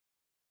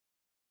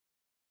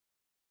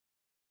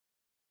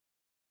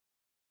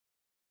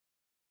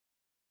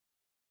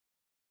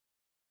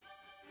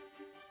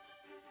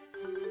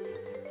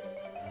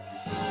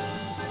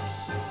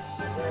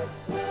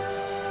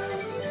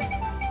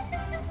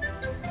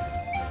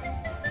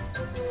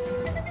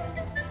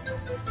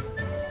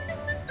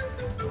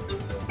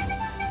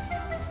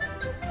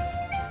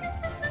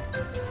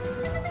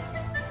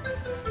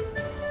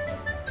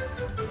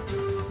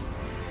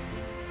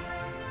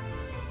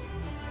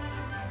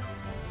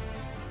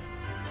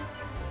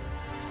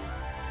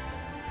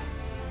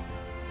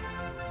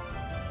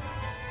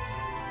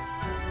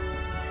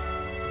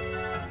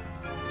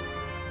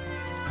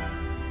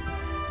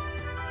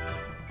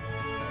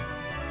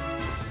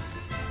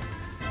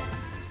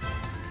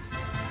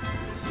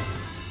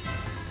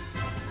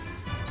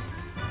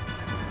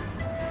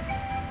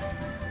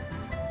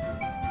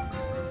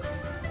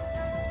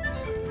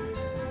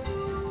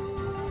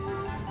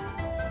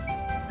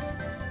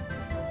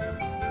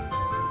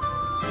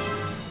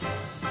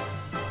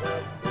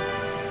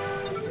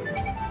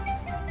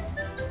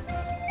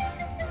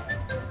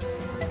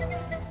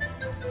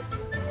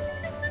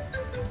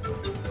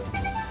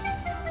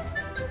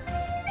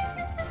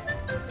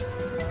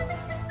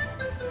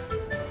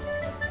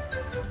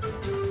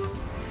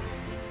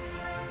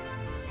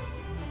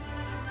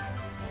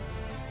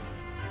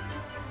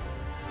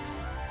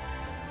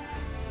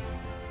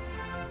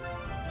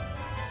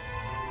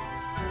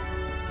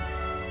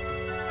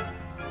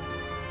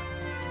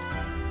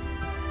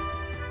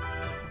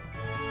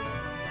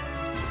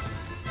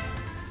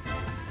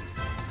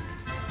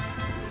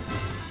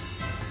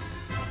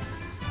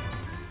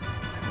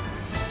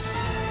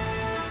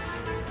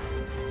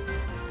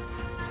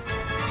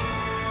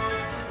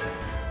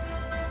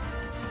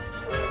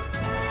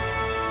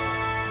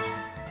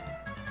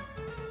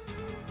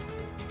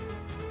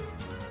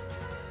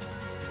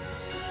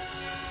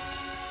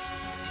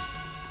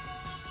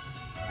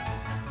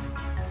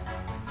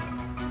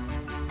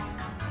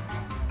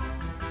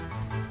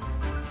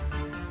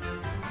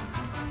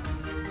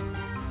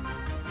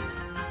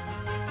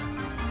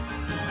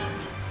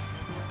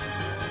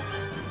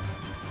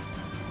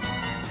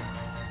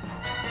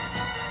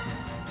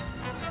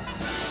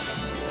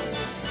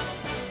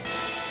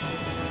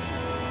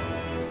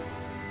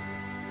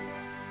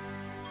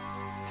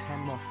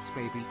Moths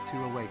baby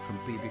 2 away from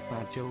BB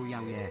Badjo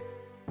yeah yeah.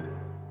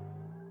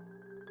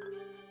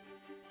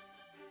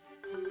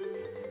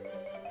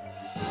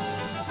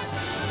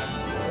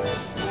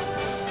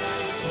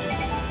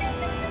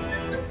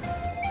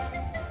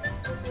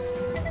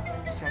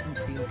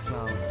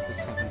 Clouds for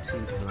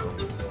 17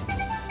 clouds.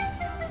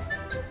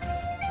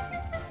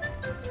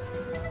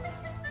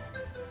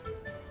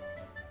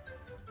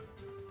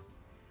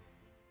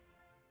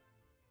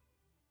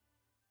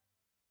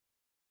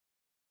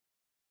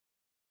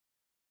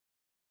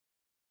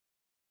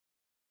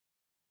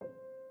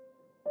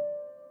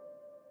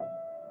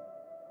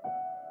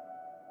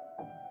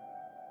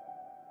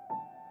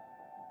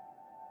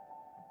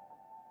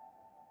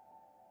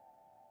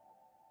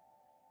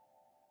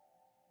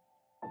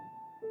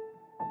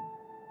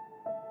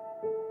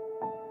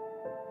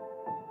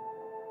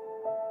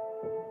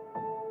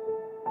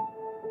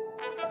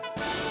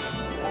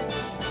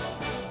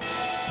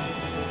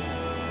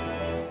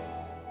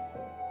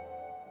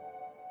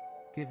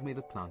 Give me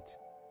the plant.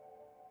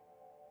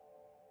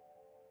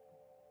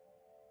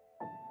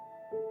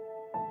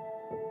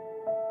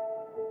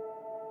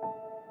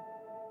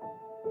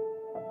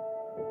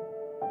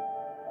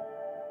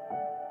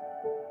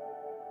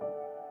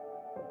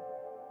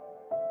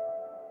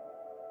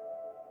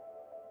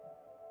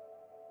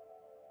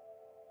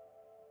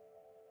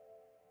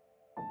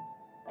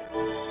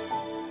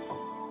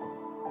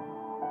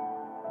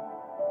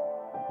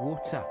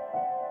 Water.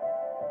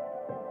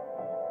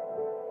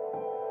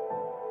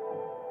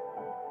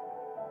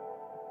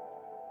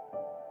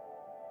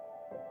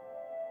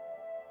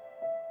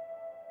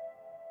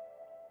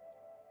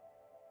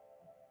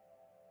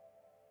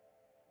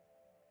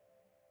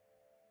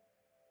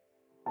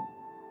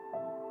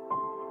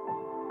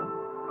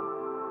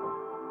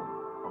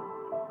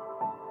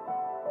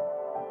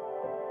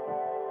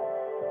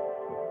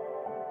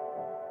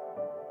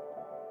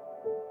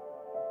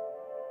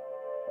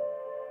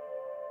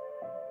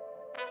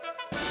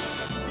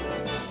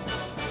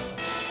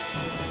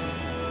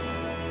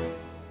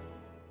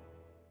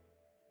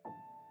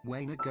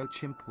 Wayna go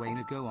chimp,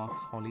 Wayna go off,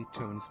 Holly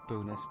Tones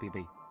bonus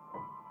BB.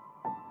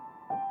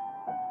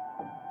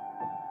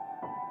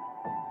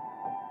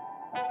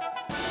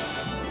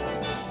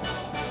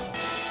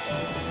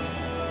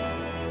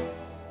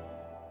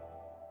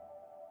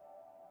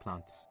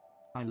 Plants.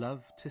 I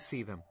love to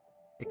see them.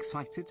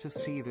 Excited to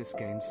see this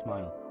game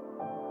smile.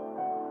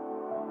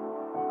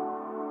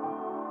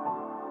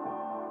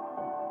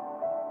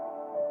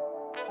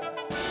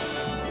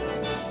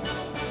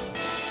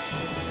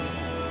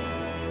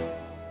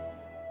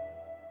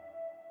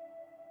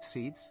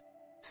 Seeds?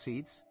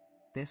 Seeds?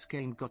 This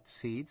game got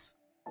seeds?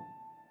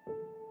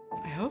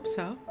 I hope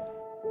so.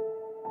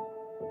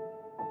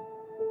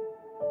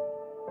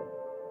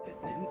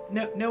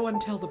 No one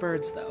tell the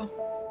birds, though.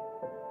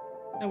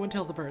 No one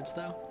tell the birds,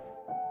 though.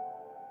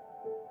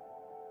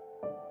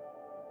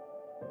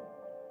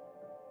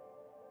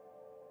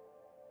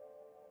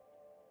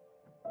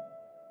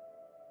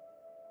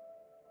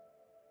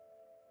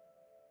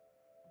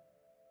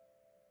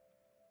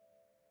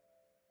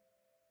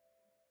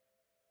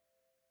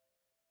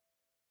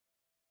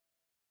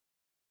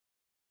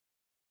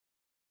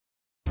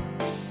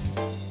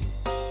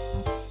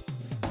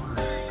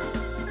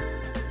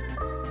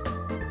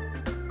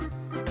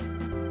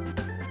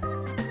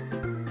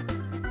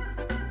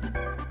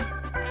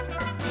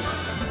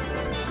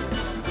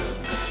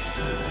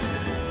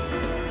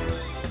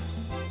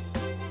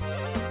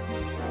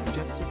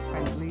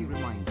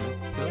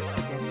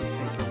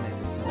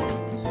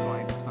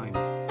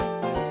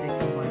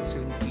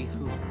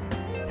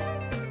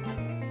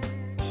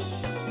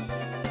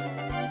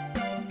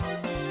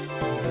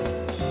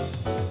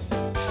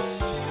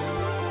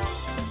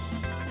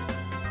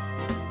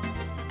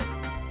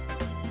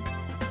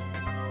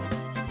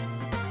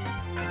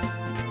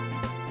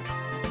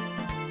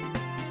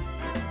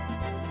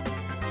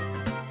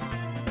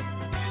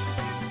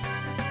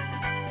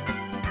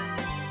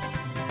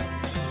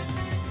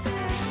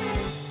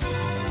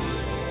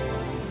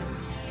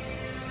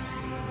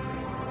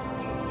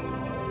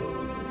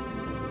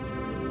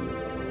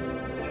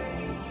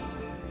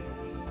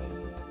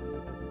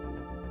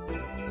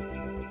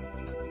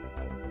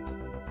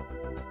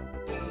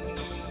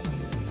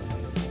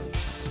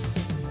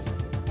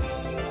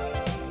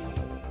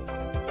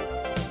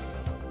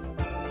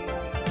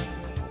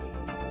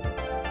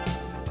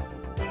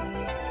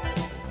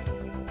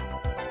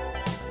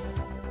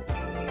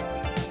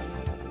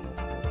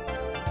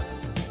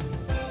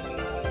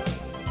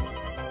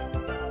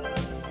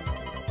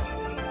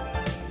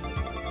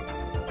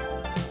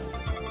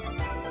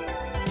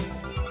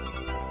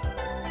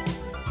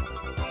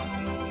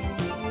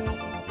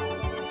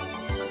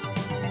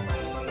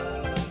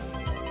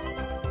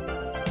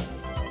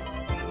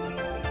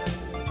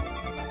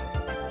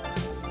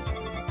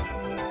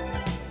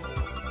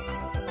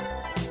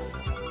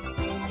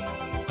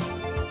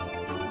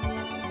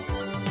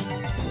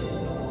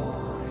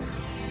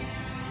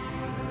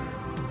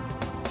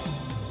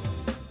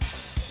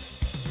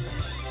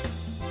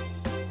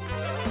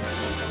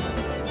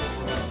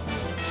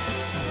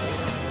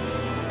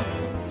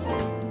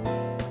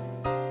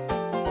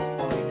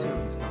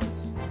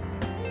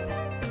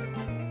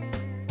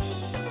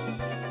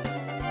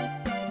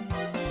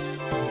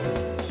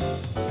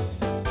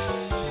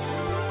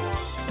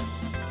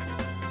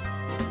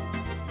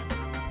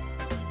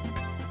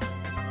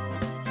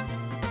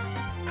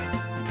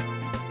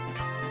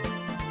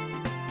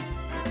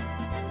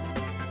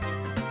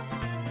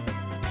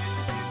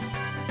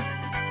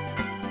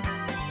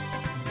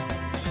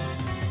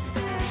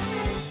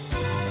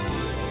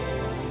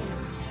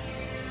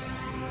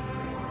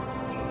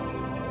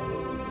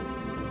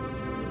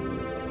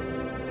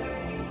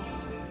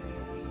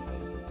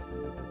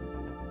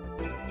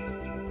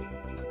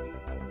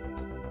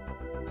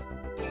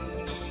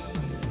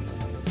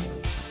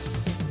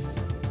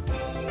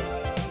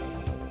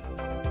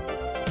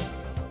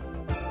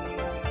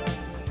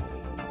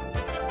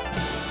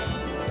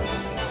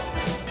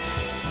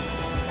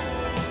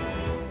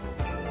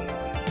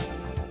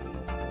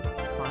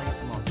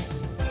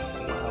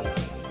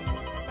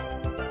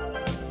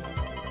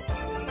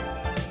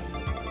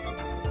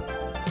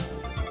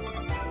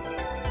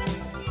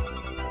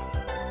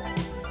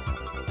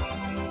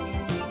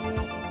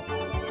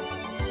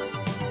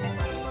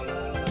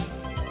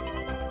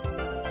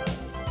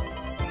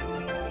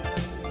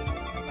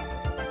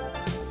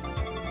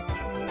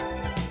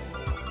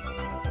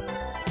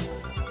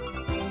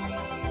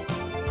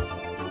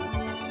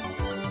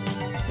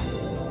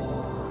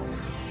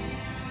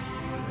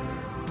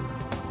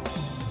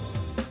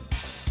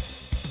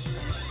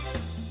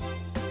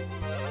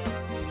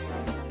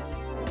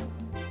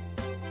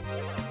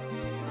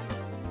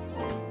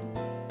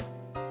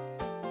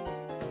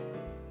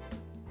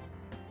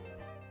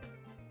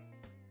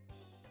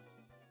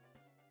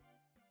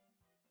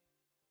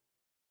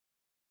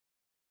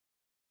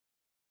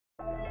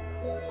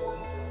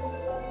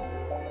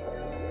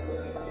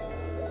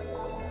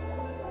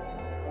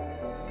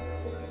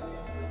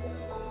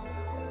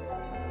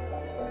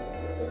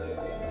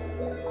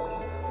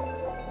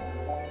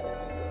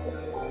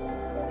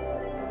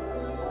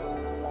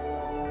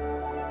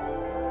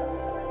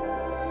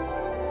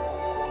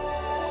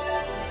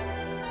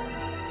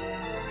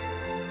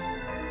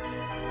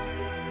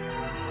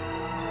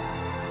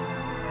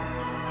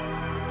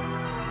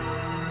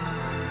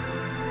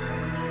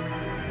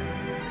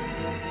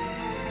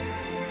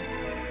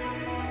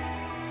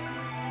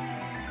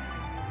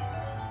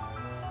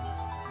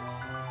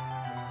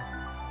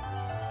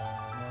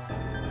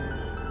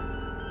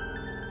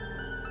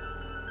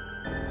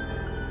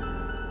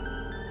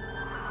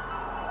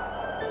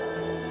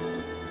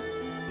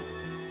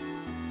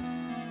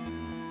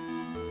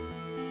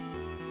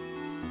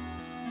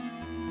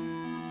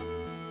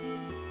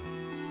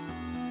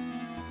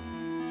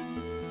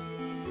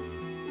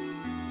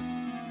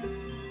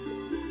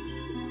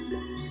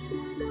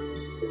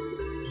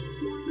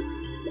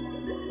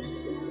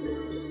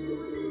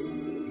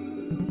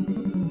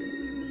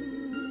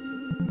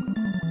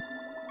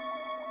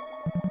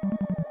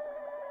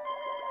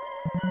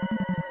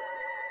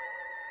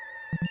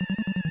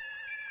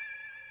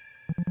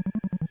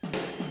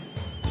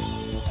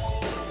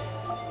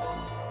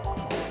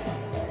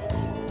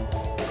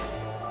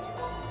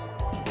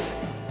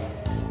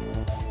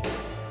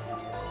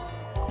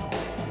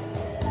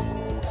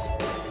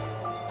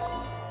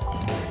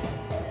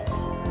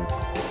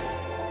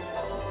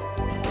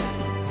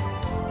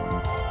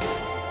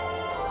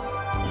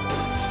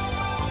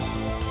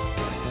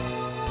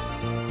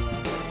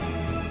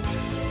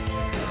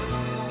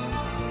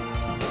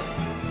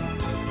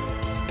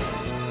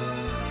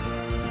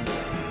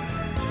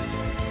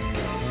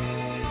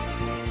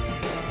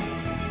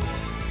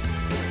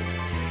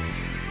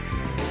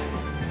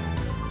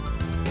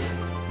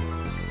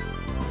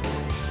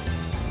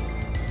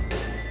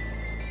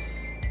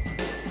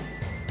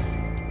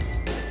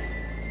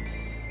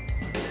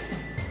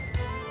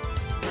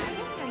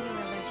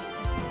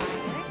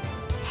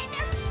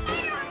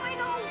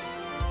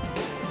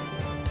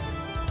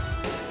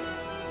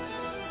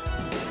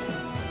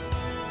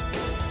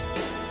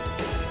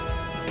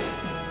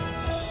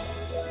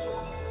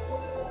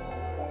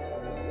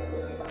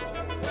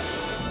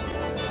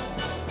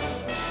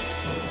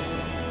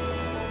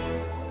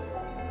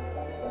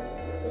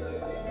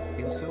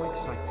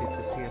 excited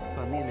to see a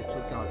funny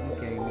little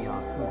garden game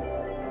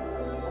Yahoo.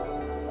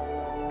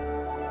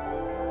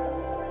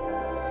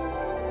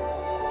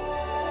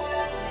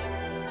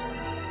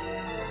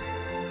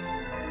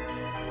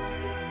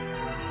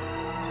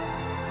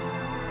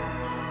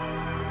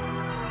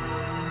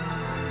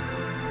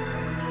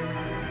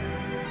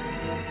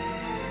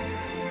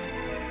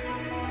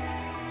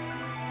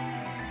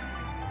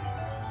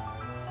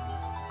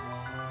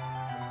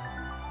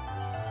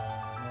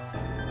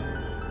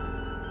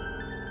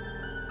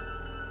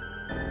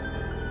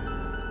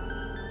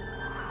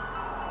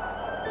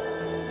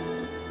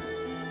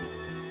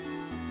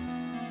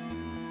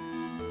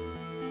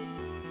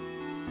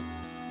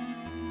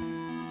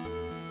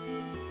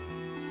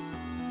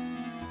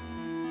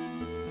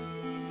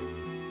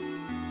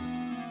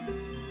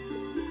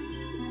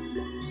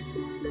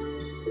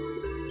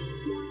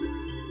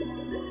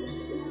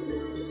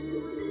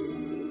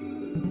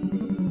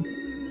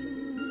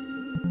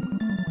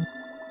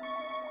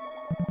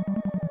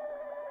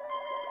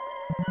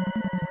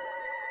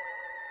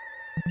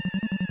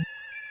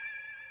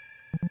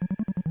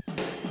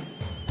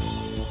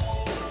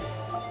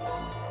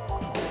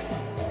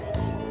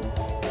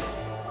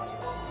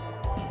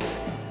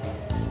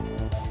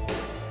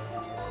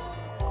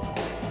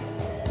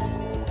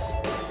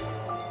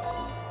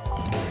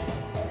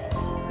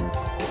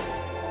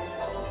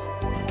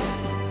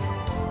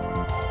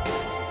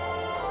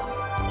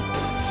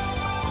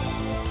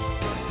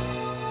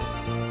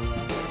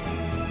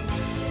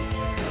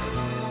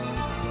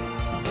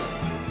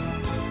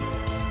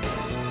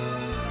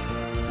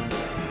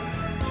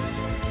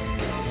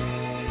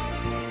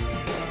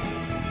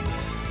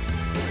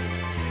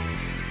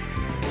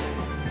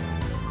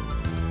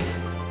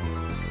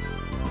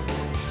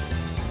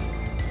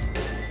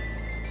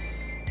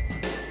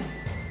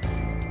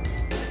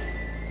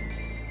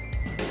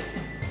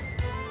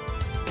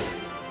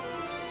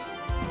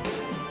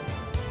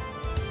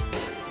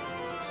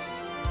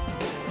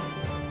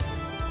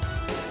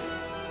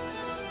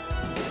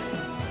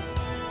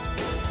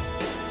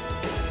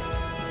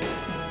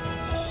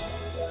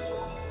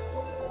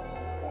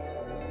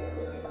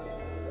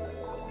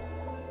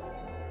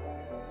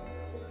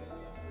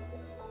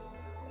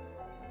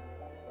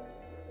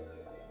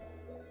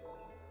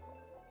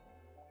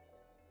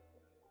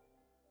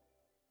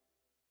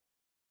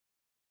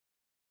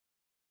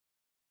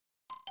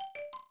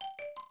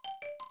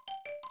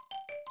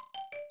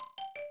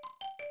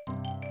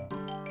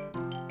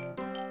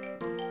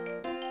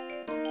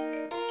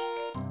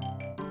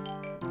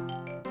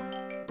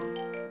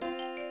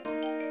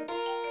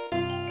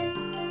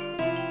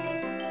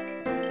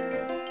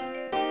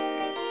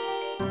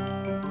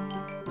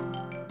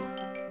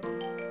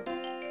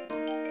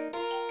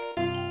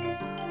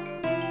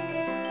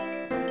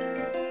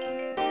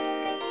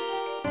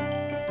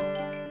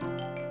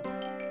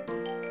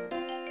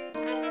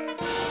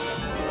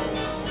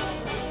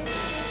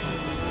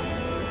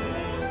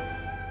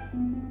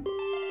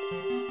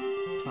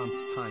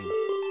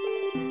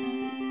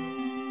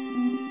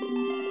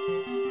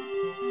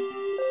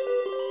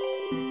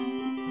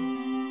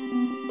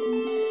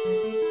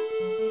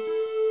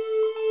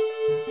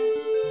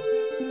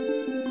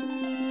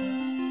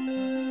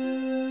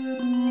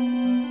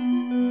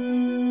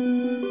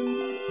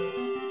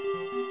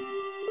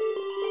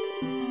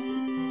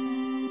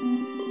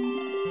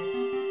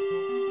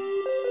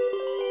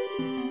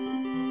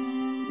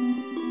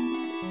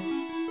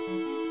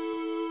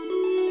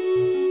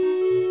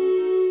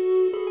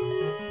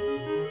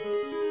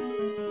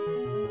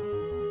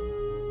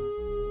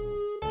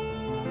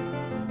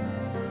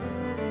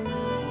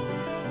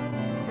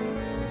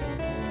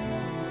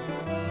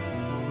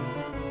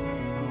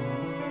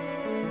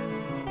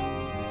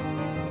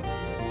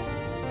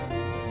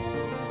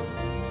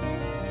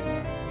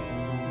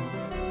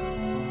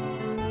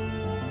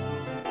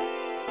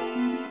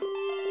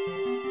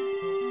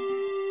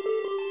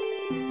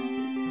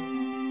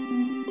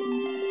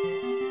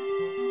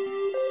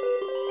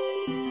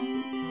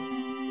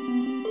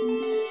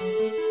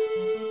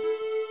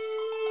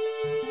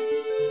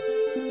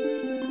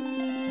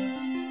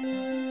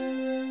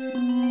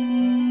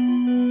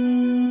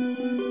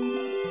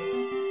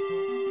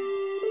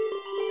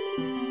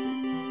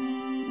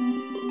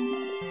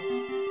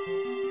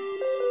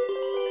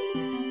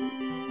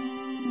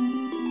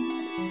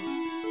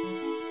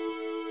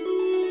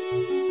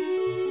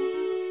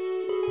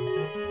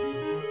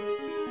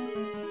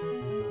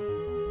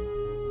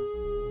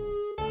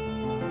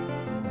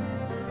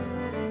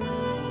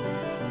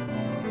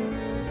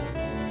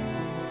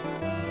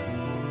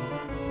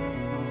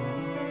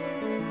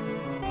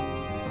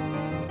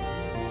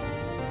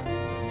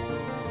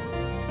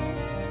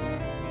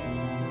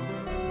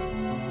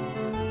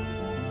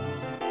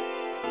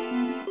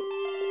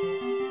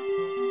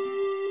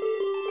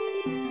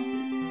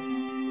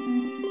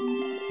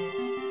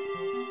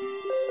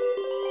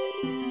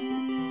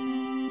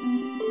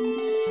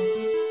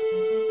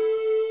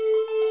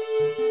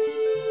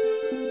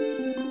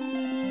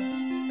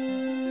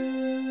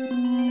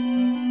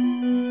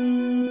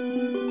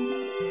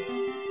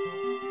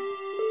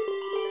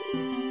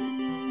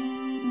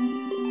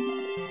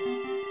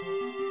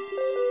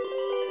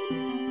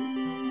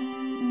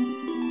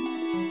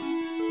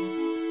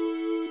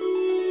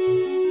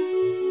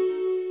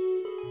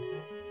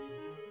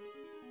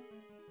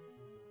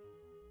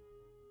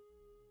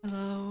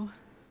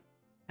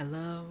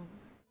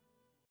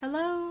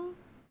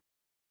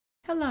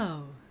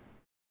 Hello.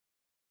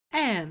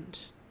 And,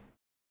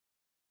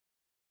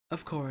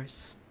 of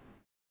course,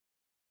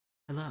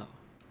 hello.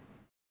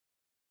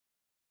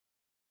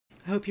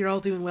 I hope you're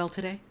all doing well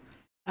today.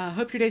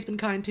 Hope your day's been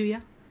kind to you.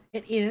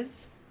 It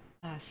is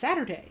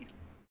Saturday.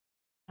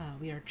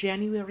 We are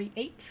January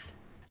 8th,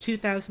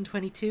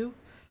 2022.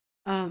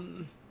 I'll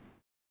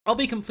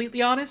be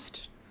completely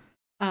honest.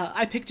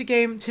 I picked a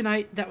game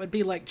tonight that would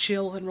be like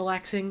chill and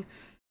relaxing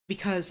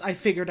because I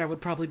figured I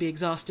would probably be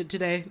exhausted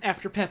today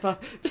after Peppa.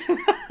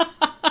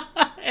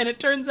 And it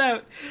turns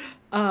out,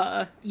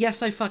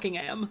 yes, I fucking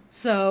am.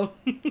 So,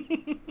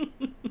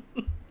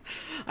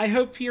 I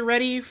hope you're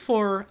ready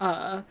for,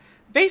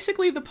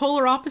 basically the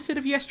polar opposite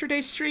of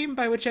yesterday's stream,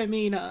 by which I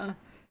mean, a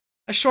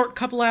short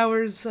couple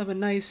hours of a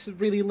nice,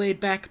 really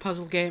laid-back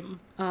puzzle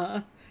game,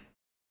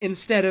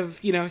 instead of,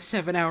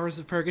 7 hours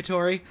of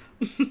purgatory.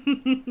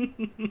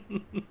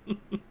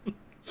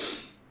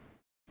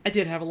 I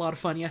did have a lot of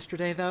fun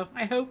yesterday, though.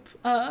 I hope,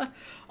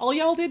 all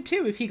y'all did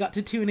too, if you got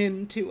to tune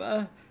in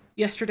to,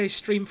 yesterday's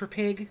stream for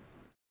Pig.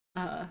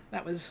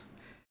 That was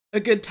a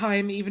good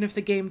time, even if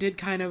the game did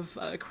kind of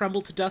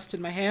crumble to dust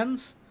in my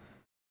hands,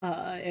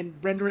 and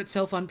render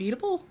itself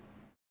unbeatable.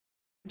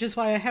 Which is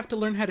why I have to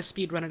learn how to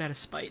speedrun it out of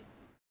spite.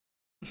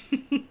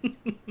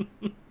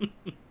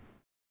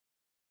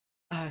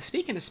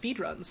 Speaking of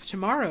speedruns,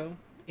 tomorrow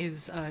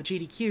is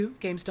GDQ,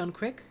 Games Done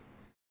Quick.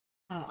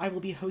 I will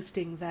be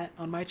hosting that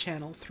on my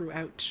channel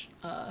throughout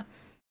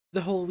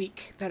the whole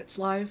week that it's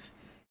live.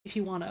 If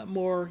you want a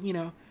more,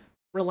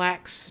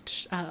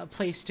 relaxed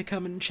place to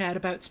come and chat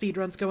about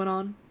speedruns going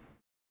on.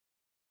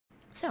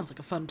 Sounds like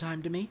a fun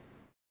time to me.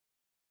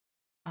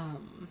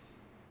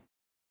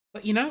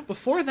 But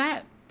before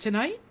that,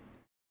 tonight,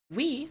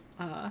 we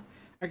are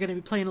going to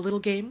be playing a little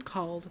game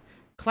called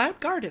Cloud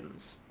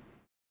Gardens.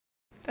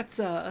 That's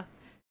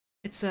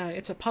it's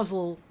a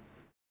puzzle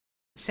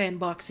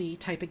sandboxy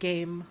type of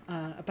game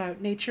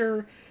about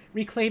nature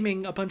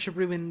reclaiming a bunch of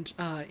ruined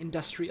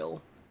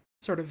industrial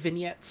sort of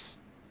vignettes.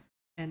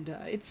 And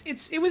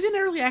it was in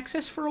early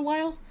access for a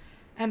while,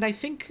 and I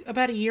think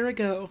about a year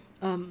ago,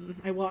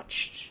 I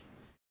watched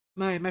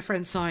my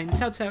friend Sign.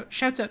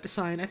 Shouts out to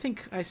Sign. I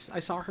think I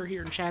saw her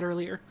here in chat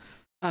earlier.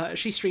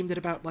 She streamed it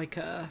about like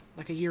a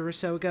year or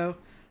so ago,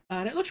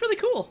 and it looks really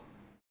cool.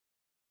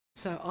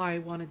 So I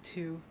wanted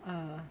to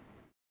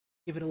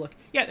give it a look.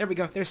 Yeah, there we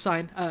go. There's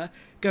Sign.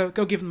 Go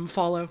give them a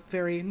follow.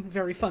 Very,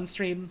 very fun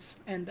streams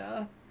and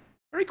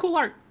very cool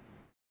art.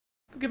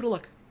 Go give it a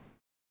look.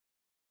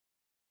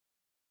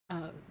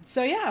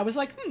 So yeah, I was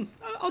like,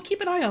 I'll keep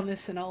an eye on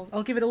this and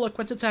I'll give it a look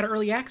once it's out of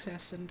early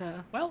access. And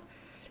well,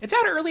 it's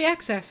out of early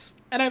access,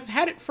 and I've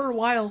had it for a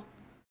while.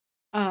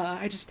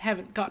 I just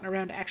haven't gotten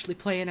around to actually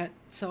playing it,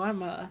 so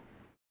I'm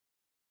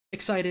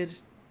excited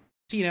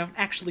to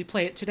actually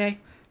play it today.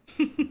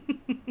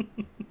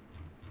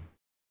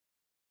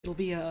 It'll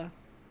be a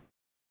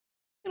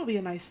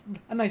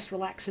nice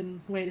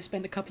relaxing way to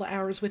spend a couple of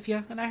hours with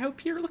you, and I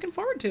hope you're looking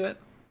forward to it.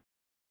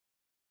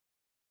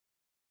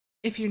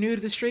 If you're new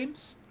to the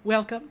streams,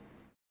 welcome.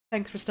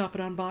 Thanks for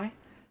stopping on by.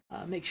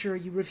 Make sure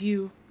you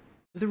review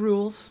the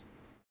rules.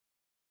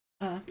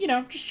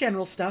 Just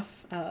general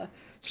stuff.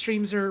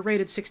 Streams are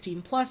rated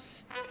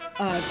 16+.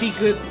 Be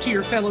good to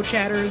your fellow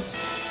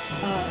chatters.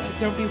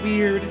 Don't be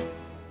weird.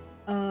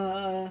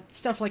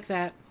 Stuff like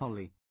that.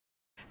 Holly.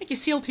 Thank you,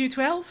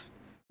 Seal212, for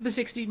the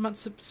 16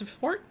 months of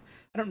support.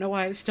 I don't know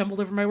why I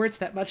stumbled over my words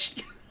that much.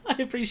 I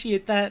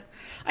appreciate that.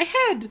 I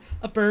had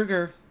a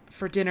burger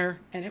for dinner,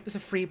 and it was a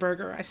free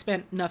burger. I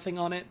spent nothing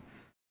on it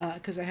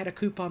because I had a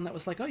coupon that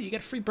was like, oh, you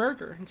get a free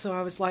burger. And so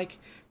I was like,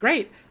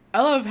 great.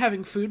 I love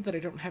having food that I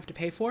don't have to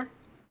pay for.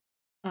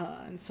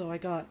 And so I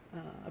got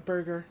a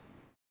burger.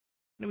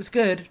 It was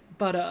good,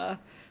 but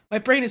my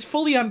brain is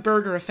fully on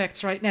burger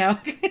effects right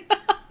now.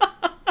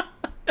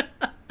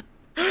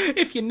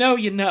 If you know,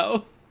 you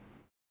know.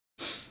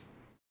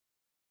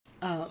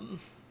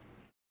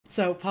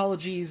 So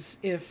apologies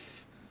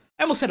if...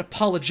 I almost said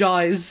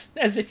apologize,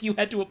 as if you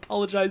had to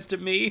apologize to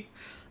me.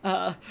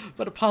 But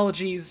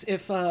apologies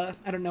if, I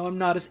don't know, I'm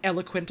not as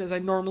eloquent as I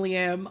normally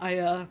am.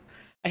 I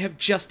have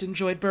just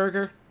enjoyed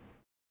burger.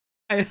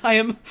 I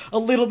am a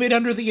little bit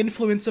under the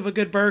influence of a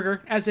good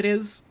burger, as it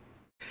is.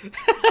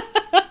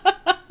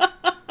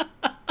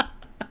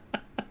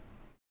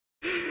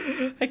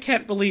 I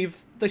can't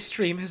believe the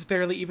stream has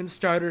barely even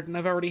started and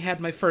I've already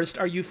had my first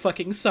 "are you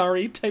fucking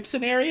sorry" type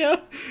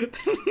scenario.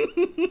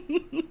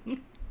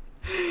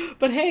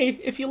 But hey,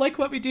 if you like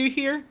what we do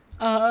here,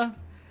 and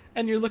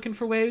you're looking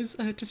for ways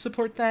to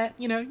support that,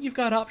 you've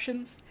got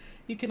options.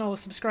 You can always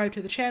subscribe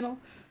to the channel.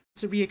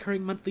 It's a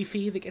reoccurring monthly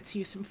fee that gets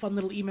you some fun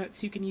little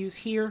emotes you can use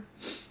here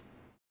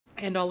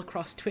and all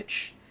across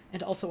Twitch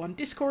and also on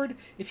Discord.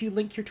 If you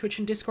link your Twitch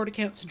and Discord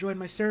accounts to join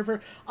my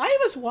server. I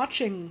was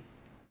watching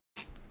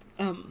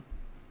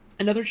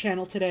another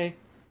channel today.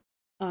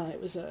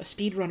 It was a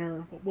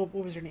speedrunner. What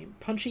was her name?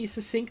 Punchy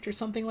Succinct or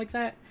something like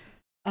that.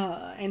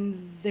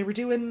 And they were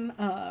doing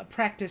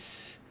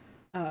practice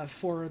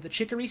for the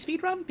Chicory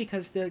speedrun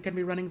because they're going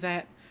to be running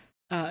that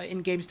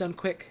in Games Done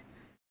Quick.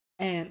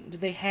 And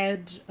they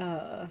had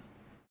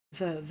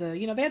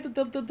you know, they had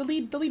the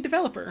lead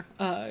developer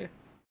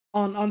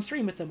on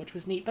stream with them, which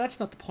was neat. But that's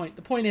not the point.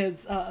 The point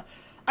is,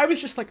 I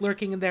was just like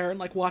lurking in there and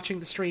like watching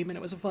the stream, and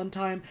it was a fun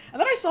time. And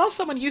then I saw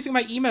someone using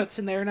my emotes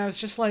in there, and I was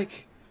just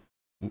like,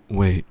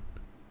 wait,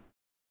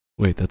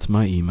 that's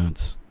my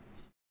emotes.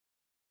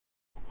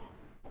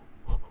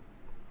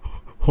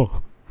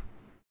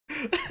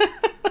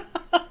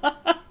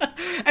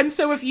 And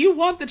so if you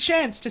want the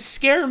chance to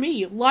scare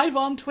me live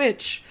on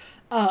Twitch,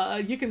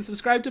 you can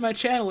subscribe to my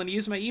channel and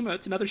use my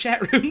emotes in other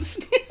chat rooms.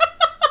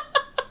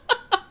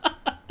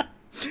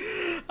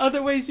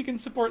 Other ways you can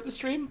support the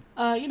stream,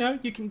 you know,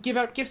 you can give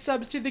out gift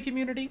subs to the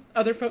community.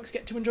 Other folks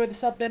get to enjoy the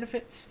sub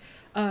benefits.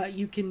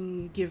 You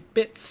can give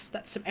bits.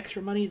 That's some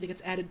extra money that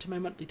gets added to my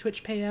monthly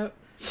Twitch payout.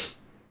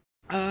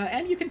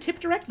 And you can tip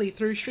directly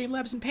through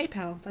Streamlabs and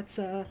PayPal. That's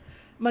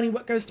money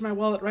what goes to my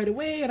wallet right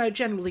away, and I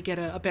generally get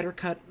a better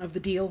cut of the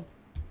deal,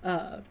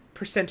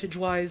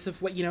 percentage-wise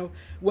of what, you know,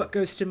 what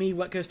goes to me,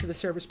 what goes to the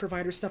service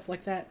provider, stuff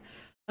like that.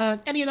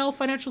 Any and all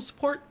financial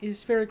support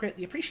is very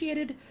greatly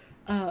appreciated.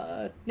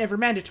 Never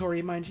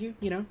mandatory, mind you.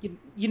 You know,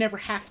 you never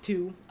have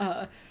to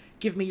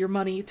give me your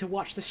money to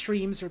watch the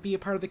streams or be a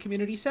part of the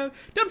community, so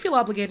don't feel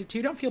obligated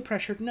to, don't feel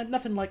pressured,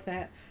 nothing like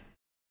that.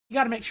 You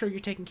gotta make sure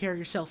you're taking care of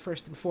yourself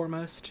first and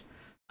foremost.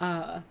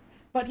 But,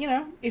 you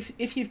know,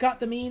 if you've got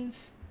the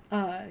means,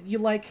 you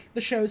like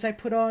the shows I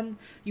put on,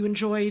 you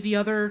enjoy the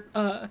other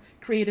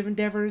creative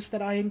endeavors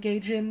that I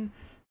engage in,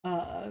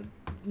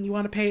 you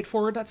want to pay it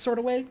forward that sort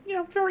of way, you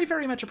know, very,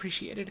 very much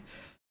appreciated.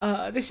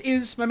 This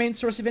is my main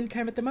source of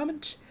income at the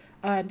moment,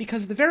 and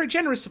because of the very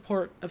generous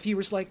support of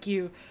viewers like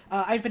you,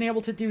 I've been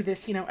able to do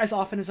this, you know, as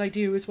often as I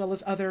do, as well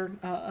as other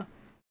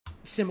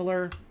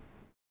similar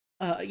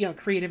you know,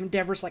 creative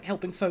endeavors like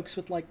helping folks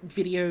with like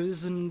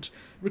videos and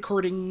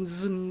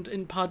recordings and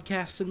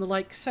podcasts and the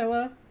like.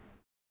 So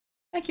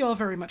thank you all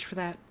very much for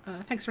that.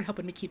 Thanks for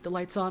helping me keep the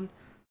lights on.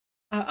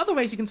 Other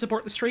ways you can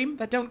support the stream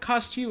that don't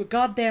cost you a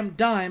goddamn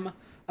dime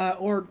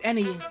or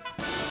any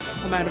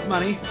amount of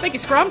money. Thank you,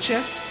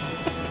 Scrumptious,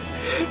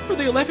 for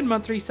the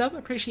 11-month resub.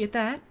 Appreciate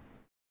that.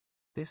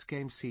 This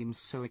game seems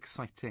so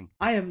exciting.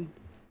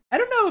 I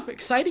don't know if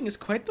exciting is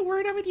quite the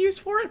word I would use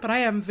for it, but I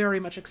am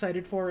very much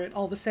excited for it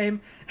all the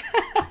same.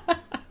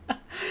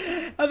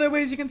 Other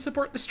ways you can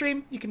support the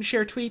stream, you can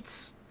share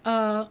tweets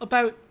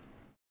about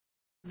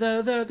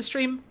the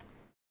stream.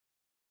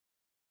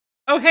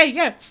 Oh hey,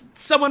 yeah,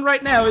 someone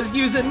right now is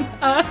using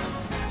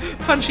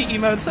punchy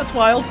emotes, that's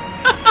wild.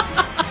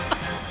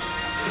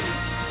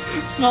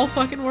 Small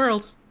fucking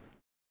world.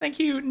 Thank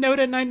you,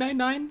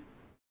 Noda999.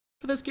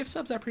 For those gift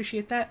subs, I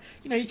appreciate that.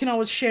 You know, you can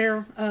always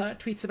share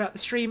tweets about the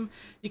stream.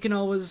 You can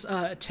always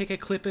take a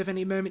clip of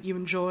any moment you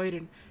enjoyed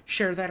and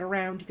share that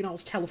around. You can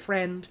always tell a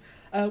friend.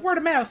 Word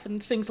of mouth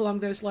and things along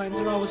those lines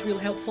are always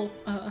really helpful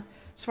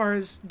as far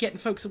as getting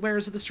folks aware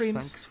of the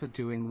streams. Thanks for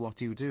doing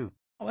what you do.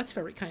 Oh, that's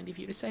very kind of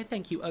you to say.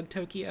 Thank you, Ugg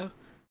Tokyo.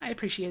 I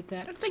appreciate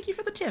that. And thank you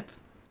for the tip.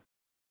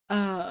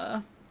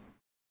 You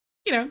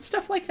know,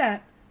 stuff like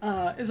that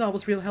is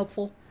always real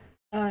helpful.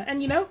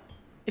 And, you know,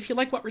 if you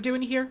like what we're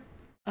doing here,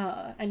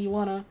 and you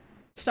wanna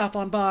stop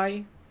on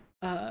by,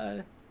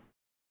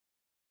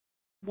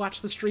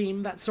 watch the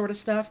stream, that sort of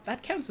stuff,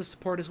 that counts as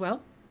support as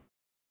well.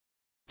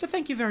 So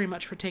thank you very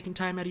much for taking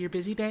time out of your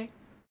busy day,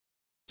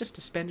 just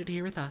to spend it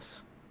here with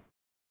us.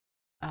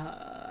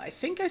 I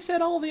think I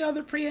said all the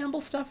other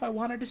preamble stuff I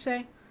wanted to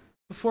say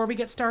before we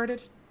get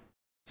started,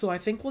 so I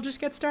think we'll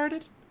just get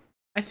started.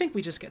 I think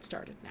we just get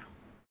started now.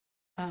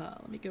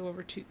 Let me go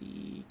over to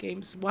the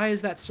games. Why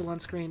is that still on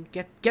screen?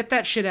 Get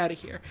that shit out of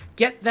here.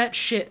 Get that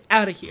shit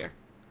out of here.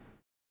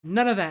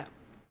 None of that.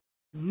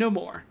 No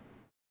more.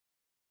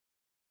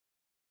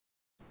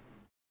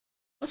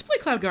 Let's play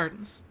Cloud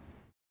Gardens.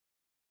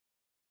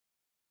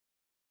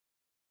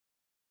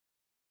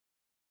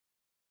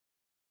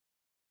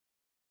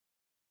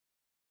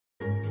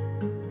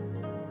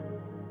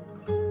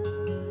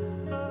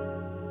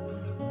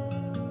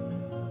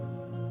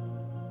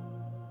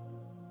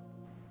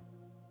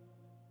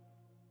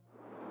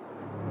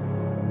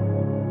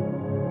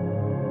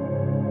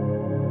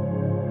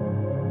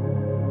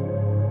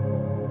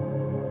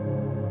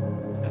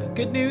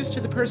 Good news to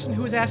the person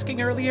who was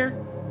asking earlier,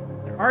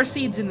 there are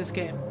seeds in this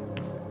game.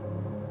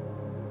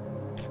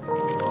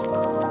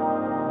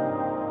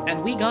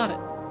 And we got it.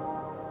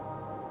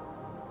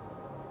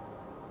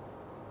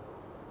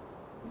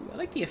 Ooh, I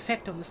like the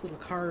effect on this little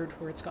card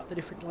where it's got the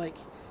different, like,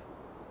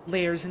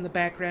 layers in the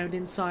background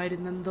inside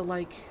and then the,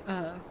 like,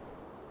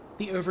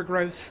 the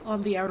overgrowth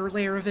on the outer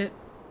layer of it.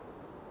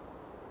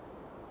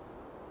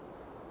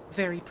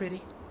 Very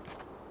pretty.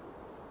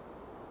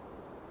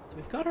 So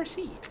we've got our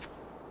seed.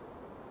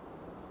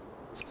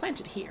 Let's plant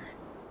it here.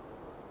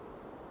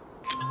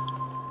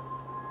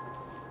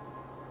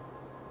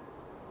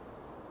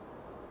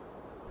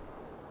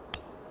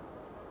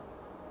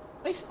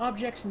 Place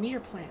objects near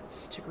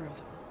plants to grow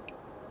them.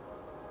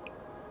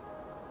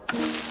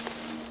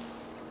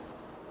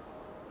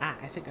 Ah,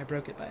 I think I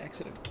broke it by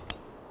accident.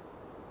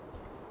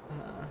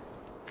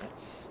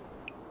 Let's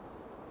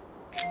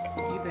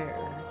be there.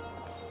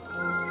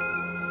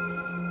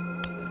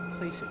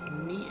 place it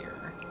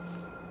near.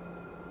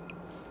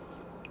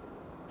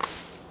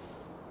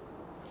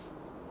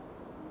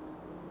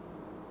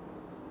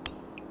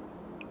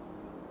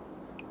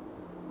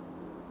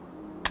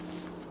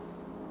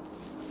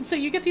 And so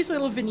you get these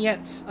little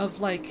vignettes of,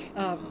 like,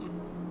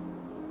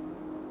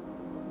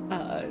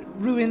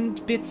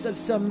 ruined bits of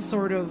some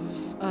sort of,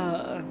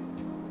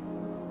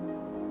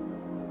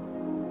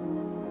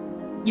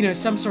 you know,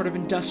 some sort of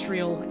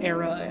industrial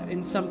era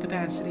in some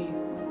capacity.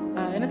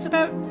 And it's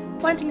about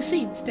planting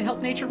seeds to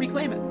help nature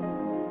reclaim it.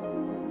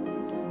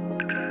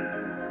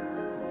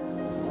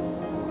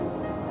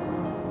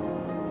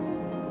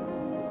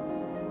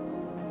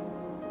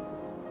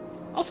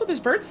 Also, there's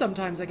birds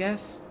sometimes, I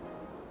guess.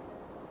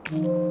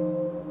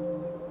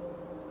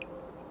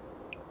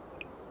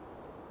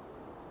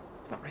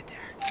 About right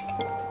there.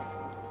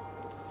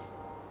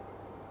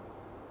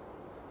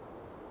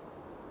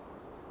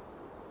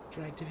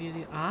 Drag to view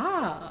the...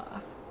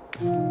 Ah!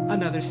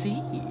 Another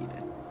seed.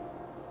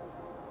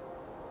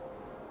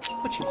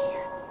 What you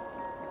hear?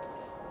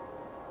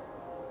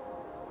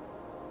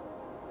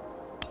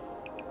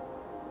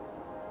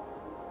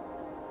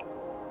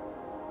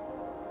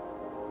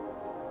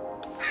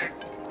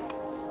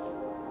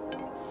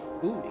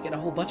 Ooh, you get a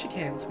whole bunch of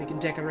cans we can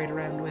decorate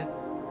around with.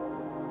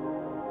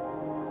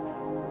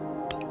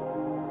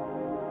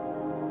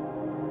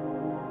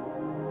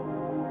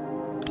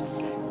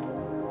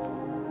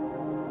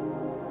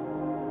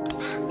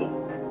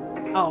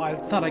 Oh, I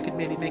thought I could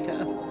maybe make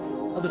a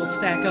little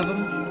stack of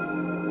them.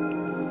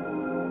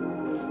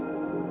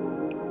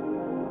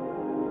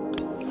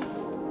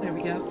 There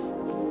we go.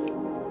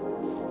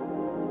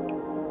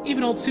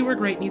 Even old sewer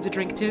grate needs a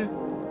drink too.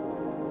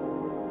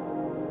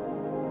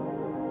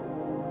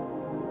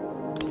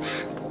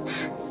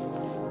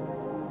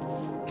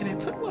 Can I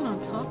put one on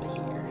top of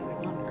here? I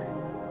wonder.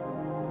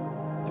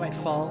 I might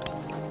fall.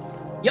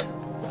 Yep.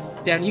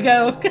 Down you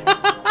go.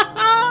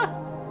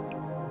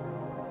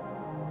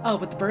 Oh,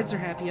 but the birds are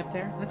happy up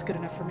there. That's good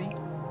enough for me.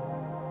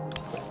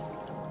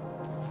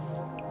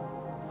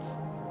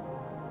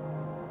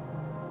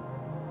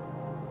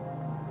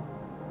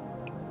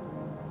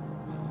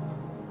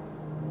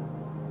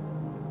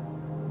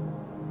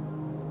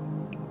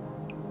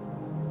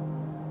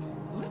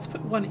 Let's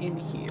put one in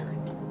here.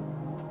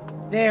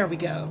 There we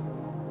go.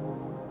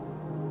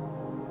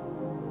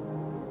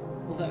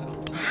 Although,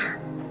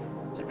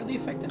 does it really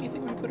affect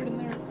anything when I put it in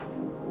there?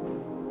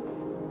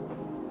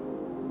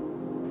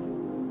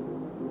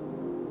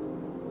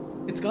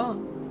 It's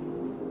gone.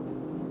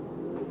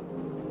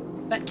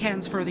 That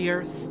can's for the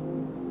earth.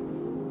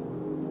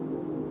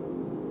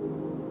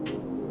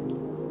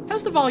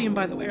 How's the volume,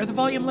 by the way? Are the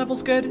volume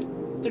levels good?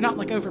 They're not,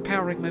 like,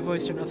 overpowering my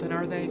voice or nothing,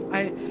 are they?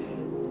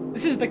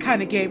 This is the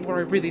kind of game where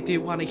I really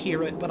do want to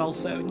hear it, but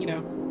also, you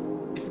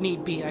know, if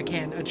need be, I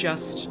can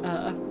adjust,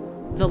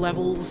 the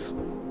levels.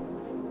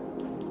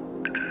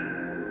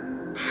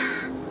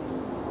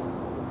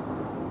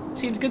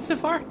 Seems good so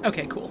far?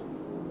 Okay, cool.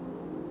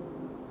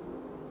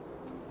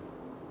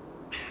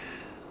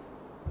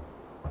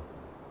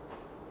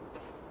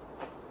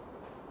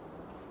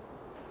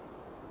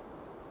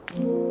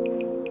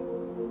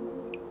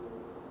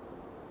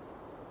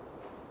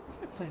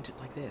 Plant it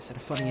like this at a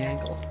funny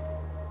angle.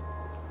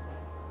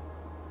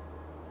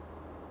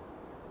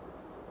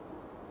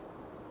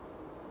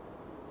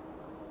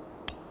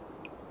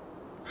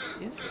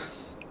 What is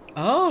this?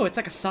 Oh, it's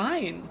like a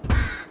sign.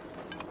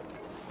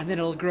 And then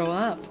it'll grow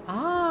up.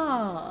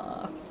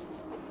 Ah.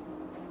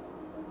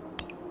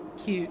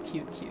 Cute,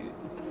 cute, cute.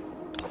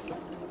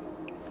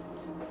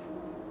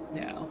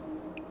 Now,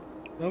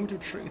 moment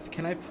of truth.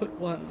 Can I put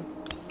one?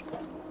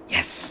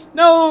 Yes!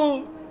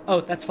 No!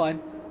 Oh, that's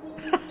fine.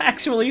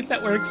 Actually,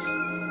 that works.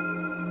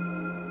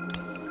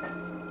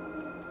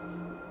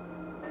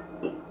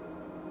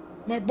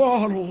 My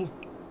bottle.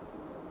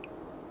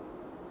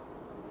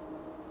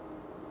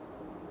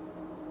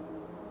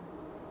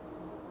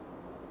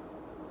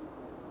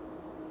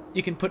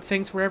 You can put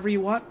things wherever you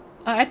want.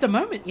 At the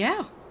moment,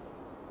 yeah.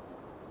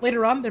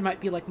 Later on, there might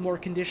be like more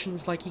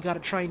conditions, like you gotta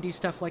try and do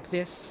stuff like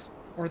this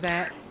or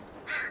that.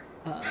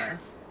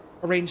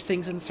 Arrange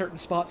things in certain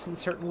spots in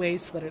certain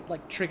ways so that it,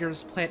 like,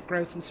 triggers plant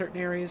growth in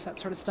certain areas, that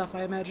sort of stuff,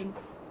 I imagine.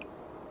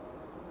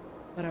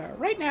 But,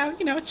 right now,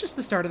 you know, it's just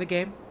the start of the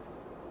game.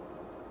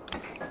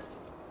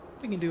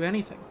 We can do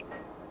anything.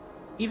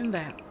 Even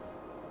that.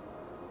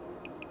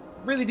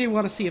 Really do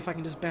want to see if I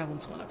can just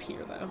balance one up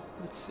here, though.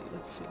 Let's see,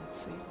 let's see,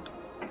 let's see.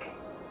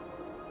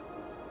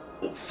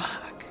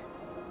 Fuck.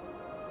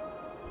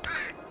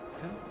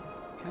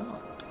 Come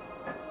on.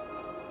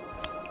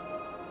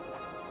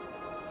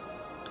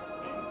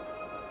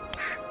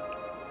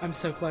 I'm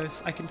so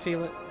close. I can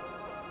feel it.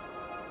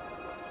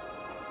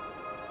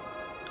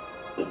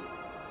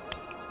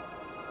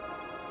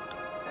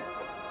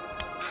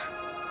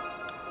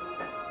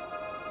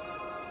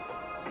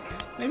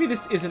 Maybe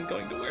this isn't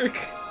going to work.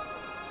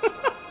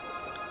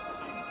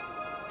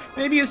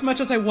 Maybe as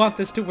much as I want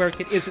this to work,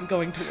 it isn't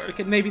going to work,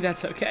 and maybe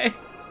that's okay.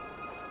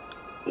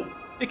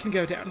 It can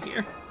go down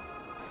here.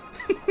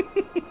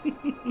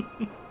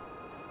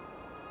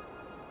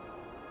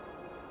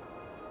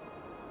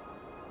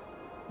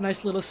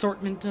 Nice little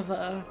assortment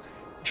of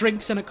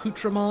drinks and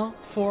accoutrements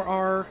for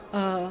our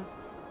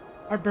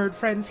bird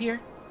friends here.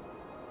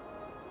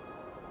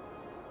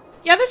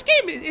 Yeah, this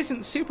game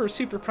isn't super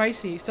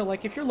pricey, so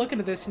like if you're looking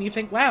at this and you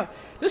think, wow,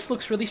 this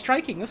looks really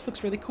striking, this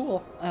looks really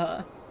cool,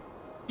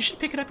 you should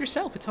pick it up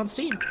yourself. It's on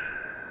Steam.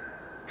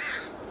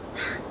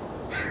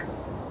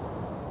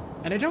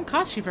 And it don't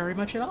cost you very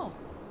much at all.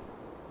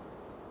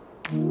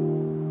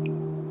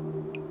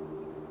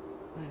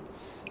 Let's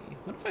see.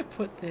 What if I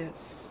put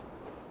this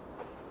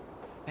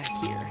back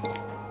here?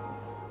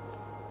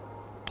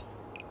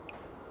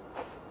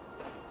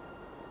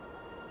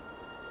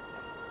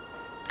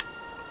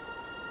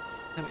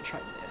 Let me try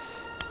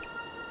this.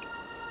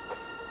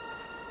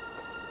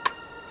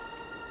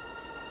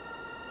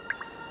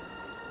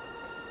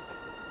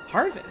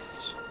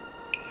 Harvest.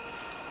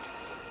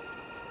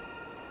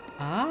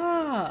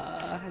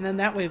 Ah, and then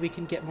that way we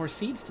can get more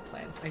seeds to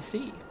plant. I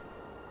see.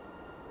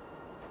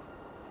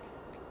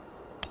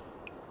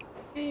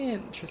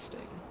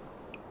 Interesting.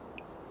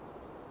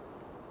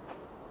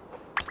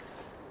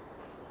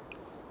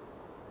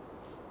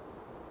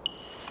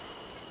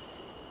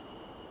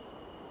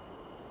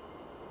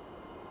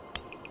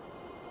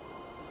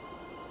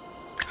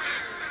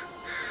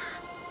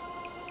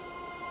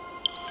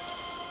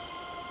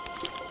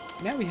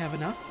 Now we have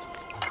enough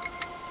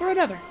for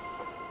another.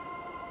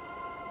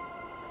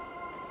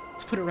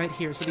 Let's put it right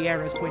here so the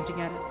arrow's pointing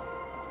at it.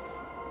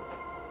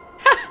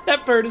 Ha!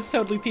 That bird is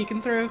totally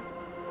peeking through.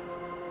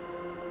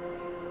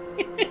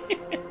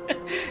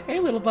 Hey,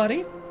 little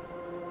buddy.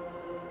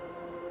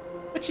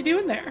 What you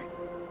doing there?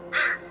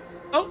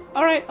 Oh,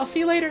 alright, I'll see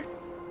you later.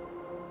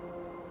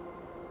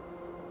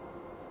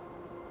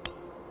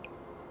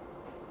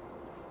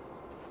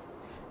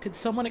 Could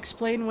someone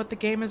explain what the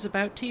game is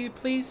about to you,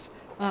 please?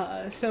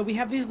 So we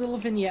have these little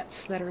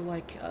vignettes that are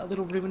like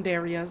little ruined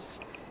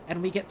areas,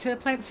 and we get to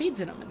plant seeds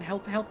in them and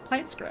help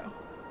plants grow.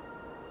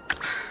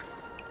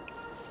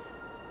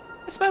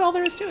 That's about all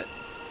there is to it.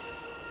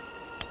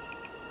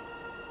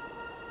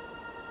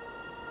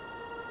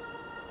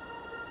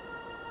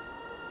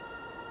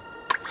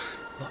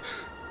 Look.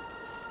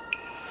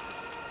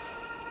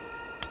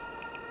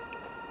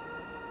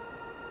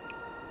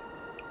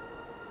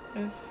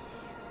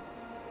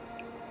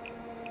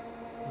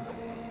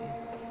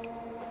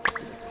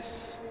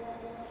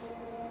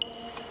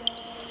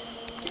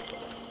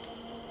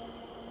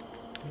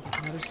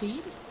 Another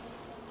seed.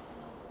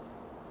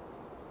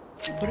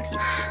 Put it here.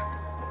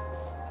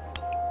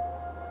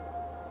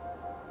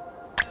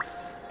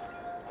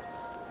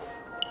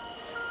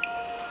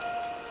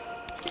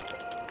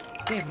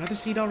 Damn, another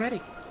seed already.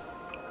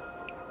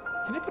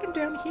 Can I put him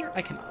down here?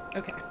 I cannot.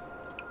 Okay.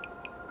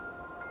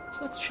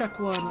 So let's chuck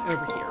one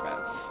over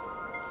hereabouts.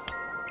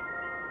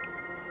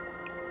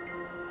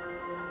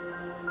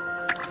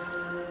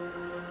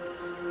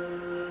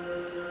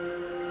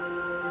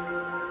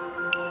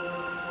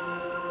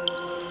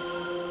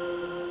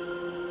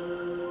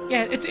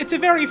 Yeah, it's a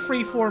very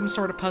free-form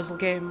sort of puzzle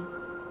game.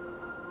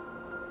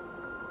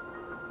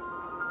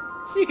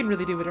 So you can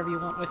really do whatever you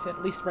want with it,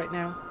 at least right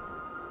now.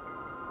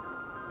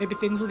 Maybe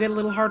things will get a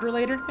little harder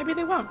later, maybe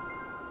they won't.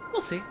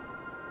 We'll see.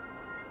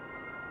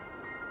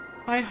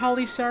 Hi,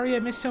 Holly, sorry I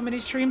missed so many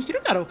streams. You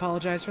don't gotta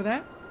apologize for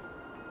that.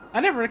 I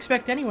never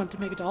expect anyone to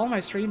make it to all my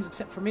streams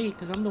except for me,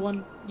 because I'm the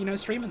one, you know,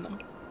 streaming them.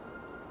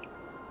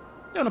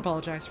 Don't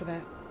apologize for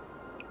that.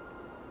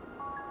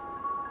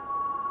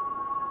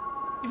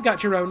 You've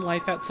got your own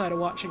life outside of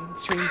watching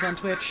streams on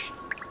Twitch.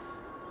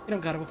 You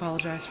don't gotta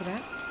apologize for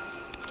that.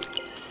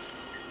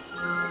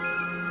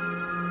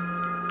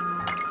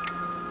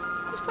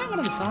 Just plant one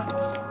on the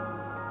side.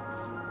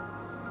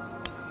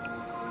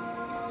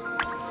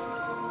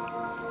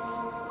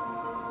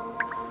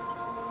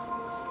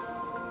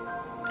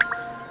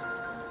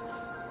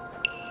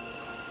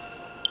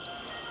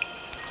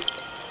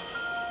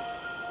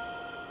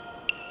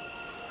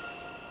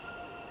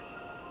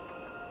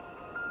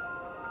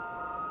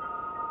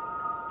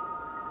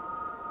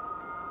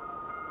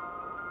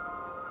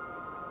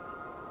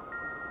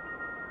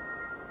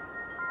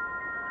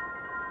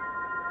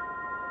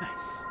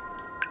 Nice.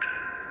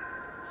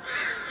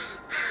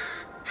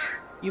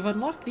 You've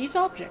unlocked these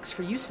objects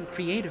for use in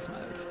creative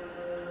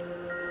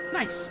mode.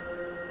 Nice.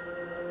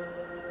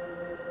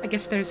 I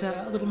guess there's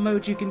a little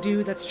mode you can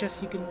do that's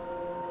just you can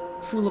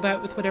fool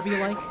about with whatever you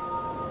like.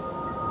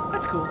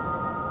 That's cool.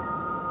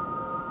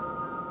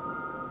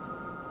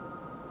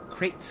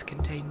 Crates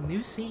contain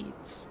new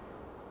seeds.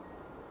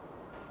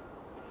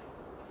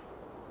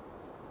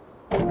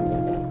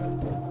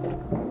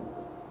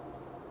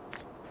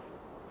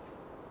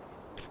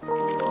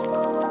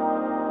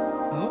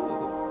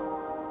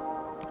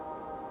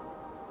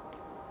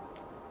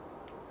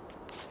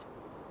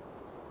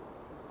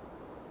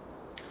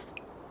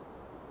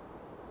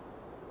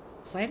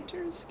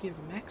 Planters give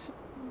maximum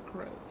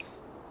growth.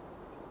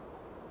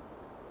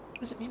 What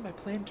does it mean by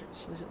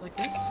planters? Is it like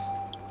this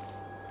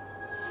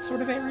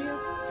sort of area?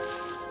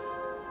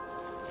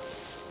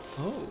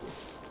 Oh.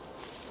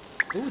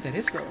 Ooh, that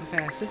is growing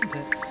fast, isn't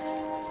it?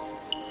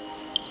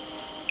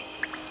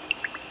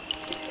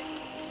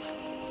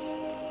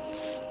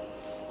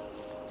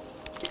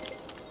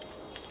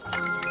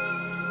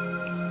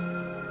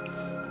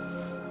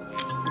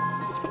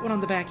 one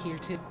on the back here,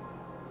 too.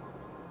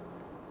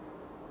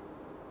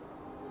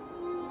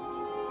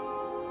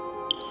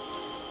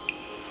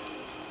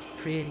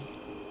 Pretty.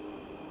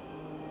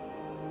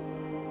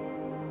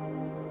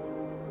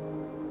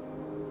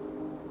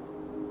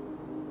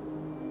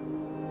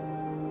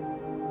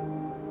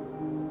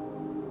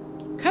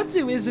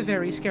 Kudzu is a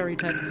very scary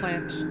type of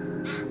plant.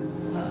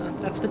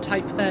 That's the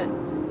type that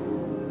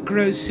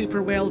grows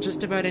super well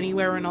just about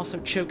anywhere and also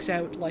chokes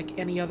out like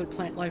any other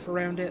plant life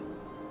around it.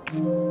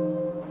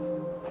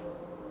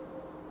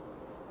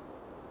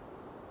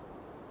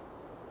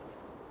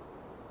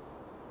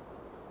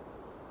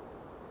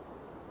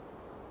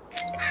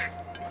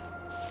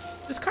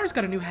 This car's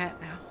got a new hat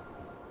now.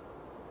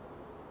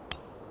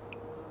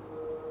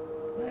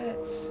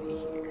 Let's see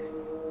here.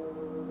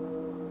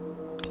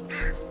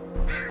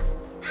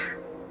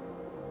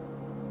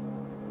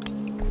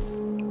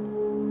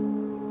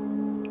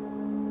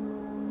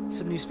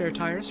 Some new spare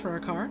tires for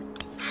our car.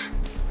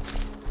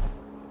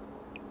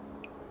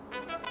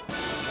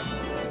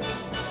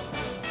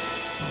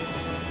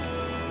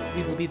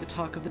 We will be the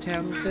talk of the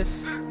town with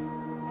this.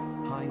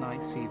 Hi,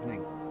 nice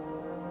evening.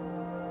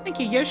 Thank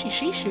you, Yoshi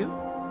Shishu,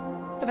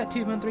 for that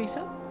 2-month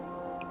resub.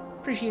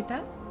 Appreciate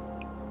that.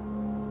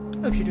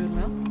 Hope you're doing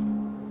well.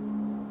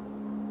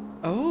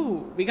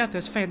 Oh, we got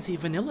those fancy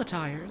vanilla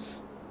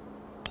tires.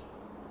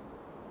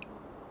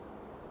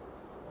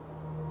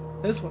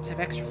 Those ones have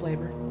extra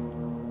flavor.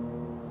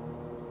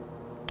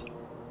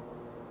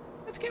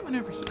 Let's get one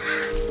over here.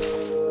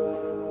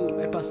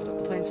 Ooh, I busted up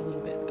the plants a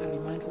little bit. Gotta be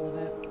mindful of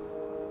that.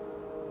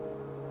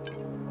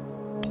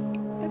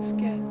 Let's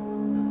get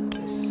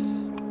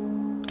this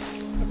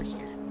over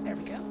here. There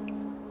we go.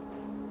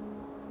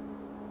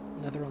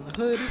 Another on the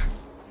hood.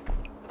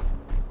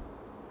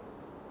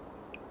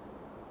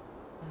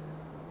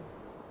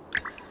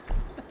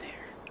 Up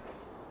there.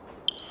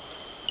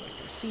 Like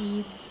our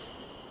seeds.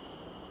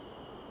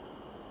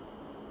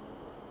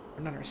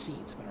 Or not our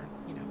seeds, but our,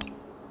 you know,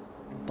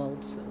 our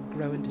bulbs that will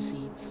grow into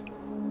seeds.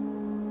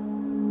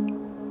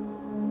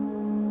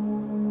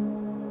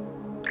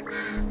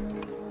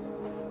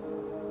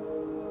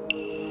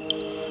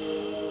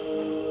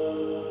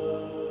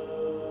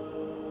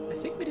 I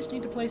think we just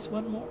need to place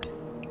one more.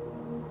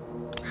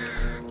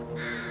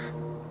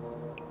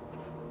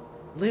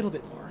 A little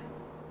bit more.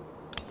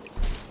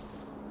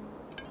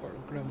 Or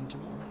it'll grow into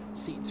more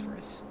seeds for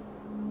us.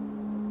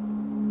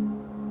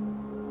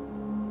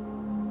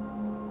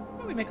 Why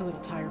don't we make a little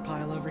tire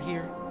pile over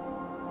here?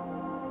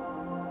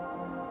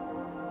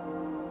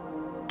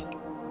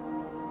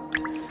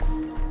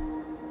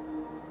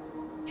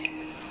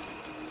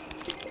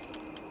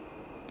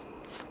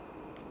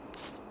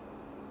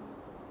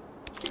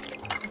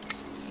 Let's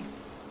see.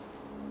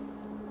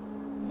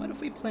 What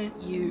if we plant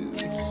you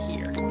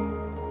here?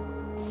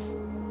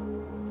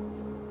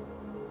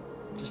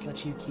 Just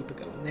let you keep it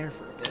going there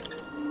for a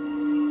bit.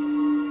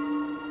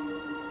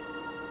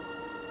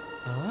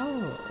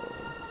 Oh.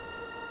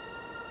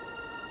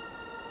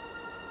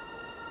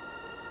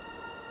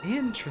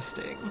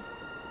 Interesting.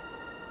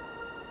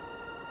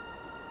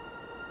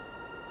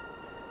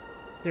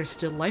 There's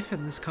still life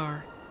in this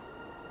car.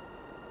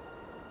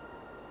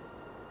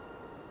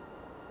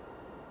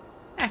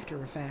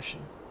 After a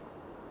fashion,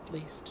 at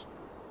least.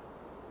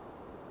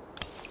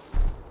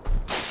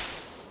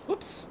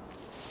 Whoops.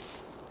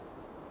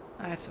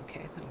 That's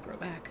okay, that'll grow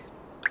back.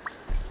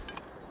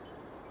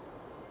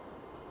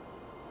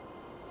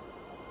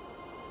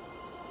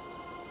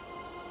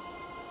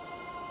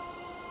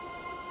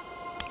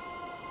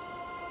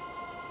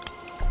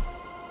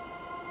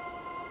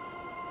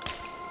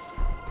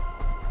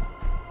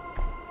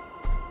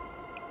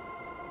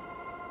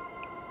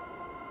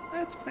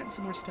 Let's plant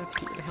some more stuff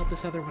here to help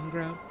this other one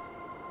grow.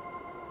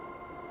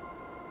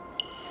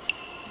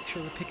 Make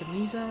sure we're picking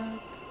these up.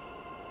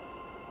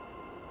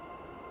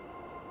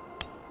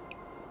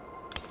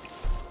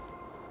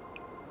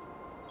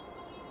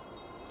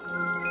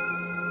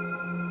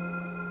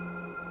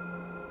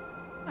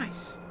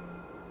 Nice.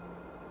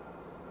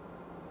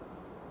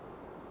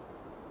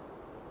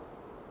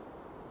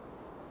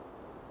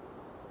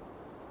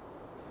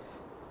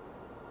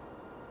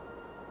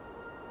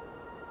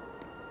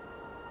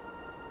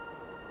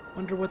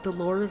 Wonder what the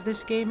lore of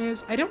this game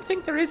is? I don't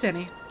think there is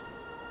any.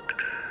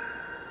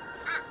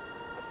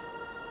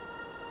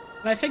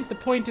 And I think the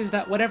point is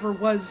that whatever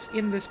was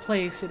in this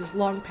place, it is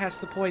long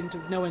past the point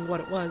of knowing what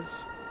it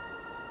was.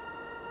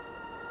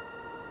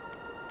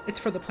 It's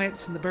for the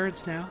plants and the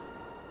birds now.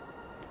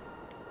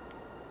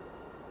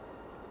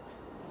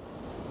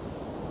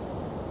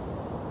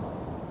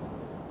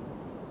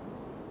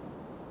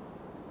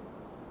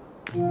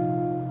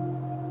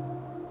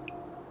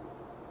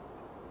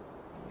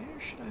 Where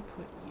should I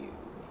put you?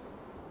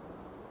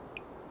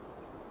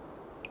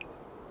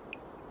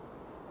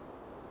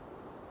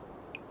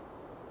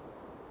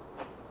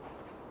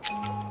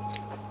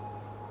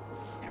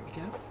 There we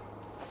go.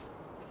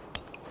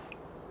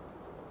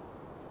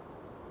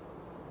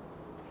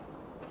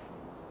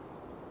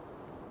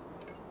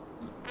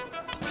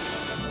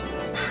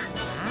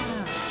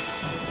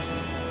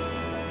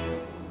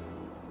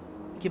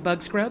 Thank you,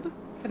 Bug Scrub,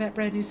 for that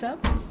brand new sub.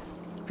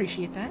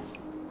 Appreciate that.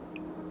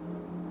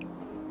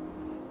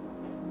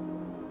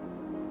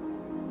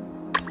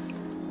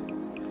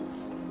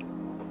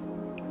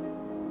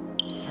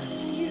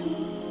 Harvest you.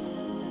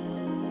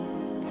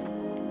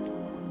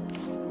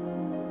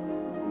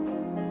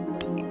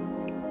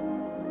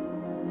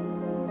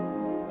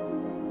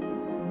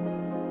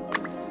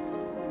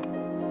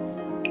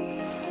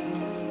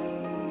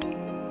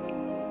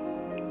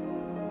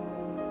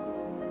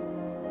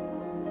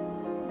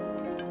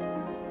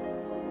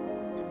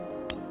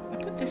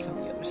 This on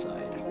the other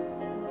side.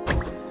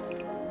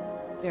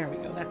 There we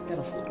go.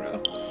 That'll still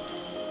grow.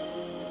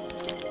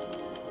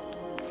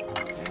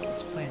 Now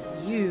let's plant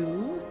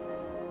you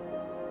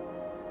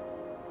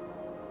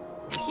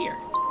over here.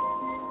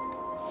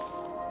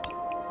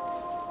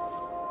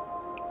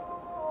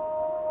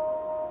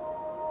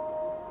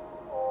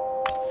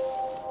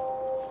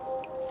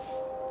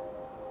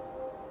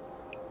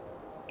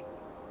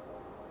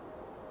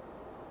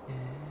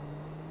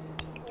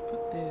 And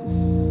put this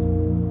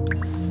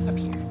up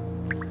here.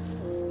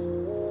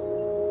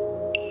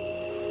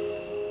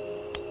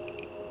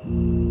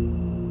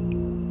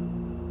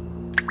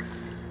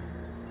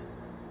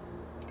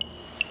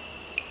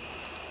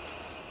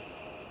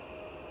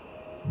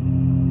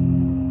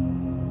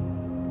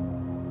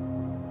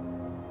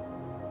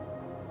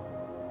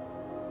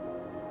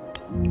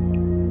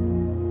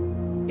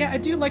 Yeah, I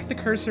do like the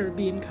cursor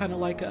being kind of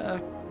like a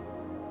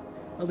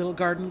little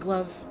garden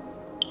glove.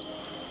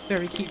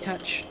 Very cute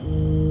touch.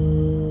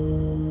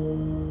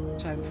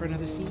 Time for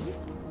another seed.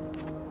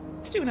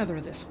 Let's do another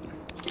of this one.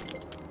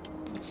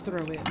 Let's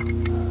throw it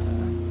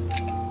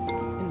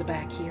in the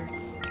back here.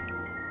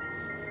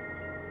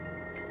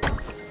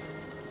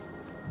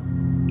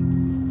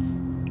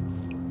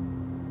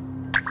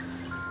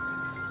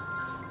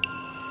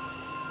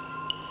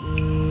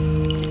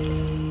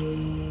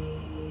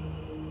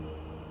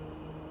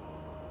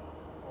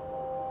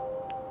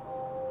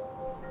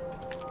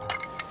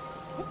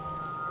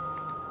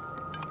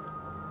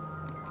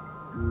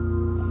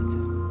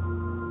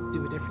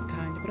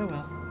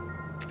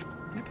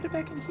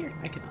 Back in here?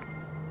 I cannot.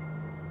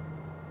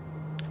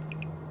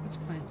 Let's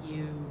plant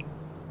you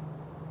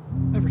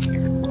over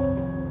here.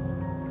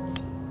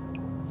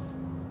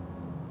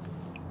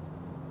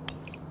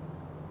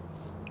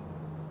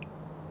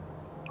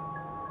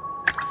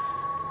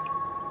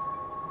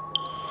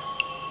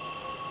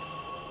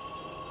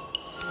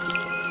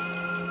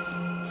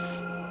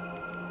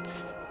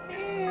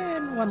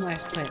 And one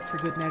last plant for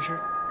good measure.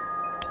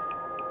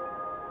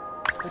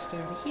 Put this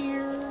down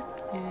here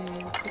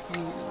and put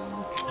you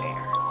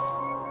there.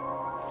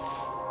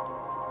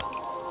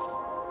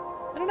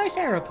 And a nice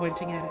arrow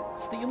pointing at it,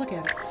 so that you look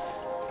at it.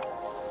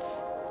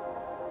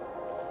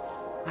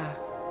 Ah.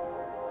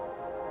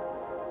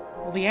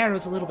 Well, the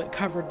arrow's a little bit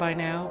covered by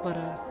now, but,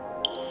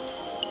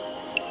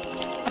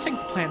 I think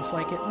the plants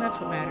like it, and that's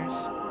what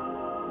matters.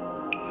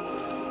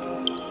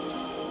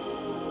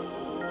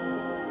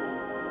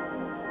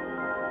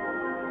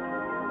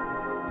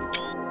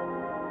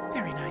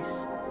 Very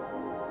nice.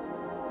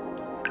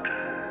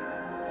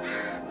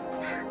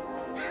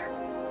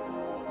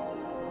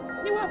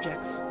 New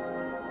objects.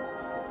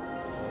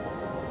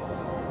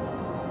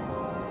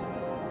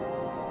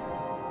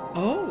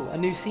 Oh, a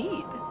new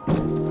seed.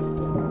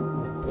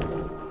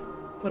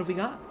 What have we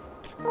got?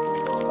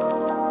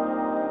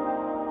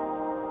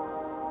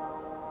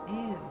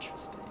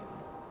 Interesting.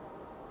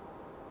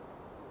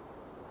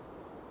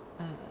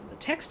 The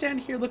text down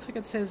here looks like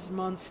it says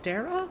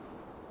Monstera?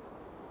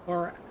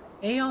 Or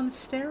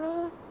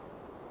Aeonstera?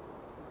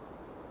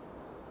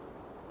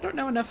 I don't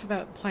know enough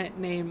about plant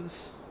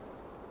names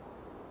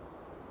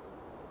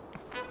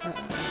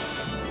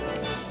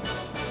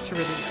to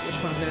really know which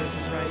one of those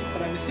is right,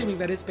 but I'm assuming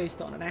that is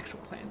based on an actual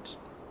plant.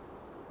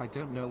 I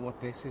don't know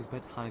what this is,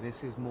 but hi,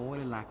 this is more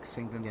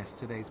relaxing than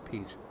yesterday's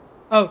peach.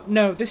 Oh,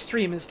 no, this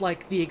stream is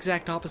like the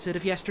exact opposite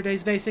of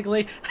yesterday's,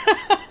 basically.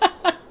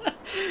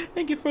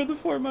 Thank you for the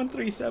 4-month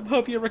resub.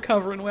 Hope you're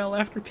recovering well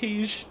after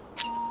Peach.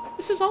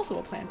 This is also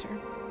a planter.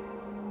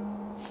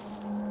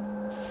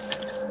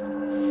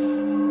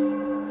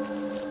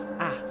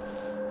 Ah.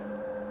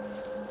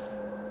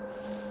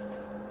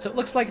 So it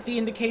looks like the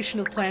indication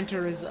of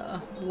planter is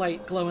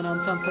light glowing on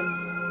something.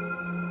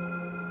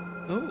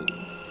 Oh.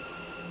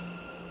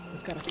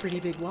 It's got a pretty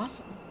big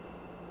blossom.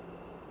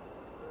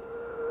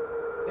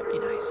 Very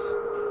nice.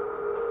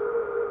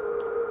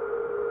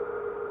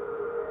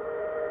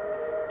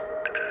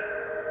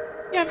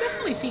 Yeah, I've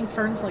definitely seen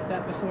ferns like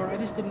that before. I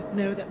just didn't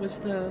know that was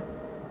the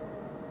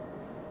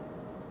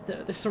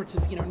sorts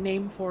of,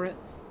 name for it.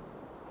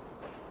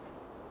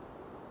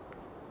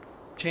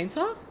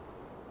 Chainsaw?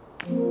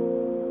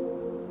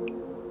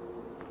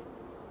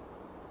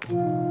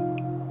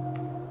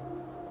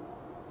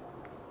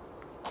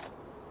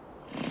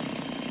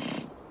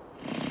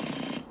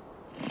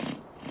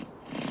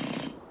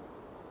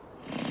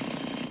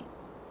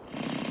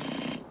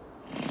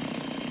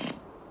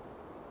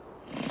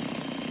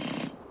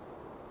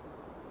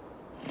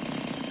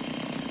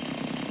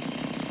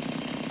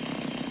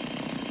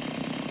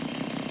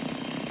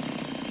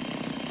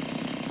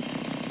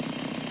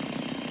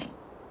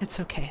 It's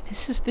okay.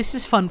 This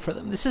is fun for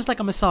them. This is like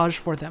a massage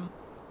for them.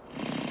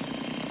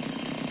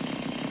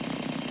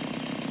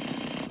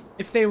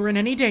 If they were in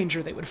any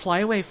danger, they would fly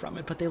away from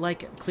it, but they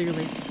like it,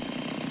 clearly.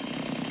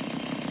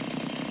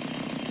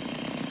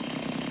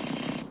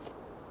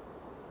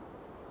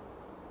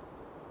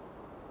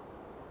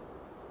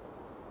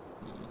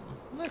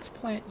 Let's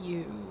plant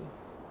you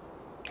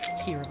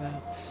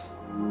hereabouts.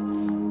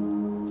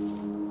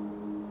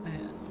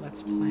 And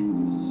let's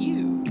plant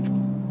you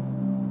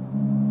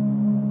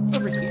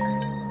over here.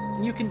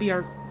 And you can be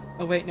our...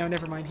 Oh wait, no,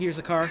 never mind. Here's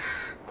a car.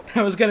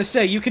 I was gonna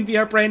say, you can be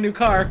our brand new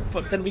car,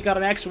 but then we got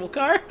an actual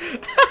car.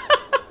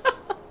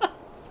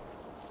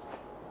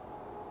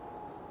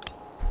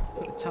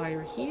 Put a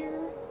tire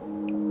here.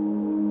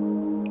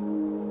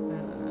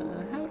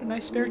 How about a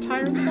nice spare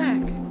tire in the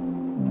back?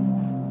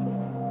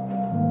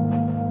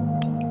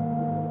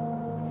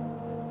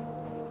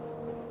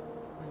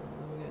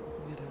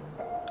 We got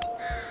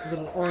a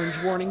little orange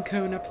warning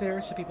cone up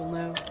there so people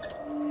know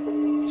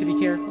to be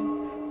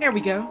careful. There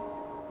we go.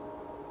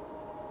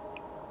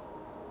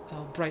 It's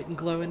all bright and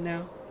glowing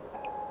now.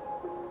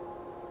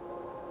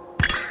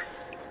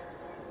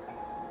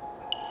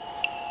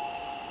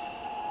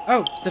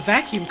 Oh, the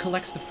vacuum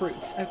collects the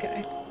fruits.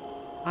 Okay.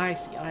 I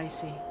see, I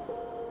see.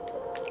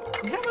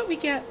 And how about we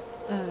get,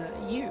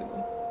 you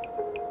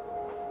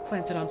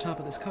planted on top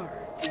of this car?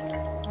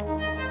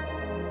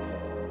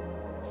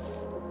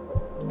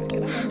 Wait,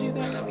 can I undo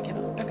that? No, we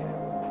cannot. Okay.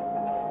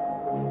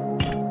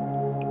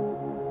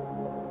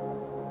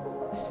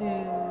 This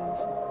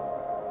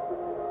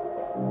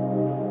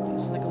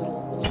is like a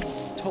little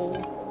toll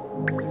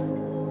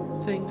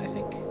thing, I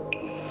think.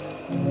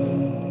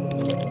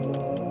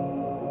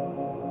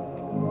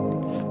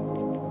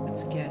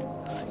 Let's get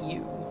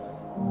you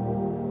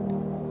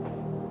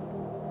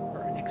for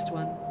our next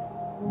one.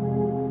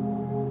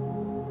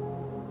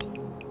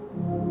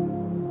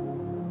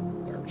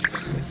 Garbage can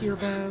go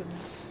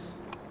hereabouts.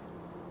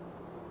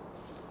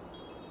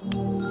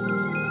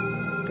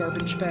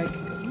 Garbage bag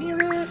can go near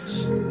it.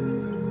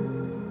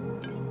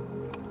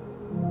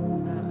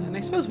 And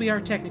I suppose we are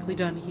technically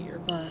done here,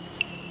 but...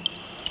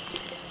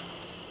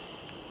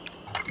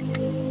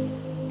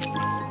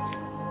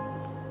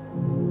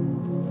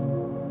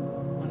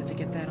 wanted to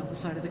get that on the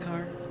side of the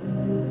car.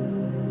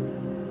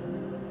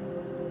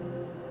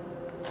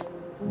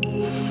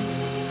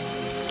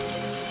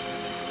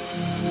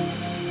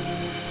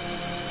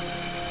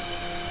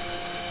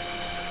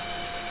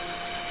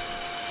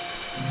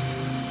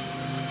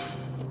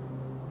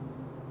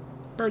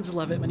 Birds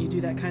love it when you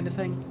do that kind of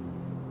thing.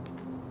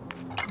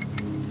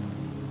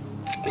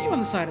 Put you on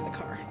the side of the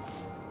car.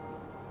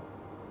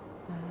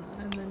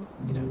 And then,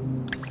 you know,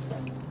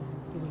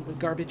 a little bit of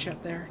garbage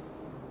up there.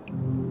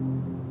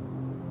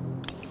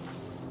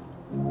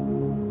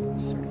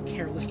 Sort of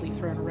carelessly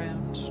thrown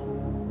around.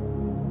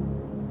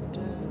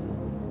 And,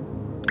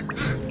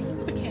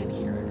 have a can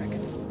here, I reckon.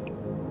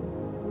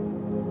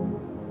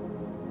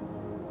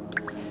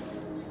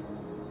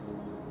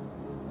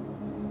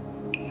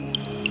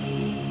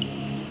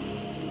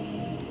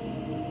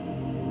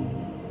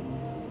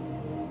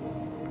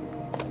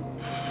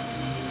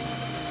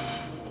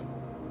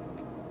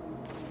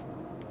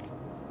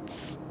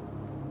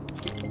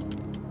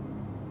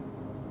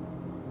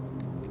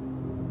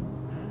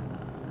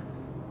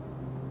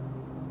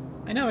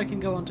 I know I can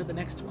go on to the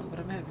next one, but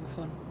I'm having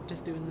fun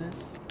just doing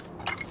this.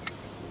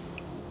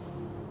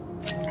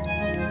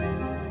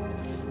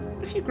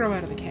 What if you grow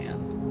out of the can?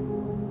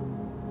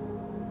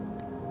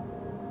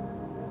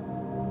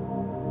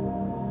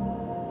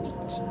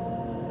 Neat.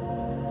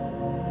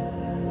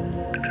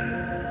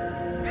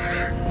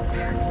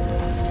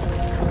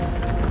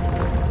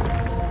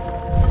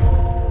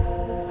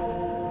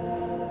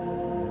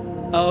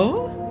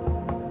 Oh?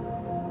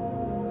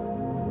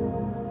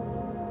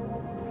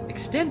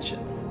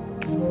 Extension.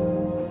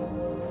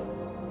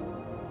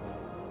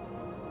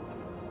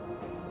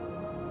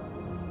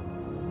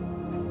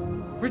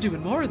 We're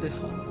doing more of this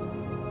one.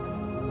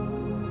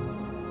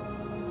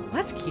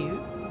 That's cute.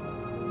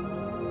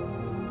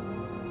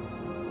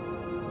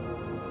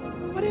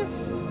 What if...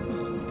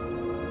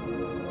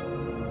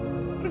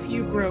 what if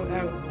you grow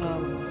out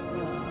of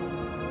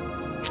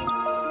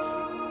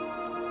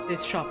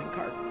this shopping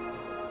cart?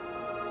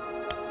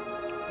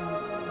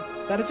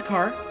 That is a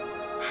car.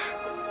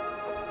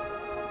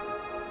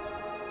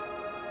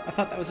 I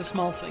thought that was a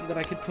small thing that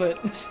I could put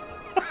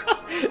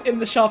in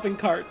the shopping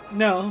cart.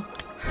 No.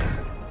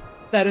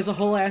 That is a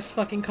whole ass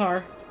fucking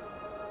car.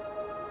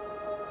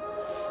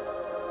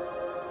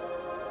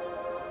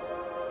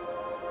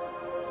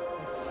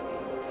 Let's see,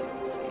 let's see,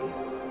 let's see.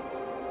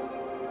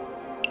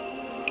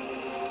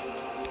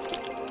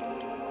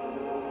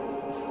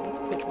 So let's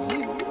put you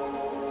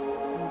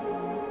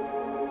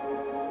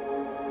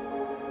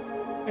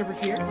over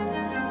here.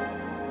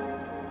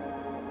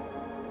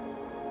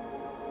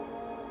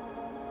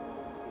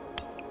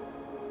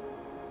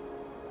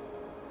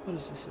 What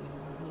is this? A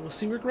little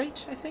sewer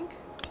grate, I think?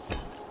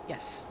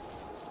 Yes.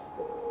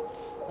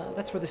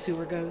 That's where the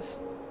sewer goes.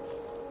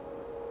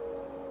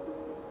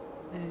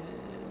 And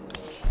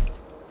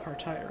car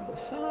tire on the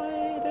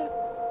side.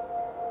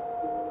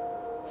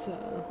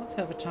 Let's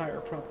have a tire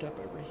propped up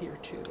over here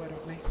too, why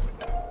don't we?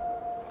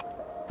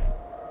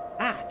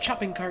 Ah,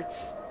 shopping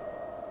carts!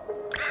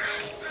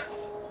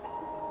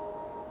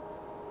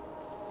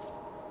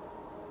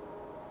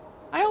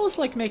 I always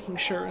like making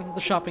sure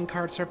the shopping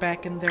carts are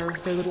back in their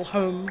little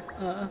home,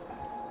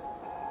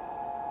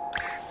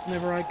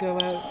 whenever I go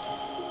out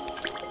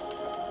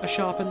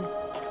a-shopping.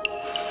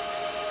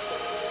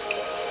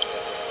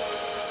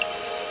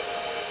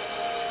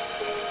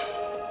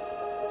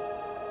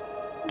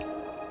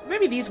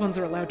 Maybe these ones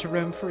are allowed to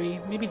roam free.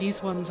 Maybe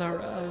these ones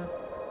are,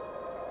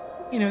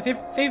 you know,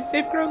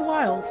 they've grown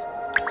wild.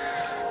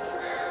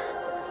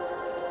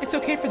 It's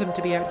okay for them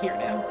to be out here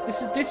now.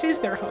 This is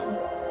their home.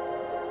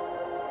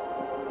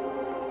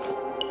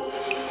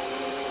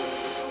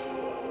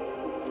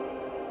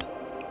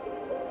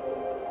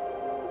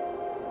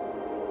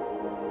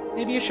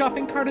 Maybe a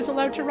shopping cart is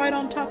allowed to ride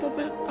on top of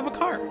a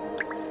car.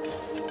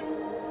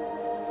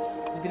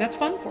 Maybe that's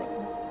fun for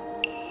them.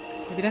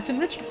 Maybe that's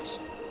enrichment.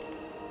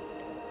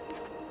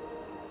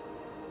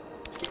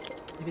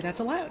 Maybe that's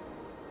allowed.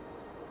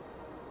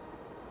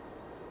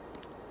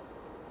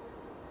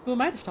 Who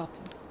am I to stop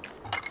them?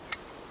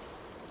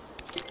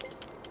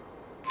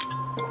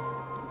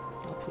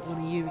 I'll put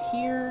one of you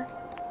here.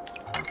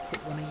 I'll put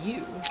one of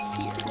you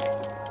here.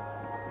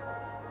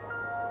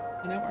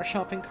 You know, our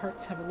shopping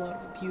carts have a lot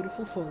of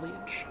beautiful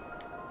foliage.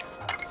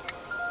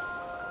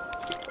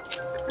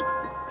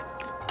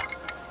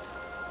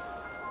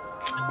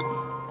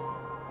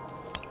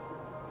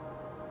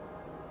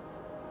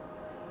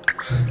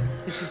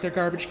 This is their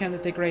garbage can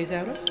that they graze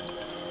out of.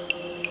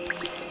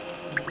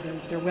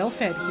 They're well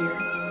fed here.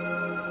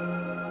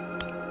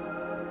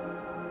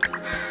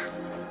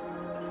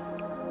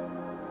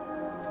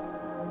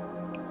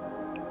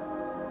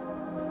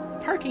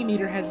 The parking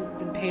meter hasn't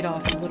been paid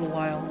off in a little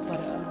while,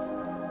 but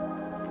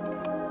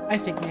I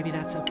think maybe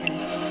that's okay. I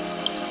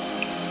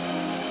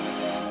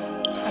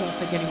don't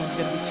think anyone's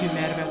gonna be too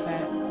mad about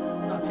that.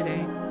 Not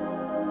today.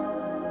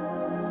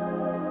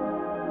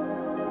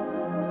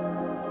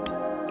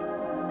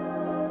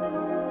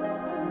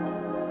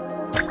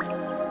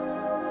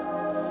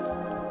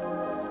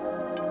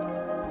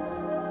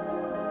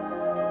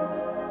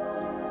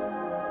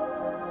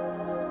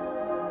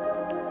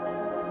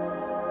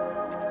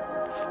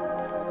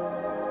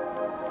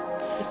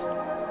 This one.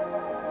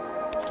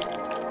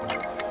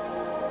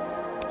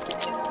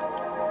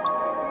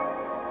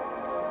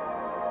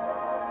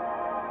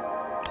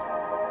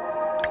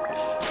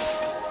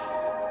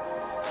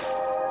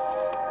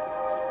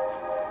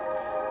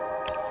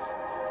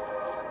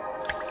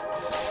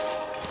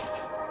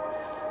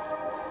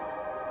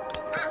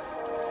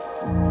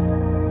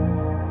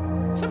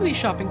 Some of these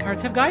shopping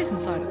carts have guys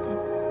inside of them.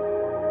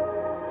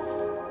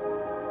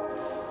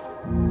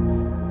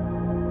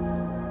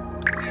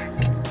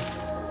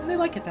 And they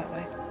like it that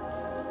way.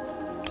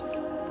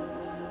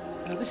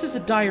 This is a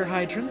dire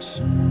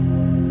hydrant.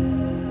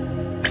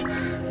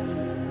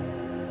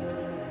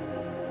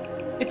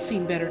 It's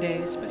seen better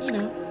days, but you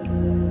know.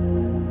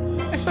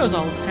 I suppose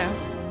all of us have.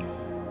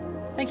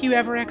 Thank you,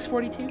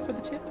 EverX42, for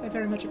the tip. I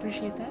very much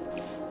appreciate that.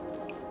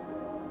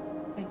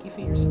 Thank you for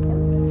your support,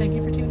 and thank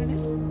you for tuning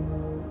in.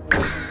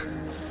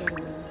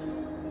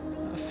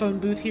 A phone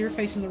booth here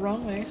facing the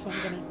wrong way, so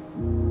I'm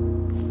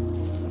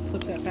gonna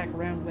flip that back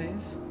around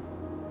ways.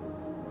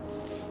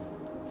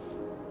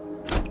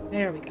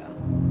 There we go.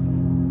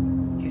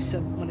 In case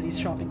one of these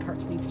shopping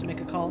carts needs to make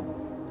a call.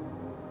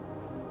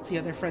 See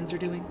how their friends are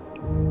doing.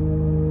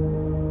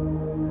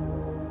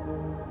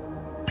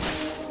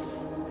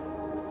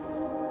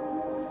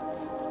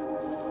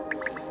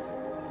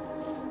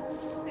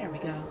 There we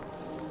go.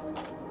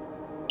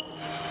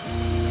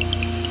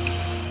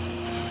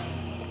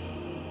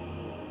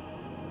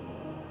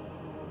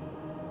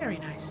 Very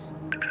nice.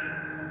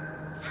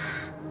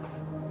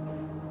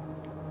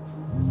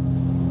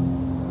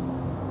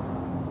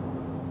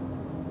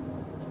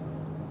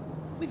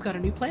 We've got a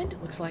new plant,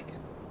 it looks like.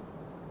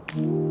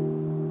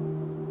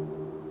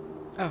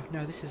 Oh,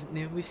 no, this isn't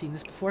new. We've seen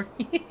this before.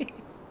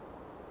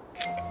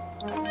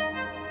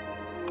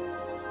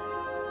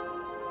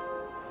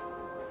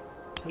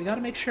 We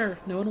gotta make sure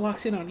no one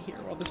walks in on here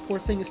while this poor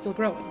thing is still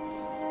growing.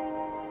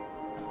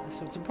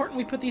 So it's important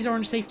we put these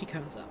orange safety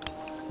cones up.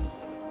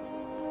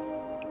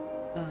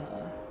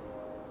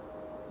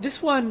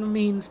 This one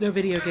means no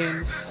video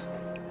games.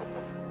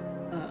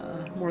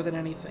 More than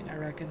anything, I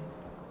reckon.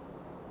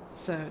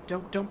 So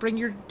don't bring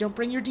your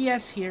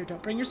DS here.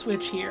 Don't bring your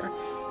Switch here.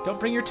 Don't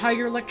bring your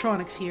Tiger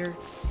Electronics here.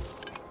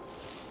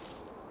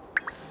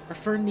 Our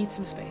fern needs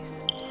some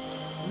space,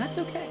 and that's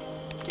okay.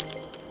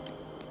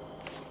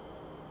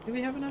 Do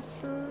we have enough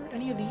for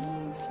any of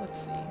these?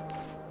 Let's see.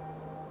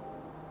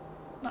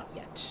 Not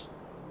yet,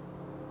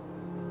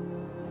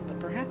 but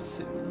perhaps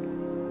soon.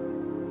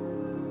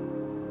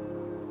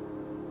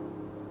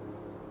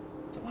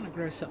 So I want to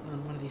grow something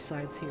on one of these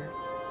sides here,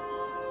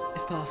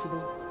 if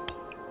possible.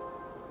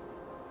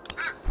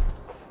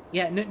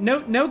 Yeah,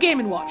 no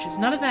Game & Watches,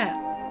 none of that.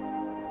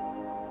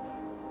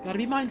 Gotta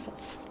be mindful.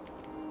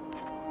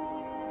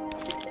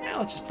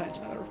 let's just plant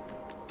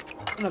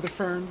another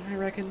fern, I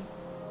reckon.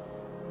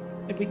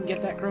 If we can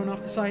get that grown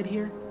off the side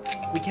here.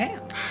 We can.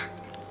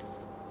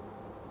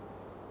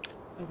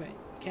 Oh wait,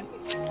 can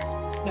we?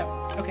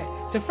 No, okay.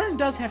 So fern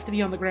does have to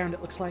be on the ground,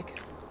 it looks like.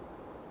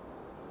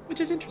 Which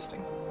is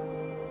interesting.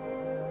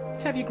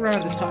 Let's have you grow out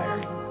of this tire.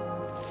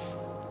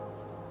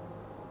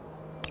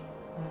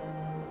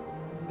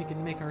 We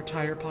can make our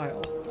tire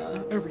pile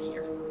over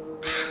here.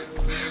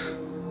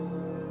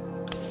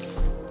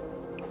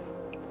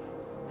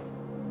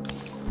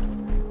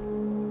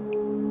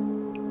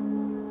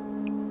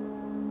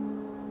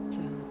 It's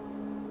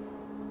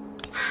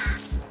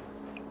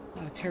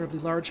not a terribly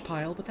large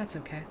pile, but that's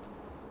okay.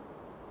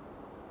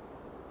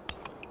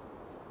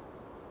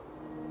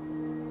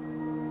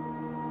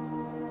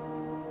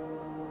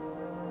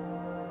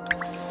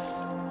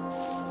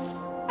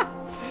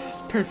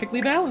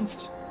 Perfectly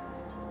balanced.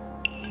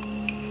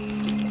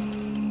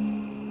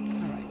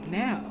 Alright,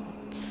 now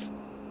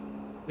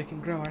we can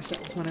grow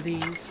ourselves one of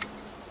these.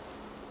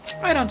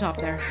 Right on top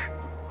there.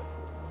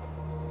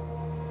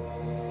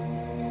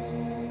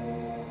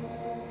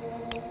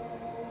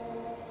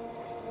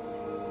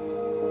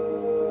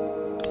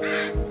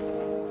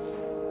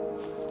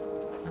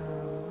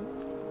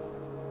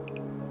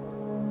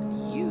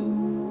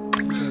 You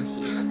can go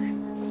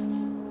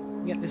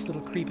here. Get this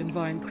little creeping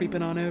vine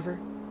creeping on over.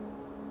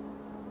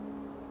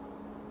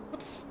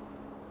 Oops.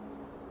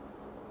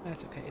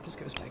 That's okay, it just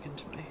goes back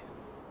into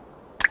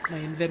my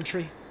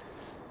inventory.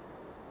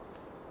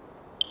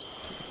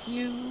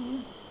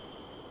 You.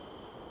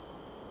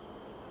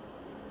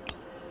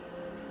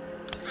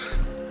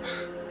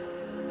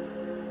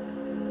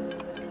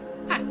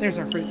 Ah, there's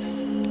our fruits. I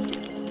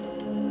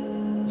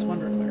was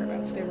wondering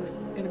whereabouts they were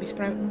going to be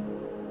sprouting.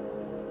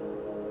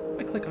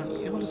 If I click on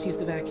you, I'll just use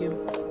the vacuum.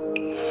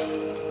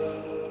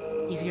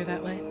 Easier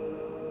that way.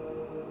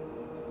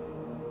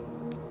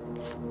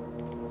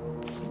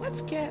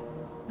 Let's get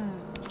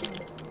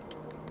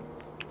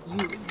you in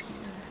here.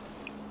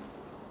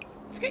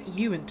 Let's get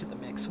you into the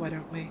mix, why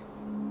don't we?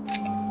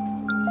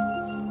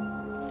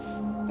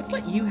 Let's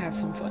let you have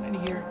some fun in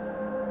here.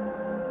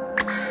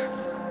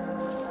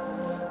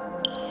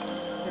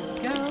 There we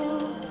go.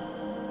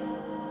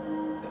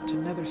 Got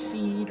another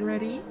seed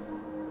ready.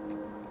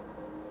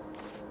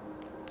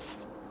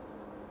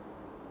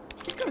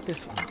 Let's go with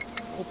this one.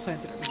 We'll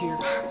plant it over here.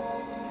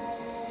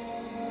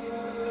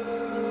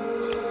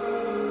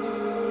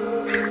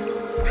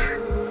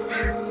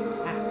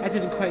 That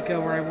didn't quite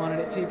go where I wanted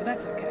it to, but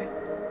that's okay.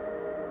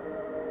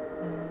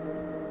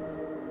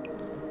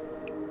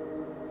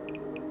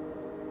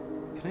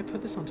 Can I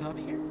put this on top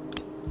here?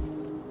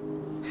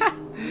 Ha!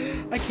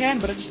 I can,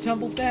 but it just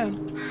tumbles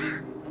down.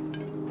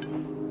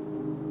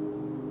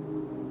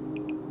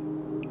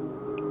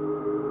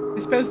 I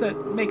suppose that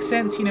makes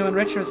sense, you know, in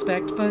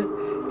retrospect, but...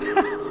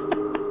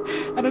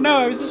 I don't know,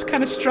 I was just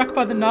kind of struck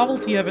by the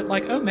novelty of it,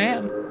 like, oh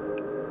man.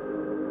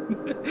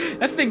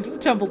 That thing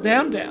just tumbled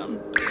down.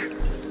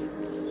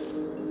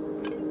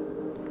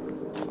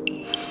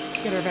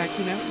 Get our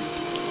vacuum out.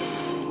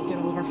 Get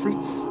all of our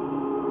fruits.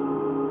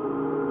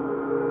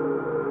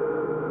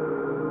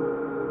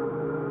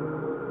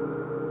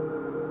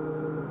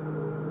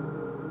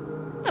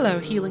 Hello,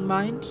 healing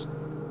mind.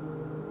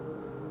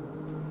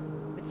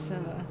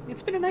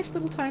 It's been a nice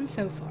little time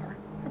so far.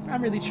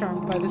 I'm really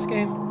charmed by this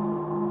game.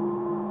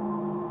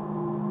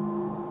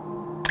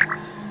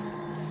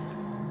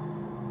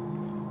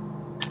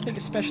 I think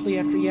especially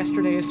after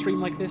yesterday, a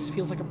stream like this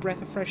feels like a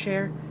breath of fresh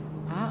air.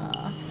 Ah,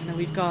 and then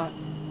we've got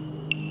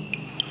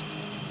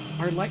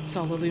our lights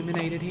all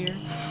illuminated here.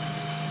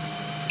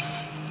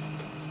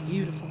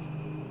 Beautiful.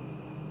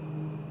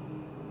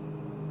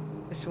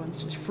 This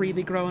one's just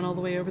freely growing all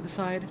the way over the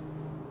side.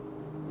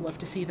 Love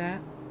to see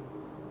that.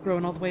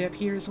 Growing all the way up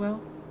here as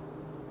well.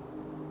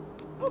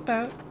 How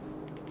about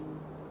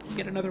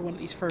get another one of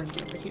these ferns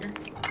over here?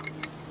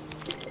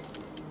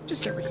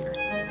 Just over here.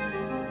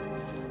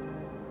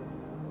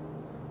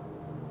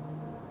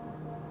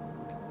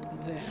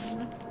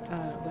 Then,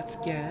 let's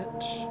get...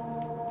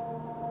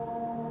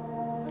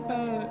 How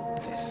about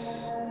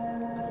this?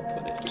 And we'll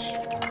put it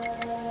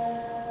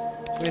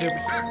right over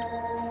here.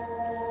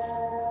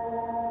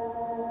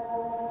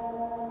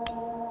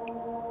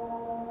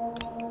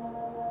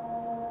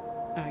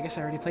 Oh, I guess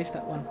I already placed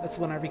that one. That's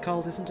the one I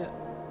recalled, isn't it?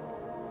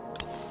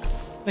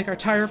 Make our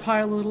tire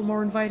pile a little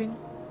more inviting.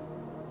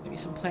 Maybe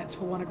some plants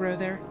will want to grow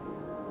there.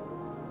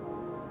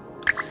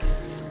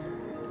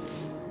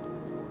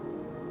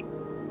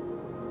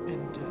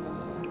 And,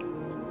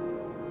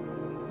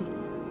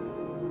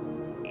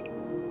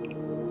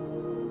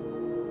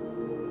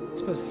 I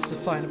suppose this is as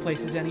fine a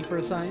place as any for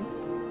a sign.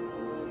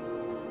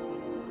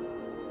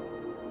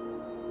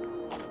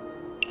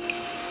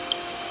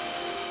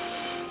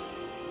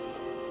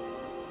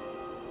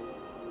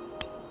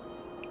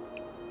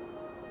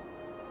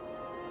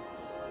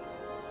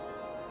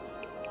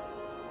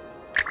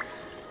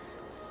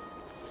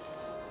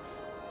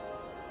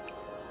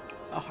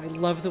 Oh, I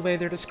love the way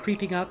they're just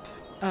creeping up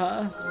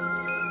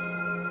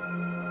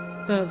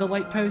the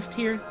light post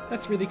here.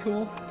 That's really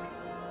cool.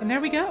 And there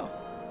we go.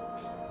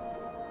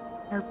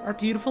 our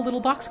beautiful little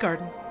box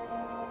garden.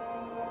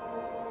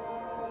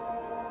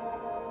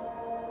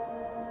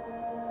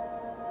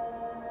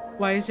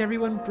 Why is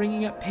everyone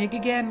bringing up Pig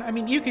again? I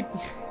mean, you could...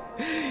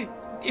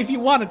 if you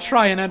want to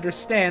try and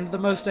understand, the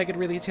most I could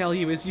really tell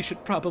you is you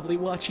should probably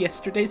watch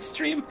yesterday's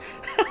stream.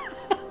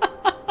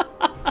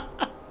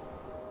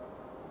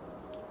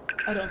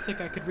 I don't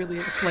think I could really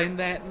explain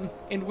that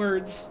in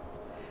words.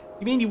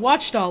 You mean you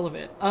watched all of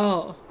it?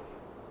 Oh.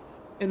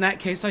 In that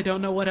case, I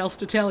don't know what else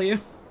to tell you.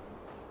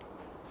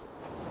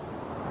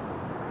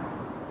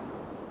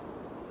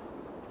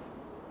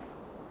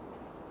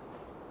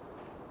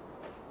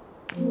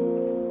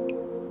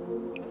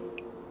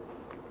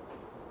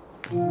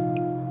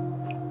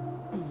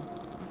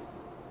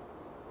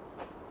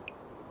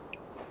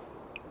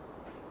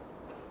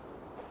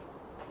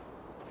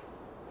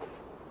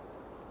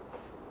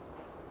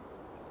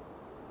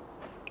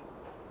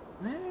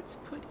 Let's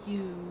put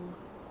you...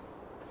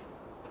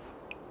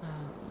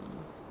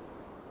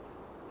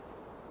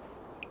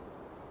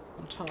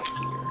 on top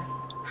here.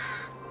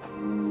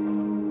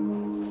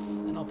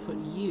 And I'll put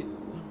you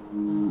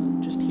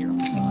just here on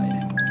the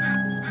side.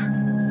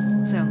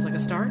 Sounds like a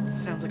start.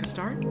 Sounds like a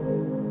start.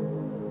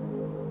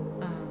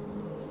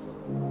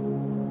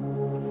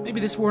 Maybe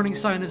this warning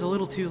sign is a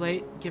little too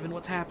late, given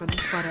what's happened,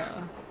 but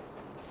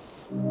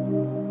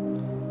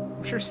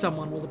I'm sure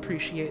someone will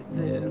appreciate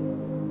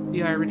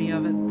the irony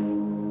of it.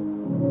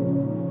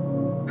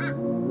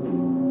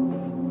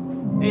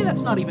 Maybe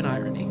that's not even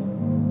irony.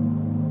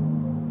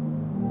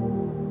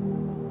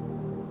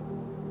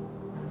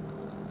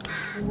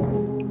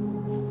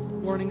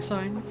 Warning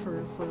sign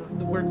for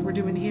the work we're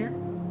doing here.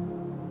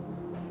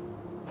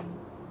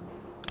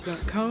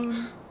 Don't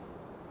cone.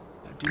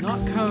 Do not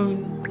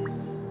cone.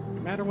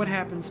 No matter what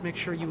happens, make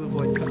sure you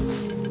avoid cone.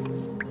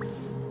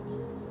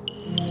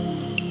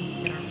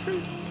 Get our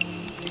fruits.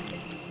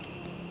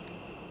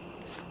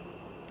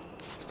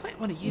 Let's plant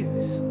one of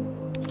yous.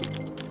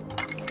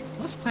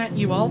 Let's plant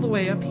you all the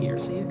way up here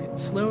so you can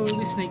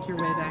slowly snake your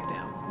way back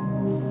down.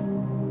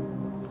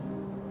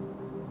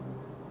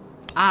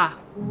 Ah!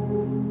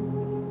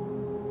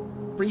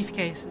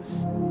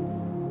 Briefcases.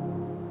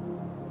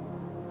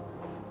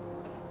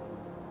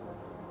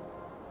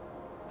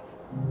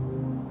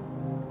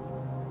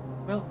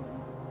 Well,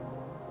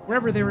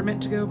 wherever they were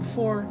meant to go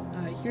before,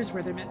 here's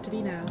where they're meant to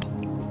be now.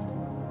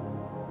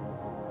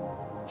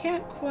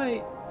 Can't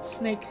quite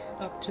snake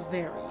up to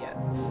there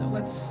yet, so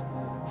let's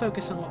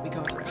focus on what we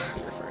got around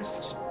here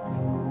first.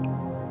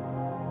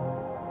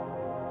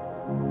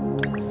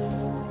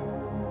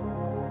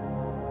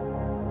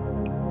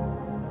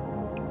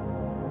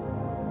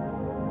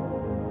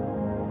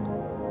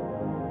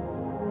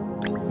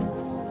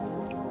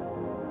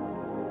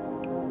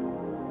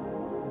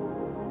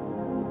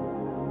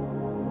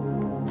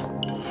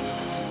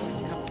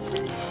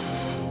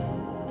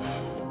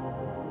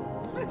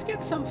 Let's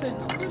get something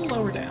a little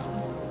lower down.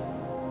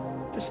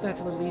 Just so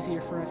that's a little easier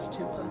for us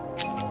to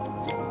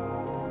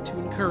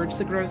encourage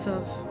the growth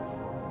of.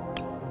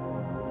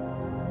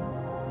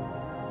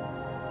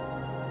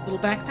 Little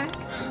backpack,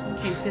 in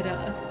case it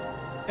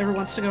ever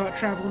wants to go out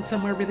traveling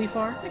somewhere really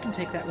far. I can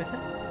take that with it.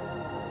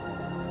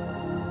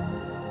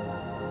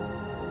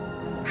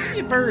 Maybe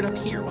a bird up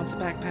here wants a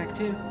backpack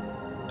too.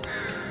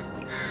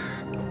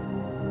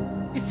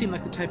 These seem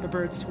like the type of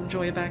birds to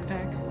enjoy a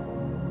backpack.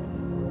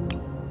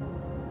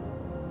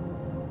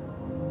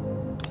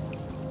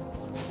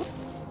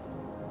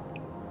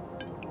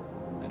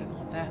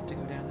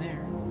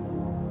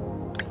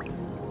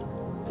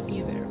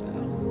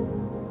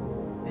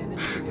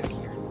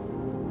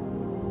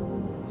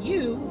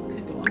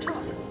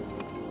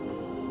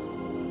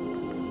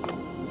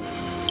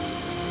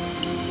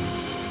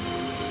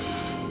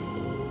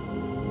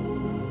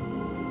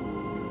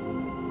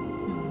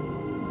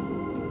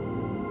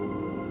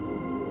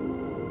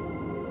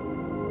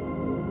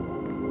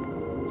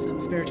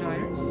 Spare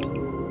tires.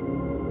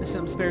 There's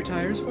some spare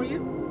tires for you.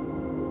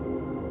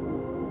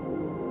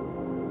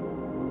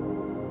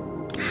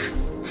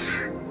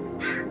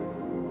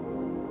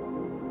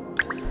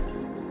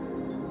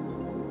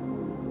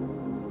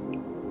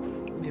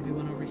 Maybe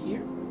one over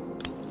here.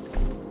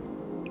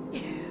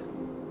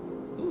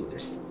 Yeah. Ooh,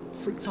 there's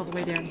fruits all the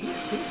way down here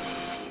too.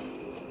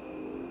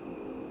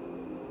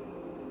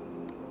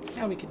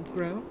 Now we can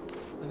grow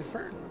another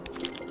fern.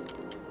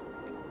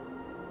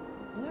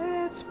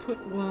 Let's put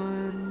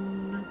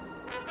one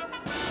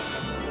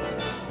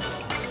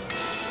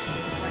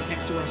right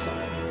next to our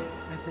side,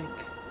 I think.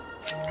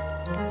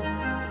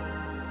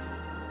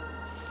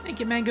 Thank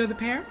you, Mango the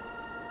Pear,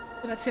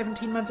 for that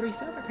 17-month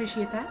resub. I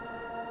appreciate that.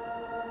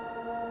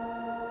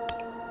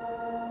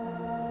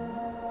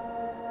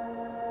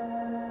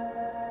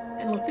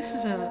 And look, this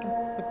is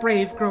a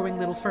brave growing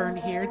little fern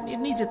here. It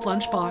needs its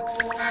lunchbox,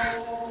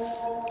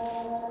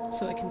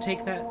 so it can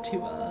take that to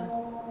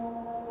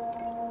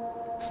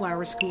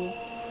flower school.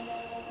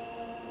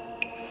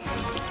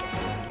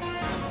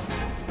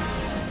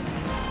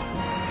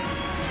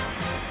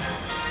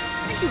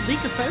 Thank you,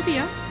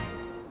 Leakophobia,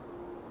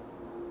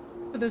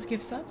 for those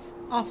gift subs.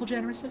 Awful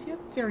generous of you.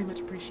 Very much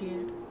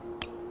appreciated.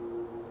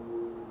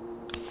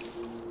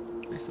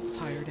 Nice little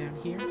tire down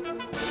here.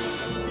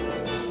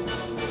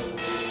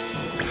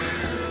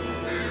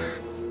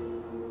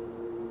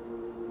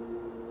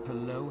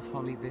 Hello,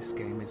 Holly, this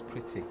game is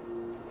pretty.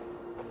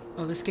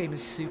 Oh, this game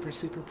is super,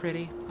 super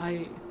pretty.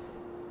 I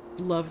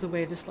love the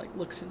way this like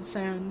looks and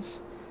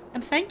sounds.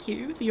 And thank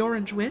you, the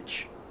Orange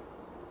Witch,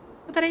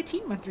 for that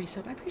 18-month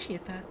resub. I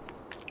appreciate that.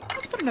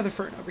 Let's put another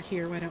fern over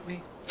here, why don't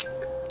we?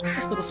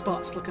 This little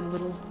spot's looking a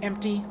little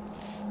empty.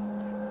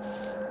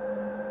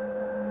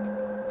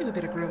 Do a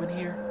bit of growing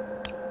here.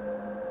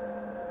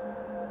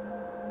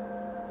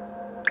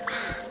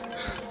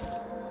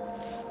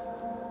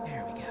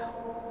 There we go.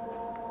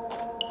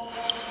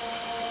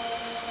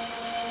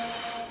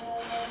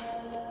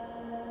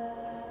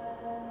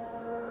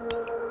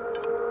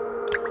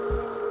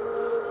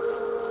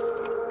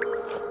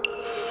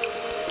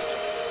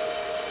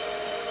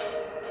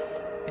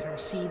 Get our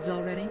seeds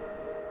already.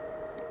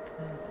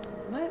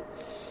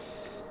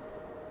 Let's...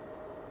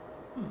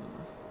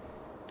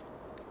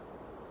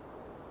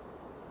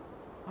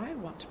 I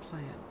want to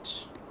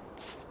plant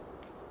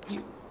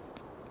you.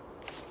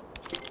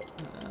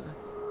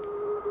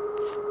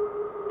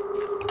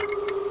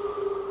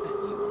 Put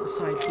you on the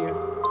side here.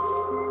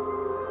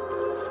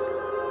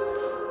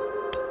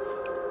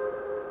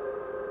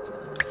 Let's,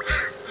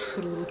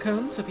 put a little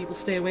cone so people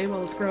stay away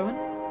while it's growing.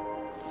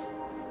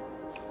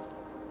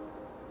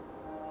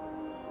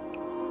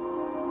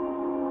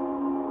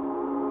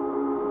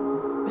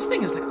 This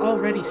thing is like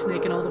already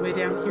snaking all the way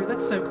down here.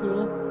 That's so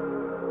cool.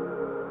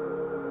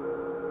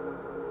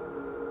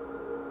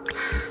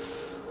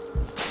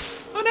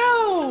 Oh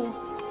no!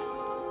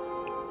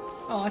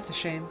 Oh, that's a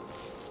shame.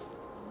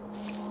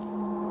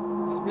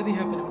 I was really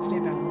hoping it would stay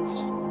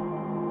balanced.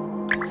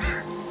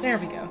 There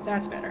we go.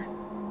 That's better.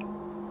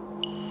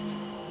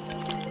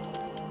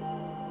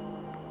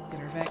 Get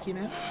our vacuum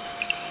out.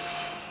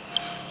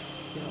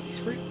 Get all these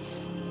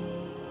fruits.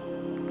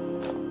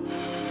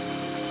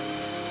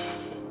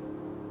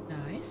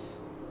 Nice.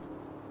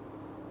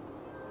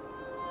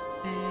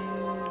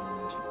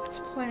 And let's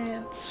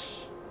plant...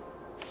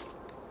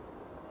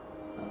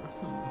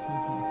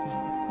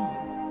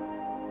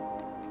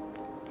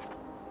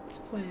 Let's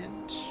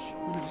plant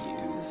one of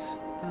yous.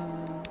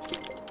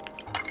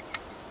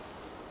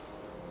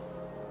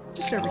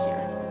 Just over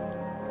here.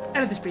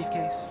 Out of this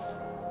briefcase.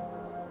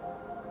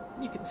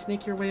 You can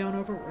snake your way on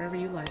over wherever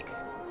you like.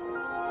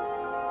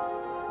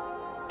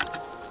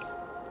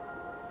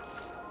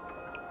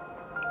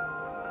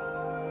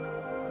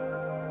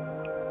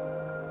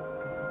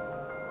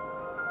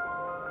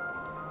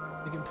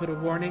 We can put a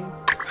warning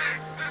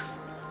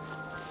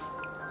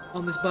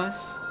on this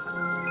bus.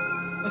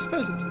 I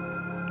suppose it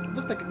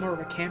looked like more of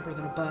a camper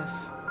than a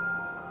bus.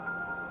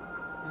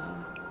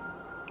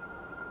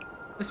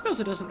 I suppose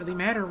it doesn't really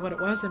matter what it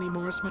was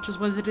anymore as much as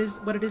what it is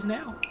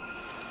now.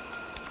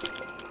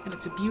 And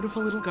it's a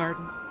beautiful little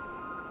garden.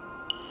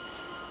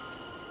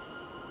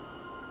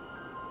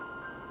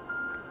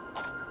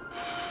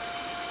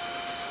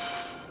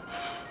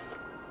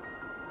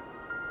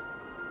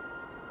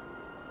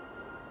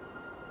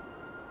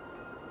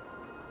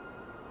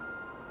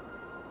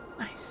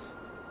 Nice.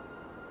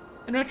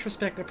 In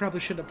retrospect, I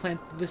probably should have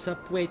planted this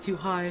up way too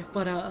high,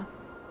 but,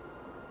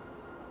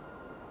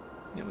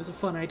 it was a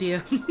fun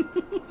idea.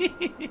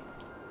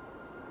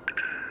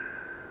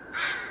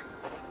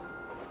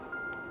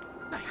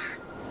 Nice.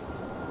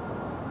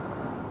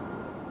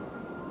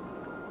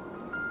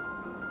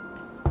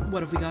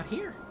 What have we got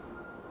here?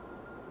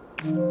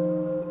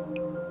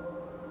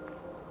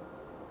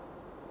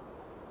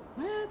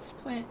 Let's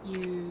plant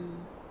you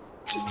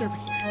just over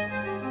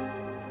here.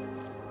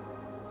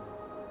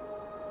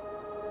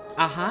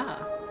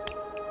 Aha!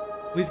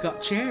 We've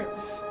got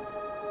chairs.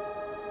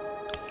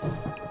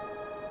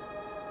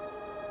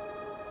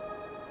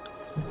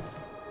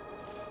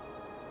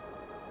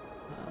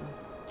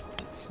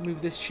 Let's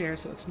move this chair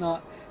so it's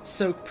not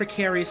so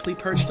precariously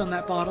perched on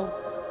that bottle.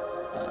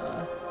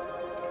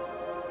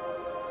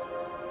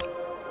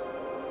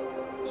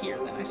 Here,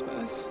 then, I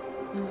suppose.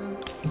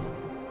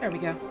 There we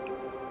go.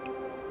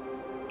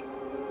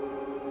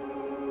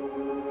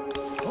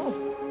 Oh.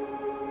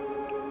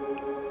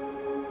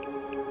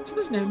 So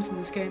there's gnomes in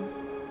this game.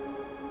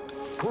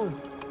 Oh.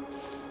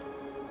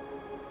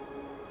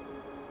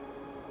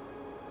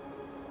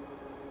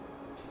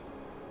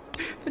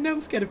 The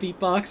gnomes get a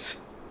beatbox.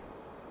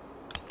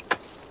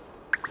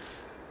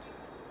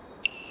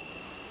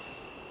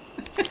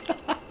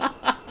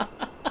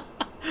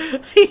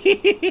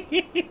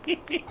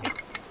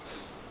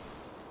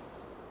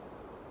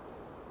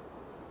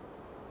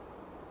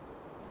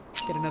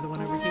 Get another one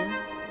over here.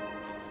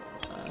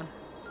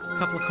 A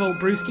couple of cold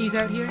brewskis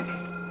out here.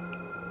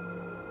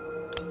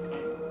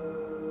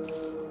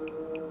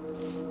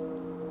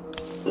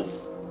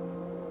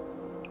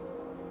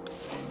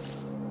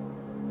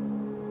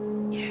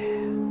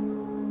 Yeah.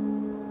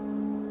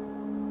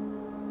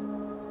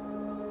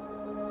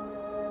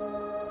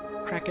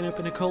 Cracking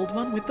open a cold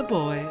one with the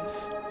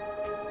boys.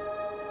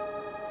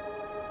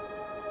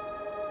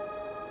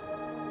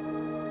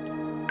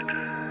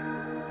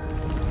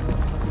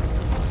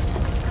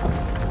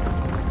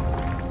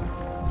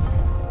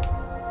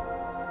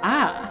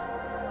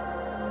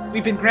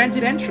 We've been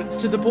granted entrance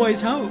to the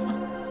boys' home.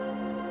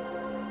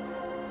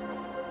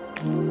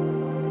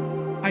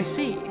 I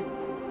see.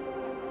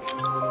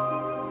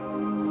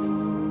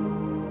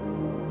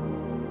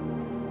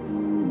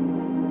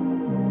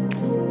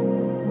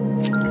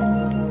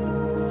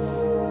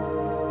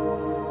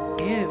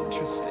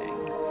 Interesting.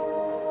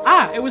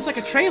 Ah, it was like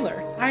a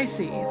trailer. I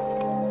see.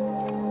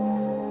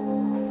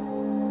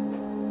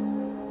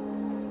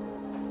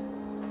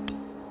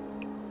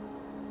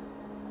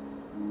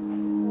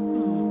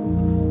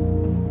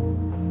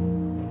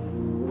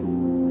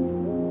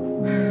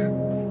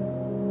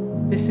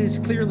 This is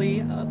clearly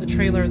the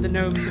trailer the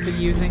gnomes have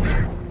been using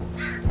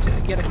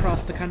to get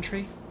across the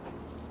country.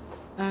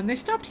 And they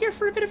stopped here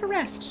for a bit of a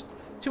rest,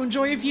 to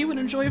enjoy a view and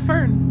enjoy a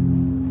fern.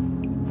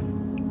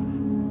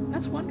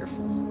 That's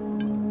wonderful.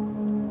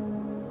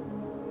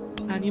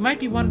 And you might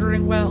be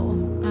wondering, well,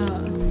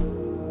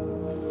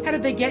 how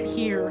did they get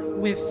here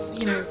with,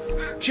 you know,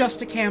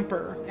 just a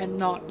camper and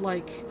not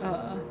like,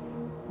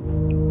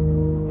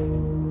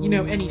 you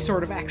know, any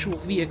sort of actual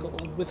vehicle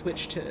with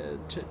which to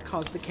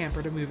cause the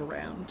camper to move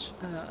around?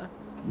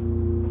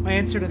 My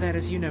answer to that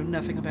is you know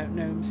nothing about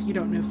gnomes. You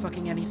don't know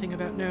fucking anything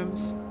about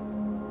gnomes.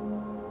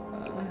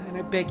 And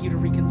I beg you to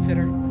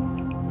reconsider.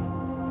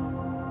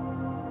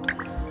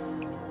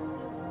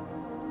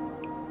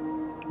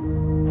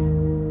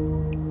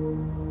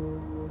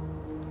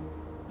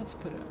 Let's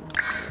put a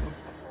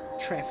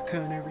traffic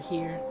cone over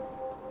here.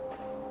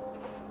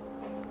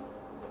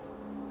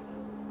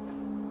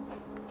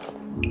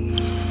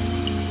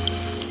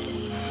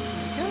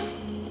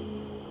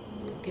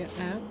 Get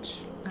out.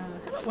 How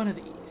about one of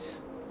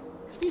these?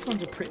 Because these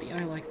ones are pretty and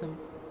I like them.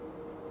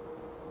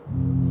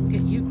 We'll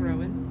get you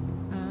growing.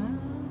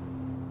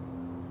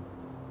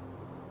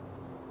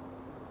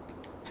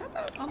 How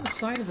about on the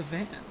side of the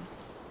van?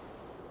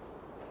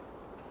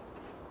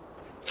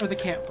 Or the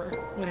camper,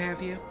 what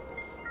have you.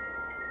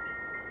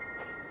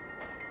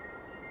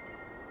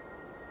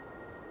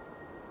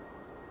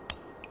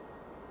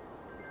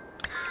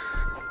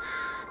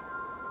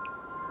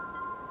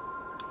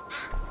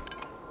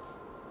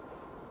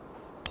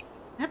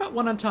 How about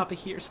one on top of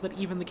here so that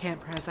even the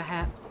camper has a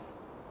hat?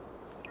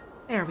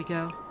 There we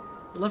go.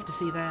 Love to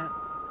see that.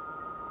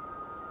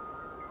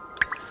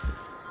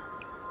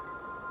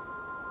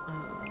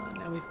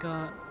 Now we've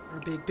got our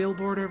big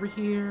billboard over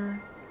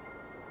here.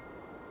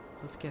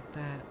 Let's get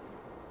that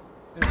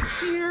over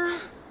here.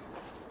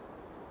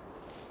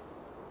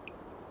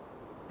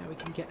 Now we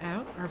can get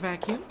out our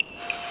vacuum.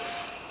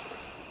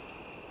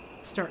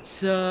 Start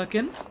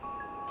sucking.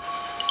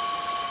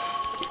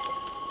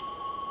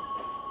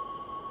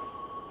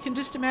 Can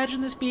just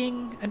imagine this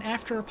being an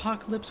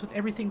after-apocalypse with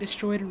everything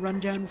destroyed and run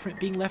down from it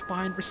being left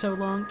behind for so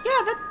long.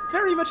 Yeah, that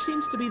very much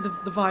seems to be the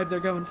vibe they're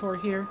going for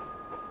here.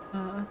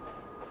 But,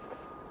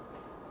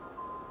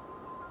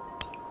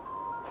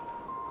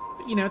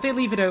 you know, they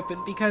leave it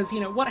open because, you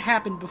know, what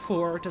happened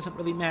before doesn't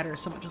really matter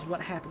so much as what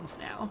happens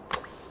now.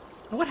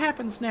 And what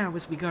happens now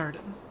is we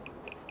garden.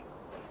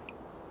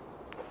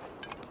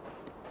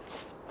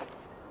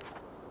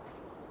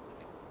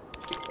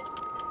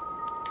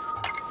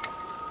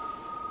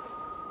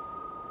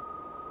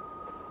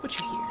 Put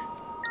you here.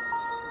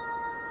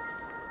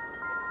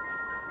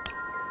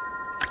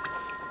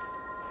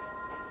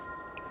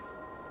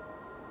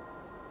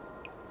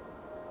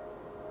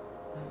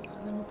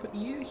 And then we'll put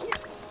you here.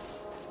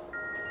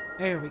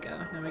 There we go.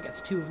 Now I got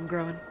two of them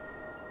growing.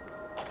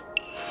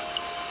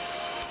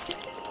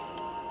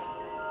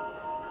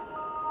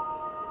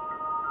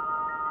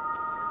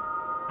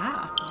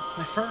 Ah,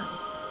 my fern.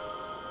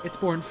 It's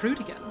borne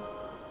fruit again.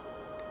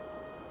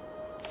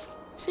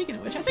 Speaking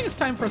of which, I think it's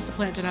time for us to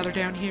plant another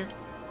down here.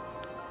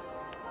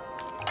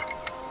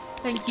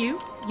 Thank you,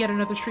 yet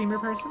another streamer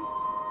person,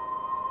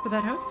 for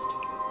that host.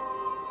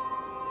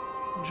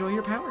 Enjoy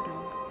your power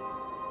dog.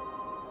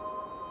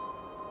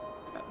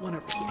 Got one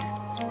over here.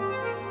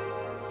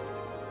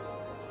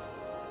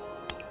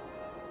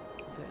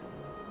 Then,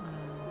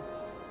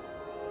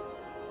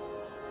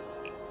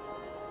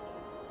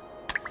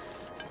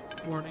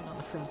 warning on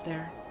the front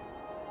there.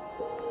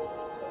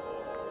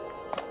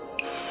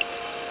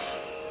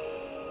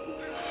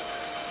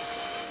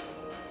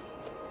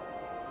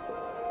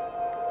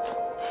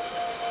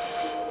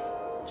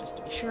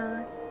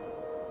 Sure.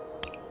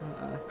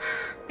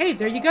 Hey,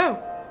 there you go.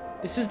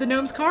 This is the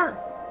gnome's car.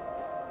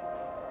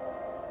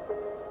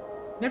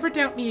 Never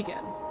doubt me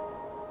again.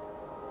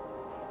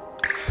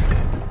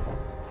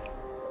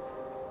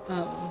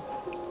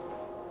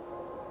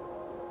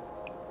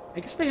 I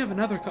guess they have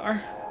another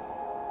car.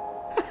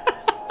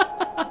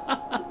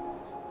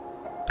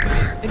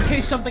 In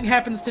case something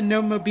happens to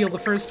Gnome Mobile, the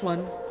first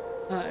one,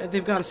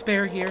 they've got a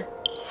spare here.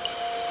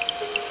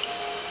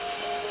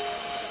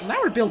 Well,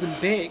 now we're building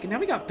big, and now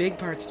we got big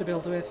parts to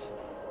build with.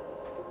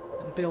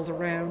 And build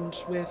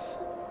around with.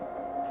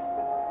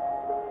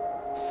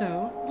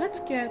 So, let's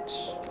get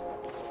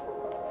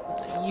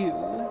you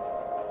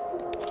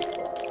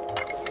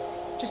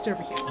just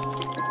over here.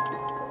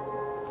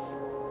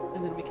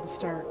 And then we can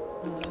start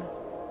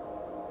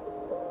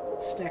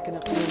stacking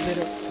up a little bit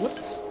of,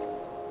 whoops,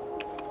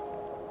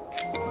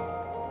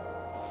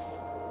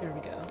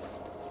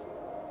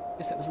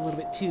 Guess that was a little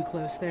bit too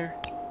close there.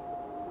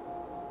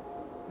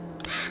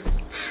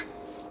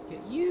 Get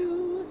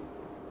you.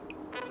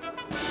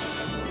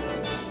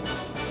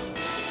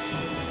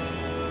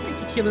 Thank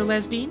you, Killer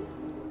Lesbian,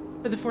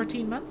 for the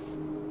 14 months.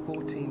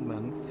 14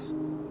 months.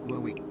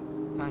 Wowie.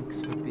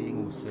 Thanks for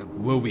being awesome.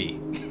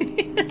 Wowie.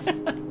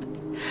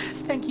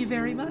 Thank you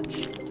very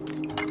much.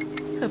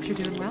 Hope you're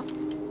doing well.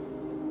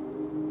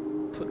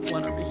 Put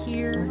one over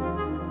here.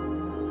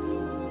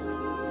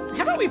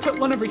 How about we put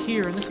one over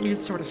here in this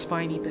weird sort of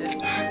spiny bit?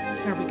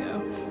 There we go.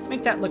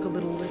 Make that look a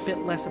little bit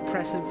less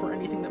oppressive for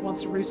anything that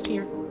wants to roost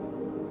here.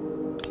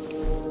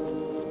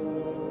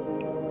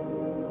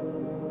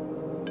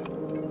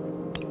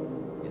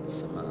 Get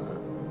some,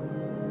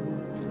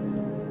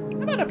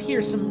 how about up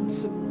here some of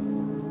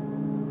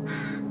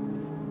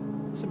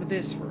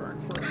this for our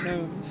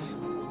gnomes?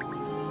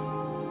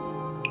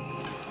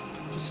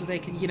 Just so they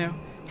can, you know,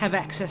 have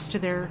access to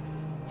their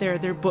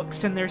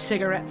books and their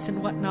cigarettes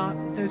and whatnot.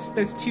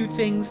 Those two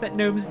things that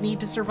gnomes need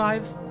to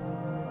survive. Now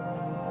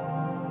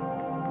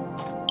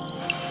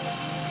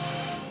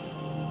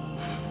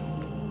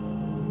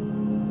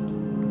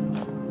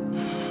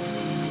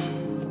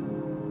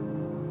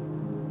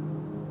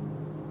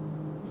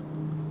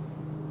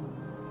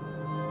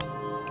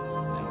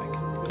I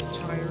can put a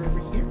tire over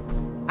here.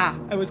 Ah,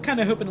 I was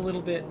kind of hoping a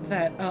little bit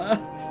that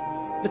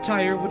the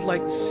tire would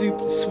like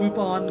swoop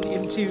on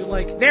into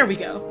like, there we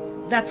go.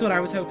 That's what I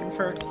was hoping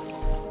for.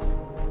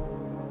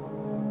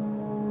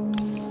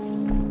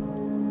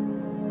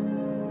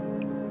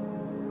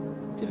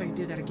 Let's see if I can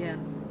do that again.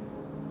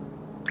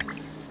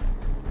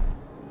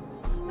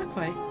 Not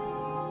quite.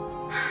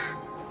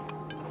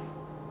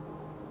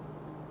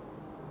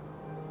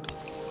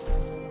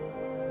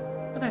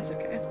 But that's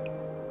okay.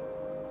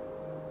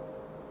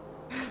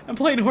 I'm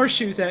playing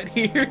horseshoes out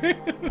here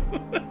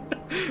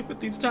with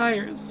these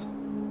tires.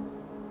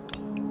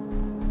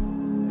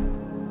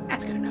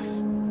 That's good enough.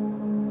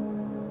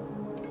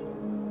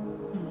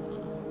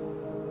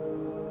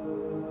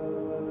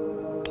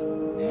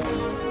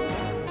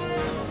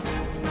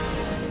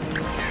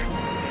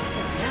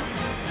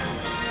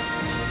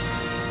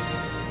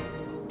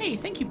 Hey,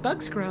 thank you,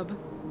 Bug Scrub,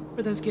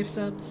 for those gift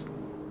subs.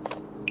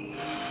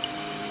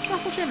 It's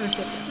awful generous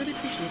of you. I really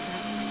appreciate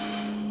that.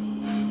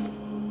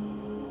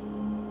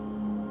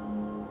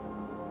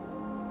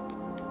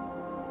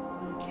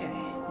 Okay,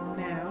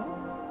 now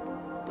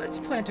let's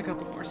plant a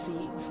couple more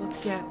seeds. Let's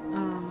get,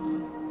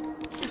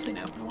 actually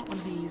no, I want one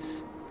of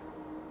these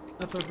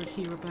up over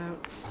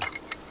hereabouts.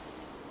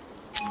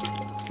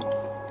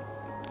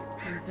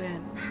 And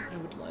then I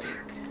would like...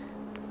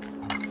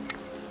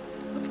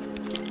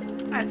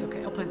 That's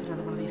okay, I'll plant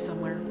another one of these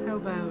somewhere. How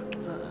about,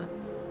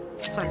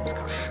 side of this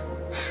car?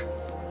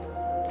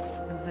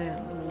 And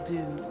then we'll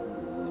do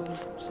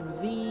some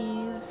of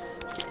these.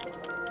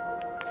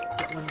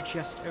 Get one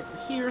just over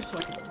here so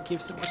I can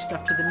give some more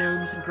stuff to the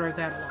gnomes and grow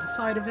that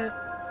alongside of it.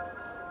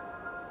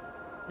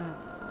 A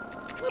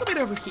little bit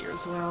over here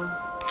as well.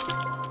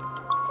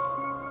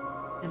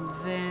 And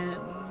then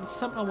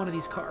something on one of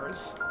these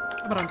cars.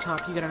 How about on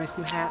top? You got a nice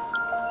new hat.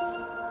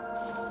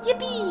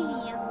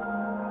 Yippee!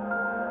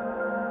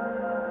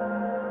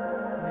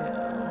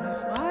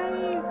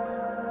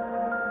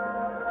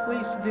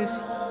 Place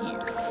this here.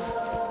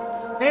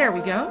 There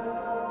we go.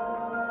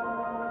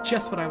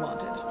 Just what I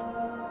wanted.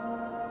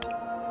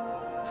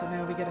 So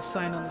now we get a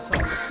sign on the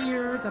side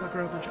here. That'll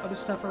grow a bunch of other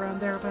stuff around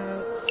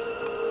thereabouts.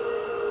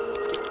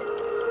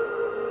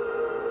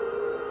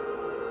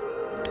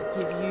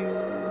 Give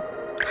you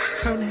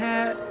cone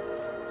hat.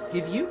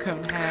 Give you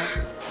cone hat.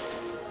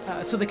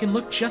 So they can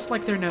look just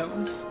like their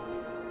gnomes.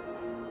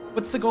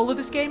 What's the goal of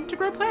this game? To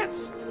grow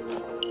plants.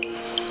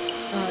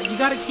 You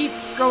gotta keep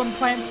growing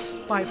plants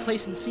by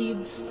placing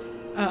seeds.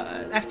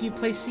 After you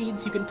place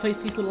seeds, you can place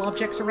these little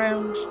objects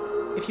around.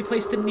 If you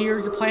place them near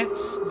your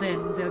plants,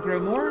 then they'll grow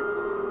more.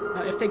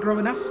 If they grow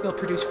enough, they'll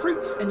produce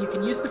fruits, and you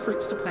can use the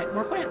fruits to plant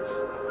more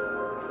plants.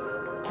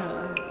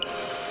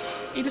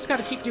 You just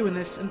gotta keep doing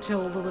this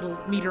until the little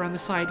meter on the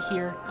side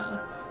here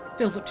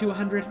fills up to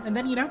 100, and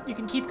then, you know, you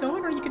can keep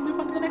going, or you can move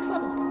on to the next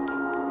level.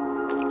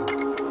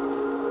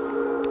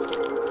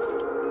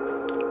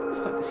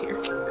 Let's put this here.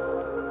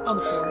 On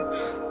the floor.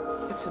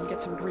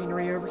 Get some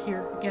greenery over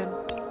here again.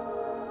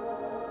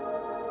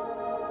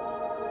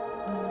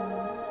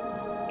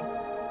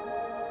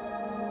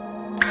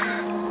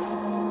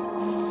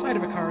 Side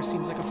of a car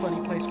seems like a funny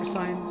place for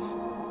signs.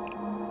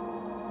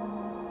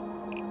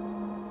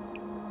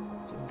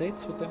 So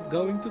that's what I'm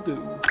going to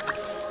do.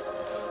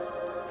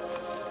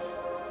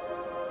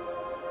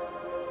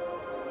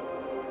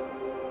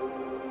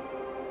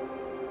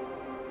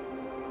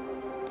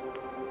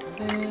 And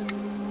then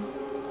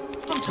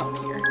on top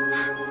here.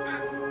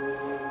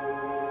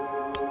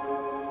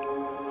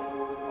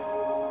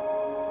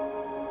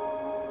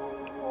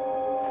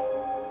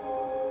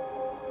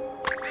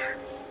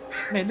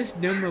 Man, this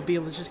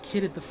gnome-mobile is just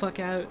kitted the fuck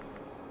out.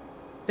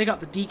 They got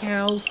the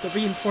decals, the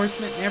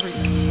reinforcement, and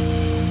everything.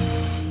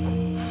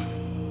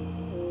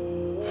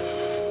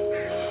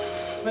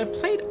 I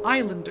played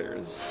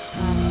Islanders.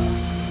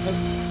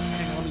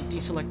 Hang on, let me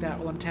deselect that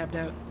while I'm tabbed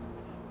out.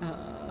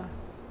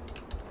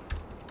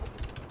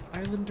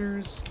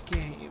 Islanders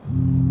game.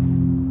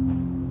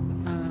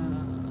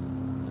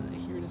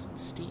 Here it is on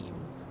Steam.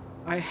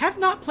 I have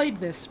not played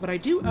this, but I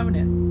do own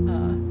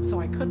it, so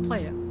I could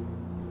play it.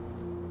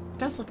 It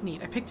does look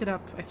neat. I picked it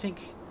up, I think,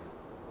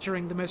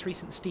 during the most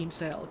recent Steam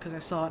sale, because I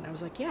saw it and I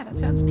was like, yeah, that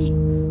sounds neat.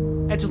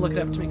 I had to look it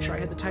up to make sure I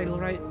had the title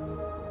right.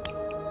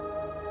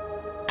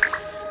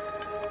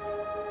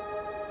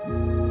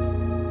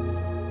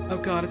 Oh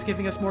god, it's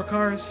giving us more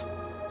cars.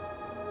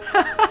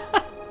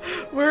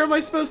 Where am I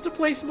supposed to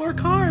place more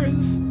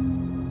cars?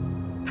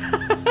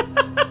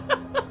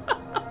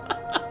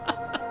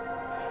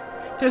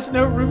 There's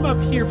no room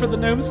up here for the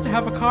gnomes to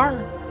have a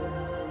car.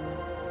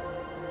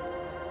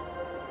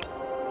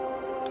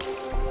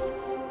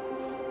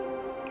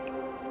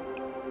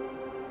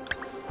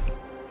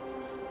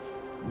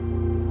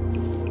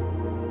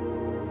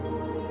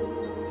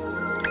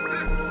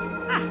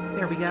 Ah,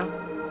 there we go.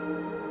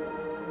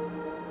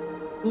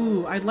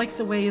 Ooh, I like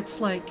the way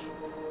it's like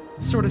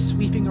sort of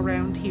sweeping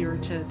around here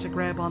to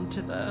grab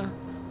onto the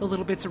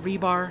little bits of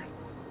rebar.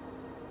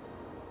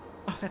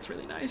 Oh, that's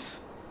really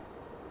nice.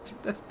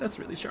 That's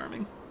really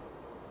charming.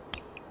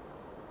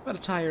 Got a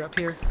tire up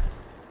here.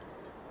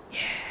 Yeah.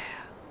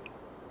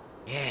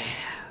 Yeah.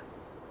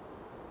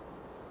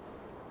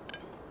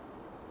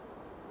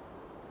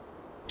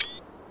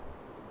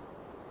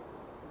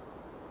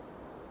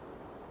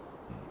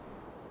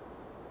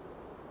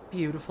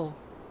 Beautiful.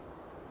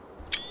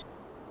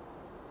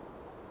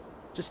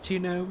 Just two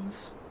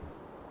gnomes.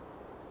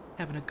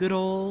 Having a good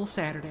old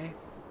Saturday.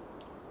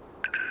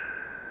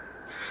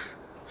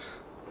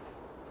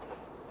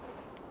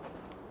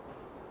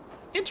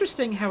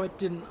 Interesting how it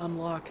didn't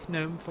unlock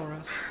gnome for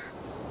us.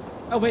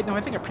 Oh wait, no,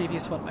 I think a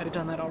previous one might have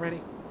done that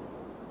already.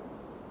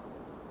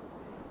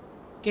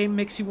 Game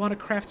makes you want to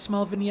craft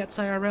small vignettes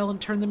IRL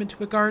and turn them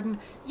into a garden.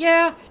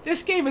 Yeah,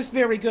 this game is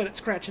very good at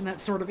scratching that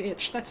sort of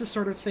itch. That's the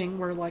sort of thing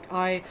where, like,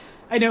 I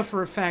know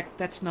for a fact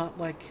that's not,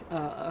 like,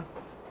 a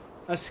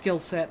skill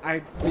set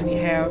I really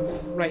have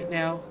right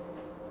now.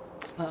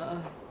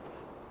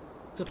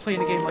 So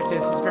playing a game like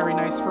this is very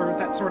nice for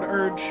that sort of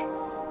urge.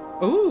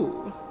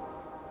 Ooh!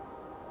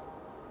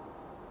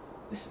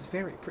 This is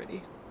very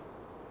pretty.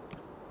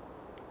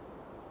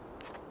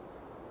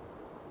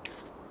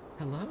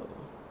 Hello.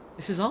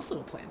 This is also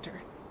a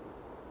planter.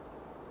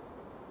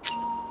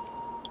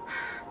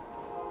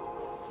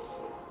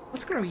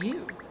 Let's grow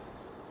you.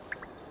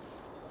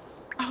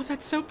 Oh,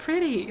 that's so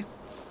pretty.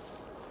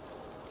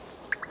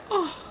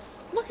 Oh,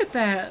 look at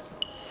that.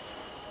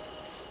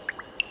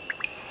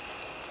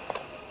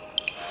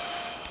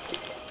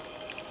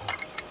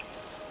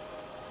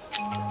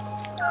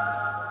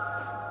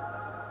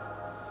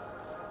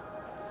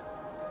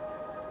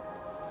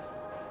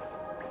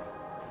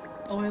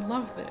 Oh, I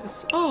love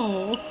this.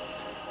 Oh.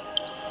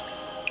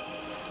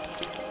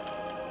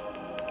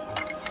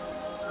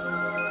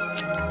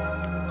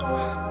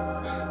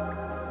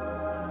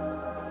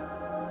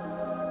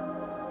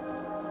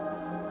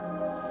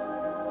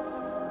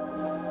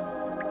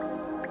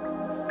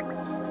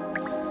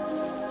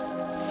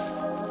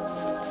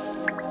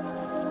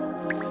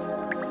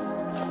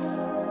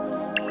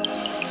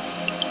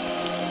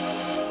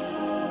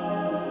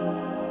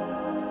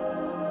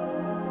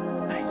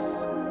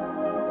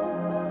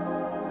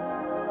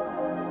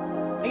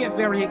 I get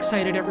very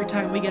excited every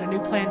time we get a new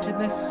plant in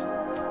this.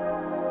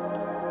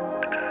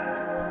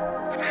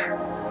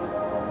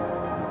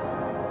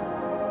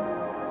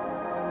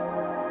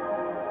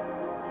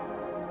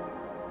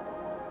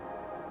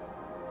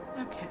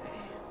 Okay.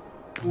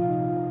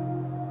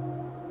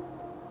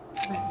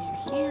 Plant you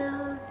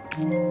here.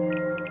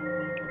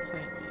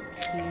 Plant you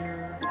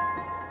here.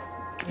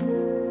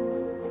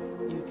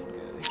 You can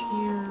go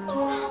here.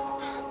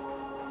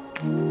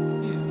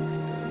 You can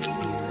go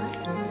here.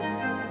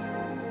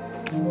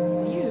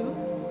 You go here.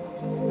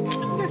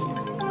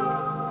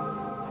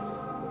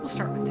 We'll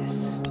start with this.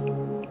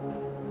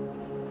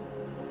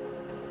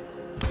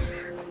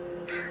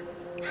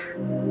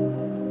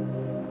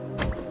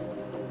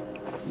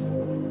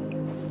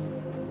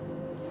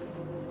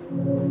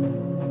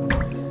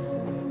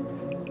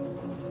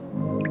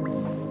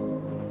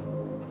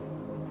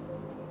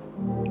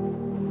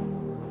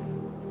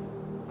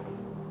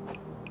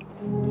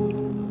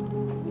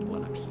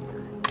 One up here.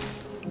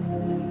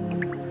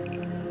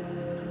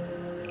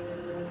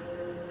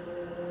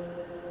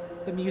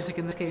 The music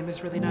in this game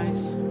is really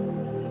nice.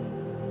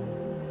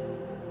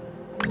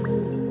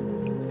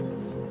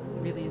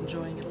 Really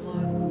enjoying it a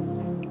lot.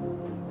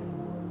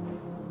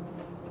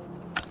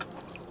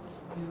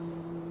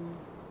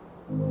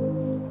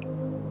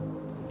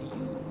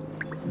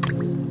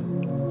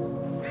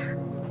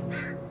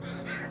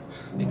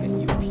 Make a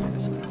U up here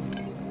as well.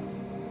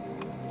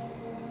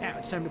 Now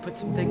it's time to put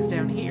some things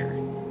down here.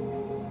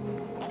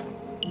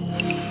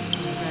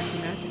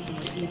 Vacuum out, get some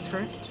more seeds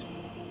first.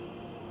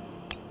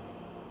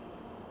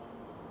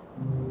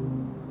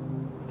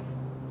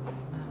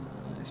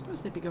 I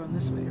suppose they'd be going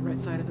this way, right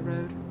side of the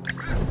road.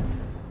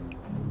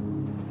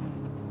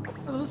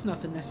 Well, there's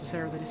nothing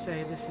necessarily to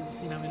say this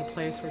is, you know, in a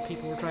place where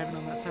people were driving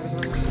on that side of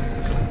the road.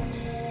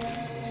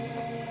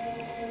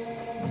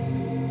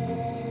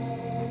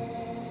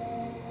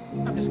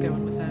 I'm just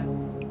going with that.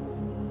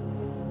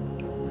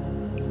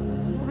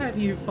 We'll have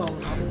you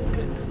falling off a little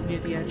bit near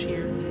the edge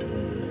here.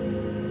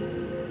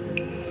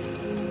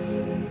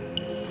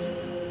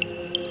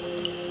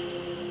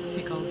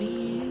 Pick all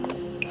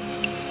these.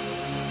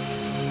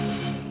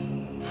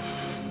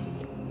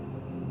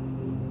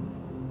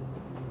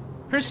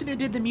 Person who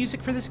did the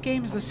music for this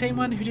game is the same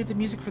one who did the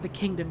music for the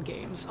Kingdom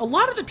games. A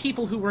lot of the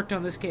people who worked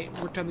on this game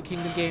worked on the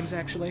Kingdom games,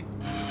 actually.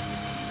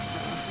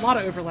 A lot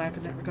of overlap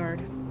in that regard.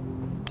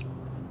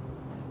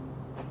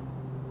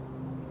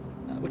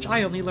 Which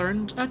I only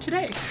learned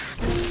today.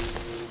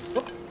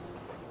 Whoop.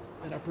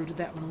 But I uprooted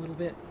that one a little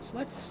bit. So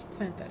let's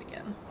plant that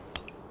again.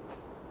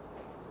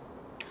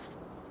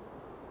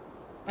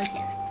 Right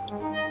here.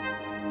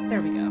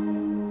 There we go.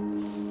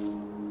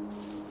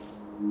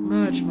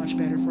 Much, much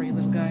better for you,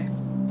 little guy.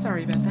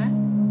 Sorry about that.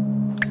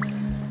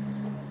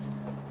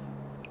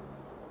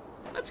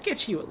 Let's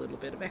get you a little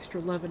bit of extra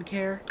love and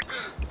care,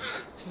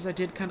 since I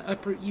did kind of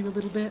uproot you a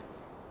little bit.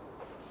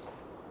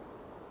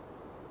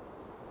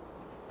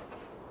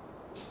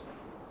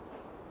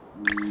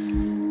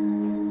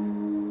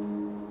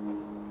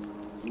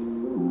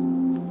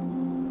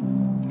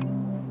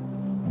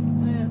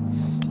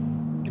 Let's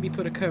maybe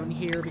put a cone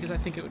here, because I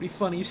think it would be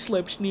funny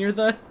sloped near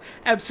the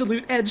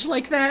absolute edge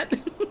like that.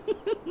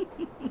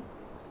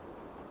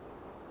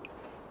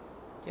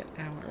 Get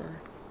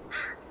our...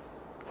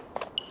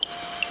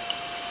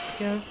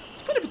 Go.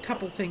 Let's put a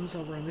couple things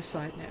over on this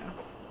side now.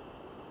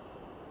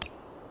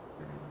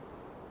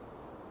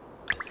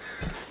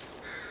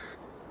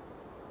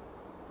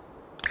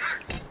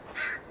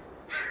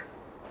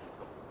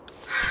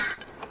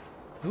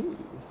 Ooh,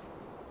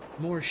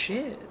 more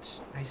shit.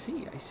 I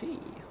see, I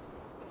see.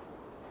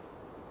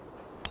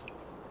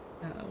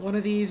 One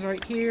of these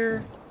right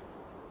here.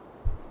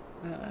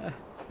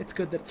 It's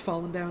good that it's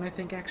fallen down, I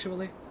think,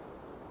 actually.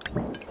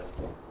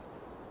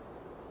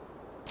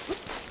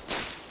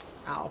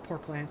 Ow, poor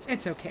plants.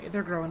 It's okay,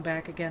 they're growing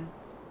back again.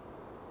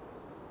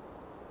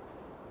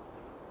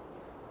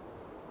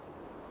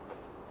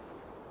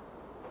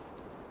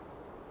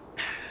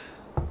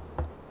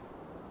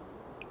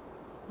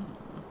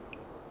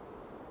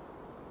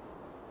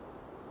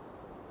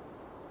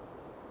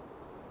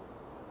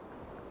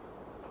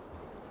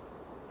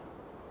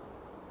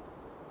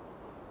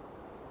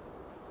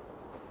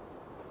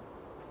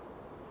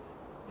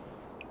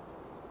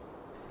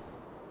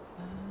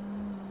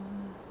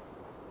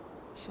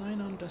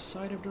 Sign on the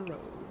side of the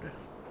road.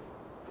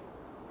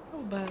 How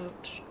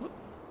about... Whoop.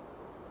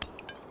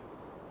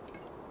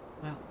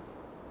 Well,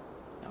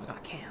 now we got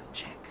a can.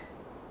 Check.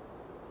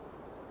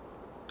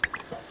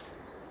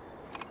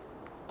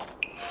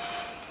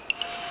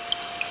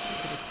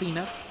 Clean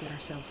up, get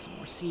ourselves some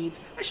more seeds.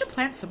 I should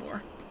plant some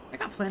more. I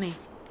got plenty.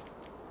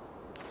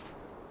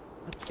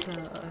 Let's, get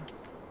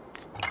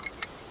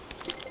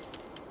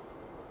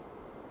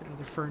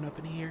another fern up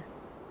in here.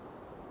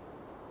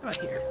 How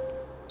about here?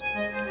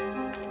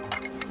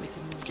 We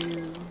can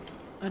do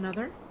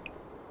another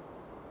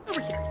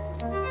over here.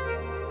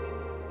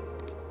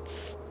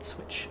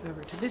 Switch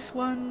over to this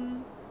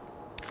one.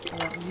 I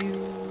want you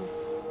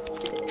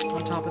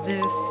on top of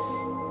this.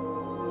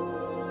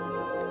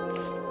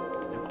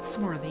 I want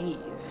some more of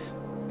these.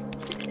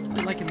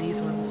 I'm liking these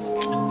ones.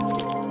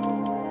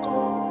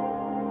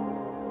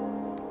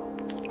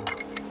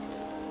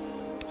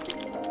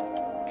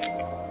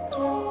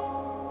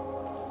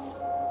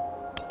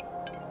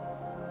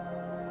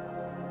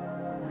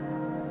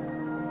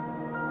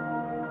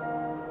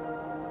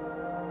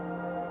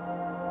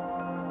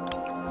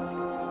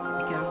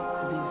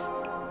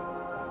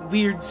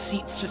 Weird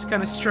seats just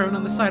kind of strewn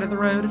on the side of the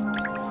road.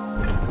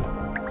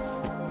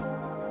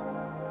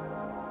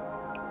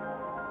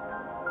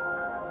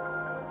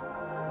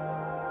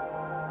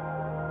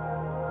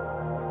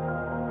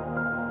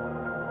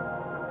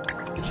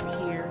 Get you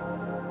here.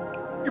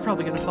 You're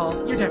probably gonna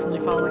fall. You're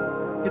definitely falling.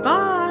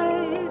 Goodbye!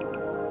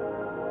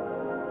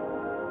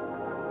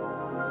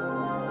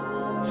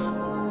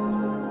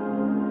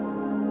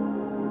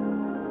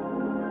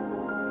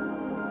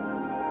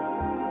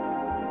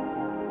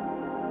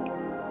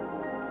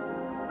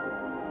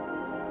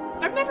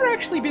 I've never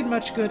actually been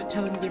much good at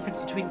telling the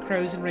difference between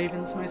crows and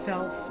ravens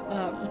myself.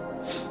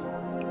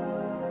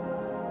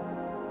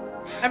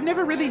 I've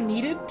never really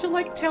needed to,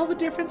 like, tell the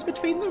difference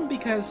between them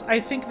because I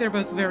think they're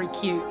both very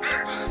cute.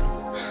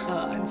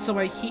 And so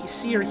I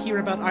see or hear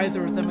about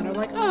either of them and are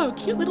like, oh,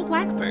 cute little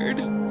blackbird.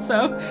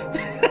 So...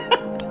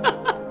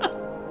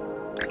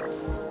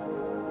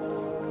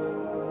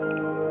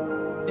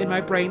 in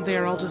my brain, they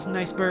are all just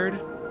nice bird.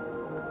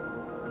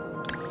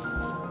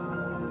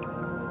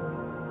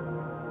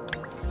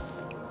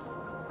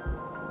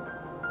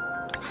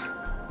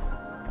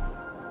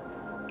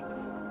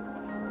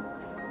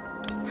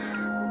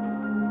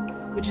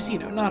 Which is, you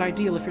know, not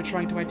ideal if you're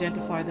trying to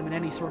identify them in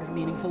any sort of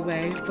meaningful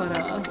way, but,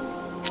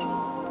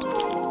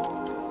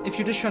 if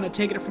you're just trying to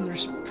take it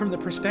from the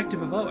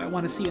perspective of, oh, I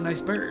want to see a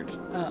nice bird,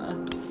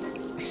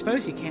 I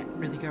suppose you can't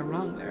really go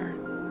wrong there.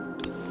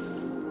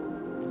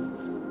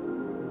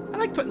 I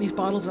like putting these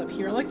bottles up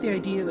here. I like the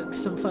idea that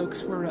some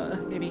folks were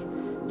maybe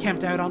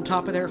camped out on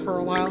top of there for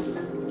a while.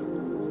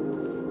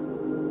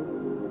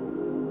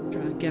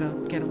 Trying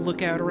to get a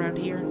lookout around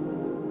here.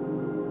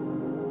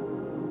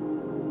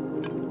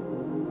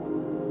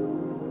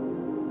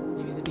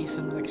 Maybe there'd be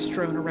some like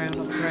strewn around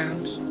on the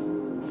ground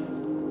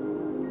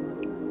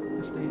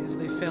as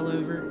they fell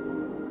over.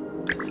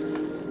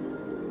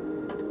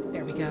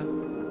 There we go.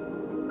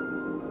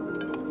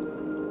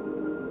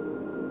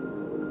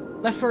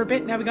 Left for a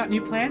bit, now we got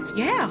new plants?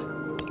 Yeah!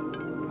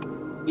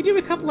 You do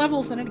a couple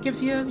levels, then it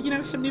gives you, you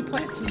know, some new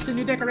plants and some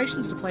new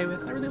decorations to play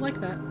with. I really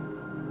like that.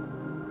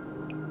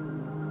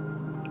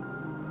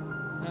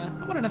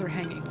 I want another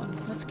hanging one.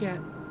 Let's get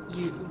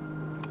you.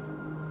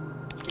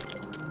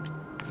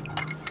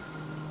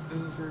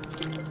 Over.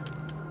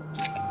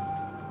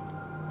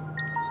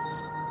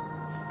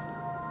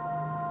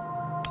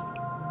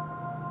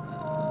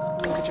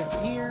 Luggage up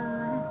here.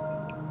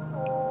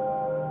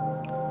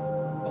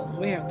 Falling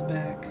way out the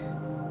back.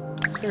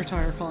 Spare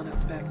tire falling out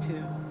the back,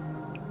 too.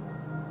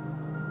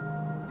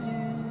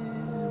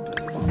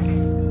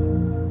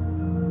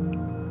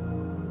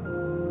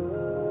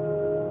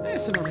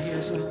 Some over here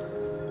as well.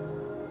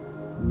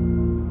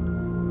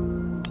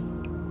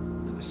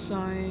 Another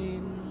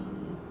sign.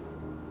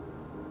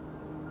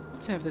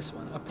 Let's have this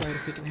one upright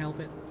if we can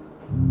help it.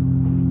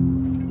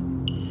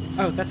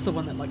 Oh, that's the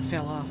one that, like,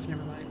 fell off.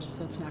 Never mind. So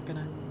that's not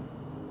gonna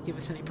give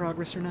us any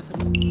progress or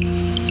nothing.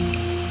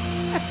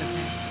 That's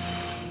okay.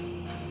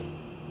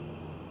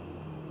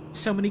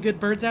 So many good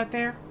birds out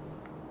there.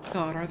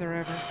 God, are there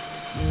ever.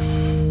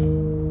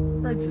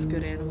 Birds is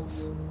good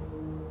animals.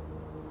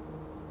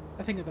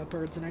 I think about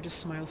birds and I just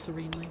smile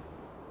serenely.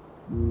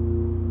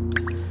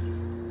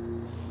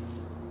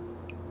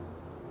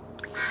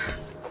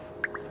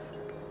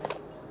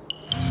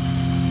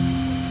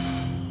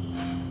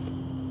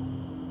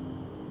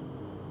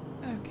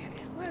 Okay,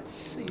 let's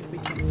see if we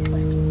can plant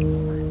a little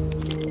more.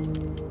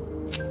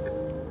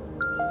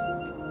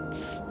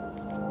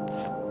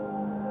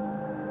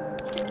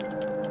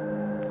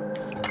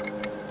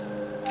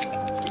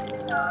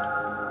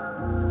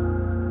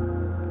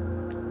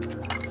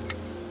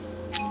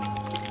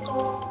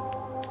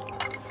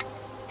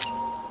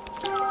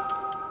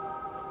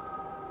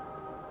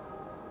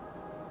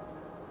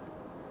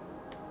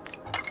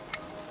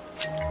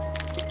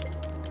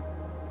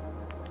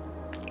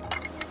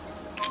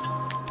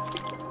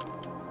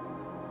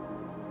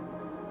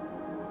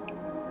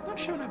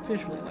 Showing up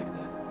visually like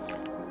that.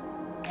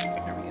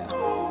 There we go.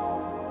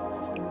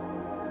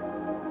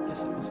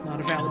 Guess it was not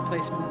a valid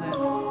placement of that.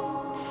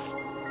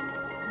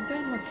 And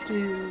then let's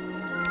do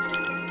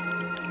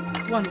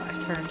one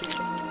last fern.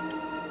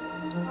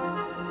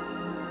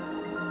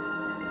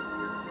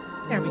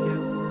 There we go.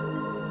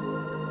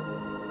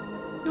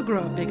 You'll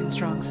grow up big and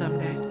strong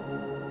someday.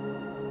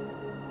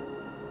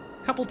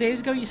 A couple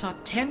days ago, you saw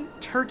 10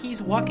 turkeys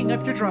walking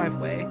up your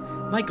driveway.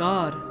 My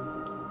God.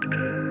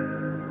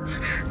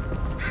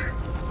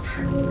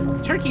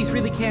 Turkeys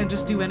really can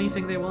just do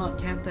anything they want,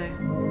 can't they?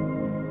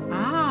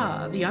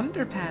 Ah, the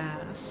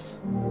underpass.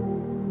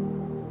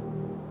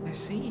 I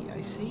see,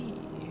 I see.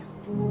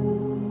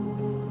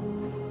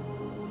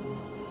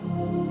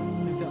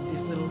 We've got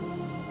these little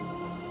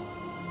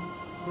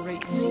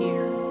grates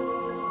here.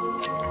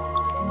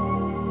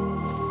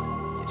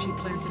 Get you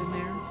planted in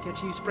there.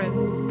 Get you spread.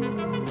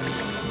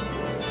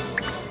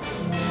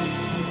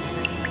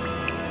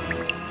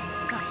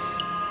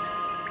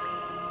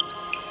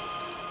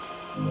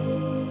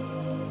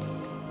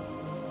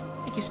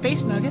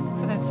 Space Nugget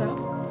for that sub.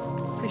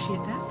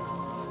 Appreciate that.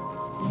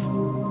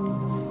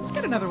 Let's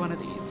get another one of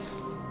these.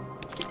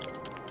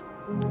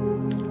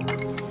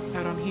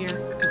 Out on here.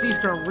 Because these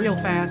grow real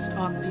fast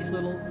on these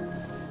little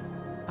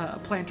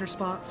planter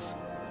spots.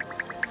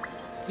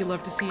 You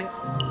love to see it.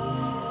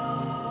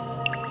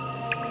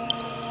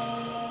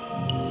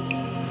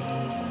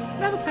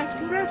 Now the plants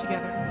can grow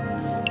together.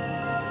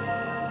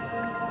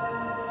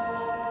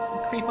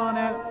 We'll creep on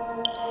out.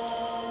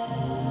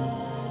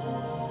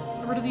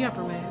 Over to the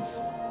upper ways.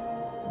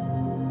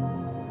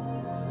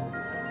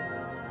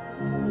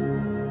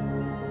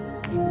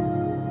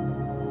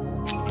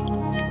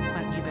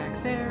 Plant you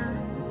back there.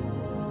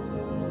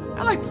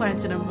 I like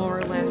planting them more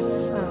or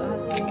less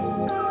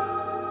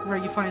where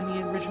you find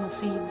the original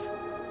seeds.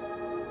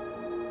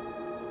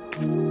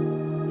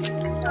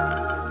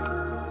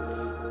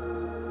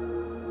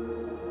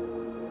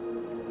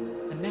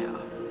 And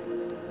now,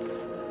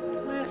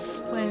 let's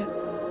plant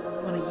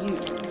one of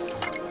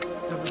yous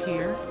over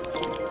here.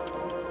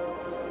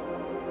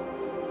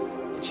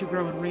 Get you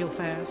growing real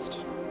fast.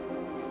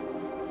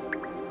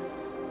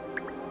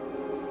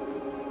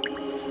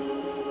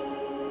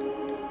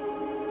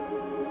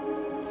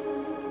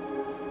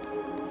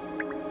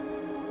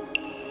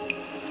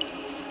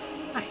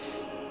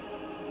 Nice.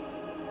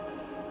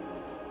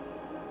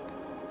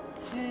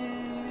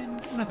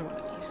 And another one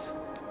of these.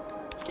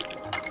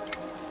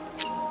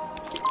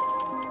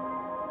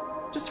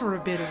 Just for a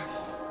bit of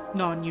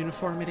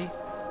non-uniformity.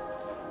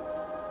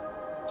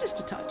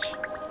 Just a touch.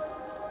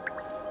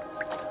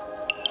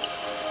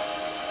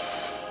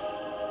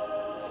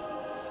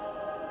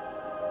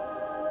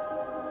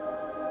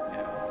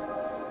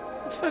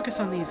 Now, let's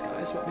focus on these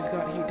guys, what we've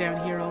got here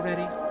down here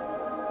already.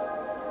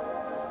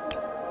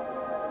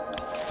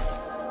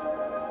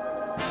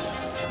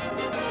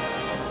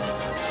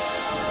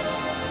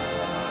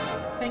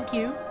 Thank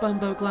you,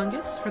 Bumbo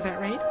Glungus, for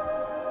that raid.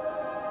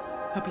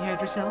 Hope you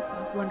had yourself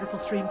a wonderful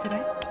stream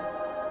today.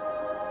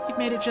 You've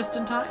made it just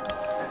in time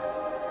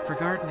for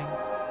gardening.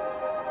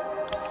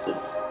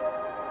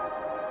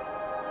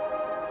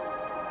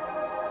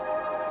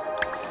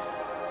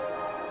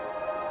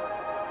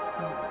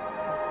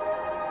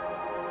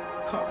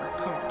 Car.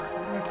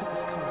 Where do I put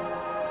this car?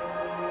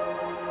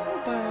 How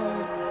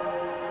about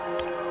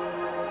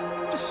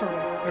just sort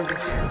of over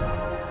here?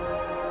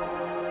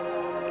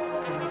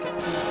 And we get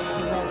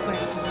the wall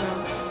plants as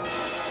well.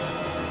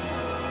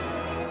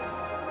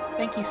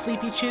 Thank you,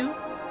 Sleepy Chew,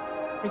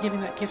 for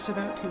giving that gift sub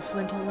out to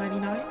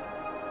Flintle99.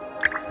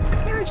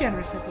 Very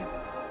generous of you.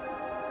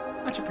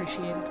 Much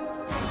appreciated.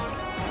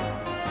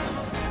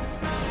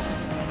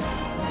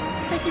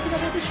 Thank you for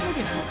that additional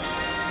gift sub.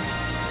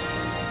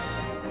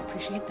 I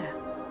appreciate that.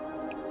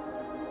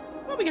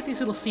 Well, we got these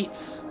little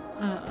seats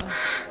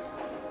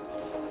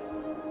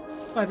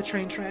by the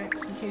train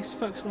tracks in case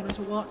folks wanted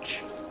to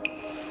watch.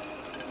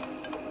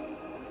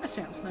 That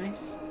sounds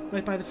nice.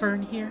 Right by the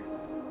fern here.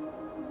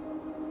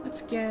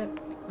 Let's get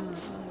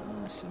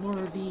some more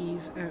of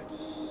these out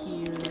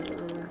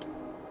here.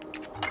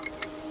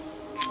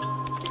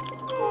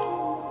 A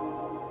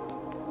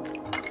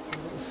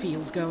little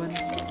field going.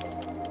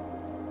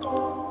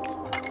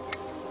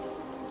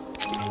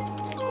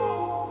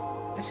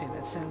 I say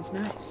that sounds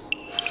nice.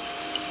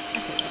 I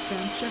say that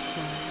sounds just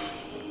fine.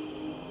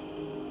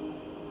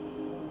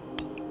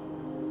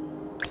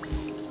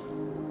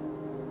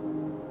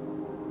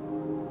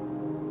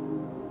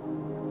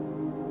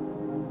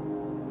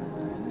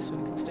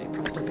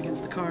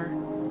 Car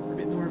for a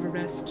bit more of a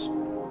rest.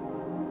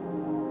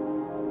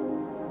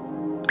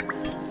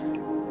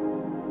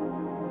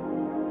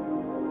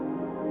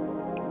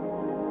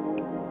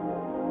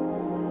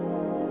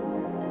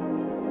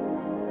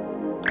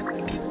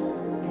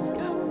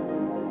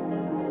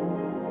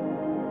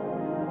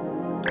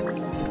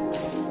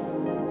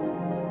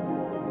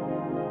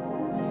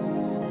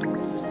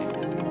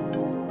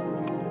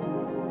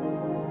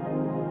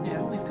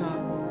 Now we've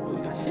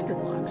got cinder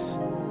blocks.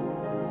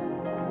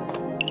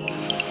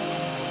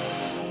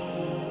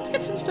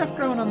 Get some stuff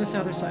growing on this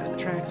other side of the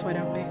tracks, why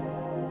don't we?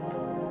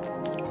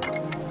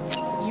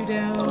 You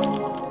down.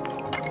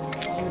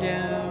 You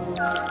down.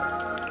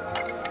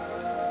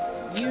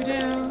 You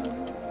down.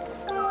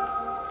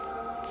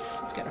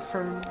 Let's get a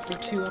fern or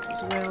two up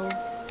as well.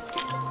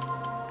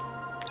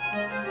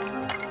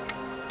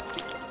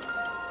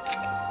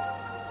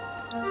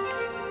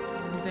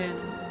 And then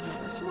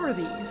some more of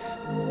these.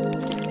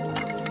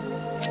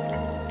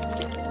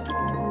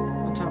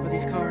 On top of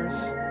these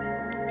cars.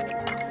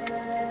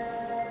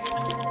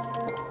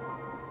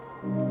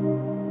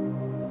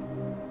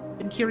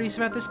 Curious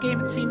about this game,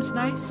 it seems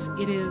nice.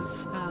 It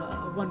is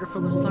a wonderful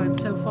little time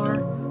so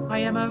far.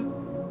 IMO.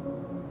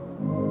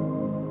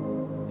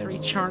 Very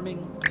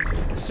charming,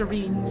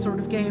 serene sort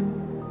of game.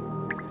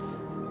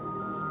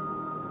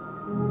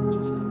 Which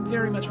is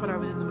very much what I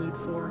was in the mood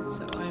for,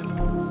 so I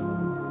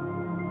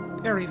am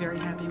very, very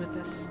happy with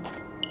this.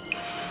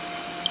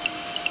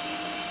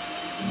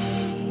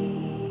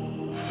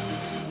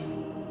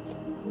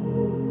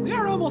 We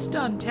are almost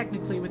done,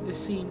 technically, with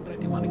this scene, but I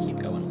do want to keep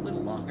going a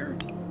little longer.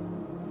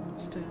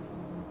 Just to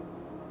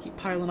keep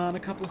piling on a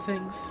couple of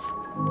things.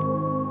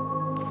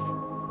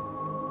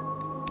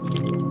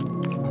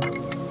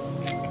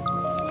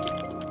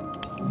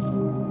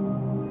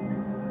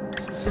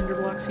 Some cinder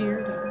blocks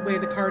here to weigh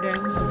the car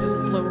down so it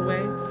doesn't blow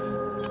away.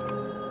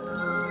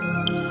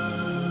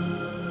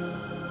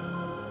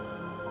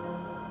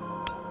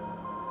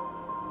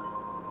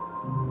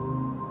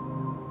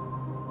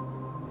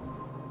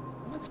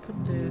 Let's put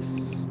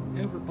this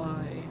over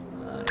by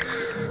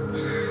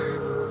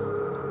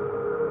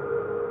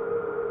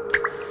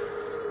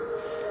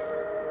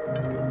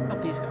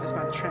help these guys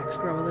by the tracks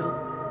grow a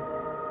little.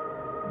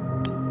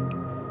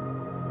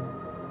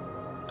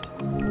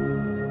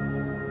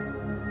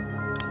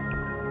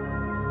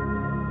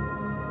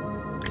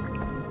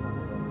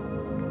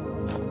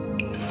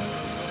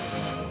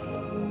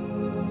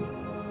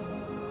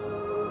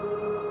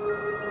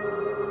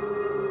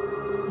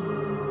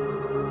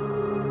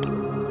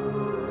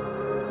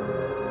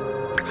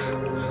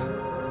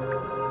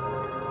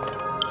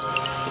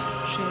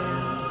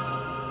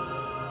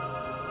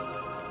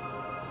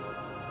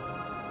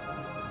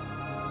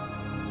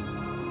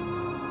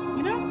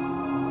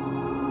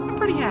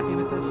 Pretty happy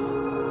with this.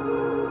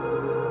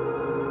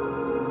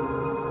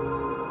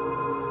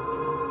 It's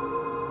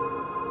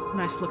a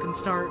nice looking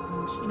start,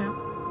 and you know,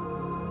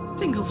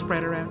 things will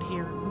spread around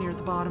here near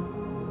the bottom.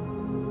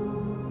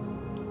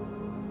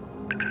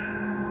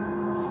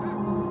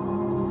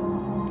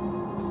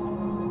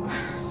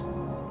 Nice.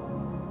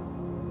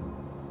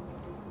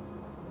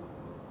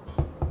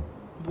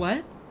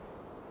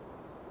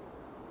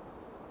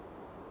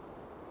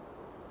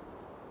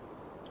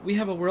 We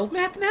have a world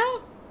map now?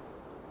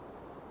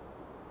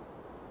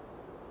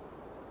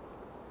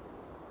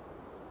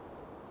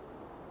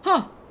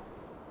 Huh.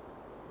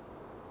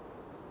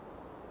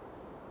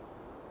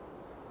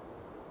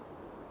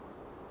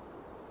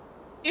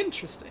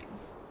 Interesting.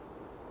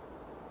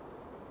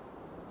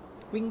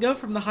 We can go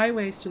from the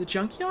highways to the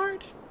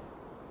junkyard.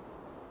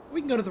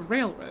 We can go to the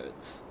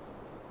railroads.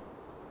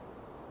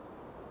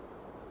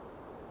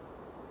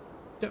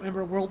 Don't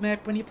remember a world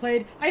map when you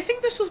played. I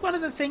think this was one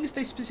of the things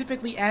they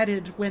specifically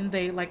added when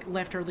they, like,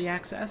 left early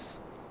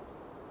access.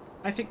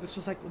 I think this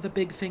was, like, the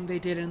big thing they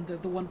did in the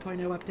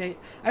 1.0 update.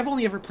 I've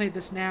only ever played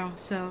this now,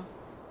 so...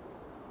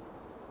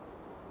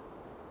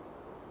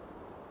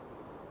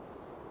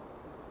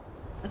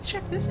 Let's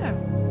check this out.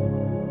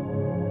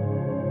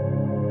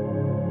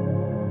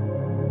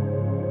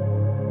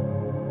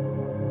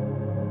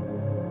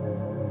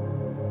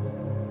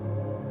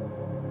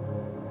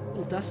 A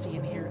little dusty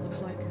in here, it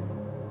looks like.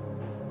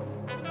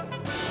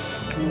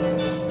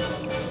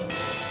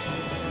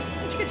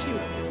 Let's get you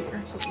over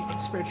here so that you can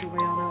spread your way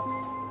on up.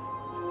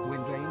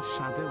 Wind, rain,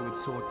 shadow, with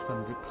sword,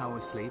 thunder, power,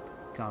 sleep.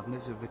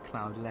 Gardeners of the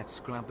cloud, let's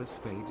grab a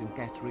spade and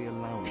get real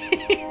loud.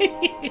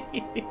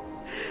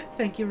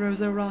 Thank you,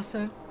 Roso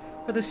Rosso,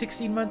 for the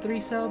 16-month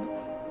resub,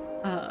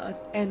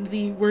 and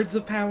the words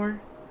of power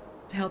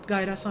to help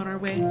guide us on our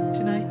way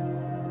tonight.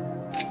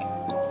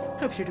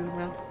 Hope you're doing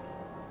well.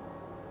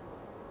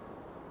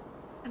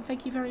 And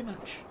thank you very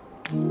much.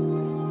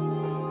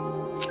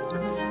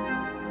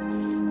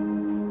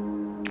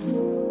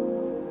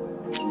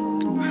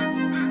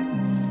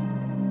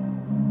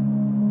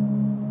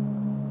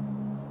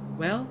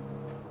 Well,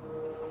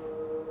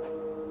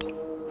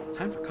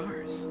 time for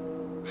cars.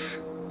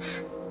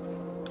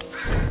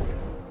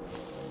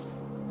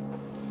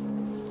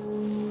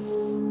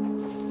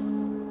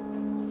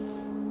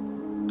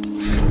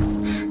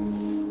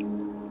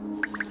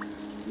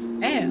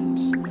 And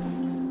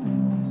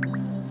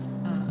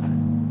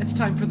it's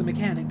time for the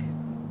mechanic.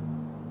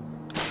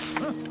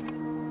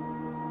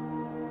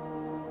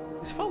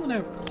 He's fallen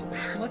over a little bit,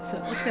 so let's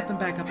get them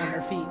back up on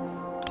their feet.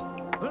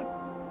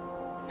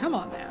 Come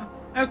on now.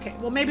 Okay,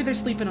 well maybe they're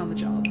sleeping on the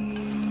job.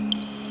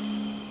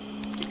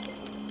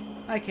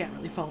 I can't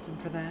really fault him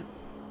for that.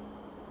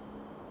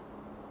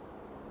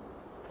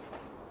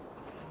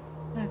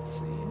 Let's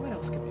see, what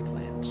else can we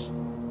plant?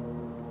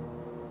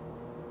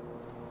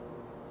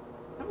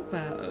 How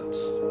about...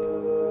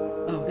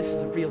 Oh, this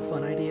is a real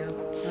fun idea.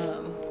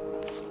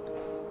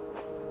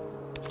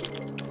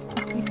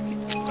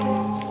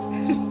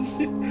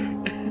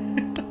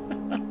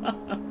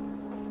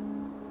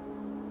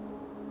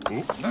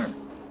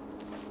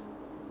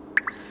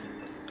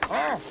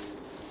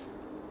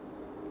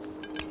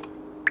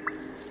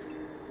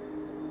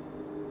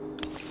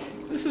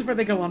 This is where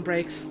they go on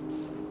breaks.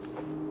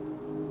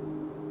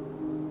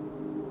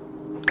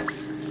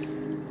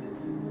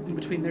 In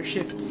between their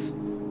shifts. In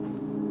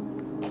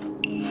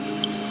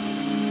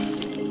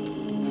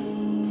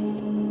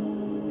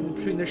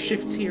between their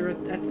shifts here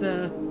at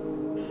the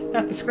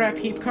scrap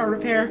heap car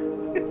repair.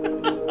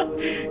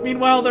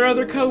 Meanwhile, their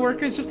other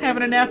co-workers just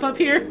having a nap up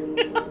here.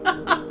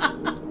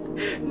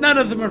 None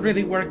of them are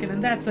really working,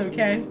 and that's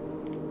okay.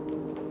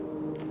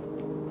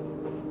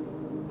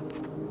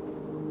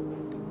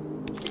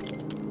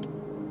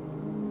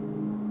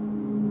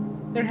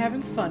 They're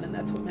having fun, and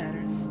that's what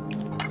matters.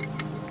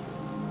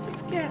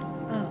 Let's get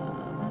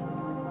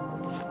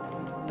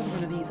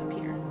one of these up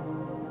here.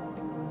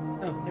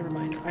 Oh, never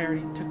mind. I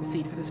already took the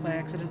seed for this by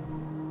accident.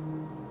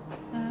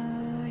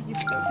 You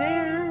can go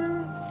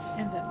there,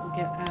 and then we'll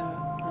get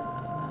out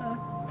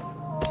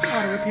some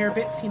auto repair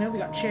bits. You know, we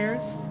got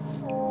chairs,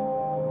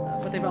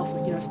 but they've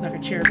also, you know, snuck a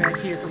chair back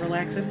here for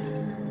relaxing.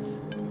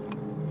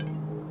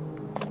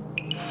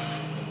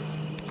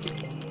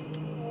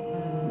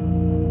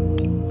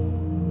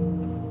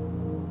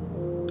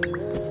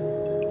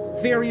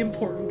 Very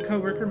important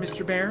coworker,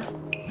 Mr. Bear.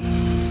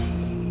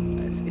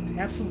 It's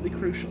absolutely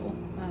crucial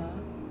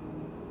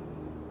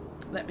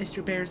that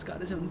Mr. Bear's got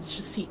his own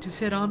seat to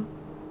sit on.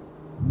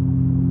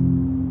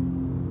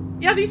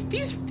 Yeah,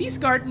 these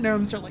garden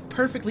gnomes are like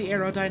perfectly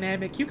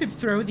aerodynamic. You could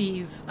throw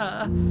these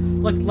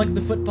like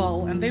the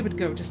football, and they would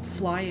go just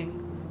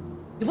flying.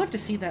 You'd love to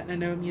see that in a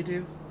gnome, you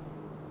do.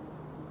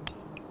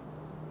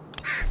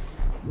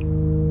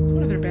 It's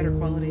one of their better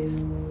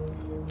qualities.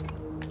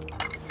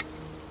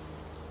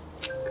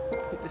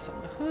 Put this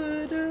on the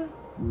hood.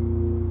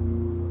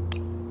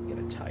 Get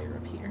a tire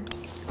up here.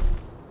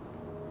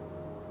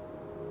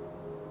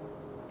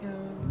 Go.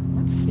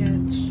 Let's get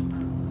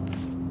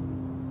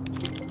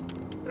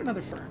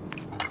another fern.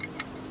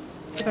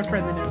 Give our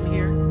friend the gnome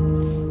here.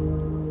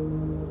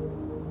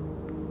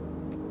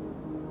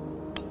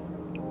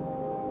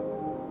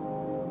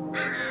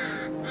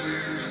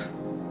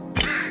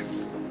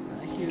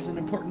 Here's an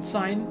important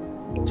sign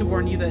to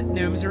warn you that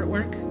gnomes are at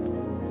work.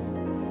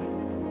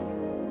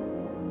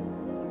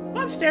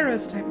 Monstera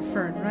is a type of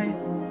fern, right?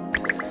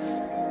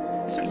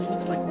 It certainly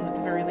looks like one at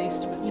the very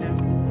least, but you know,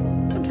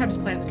 sometimes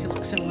plants can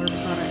look similar but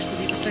not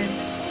actually be the same.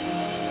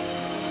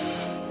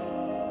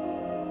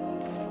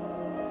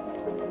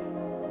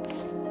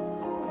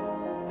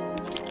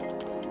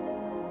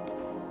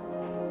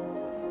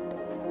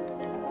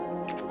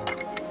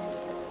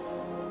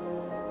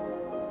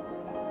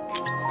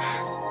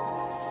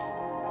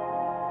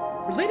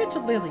 Related to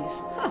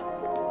lilies. Huh.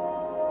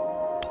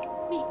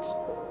 Neat.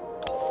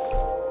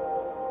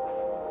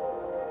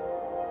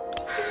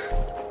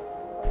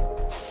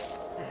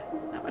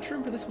 Not much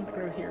room for this one to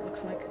grow here, it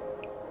looks like.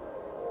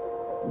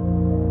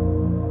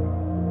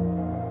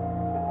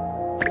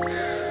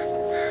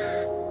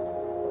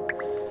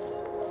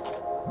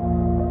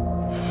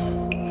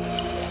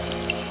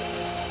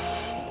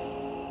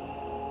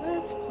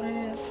 Let's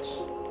plant.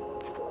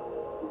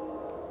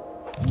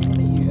 What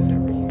do I use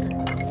over here?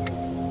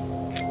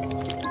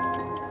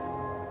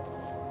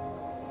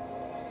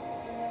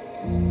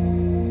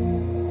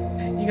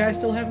 You guys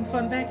still having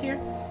fun back here?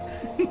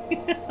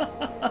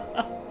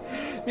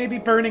 Maybe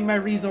burning my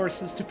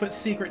resources to put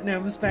secret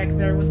gnomes back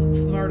there wasn't the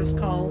smartest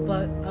call,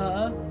 but,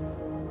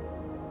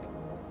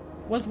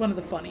 was one of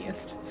the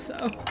funniest, so.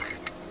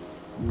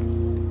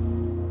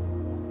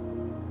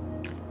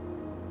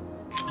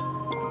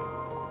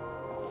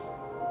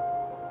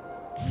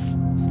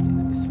 Let's see,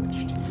 let me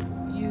switch to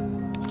you.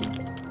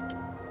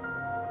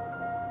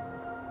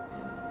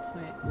 And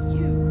plant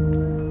you.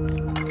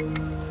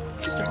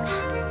 Two stars.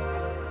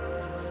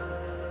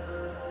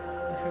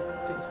 I hope that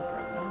things will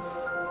grow enough.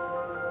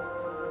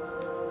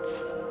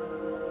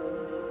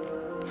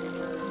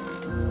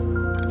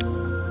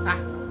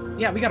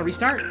 Yeah, we gotta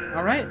restart.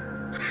 Alright.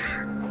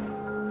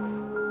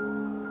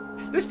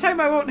 This time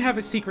I won't have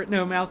a secret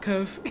gnome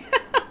alcove.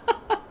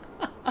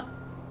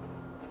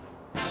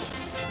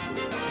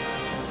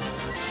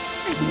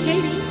 Thank you,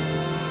 Katie,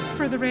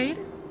 for the raid.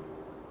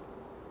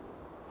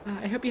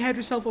 I hope you had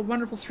yourself a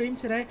wonderful stream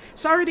today.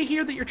 Sorry to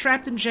hear that you're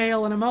trapped in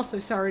jail, and I'm also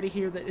sorry to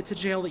hear that it's a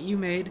jail that you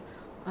made.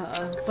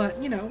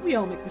 But, you know, we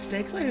all make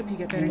mistakes. I hope you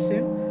get better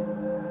soon.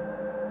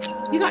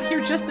 You got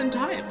here just in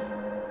time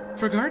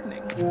for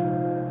gardening.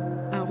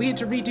 We had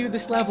to redo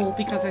this level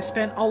because I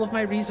spent all of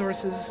my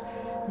resources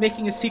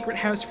making a secret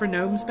house for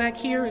gnomes back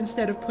here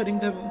instead of putting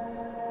them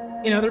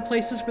in other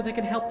places where they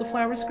can help the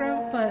flowers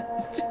grow, but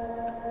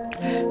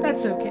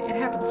that's okay. It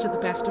happens to the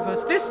best of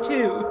us. This,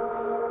 too,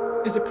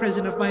 is a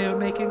prison of my own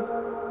making,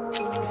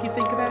 if you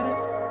think about it.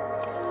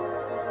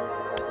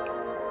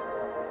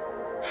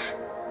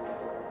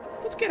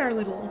 So let's get our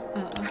little,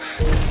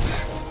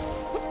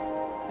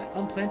 I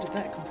unplanted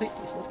that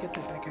completely, so let's get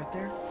that back out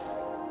there.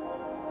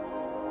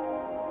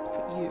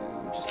 You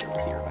just over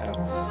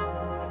hereabouts.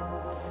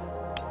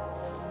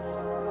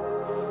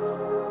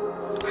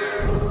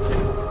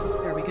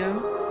 There we go.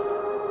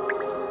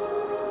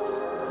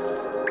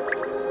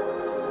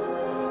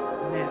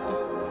 Now,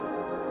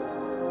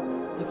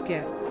 let's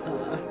get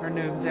our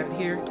gnomes out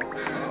here.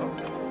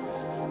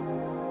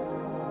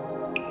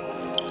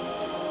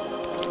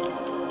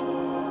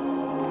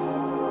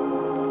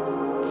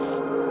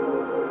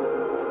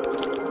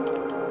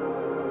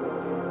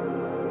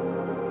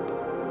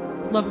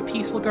 Love a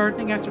peaceful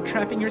gardening after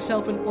trapping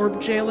yourself in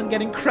orb jail and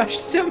getting crushed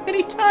so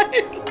many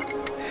times.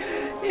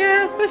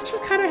 Yeah, that's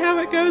just kind of how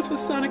it goes with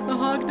Sonic the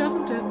Hog,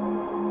 doesn't it?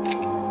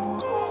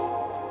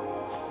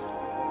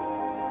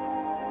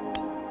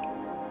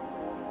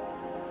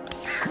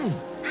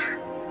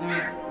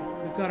 Alright,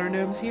 we've got our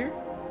gnomes here.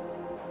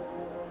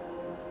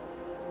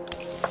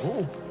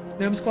 Oh.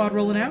 Gnome squad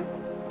rolling out.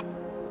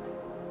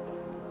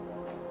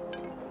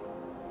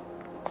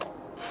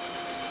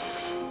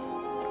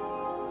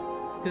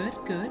 Good,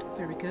 good,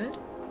 very good.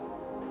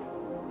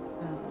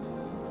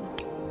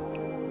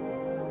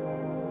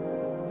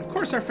 Of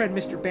course our friend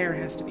Mr. Bear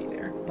has to be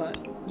there, but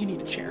you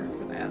need a chair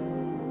for that.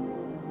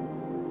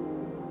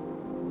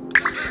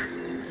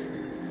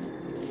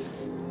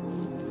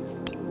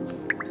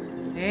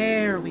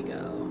 There we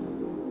go.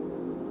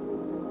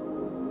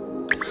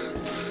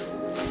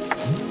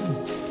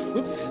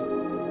 Oops.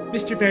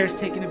 Mr. Bear's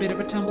taking a bit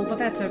of a tumble, but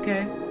that's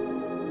okay.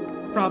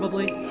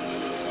 Probably.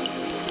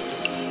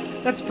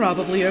 That's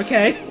probably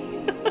okay. Ooh,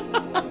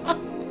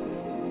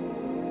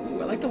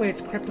 I like the way it's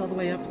crept all the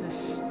way up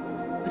this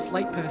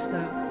light post,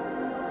 though.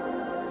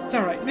 It's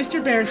alright.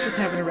 Mr. Bear's just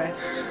having a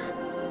rest.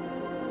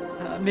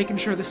 Making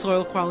sure the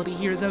soil quality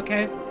here is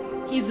okay.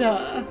 He's,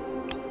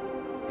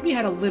 maybe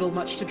had a little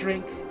much to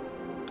drink.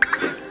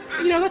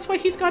 You know, that's why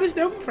he's got his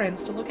gnome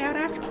friends to look out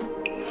after him.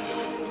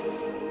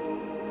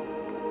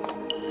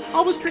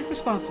 Always drink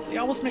responsibly.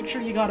 Always make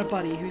sure you got a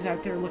buddy who's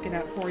out there looking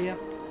out for you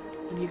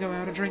when you go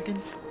out a-drinking.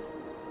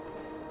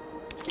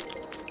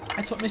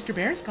 That's what Mr.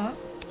 Bear's got.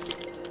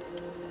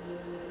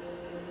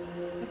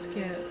 Let's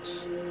get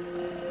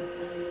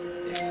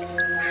this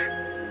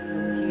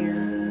over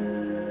here.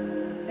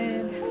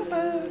 And how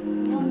about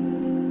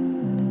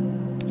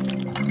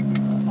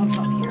on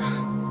top here?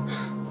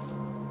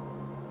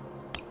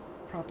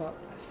 Prop up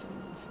some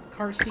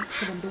car seats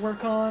for them to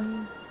work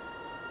on.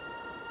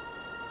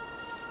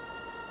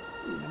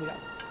 Ooh, now we got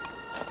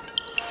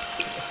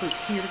the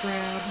fruits here to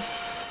grab.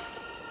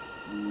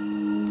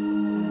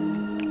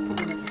 Put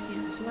them over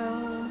here as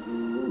well.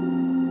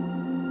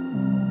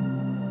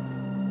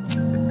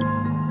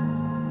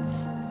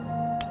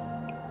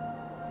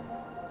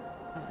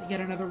 Yet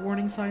another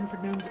warning sign for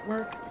gnomes at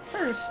work.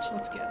 First,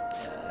 let's get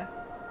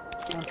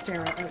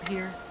Monstera out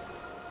here.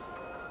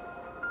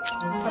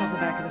 Put on the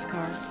back of this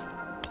car.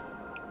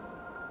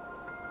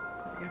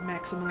 Yeah,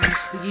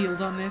 maximize the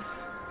yield on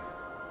this.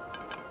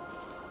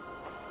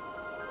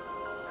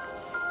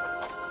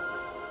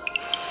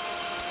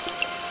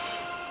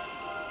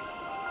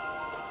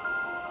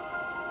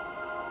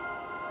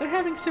 They're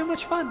having so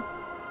much fun.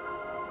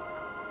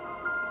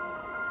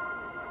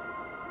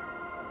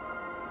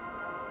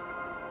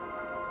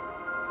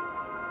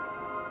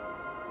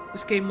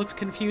 This game looks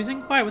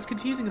confusing. Why? What's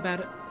confusing about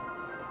it?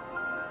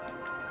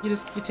 You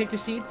take your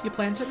seeds, you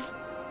plant them,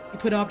 you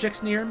put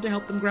objects near them to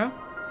help them grow.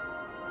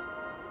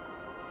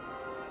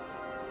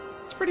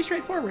 It's pretty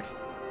straightforward.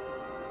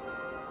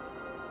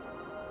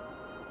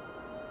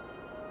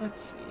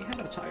 Let's see, how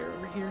about a tire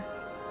over here?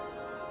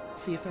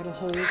 Let's see if that'll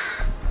hold.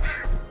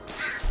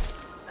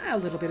 A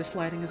little bit of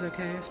sliding is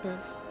okay, I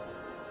suppose.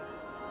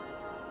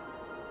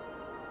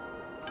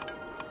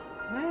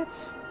 How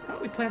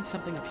about we plant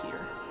something up here?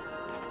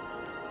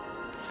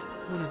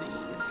 One of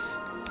these.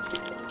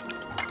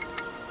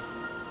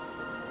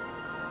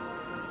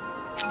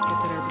 Get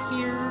that over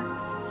here.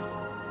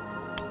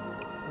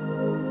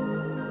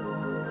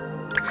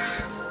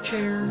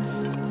 Chair.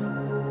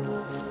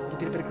 We'll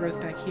get a bit of growth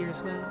back here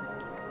as well.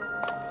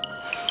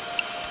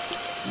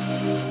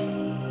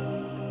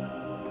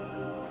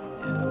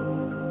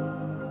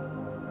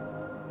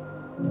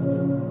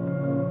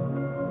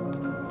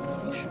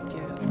 We should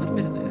get a little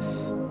bit of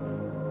this.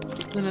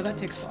 No, that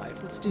takes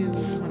 5. Let's do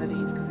one of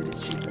these because it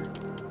is cheaper.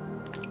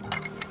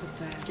 Put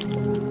that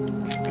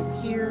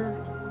over here.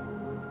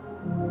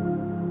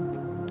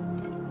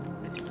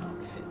 That did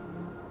not fit.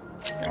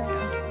 There we go.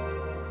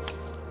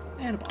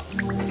 And a bottle.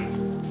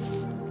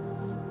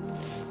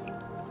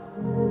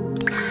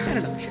 And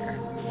another chair,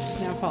 which is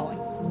now falling.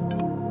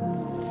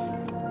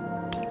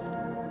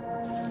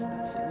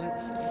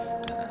 Let's see.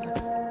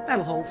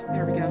 That'll hold.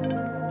 There we go.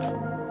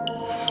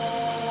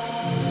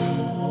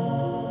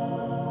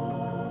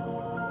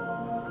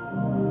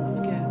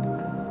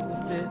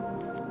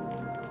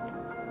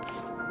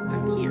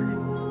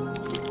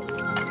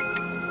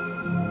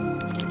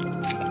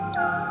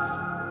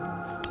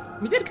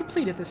 We did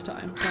complete it this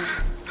time,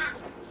 but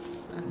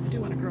I do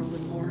want to grow a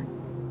little more.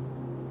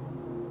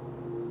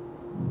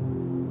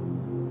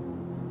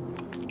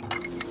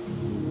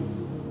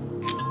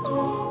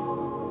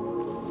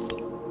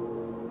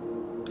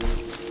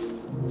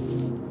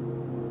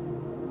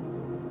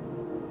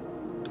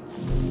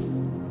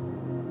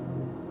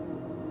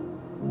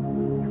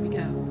 There we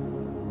go.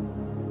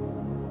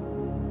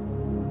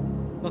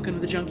 Welcome to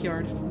the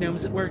junkyard.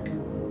 Gnomes at work.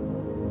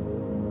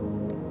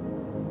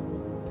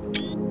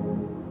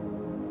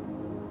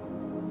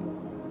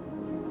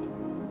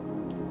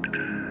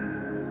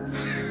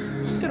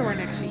 Go to our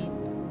next seed.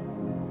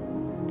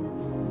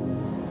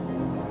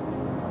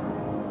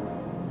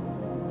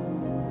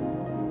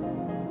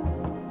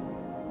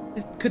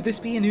 Could this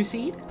be a new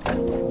seed?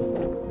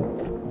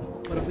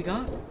 What have we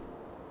got?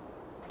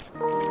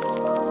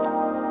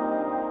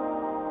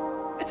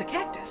 It's a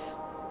cactus.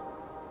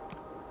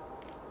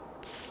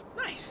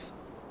 Nice.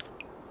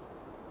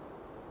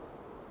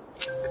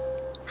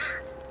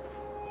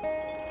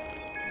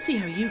 Let's see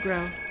how you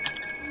grow.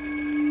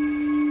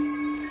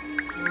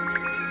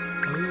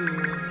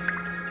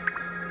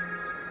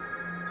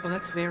 Oh,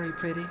 that's very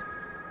pretty.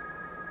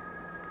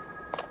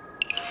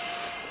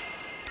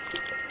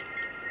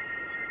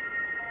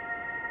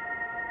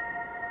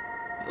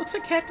 It looks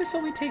like cactus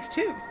only takes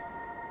 2.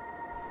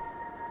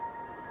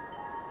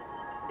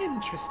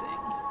 Interesting.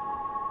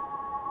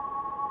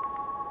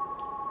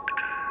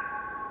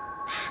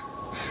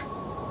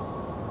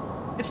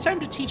 It's time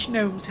to teach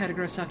gnomes how to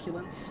grow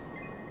succulents.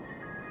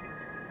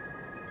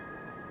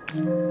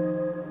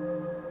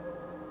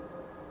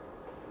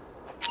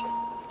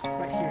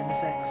 Right here in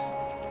this X.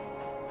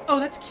 Oh,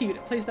 that's cute.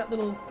 It plays that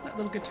little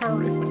guitar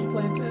riff when you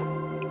plant it.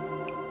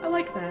 I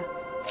like that.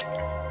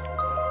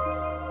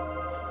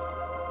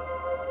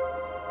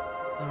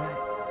 Alright.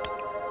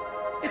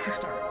 It's a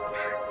start.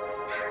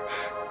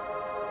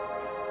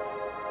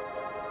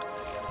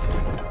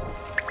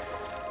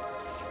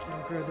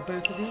 I'll grow the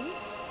both of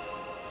these.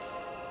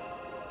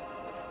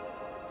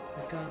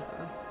 I've got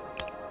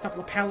a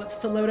couple of pallets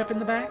to load up in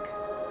the back.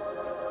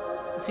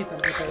 Let's see if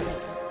that'll get better.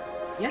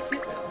 Yes,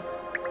 it will.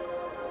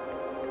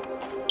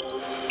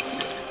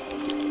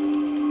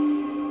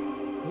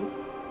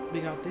 We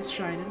got this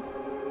shining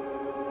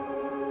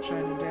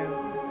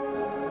down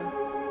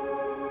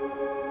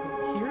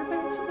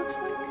hereabouts, it looks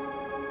like.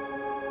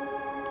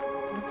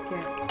 So let's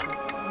get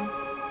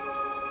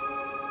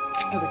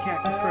another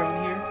cactus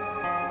growing here.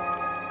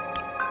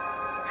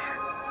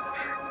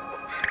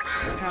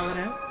 Pile it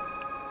out.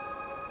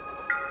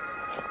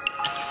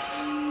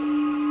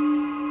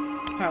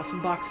 Pile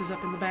some boxes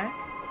up in the back.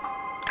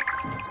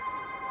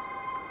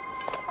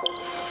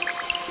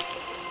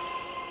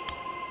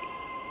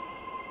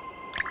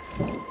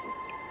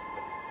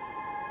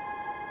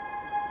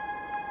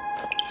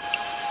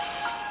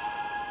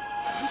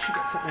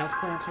 Something else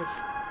planted.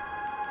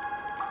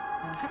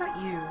 How about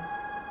you?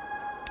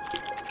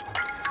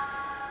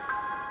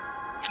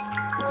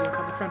 Put you up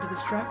on the front of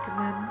this truck, and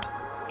then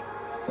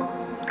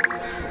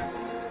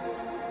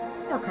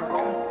more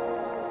cargo.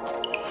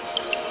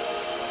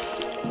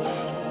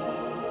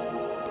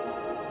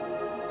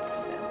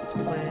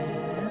 Let's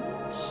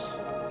plant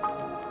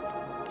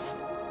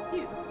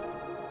you.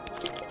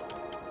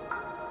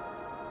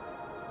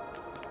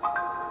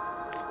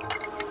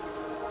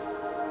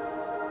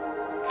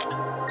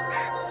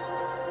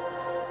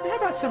 How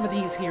about some of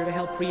these here to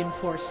help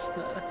reinforce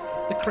the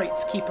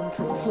crates, keep them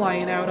from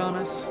flying out on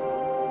us?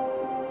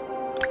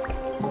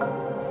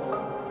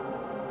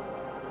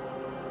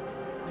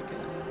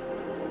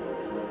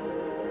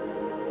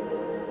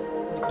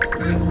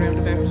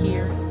 Roundabout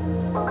here.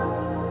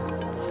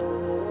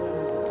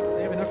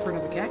 I have enough for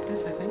another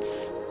cactus, I think.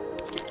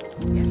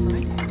 Yes,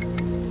 I do.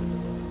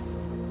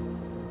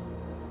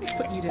 Let's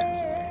put you down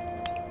here.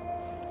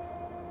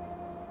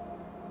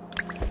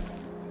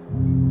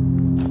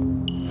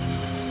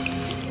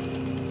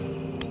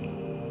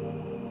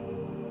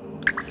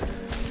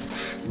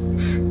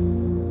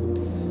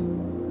 Oops.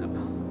 Oh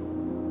well.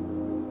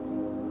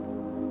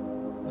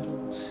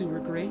 Little sewer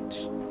grate.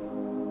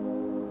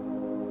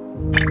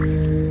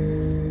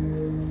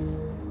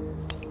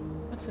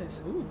 What's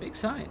this? Ooh, big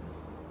sign.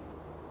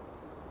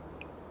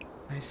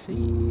 I see.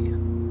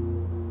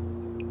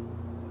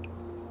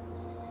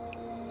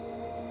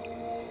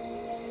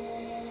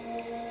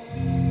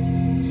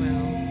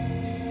 Well.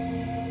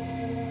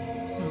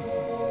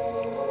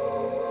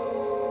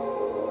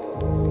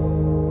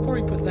 Before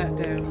we put that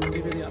down,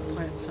 we really ought to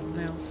plant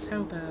something else.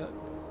 How about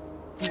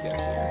you go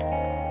here?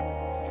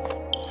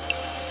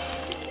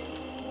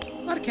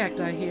 A lot of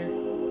cacti here.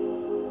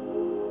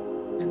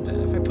 And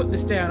if I put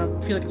this down,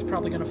 I feel like it's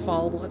probably going to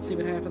fall, but let's see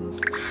what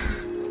happens.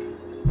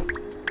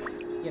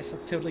 Yes,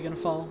 that's totally going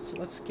to fall, so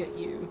let's get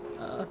you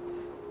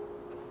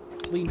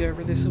leaned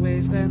over this a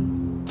ways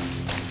then.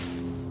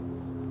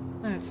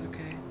 That's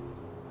okay.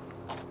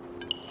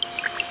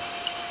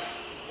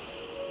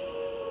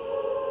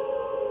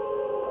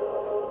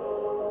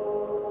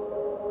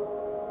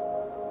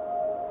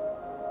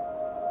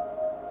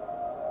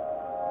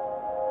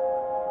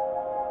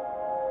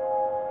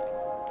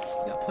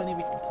 We got plenty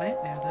we can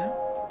plant now,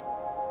 though.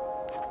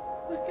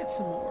 Let's get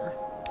some more.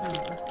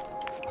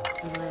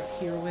 Over out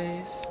here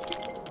ways.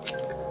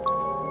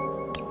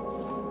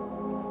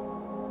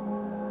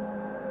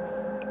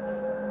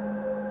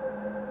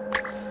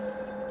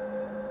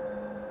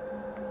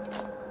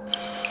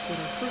 Get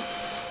our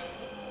fruits.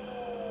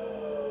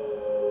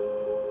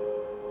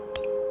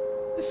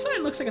 This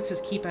sign looks like it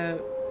says keep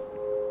out.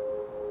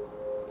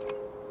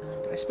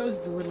 But I suppose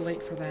it's a little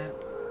late for that.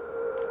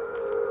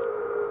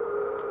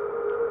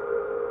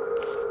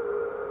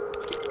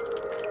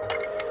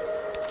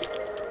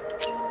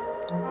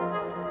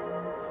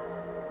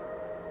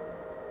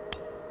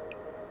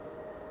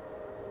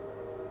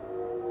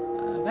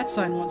 That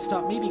sign won't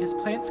stop me because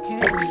plants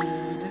can't read.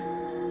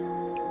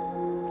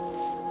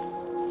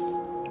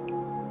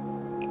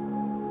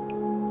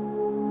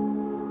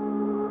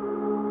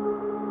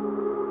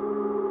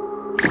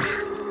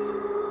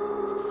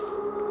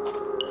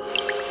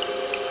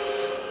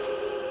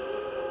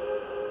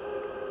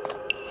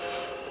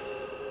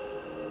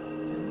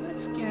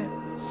 Let's get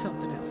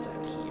something else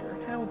out here.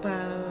 How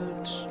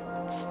about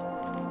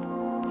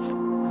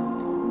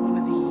one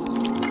of the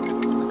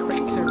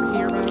crates over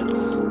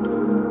hereabouts?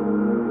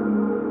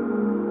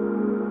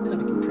 And then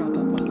we can prop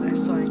up one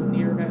last sign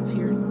nearabouts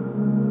here.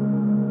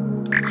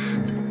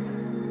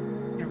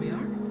 There we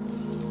are.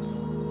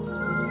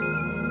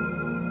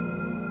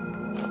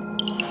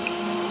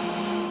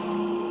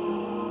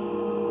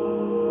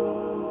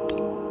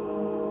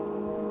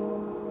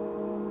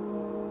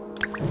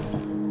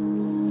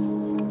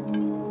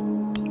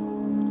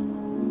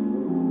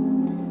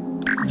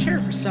 Chair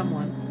for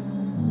someone.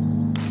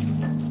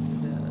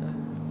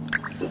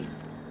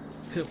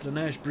 Couple of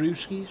nice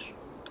brewskis.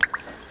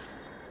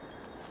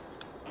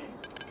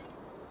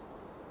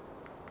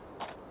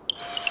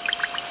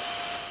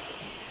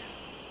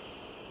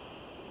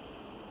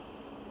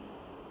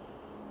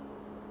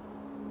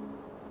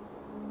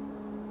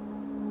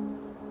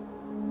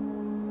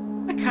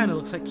 That kind of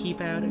looks like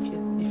keep out if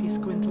you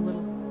squint a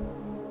little.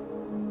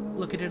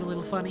 Look at it a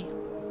little funny.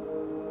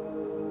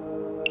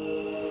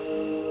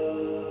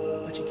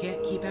 But you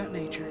can't keep out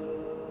nature.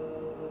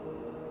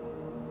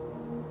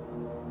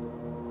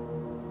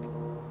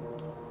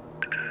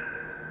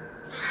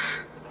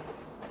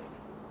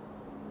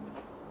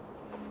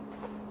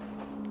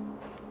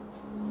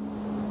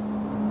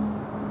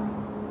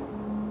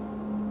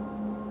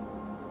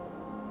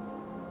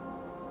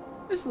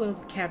 There's a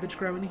little cabbage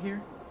growing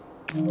here.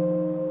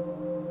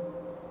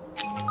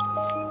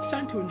 It's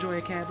time to enjoy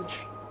a cabbage.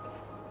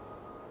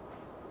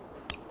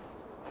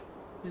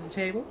 There's a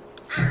table.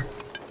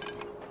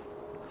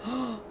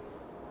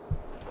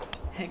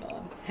 Hang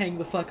on. Hang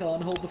the fuck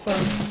on. Hold the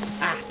phone.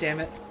 Ah, damn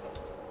it.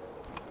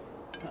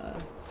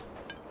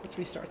 Let's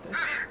restart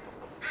this.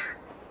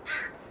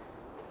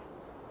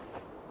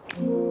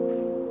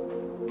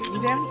 You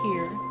down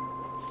here.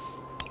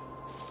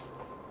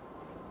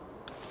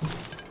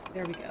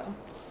 There we go.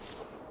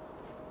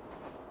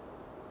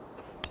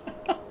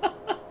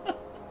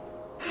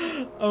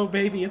 Oh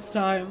baby, it's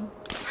time.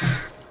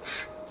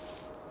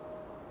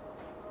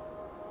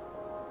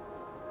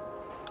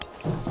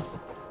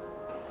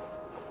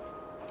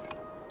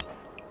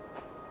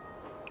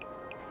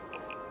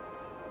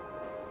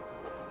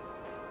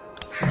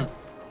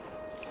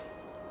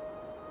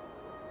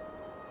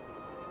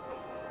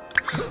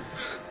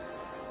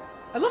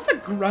 I love the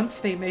grunts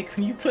they make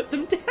when you put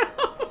them down.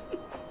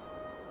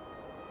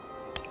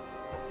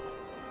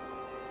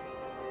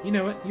 You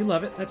know it. You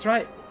love it. That's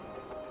right.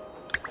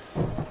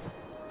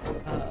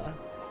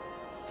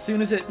 As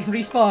soon as it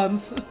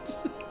respawns,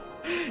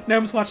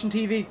 Gnome's watching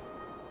TV.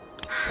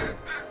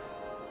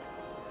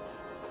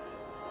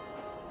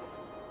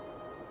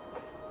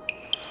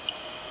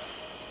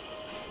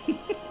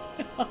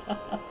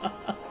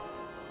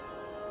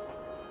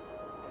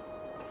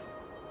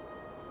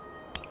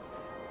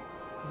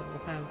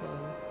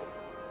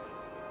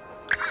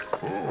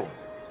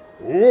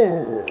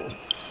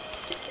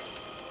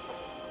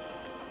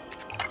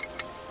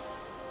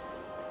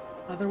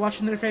 They're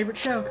watching their favorite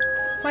show,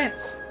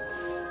 Plants.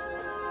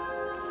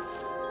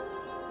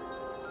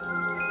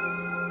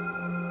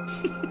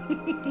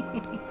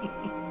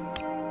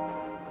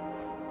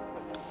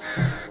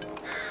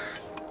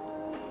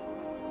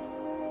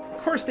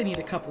 Of course they need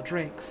a couple of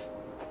drinks.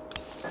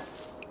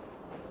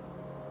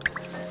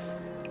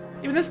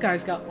 Even this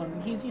guy's got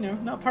one. He's, you know,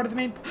 not part of the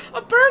main...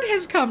 A bird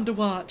has come to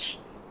watch!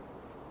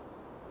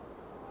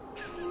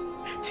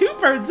 2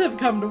 birds have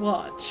come to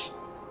watch!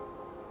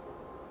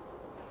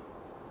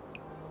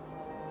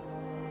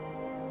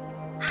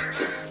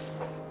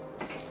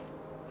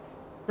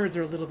 Birds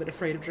are a little bit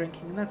afraid of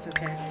drinking, and that's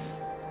okay.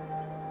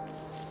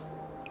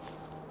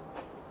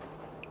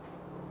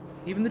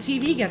 Even the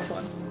TV gets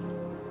one.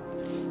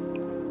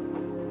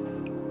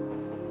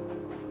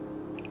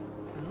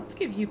 Let's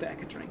give you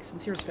back a drink,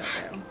 since yours fell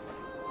down.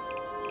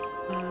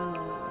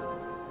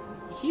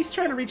 He's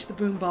trying to reach the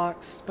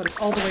boombox, but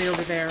it's all the way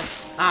over there.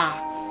 Ah!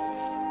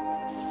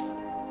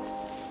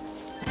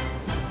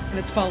 And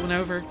it's fallen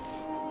over.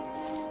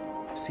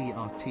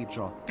 CRT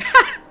drop.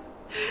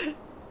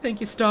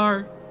 Thank you,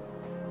 Star.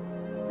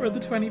 For the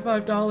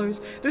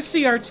 $25. This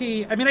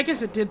CRT, I mean, I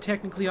guess it did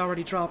technically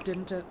already drop,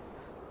 didn't it?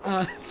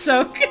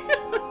 So...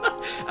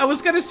 I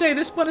was gonna say,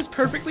 this one is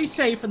perfectly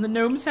safe and the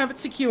gnomes have it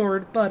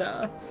secured, but,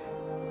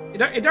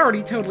 it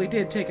already totally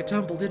did take a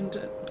tumble, didn't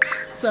it?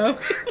 So...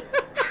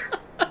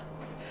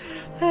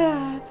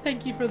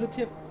 Thank you for the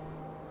tip.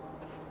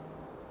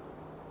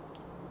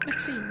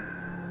 Next scene.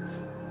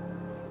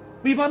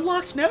 We've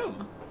unlocked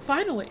Gnome!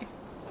 Finally!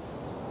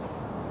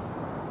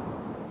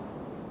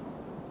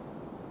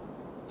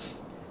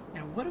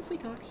 Now, what have we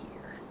got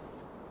here?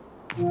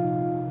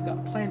 We've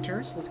got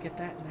planters, so let's get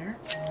that in there.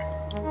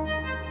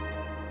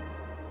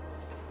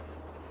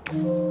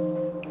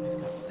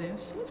 We've got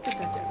this. Let's get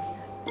that down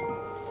here.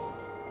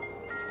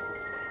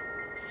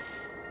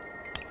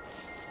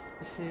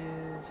 This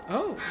is...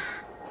 Oh!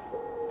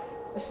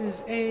 This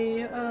is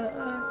a,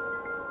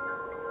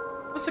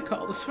 what's it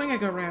called? The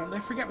swing-a-go-round. I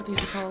forget what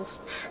these are called.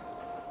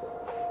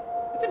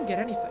 I didn't get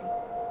anything.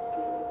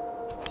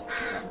 Hold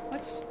on.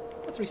 Let's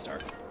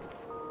restart.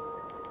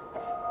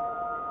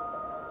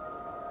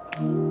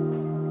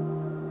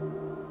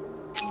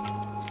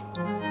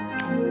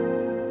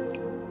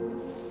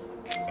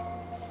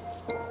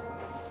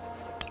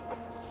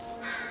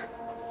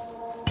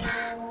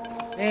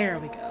 There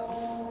we go.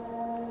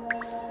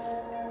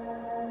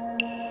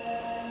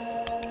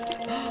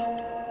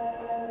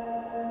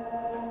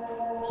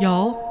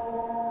 Y'all,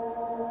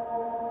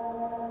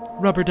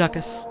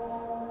 Rubberduckus.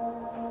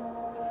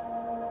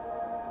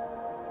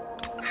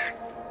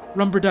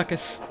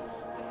 Rumberduckus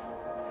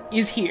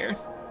is here.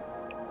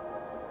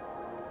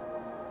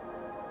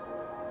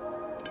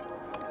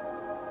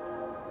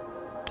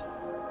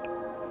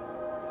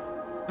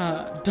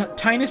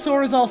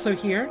 Tinosaur is also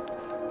here.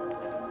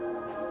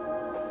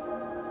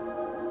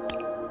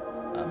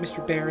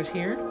 Mr. Bear is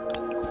here.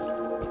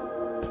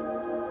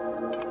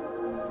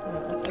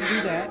 Let's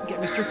undo that and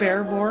get Mr.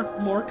 Bear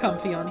more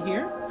comfy on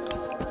here.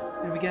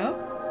 There we go.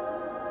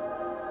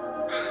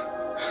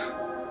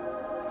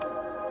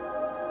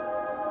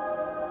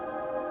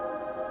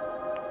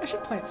 I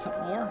should plant some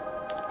more.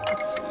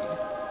 Let's see.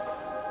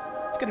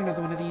 Let's get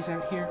another one of these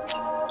out here.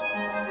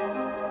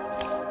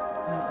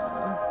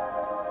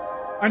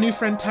 Our new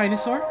friend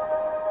Tinosaur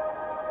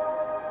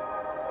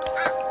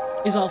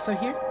is also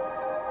here.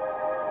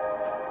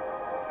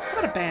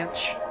 What a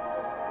bench.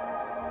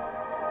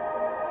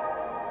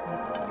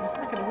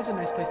 What's a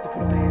nice place to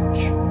put a bench?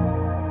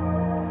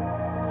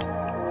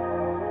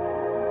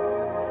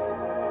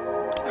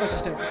 Oh,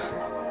 just over here.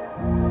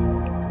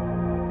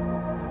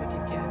 We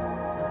can get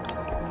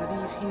one of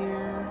these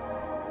here.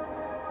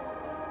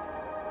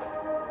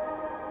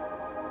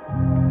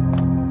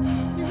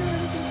 You got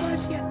anything for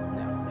us yet?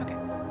 No. Okay.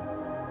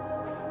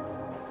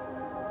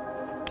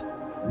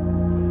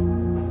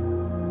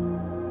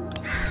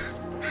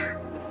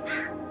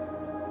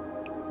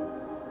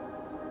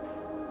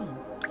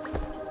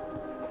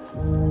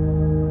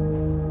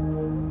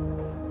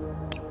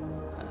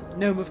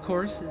 Gnome, of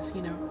course, is,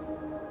 you know,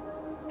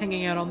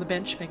 hanging out on the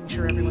bench, making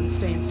sure everyone's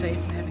staying safe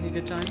and having a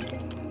good time.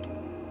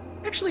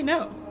 Actually,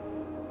 no.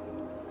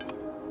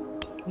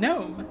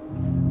 Gnome.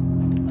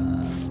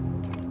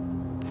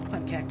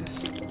 Plant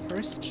cactus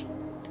first.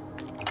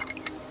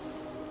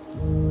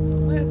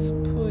 Let's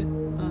put,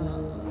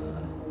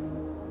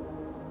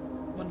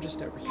 one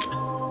just over here.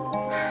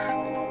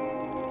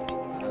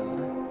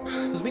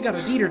 because we got a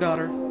Dieter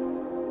daughter.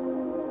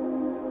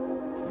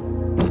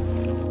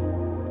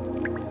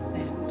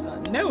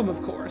 And Gnome,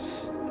 of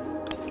course.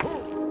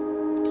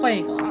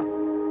 Playing on.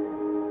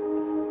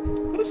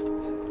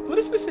 What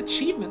is this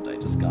achievement I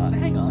just got?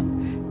 Hang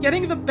on.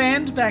 Getting the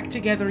band back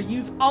together.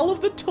 Use all of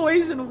the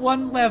toys in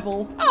one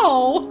level.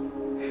 Oh!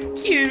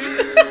 Cute!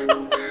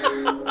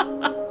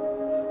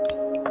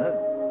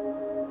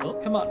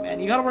 Come on, man.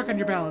 You gotta work on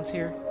your balance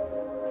here.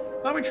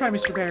 Why don't we try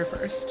Mr. Bear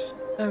first?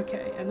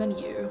 Okay, and then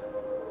you.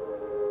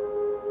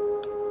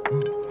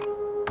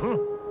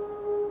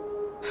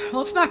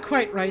 Well, it's not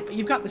quite right, but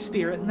you've got the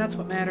spirit, and that's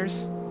what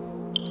matters.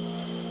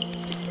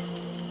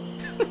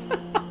 I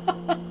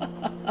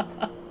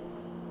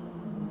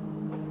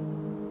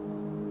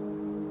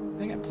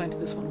think I planted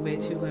this one way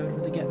too low to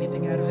really get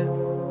anything out of it.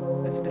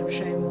 That's a bit of a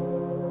shame.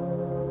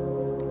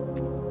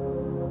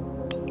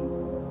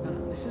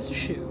 This is a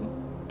shoe.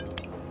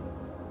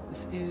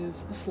 This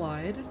is a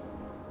slide.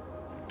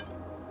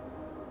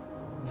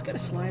 Let's get a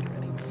slide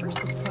ready, but first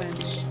let's plant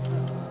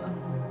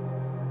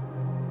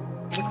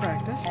the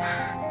practice.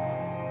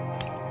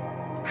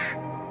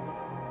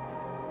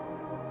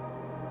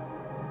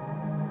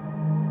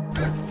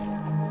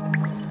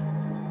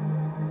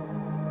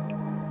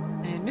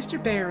 And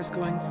Mr. Bear is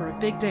going for a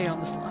big day on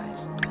the slide.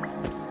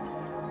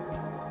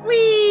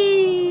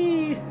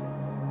 Whee!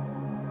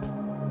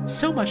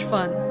 So much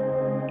fun.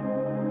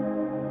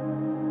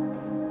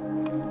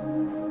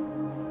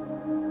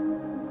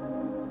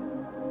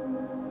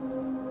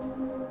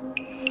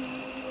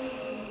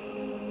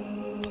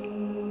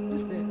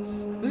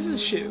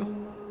 Shoe.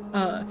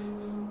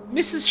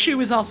 Mrs. Shoe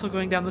is also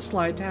going down the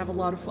slide to have a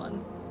lot of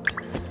fun.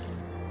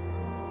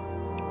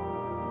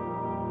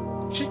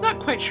 She's not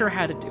quite sure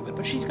how to do it,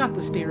 but she's got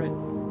the spirit.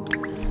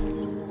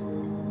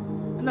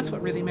 And that's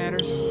what really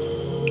matters.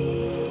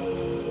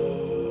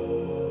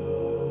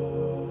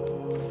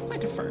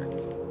 Plant a fern.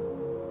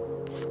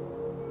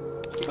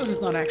 I suppose it's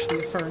not actually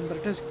a fern, but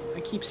it does. I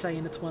keep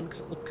saying it's one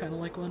because it looks kind of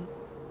like one.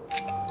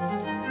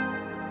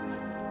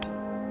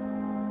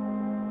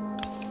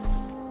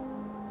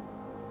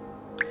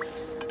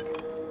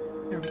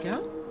 There we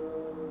go.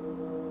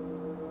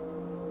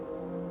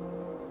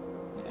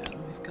 Yeah,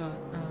 we've got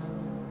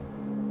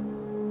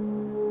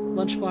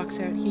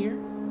lunchbox out here.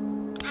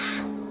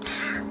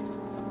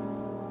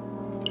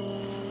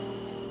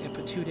 Yeah,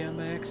 put 2 down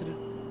by accident.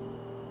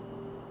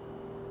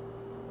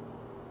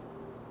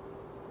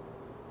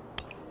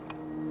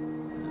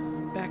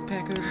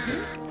 Backpack over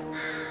here.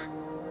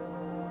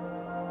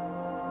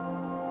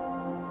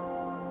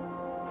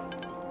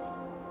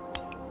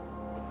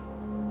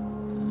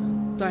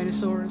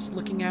 Dinosaurs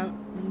looking out, a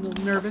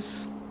little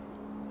nervous.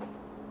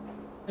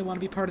 They want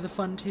to be part of the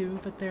fun too,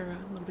 but they're a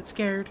little bit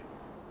scared.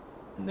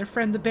 And their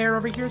friend the bear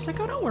over here is like,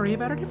 oh, don't worry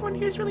about it, everyone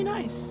here is really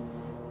nice.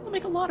 We'll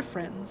make a lot of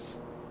friends.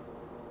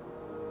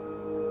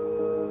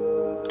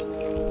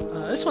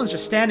 This one's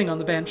just standing on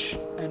the bench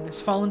and has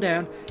fallen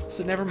down,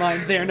 so never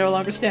mind, they're no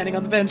longer standing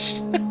on the bench.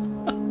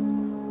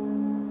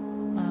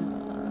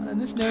 And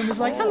this gnome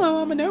is like,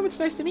 hello, I'm a gnome, it's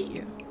nice to meet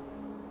you.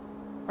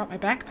 Brought my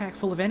backpack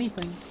full of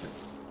anything.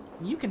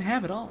 You can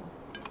have it all.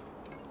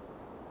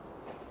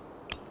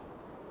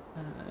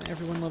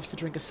 Everyone loves to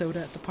drink a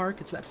soda at the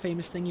park. It's that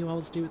famous thing you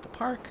always do at the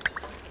park.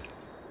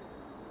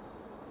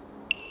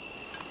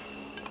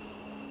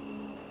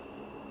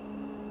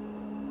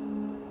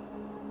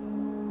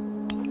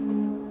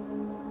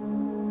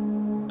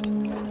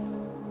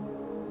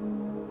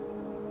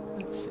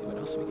 Let's see what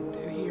else we can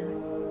do here.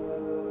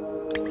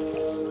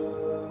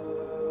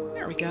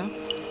 There we go.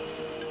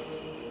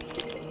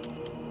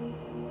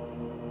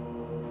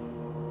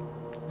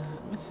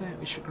 That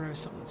we should grow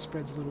something that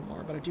spreads a little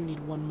more, but I do need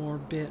one more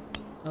bit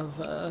of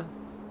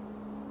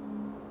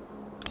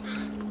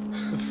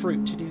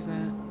fruit to do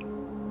that.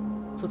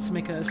 So let's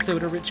make a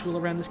soda ritual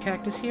around this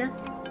cactus here.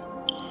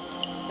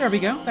 There we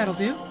go, that'll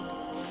do.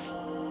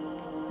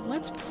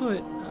 Let's put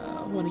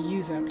one of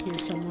yous out here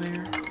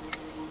somewhere.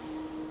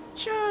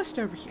 Just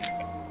over here.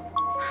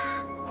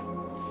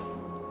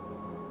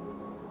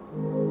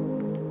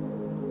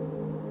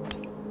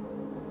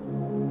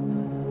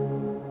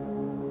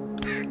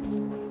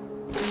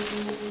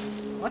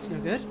 That's no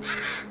good.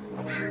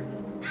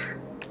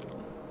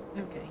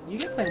 Okay, you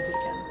get planted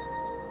again.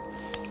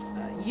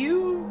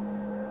 You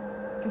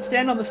can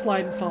stand on the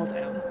slide and fall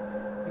down,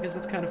 because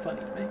that's kind of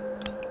funny to me.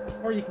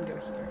 Or you can go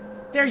here.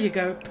 There you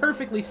go,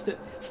 perfectly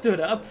stood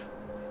up,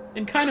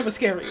 in kind of a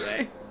scary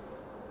way.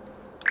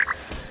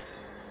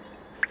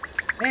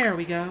 There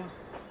we go.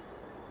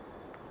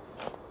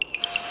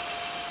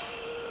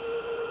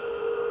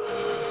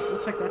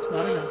 Looks like that's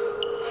not enough.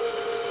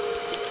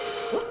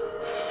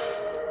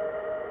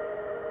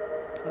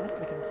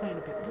 But we can plant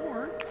a bit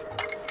more.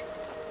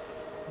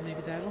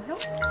 Maybe that'll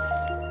help.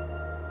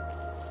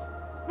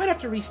 Might have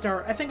to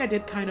restart. I think I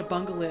did kind of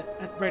bungle it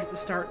right at the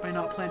start by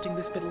not planting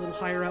this bit a little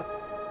higher up.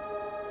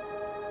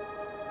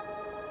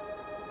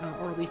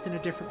 Or at least in a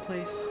different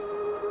place.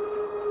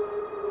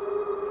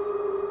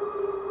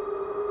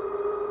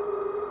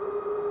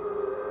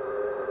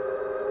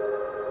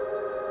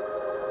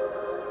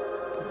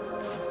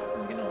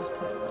 just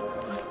plant one more.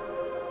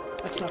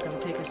 That's not going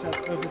to take us up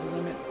over the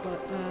limit, but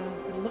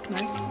it'll look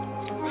nice.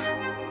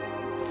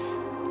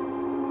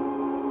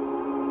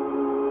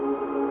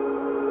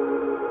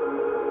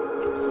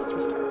 So let's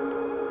restart.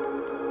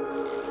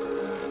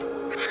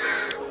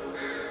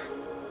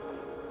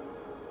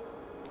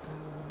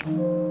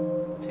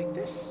 Take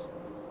this.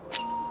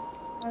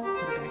 Put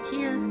it back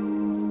here.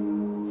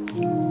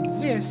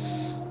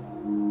 This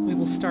we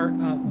will start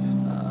up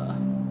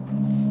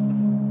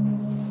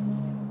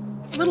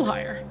a little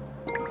higher.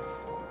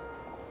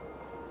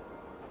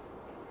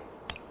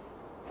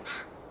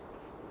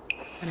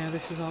 And now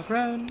this is all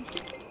grown.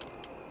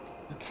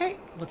 Okay,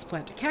 let's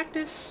plant a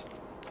cactus.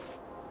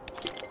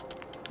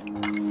 How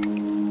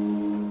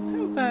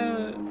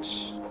about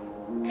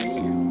right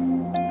here?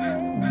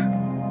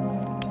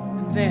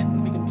 And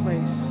then we can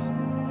place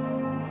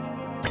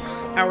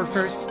our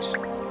first.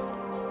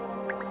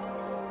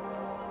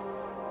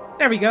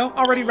 There we go.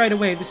 Already right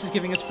away this is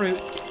giving us fruit,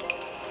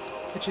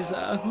 which is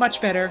much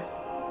better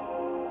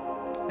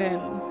than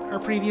our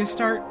previous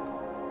start.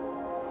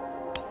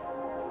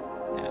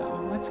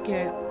 Now let's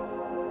get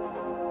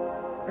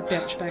our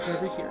bench back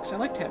over here, because I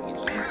liked having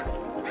it here.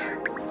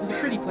 It was a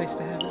pretty place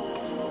to have it.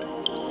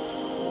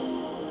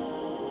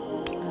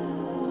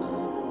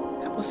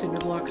 A couple of cinder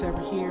blocks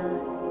over here.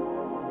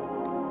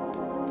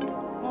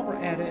 While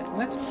we're at it,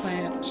 let's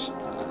plant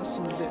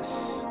some of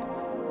this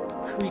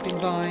creeping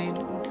vine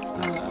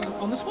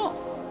on this wall.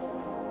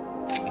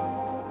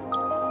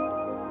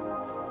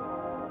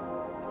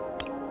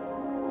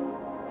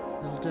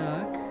 Little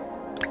duck.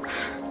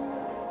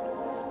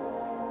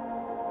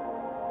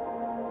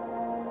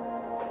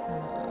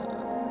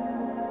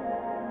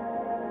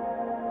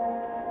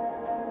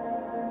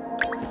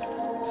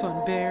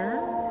 Fun bear.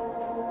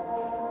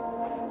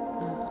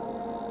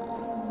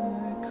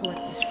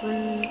 Collect these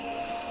fruits.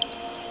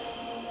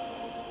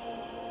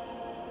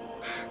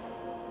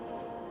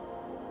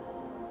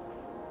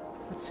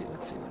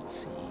 Let's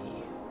see.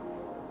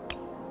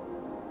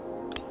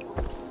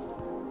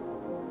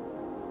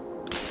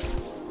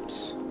 Oops.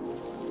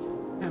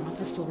 Oh, well,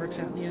 that still works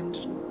out in the end.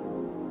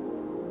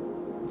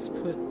 Let's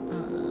put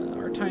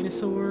our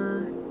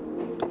Tinosaur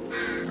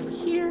over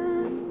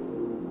here.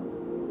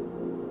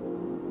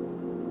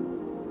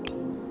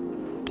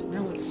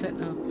 Now let's set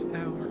up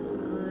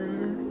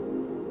our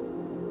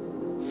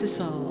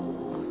Sisal.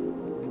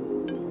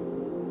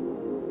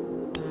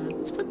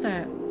 Let's put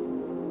that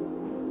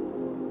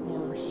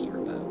more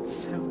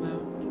hereabouts. How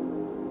about...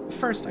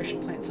 First, I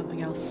should plant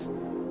something else.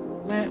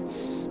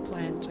 Let's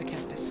plant a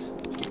cactus.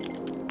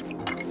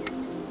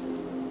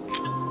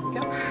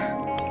 Go.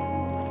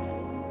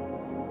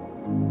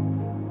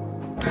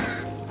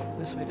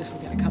 This way, this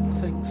will get a couple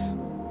things.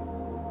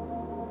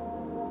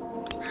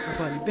 Our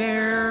buddy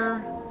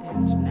bear,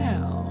 and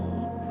now...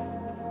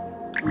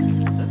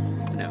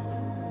 no.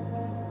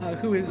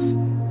 Who is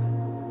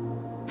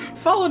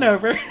fallen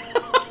over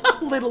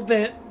a little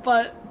bit,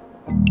 but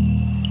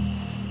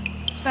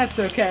that's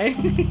okay.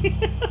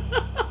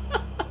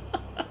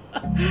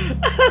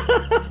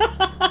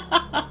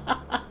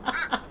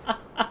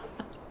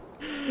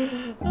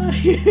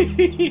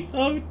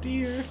 Oh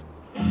dear.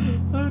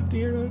 Oh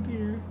dear, oh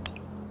dear.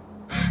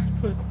 Let's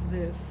put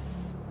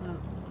this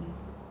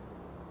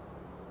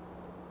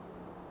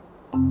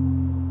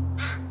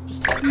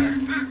just like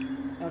that.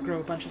 I'll grow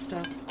a bunch of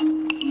stuff.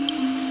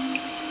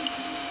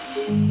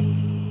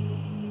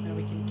 Now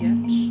we can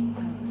get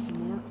some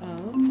more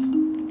of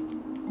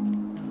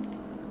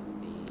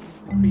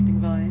the creeping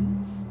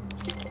vines.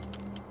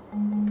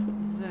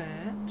 Put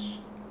that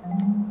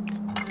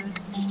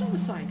just on the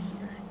side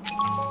here.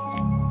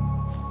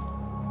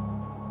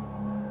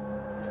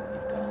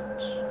 We've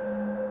got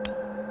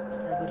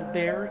our little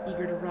bear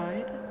eager to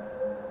ride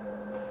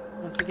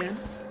once again.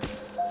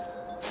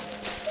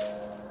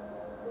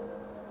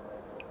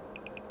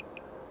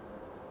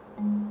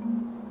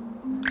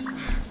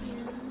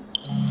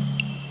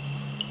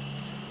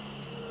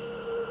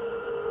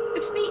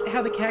 It's neat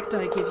how the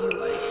cacti give you,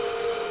 like,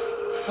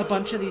 a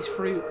bunch of these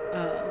fruit,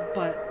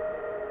 but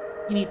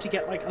you need to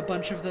get, like, a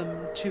bunch of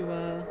them to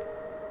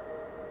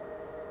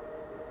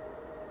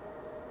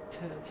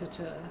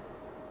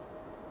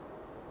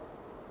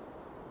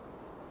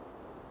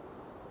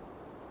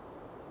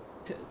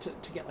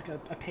get, like, a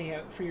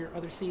payout for your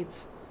other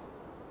seeds.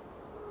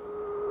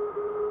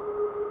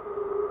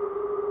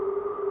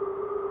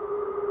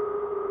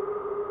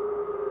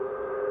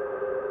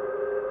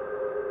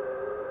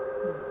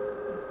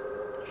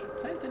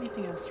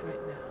 Anything else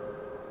right now?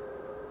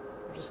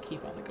 I'll just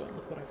keep on going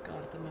with what I've got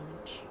at the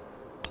moment.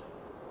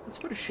 Let's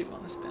put a shoe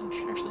on this bench.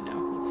 Actually, no.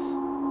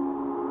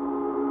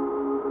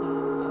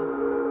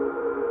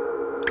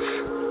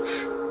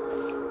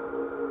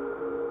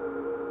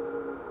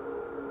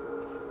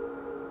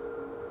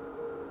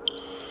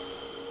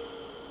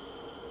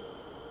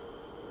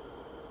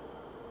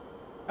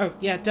 Oh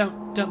yeah,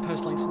 don't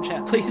post links in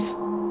chat, please.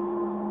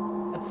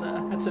 That's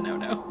a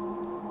no-no.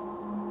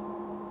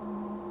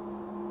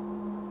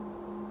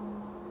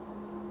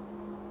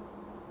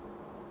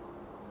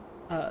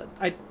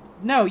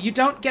 No, you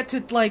don't get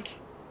to,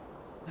 like,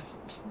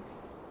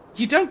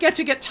 you don't get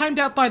to get timed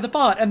out by the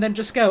bot and then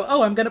just go,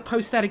 oh, I'm gonna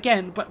post that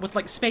again, but with,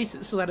 like,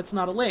 spaces so that it's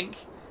not a link.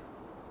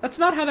 That's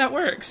not how that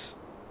works.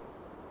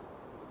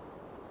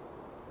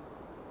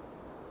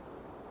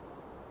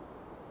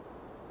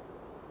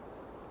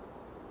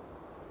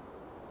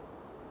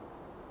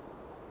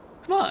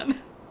 Come on.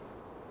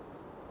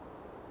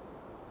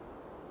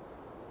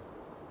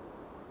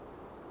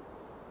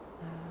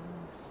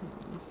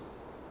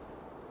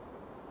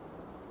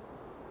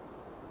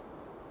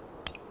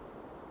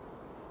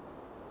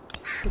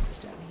 Put this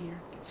down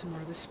here. Get some more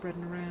of this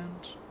spreading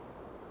around.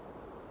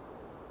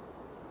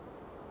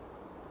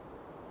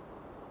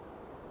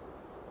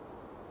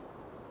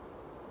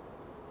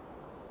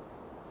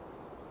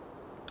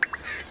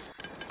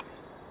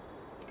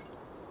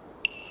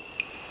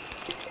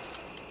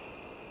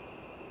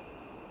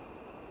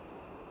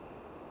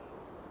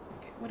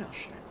 Okay, what else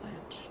should I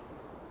plant?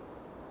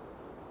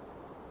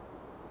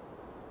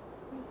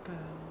 What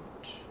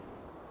about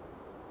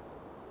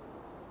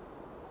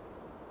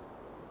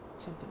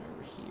something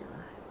over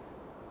here?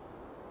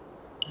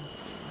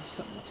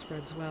 Something that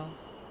spreads well.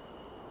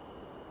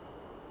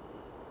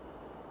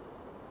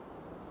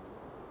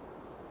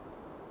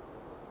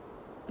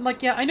 And,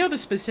 like, yeah, I know the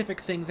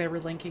specific thing they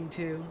were linking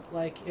to.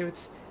 Like,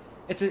 it's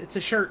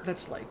a shirt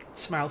that's like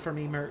Smile for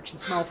Me merch, and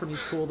Smile for Me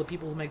is cool. The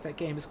people who make that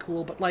game is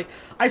cool, but like,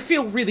 I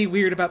feel really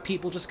weird about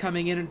people just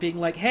coming in and being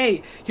like,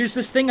 "Hey, here's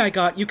this thing I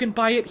got. You can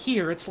buy it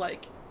here." It's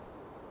like,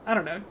 I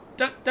don't know.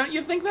 Don't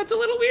you think that's a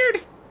little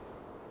weird?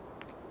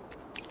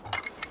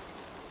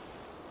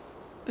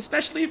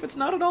 Especially if it's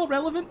not at all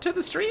relevant to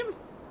the stream.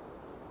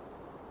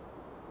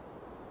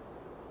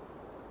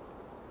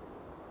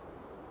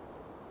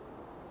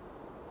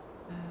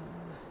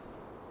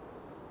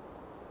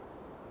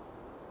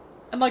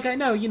 And, like, I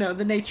know, you know,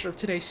 the nature of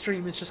today's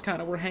stream is just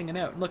kind of we're hanging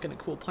out and looking at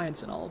cool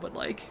plants and all, but,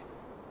 like,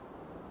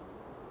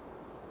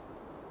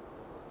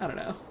 I don't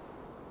know.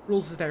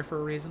 Rules is there for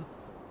a reason.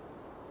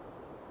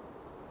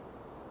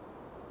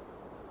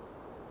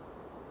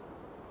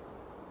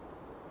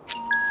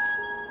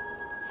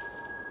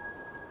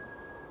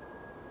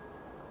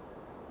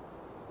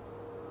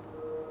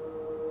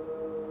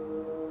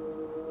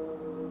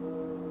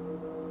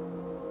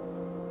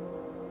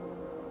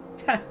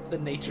 The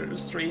nature of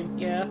stream,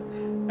 yeah.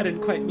 I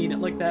didn't quite mean it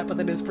like that, but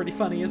that is pretty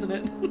funny, isn't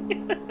it?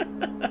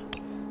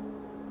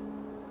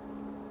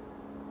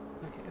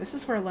 Okay, this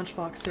is where a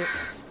lunchbox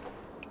sits.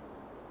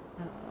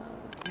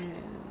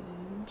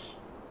 And...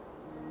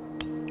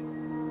 there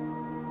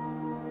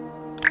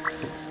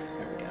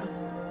we go.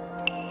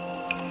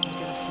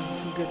 Get us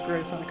some good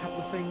growth on a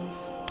couple of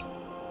things.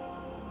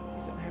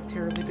 These don't have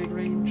terribly big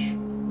range.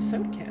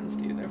 Soda cans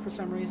do, though, for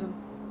some reason.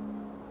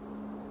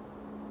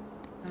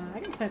 I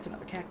can plant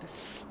another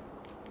cactus.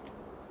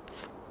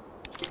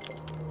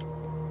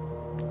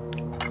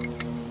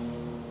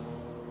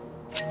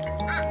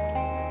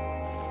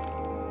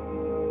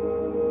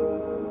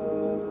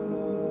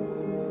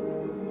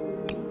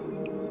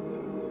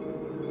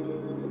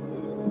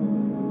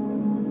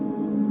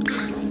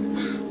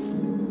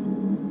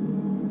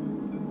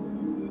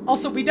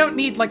 Also, we don't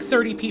need, like,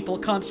 30 people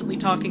constantly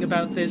talking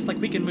about this.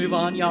 Like, we can move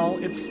on,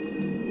 y'all. It's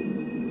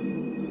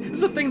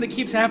a thing that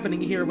keeps happening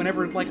here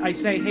whenever, like, I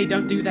say, hey,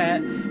 don't do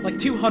that. Like,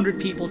 200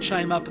 people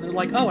chime up and they're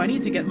like, oh, I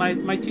need to get my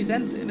 2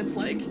 cents in. It's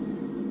like,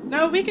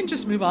 no, we can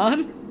just move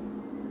on.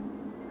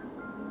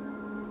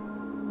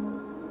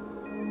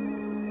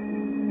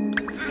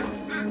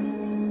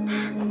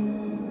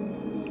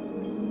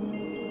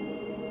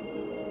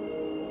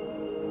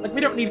 Like,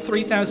 we don't need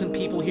 3,000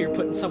 people here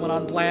putting someone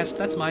on blast.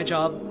 That's my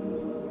job.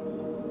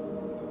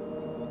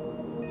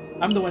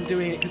 I'm the one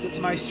doing it because it's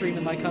my stream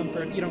and my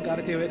comfort. You don't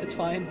gotta do it. It's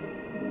fine.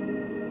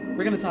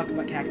 We're gonna talk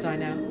about cacti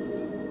now.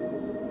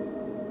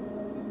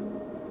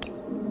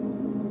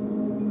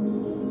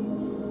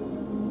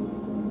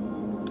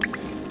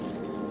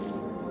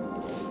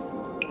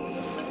 I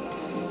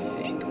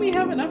think we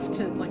have enough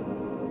to, like,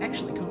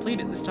 actually complete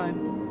it this time.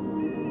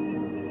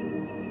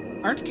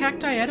 Aren't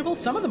cacti edible?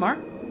 Some of them are.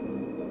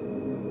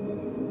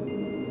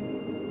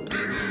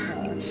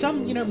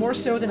 Some, you know, more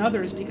so than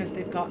others because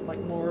they've got, like,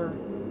 more...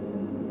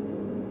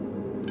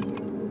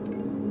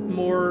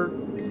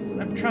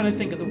 I'm trying to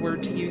think of the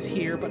word to use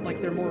here, but,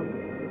 like, they're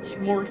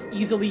more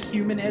easily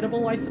human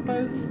edible, I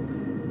suppose. I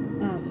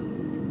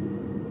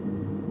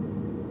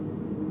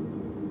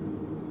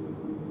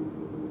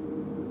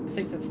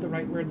think that's the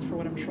right words for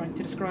what I'm trying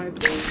to describe.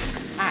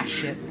 Ah,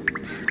 shit.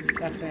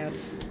 That's bad.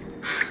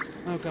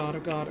 Oh god,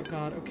 oh god, oh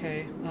god,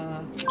 okay.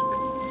 I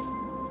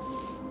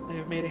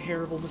have made a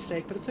terrible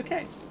mistake, but it's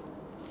okay.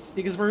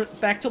 Because we're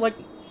back to, like,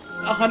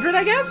 100,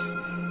 I guess?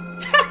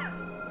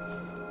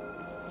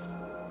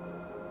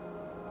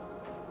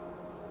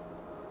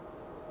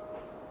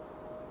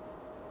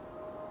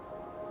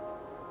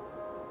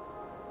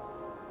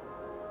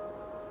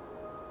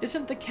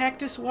 Isn't the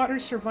cactus water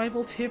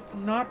survival tip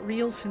not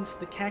real since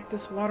the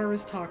cactus water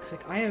is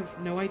toxic? I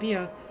have no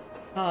idea.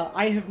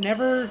 I have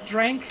never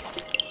drank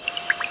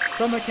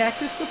from a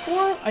cactus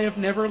before. I have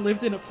never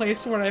lived in a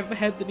place where I've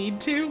had the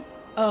need to.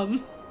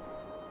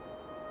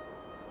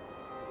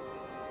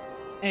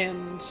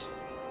 and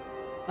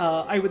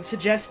I would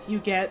suggest you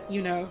get,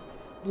 you know,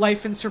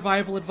 life and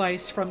survival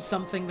advice from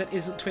something that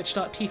isn't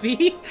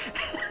Twitch.tv,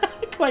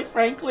 quite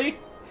frankly.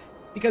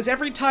 Because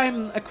every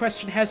time a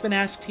question has been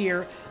asked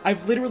here,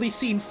 I've literally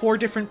seen 4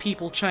 different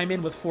people chime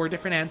in with 4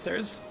 different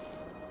answers.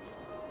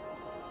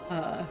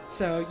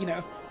 So, you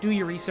know, do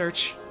your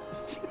research.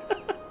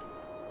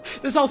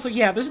 There's also,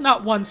 yeah, there's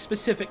not one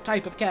specific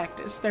type of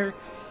cactus. There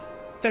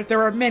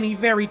are many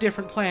very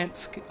different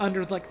plants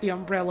under, like, the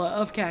umbrella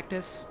of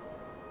cactus.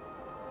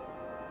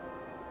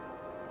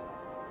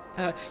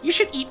 You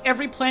should eat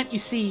every plant you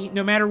see,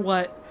 no matter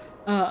what.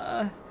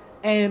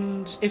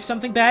 And if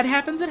something bad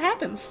happens, it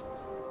happens.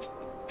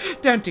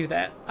 Don't do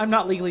that. I'm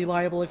not legally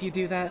liable if you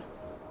do that.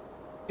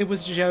 It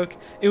was a joke.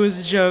 It was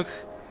a joke.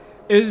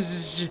 It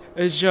was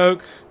a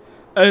joke.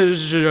 It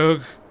was a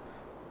joke.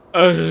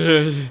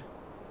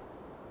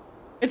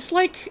 It's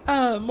like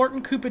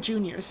Morton Koopa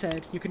Jr.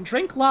 said, you can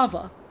drink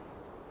lava,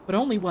 but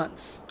only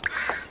once.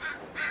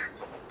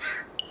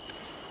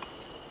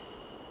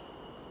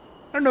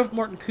 I don't know if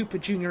Morton Koopa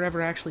Jr.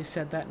 ever actually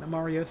said that in a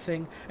Mario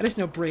thing. I just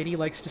know Brady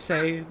likes to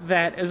say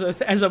that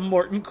as a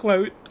Morton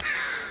quote.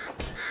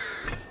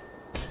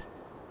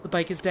 The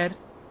bike is dead.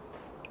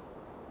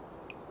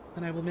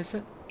 And I will miss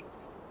it.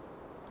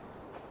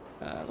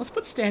 Let's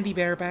put Standy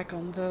Bear back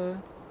on the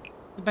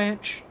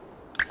bench.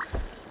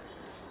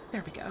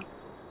 There we go.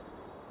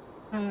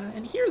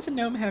 And here's a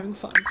gnome having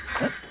fun.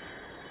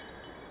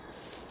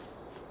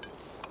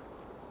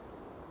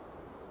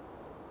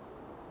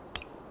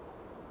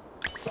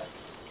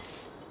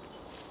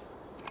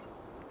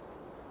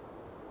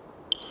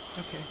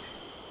 Okay.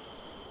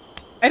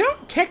 I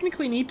don't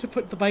technically need to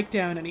put the bike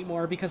down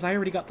anymore because I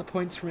already got the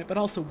points from it, but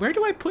also, where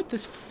do I put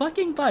this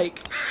fucking bike?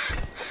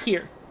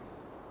 Here.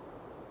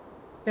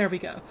 There we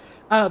go.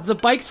 The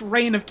bike's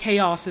reign of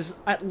chaos is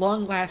at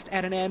long last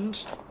at an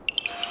end.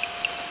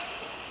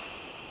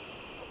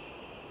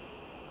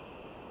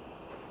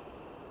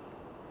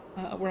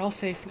 We're all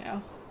safe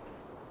now.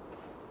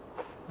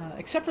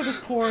 Except for this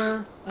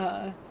poor,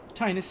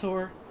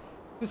 Dinosaur,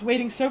 who's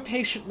waiting so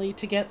patiently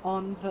to get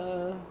on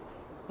the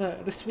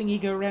swingy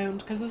go-round,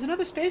 because there's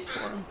another space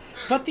for him.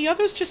 But the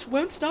others just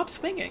won't stop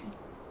swinging.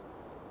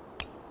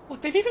 Look,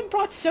 they've even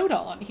brought soda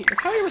on here.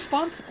 How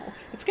irresponsible.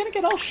 It's gonna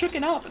get all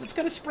shooken up, and it's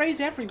gonna sprays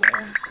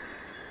everywhere.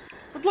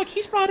 But look,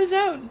 he's brought his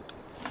own.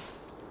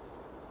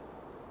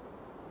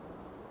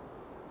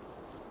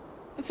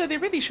 And so they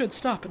really should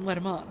stop and let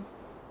him on.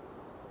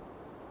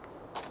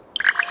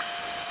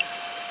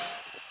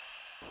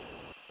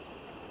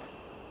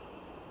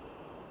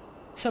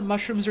 Some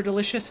mushrooms are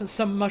delicious, and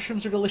some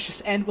mushrooms are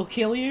delicious and will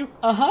kill you.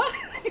 Uh-huh.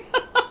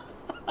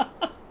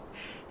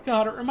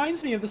 God, it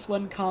reminds me of this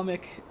one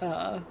comic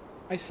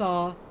I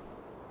saw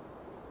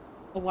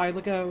a while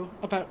ago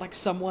about, like,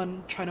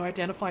 someone trying to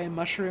identify a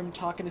mushroom,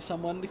 talking to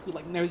someone who,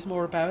 like, knows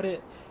more about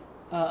it,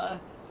 and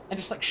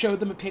just, like,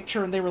 showed them a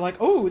picture, and they were like,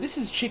 oh, this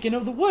is chicken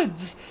of the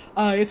woods.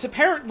 It's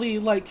apparently,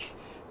 like,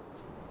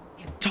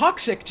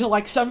 toxic to,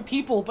 like, some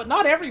people, but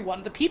not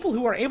everyone. The people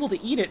who are able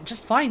to eat it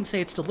just fine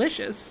say it's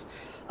delicious.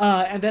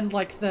 And then,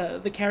 like,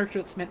 the character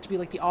that's meant to be,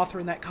 like, the author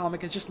in that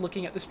comic is just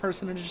looking at this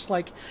person and is just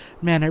like,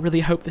 man, I really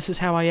hope this is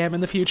how I am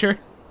in the future.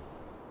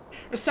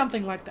 Or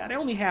something like that. I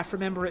only half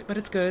remember it, but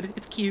it's good.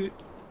 It's cute.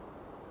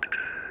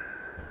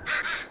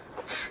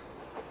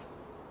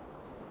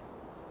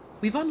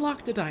 We've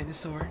unlocked a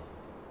dinosaur.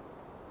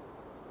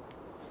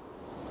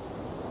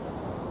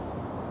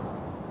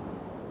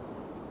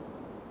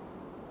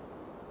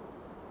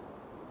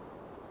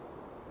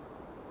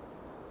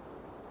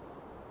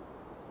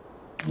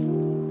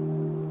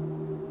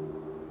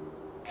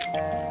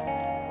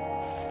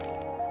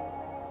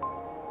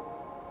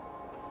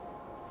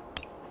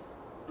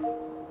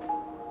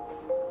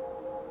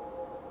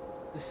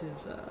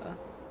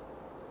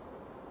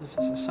 This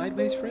is a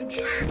sideways fridge?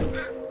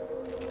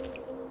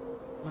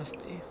 Must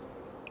be.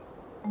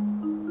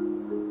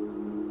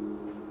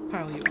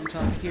 Pile you on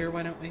top of here,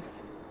 why don't we?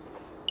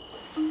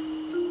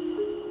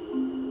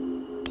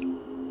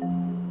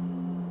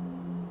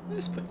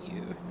 Let's put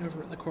you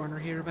over in the corner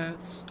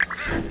hereabouts.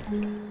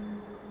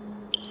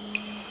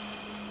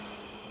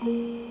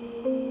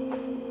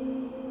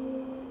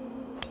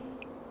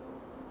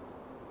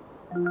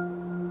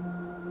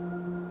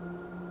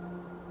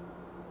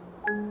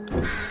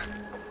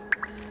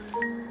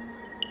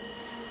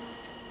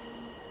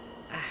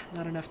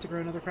 Not enough to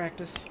grow another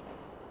cactus.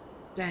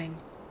 Dang.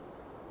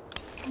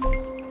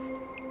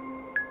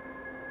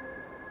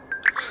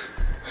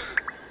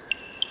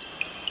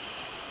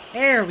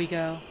 There we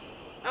go.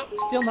 Oh,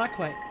 still not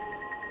quite.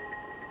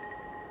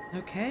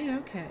 Okay,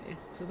 okay.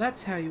 So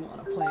that's how you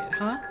want to play it,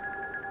 huh?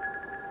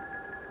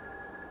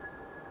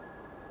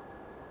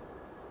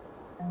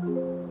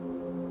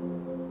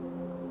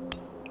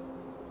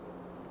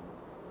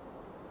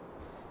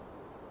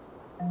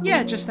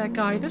 Yeah, just that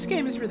guy. This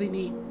game is really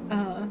neat.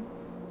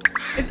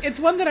 It's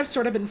one that I've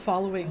sort of been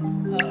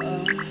following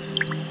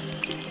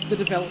the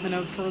development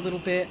of for a little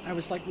bit. I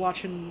was, like,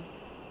 watching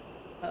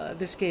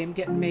this game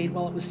getting made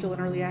while it was still in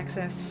early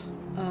access.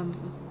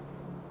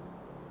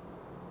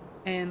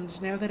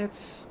 And now that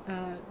it's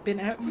been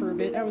out for a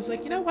bit, I was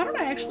like, you know, why don't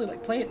I actually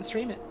like play it and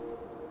stream it?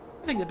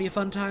 I think that'd be a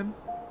fun time.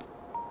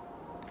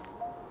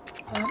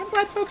 I'm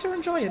glad folks are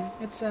enjoying.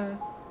 It's a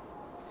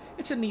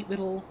neat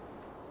little,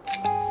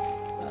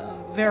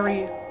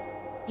 very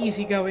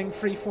easygoing,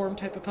 freeform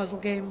type of puzzle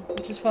game,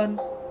 which is fun.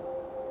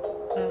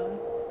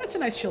 It's a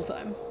nice chill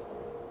time.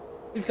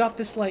 We've got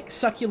this like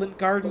succulent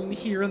garden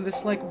here and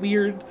this like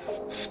weird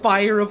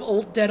spire of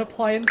old dead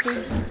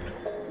appliances.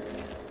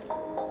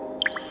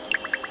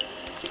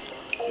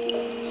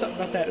 Something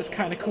about that is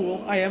kind of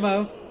cool.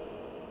 IMO.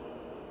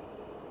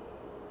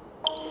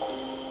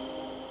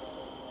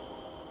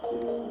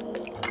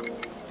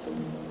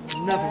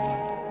 Another one.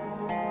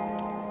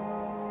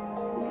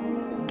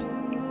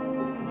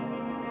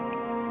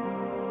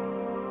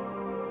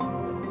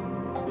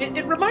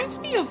 It reminds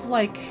me of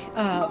like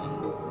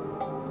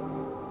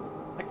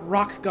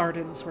rock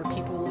gardens where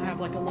people have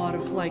like a lot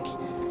of like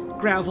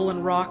gravel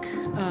and rock,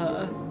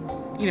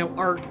 you know,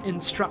 art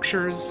and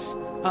structures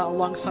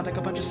alongside like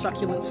a bunch of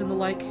succulents and the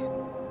like.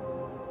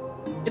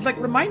 It like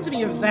reminds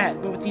me of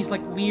that, but with these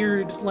like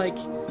weird like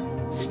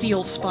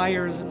steel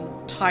spires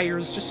and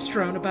tires just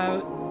strewn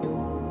about.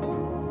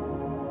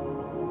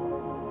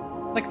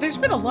 Like, there's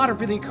been a lot of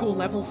really cool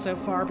levels so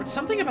far, but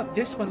something about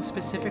this one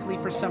specifically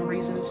for some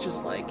reason is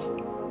just like,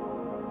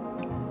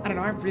 I don't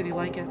know, I really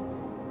like it.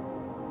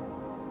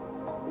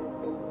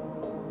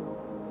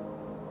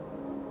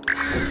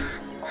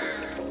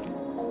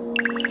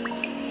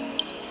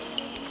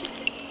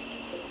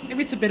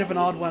 Maybe it's a bit of an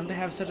odd one to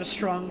have such a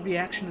strong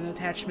reaction and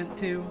attachment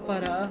to,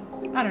 but I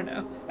don't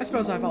know. I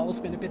suppose I've always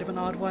been a bit of an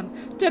odd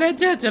one.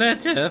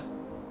 Da-da-da-da-da-da!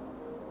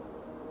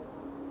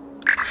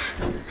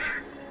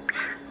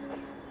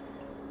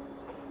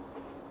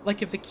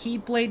 Like if the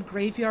Keyblade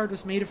Graveyard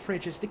was made of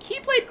fridges. The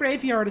Keyblade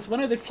Graveyard is one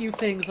of the few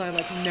things I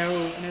like know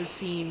and have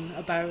seen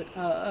about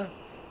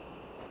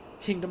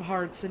Kingdom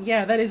Hearts, and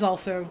yeah, that is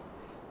also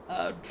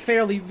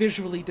fairly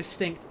visually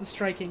distinct and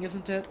striking,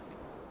 isn't it?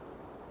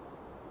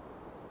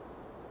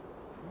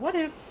 What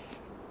if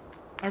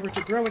I were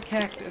to grow a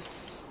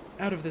cactus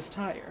out of this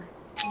tire?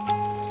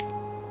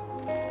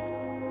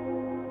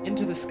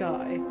 Into the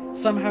sky,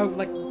 somehow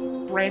like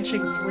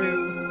branching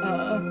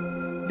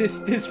through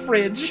this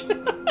fridge.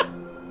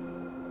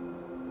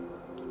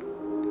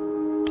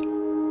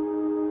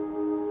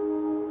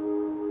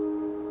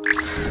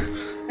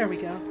 There we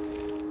go.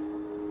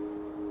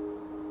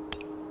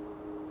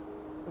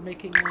 We're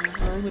making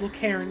our own little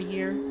cairn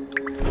here.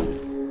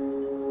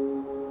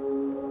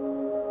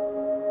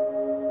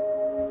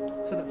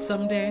 So that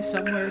someday,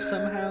 somewhere,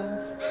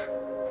 somehow,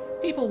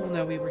 people will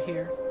know we were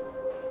here.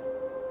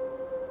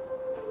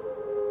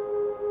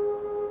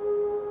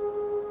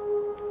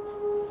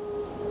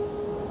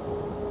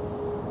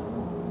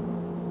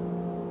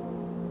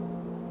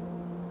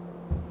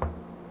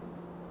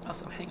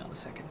 Also, hang on a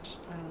second.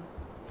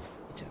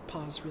 To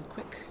pause real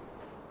quick.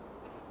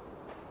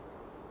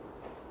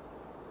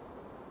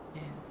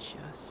 And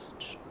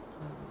just...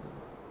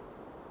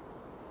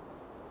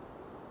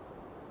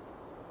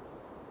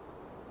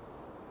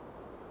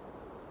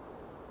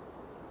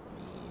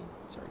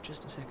 sorry,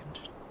 just a second.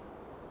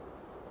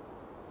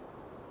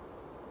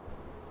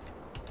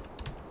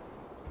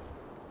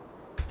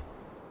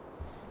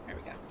 There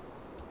we go.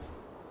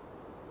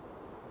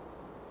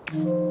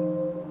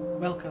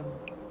 Welcome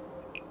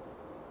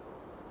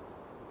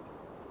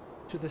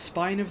to the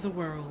spine of the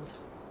world.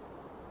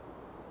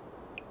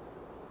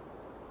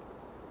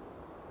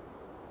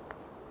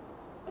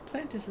 What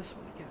plant is this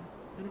one again?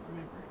 I don't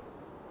remember.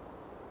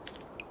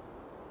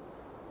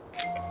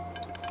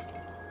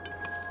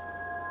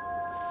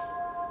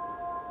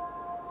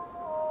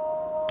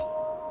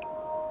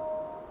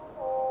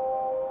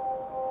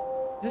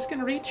 Is this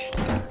gonna reach?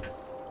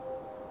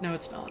 No,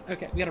 it's not.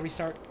 Okay, we gotta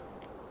restart.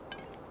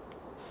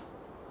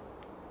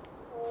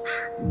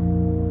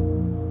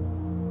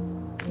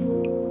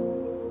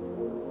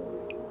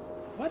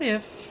 What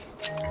if...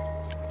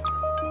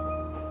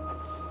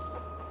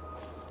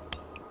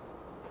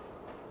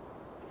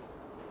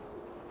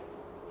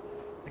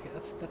 Okay,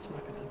 that's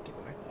not gonna do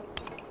what I thought.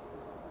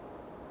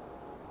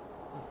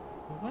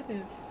 What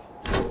if...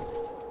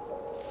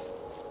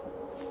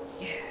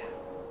 Yeah.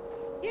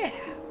 Yeah!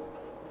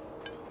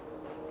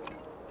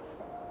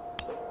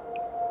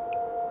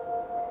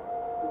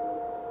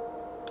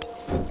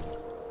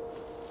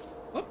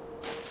 Whoop!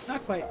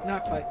 Not quite,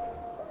 not quite.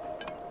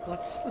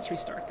 Let's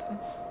restart then.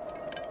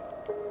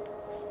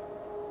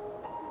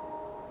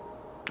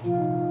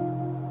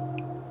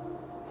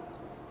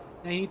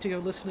 Now you need to go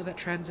listen to that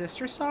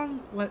Transistor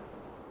song? What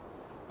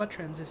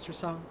Transistor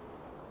song?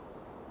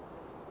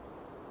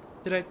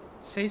 Did I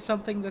say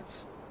something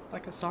that's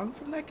like a song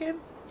from that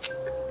game?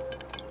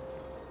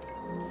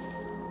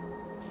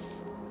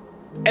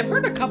 I've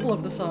heard a couple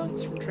of the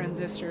songs from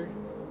Transistor.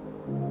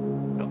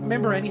 I don't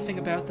remember anything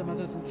about them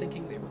other than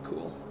thinking they were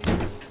cool.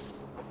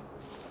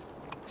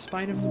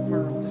 Spine of the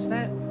World, is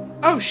that...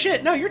 Oh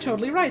shit, no, you're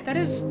totally right, that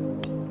is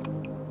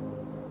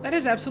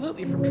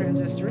absolutely from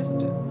Transistor,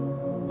 isn't it?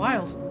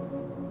 Wild.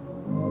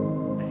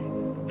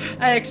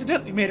 I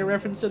accidentally made a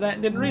reference to that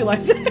and didn't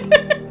realize it.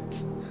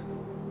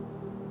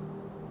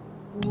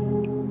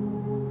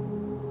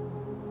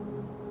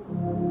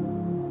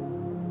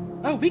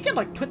 Oh, we can,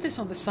 like, put this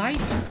on the side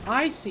here.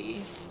 I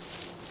see.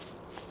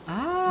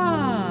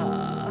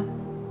 Ah.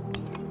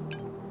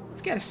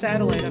 Let's get a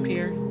satellite up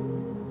here.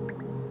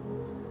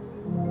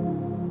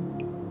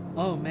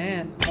 Oh,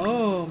 man.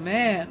 Oh,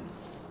 man.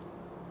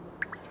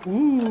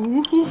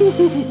 Ooh.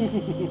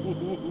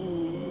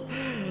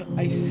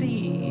 I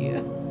see.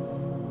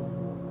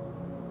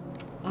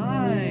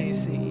 I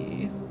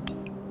see.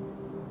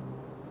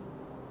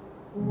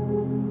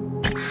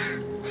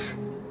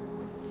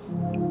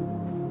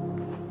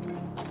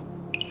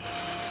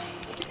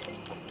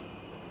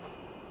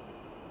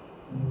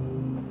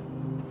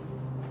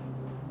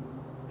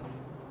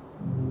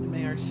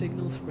 May our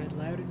signal spread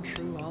loud and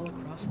true all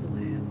across the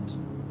land.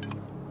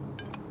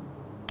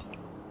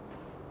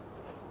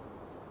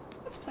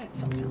 Let's plant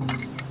something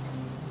else.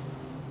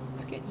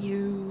 Let's get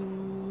you...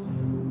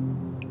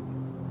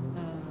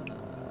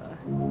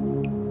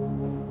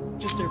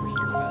 just over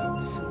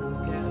hereabouts. And then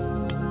we'll get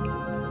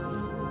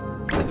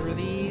either of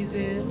these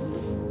in.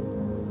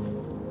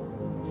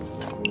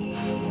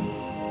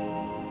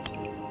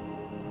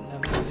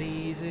 Another of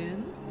these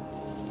in.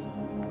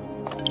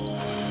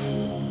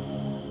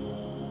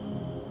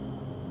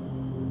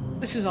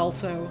 This is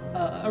also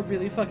a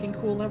really fucking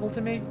cool level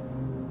to me.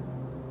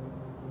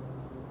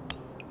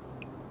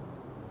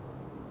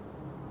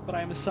 But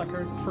I'm a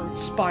sucker for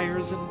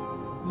spires and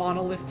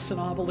monoliths and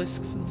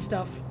obelisks and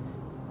stuff.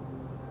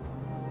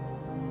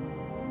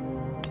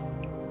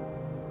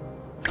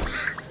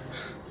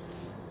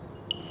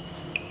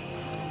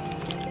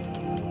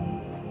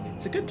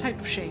 It's a good type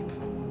of shape.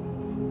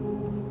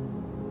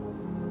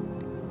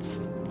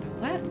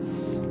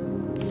 Let's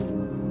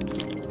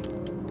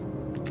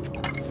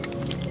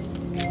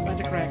find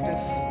a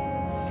cactus.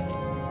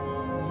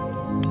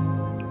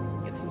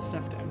 Get some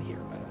stuff down here,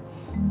 but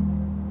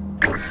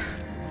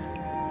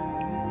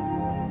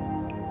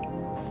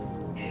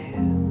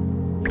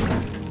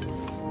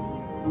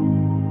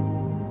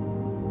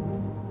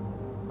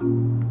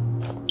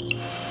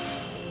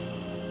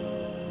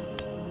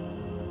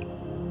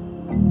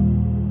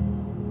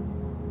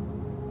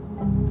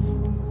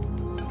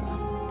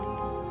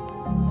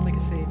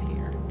save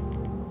here.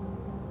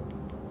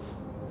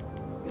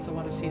 Because I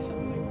want to see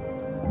something.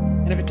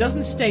 And if it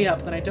doesn't stay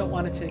up, then I don't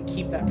want it to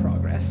keep that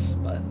progress,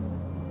 but...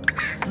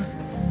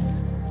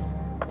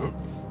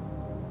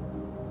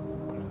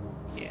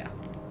 yeah.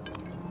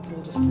 So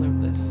we'll just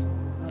load this.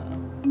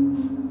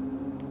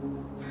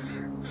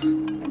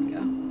 There we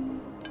go.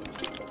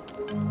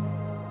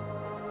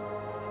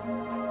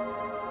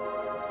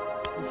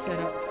 We'll set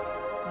up...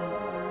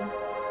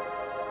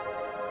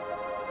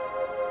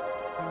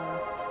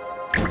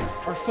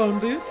 our phone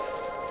booth,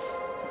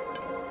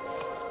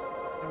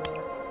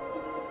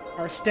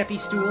 our steppy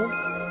stool,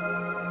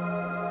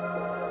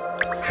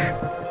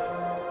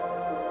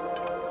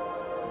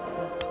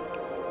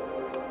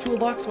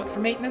 toolbox, what for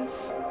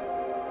maintenance,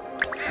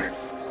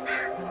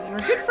 and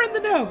our good friend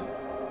the gnome,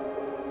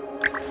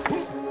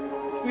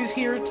 who's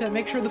here to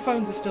make sure the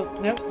phones are still...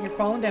 nope, you're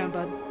falling down,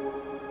 bud.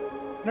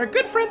 And our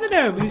good friend the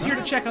gnome, who's here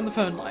to check on the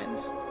phone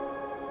lines.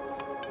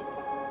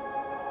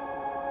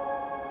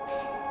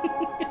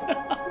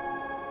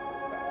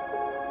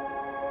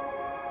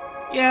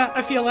 Yeah,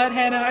 I feel that,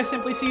 Hannah. I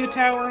simply see a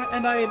tower,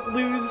 and I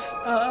lose,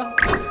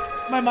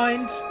 my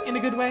mind in a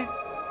good way.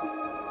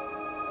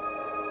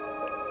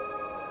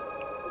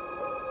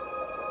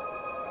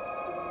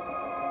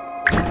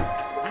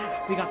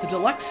 We got the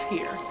deluxe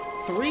here.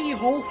 3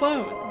 whole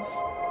phones.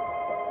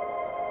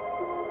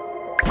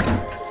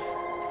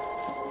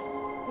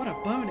 What a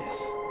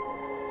bonus.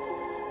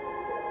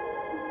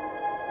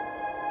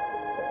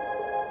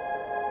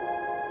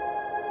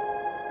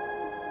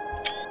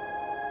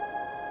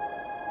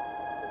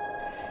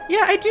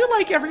 Yeah, I do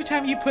like every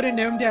time you put a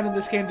gnome down in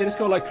this game, they just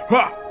go like,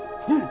 ha!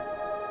 Hoo!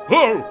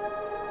 Ho!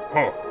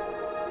 Ha!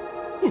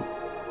 Hoo!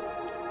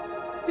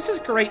 This is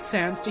great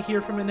sounds to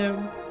hear from a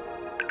gnome.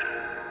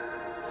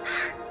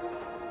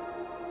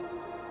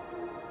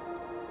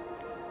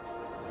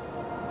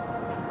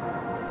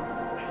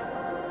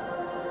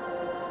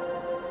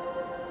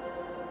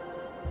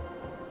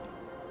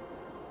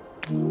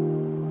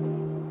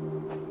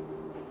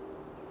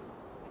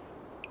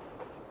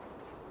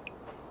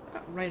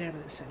 Right out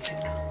of this engine.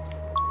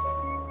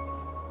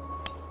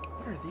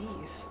 What are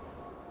these?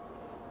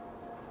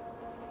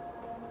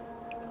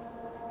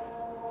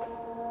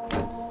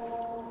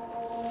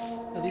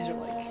 Oh, these are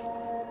like...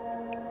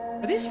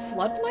 are these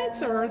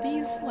floodlights, or are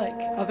these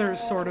like other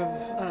sort of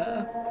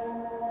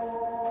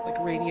like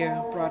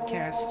radio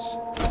broadcast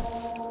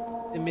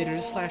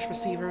emitters slash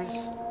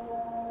receivers?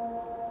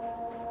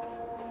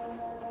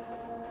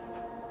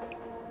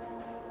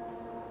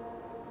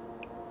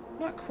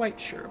 Not quite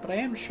sure, but I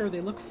am sure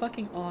they look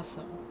fucking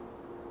awesome.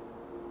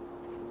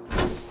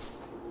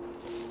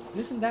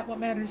 Isn't that what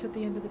matters at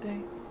the end of the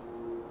day?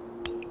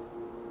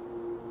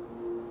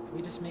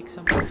 We just make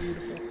something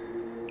beautiful.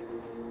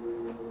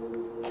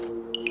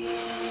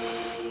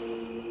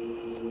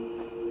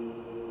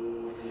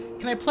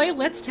 Can I play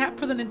Let's Tap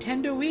for the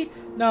Nintendo Wii?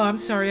 No, I'm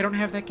sorry, I don't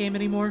have that game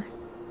anymore.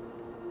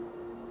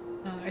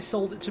 I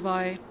sold it to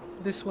buy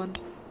this one.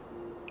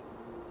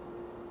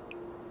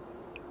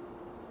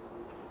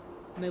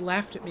 And they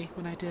laughed at me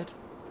when I did.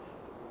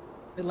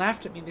 They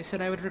laughed at me. They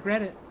said I would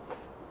regret it.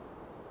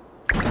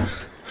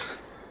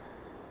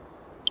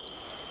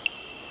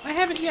 I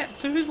haven't yet,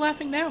 so who's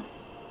laughing now?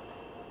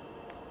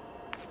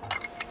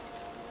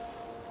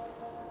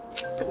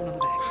 Put one on the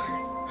back here.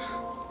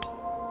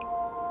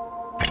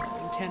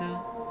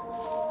 Antenna.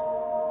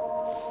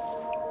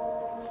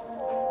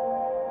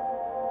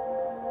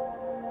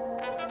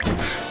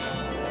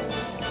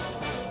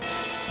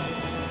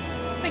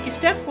 Thank you,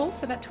 Steph Wolf,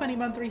 for that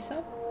 20-month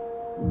resub.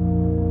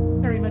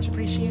 Very much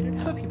appreciated.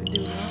 Hope you've been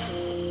doing well.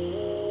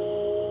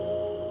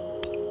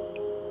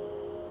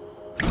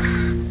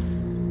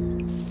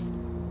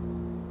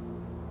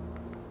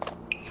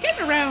 It's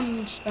getting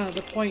around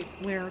the point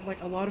where,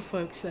 like, a lot of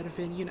folks that have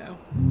been, you know,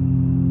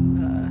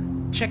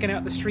 checking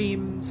out the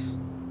streams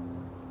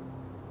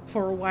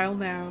for a while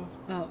now,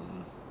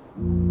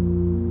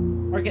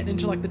 are getting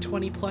into, like, the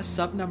 20+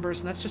 sub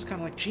numbers, and that's just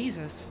kind of like,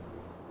 Jesus.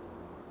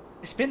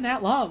 It's been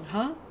that long,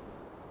 huh?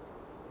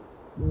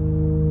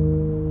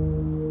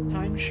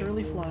 Time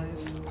surely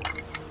flies.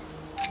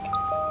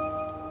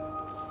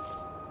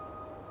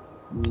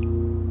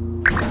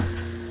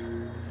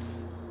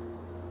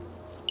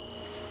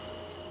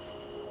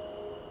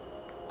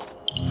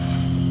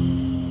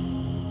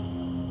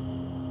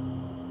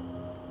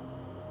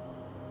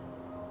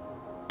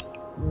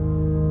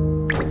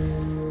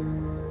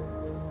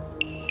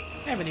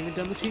 I haven't even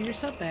done the 2-year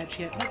sub badge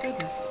yet, my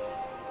goodness.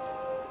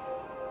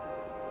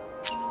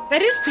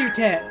 That is 2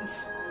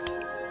 10s!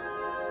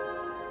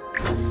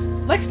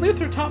 Lex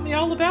Luthor taught me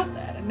all about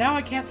that, and now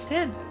I can't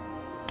stand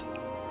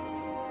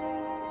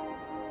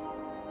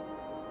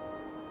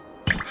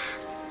it.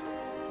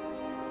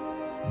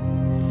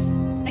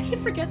 I keep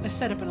forgetting to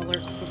set up an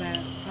alert for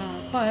that,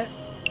 but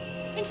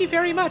thank you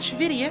very much,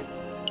 Vidiot,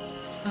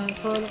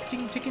 for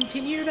electing to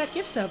continue that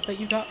gift sub that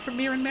you got from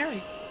Mir and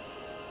Mary.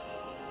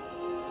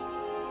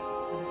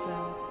 It was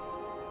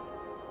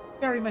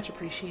very much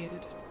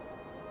appreciated.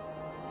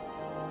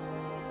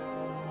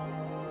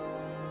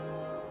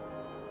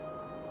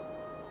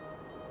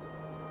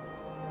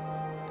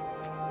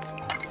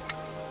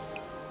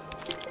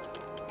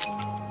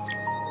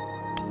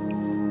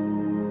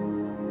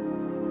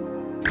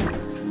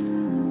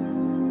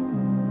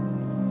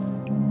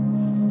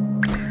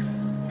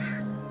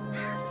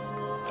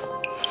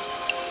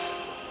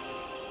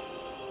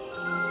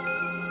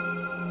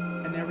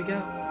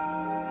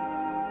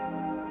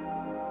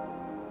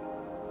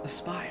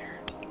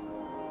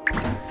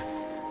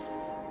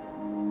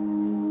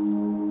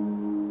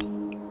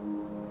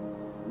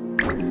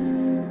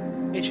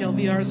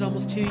 HLVR is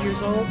almost 2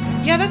 years old.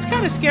 Yeah, that's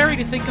kind of scary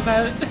to think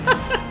about.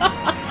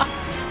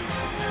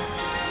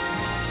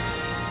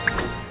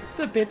 It's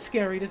a bit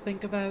scary to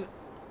think about.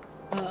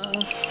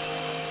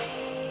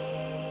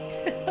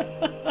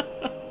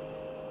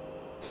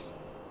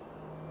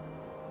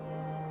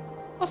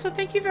 Also,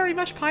 thank you very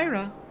much,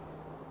 Pyra,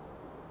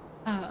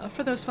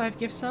 for those 5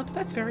 gift subs.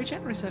 That's very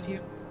generous of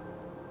you.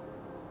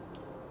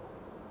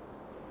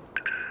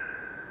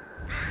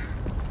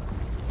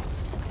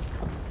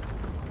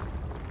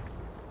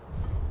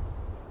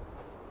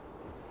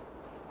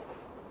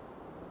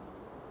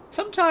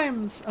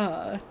 Sometimes,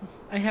 I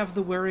have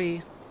the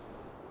worry,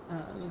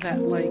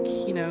 that, like,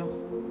 you know,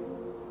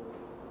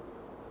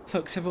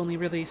 folks have only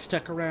really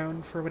stuck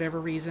around for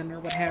whatever reason or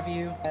what have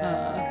you,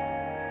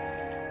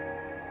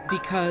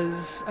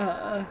 because,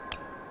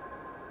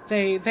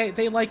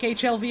 they like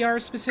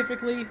HLVR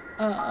specifically,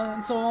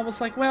 and so I'm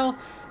almost like, well,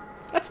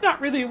 that's not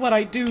really what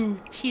I do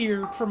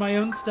here for my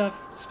own stuff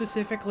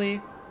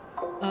specifically,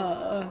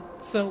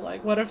 so,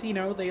 like, what if, you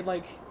know, they,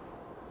 like,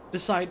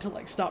 decide to,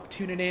 like, stop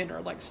tuning in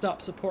or, like,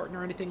 stop supporting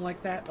or anything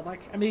like that. But,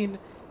 like, I mean,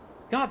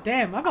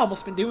 goddamn, I've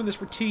almost been doing this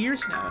for 2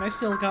 years now, and I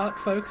still got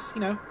folks, you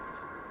know,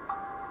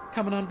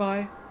 coming on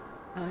by,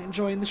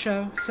 enjoying the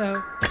show,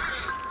 so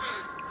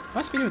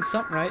must be doing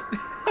something right.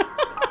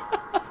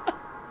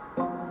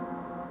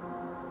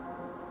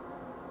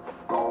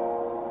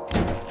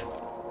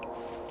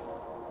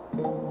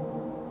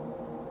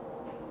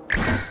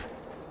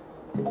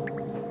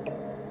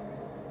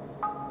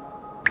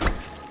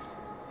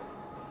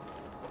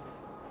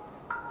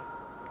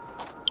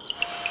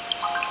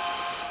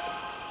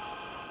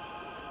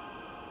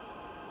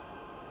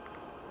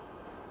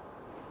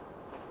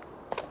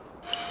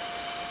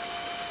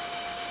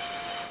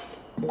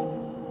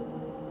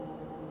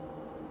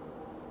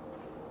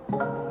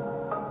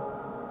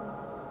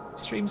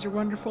 Streams are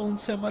wonderful and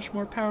so much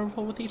more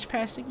powerful with each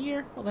passing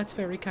year. Well, that's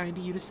very kind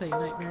of you to say,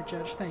 Nightmare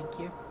Judge. Thank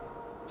you.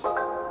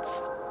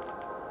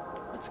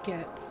 Let's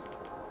get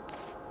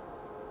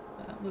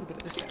a little bit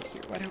of this out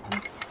here, why don't we?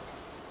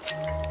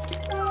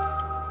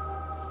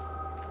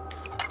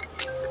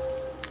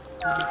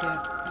 Let me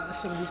get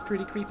some of these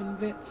pretty creeping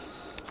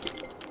bits.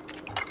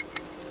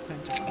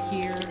 Put it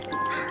here.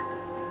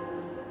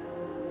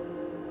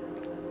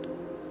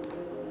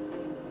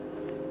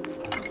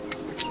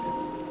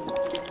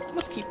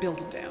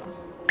 building down.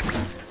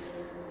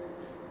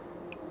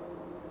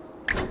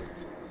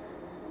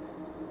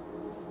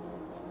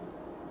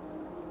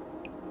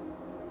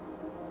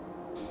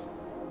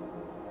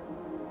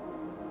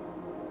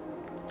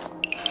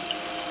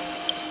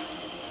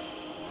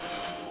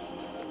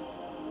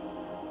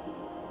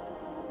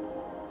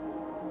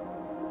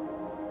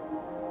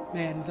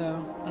 Man,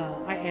 though,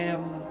 I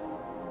am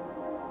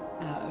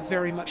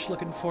very much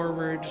looking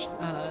forward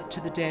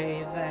to the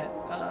day that,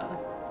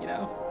 you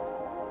know,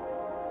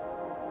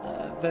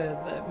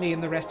 me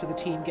and the rest of the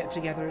team get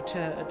together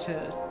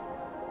to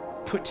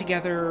put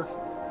together,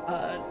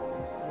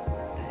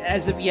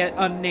 as of yet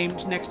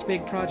unnamed next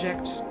big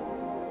project.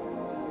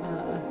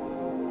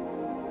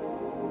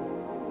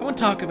 I won't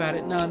talk about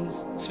it, none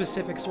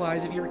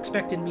specifics-wise. If you're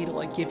expecting me to,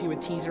 like, give you a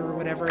teaser or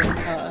whatever,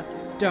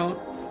 don't.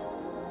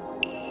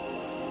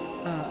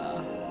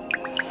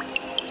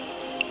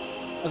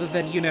 Other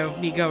than, you know,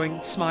 me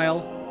going,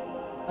 smile,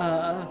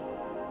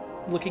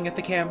 looking at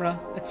the camera,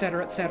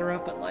 etc.,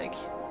 but, like,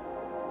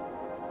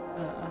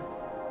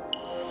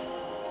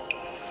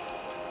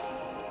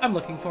 I'm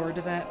looking forward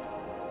to that.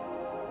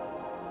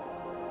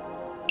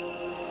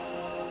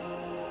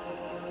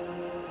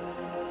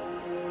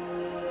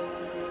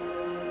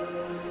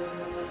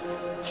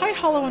 Hi,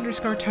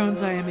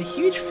 Hollow_Tones. I am a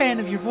huge fan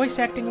of your voice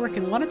acting work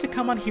and wanted to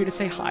come on here to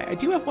say hi. I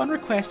do have one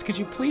request. Could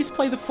you please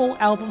play the full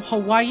album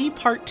Hawaii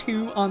Part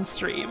 2 on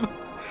stream?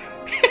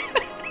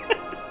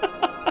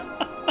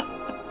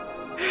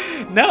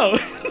 No.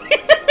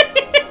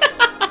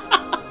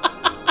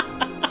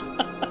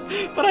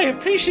 But I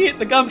appreciate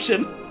the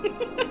gumption.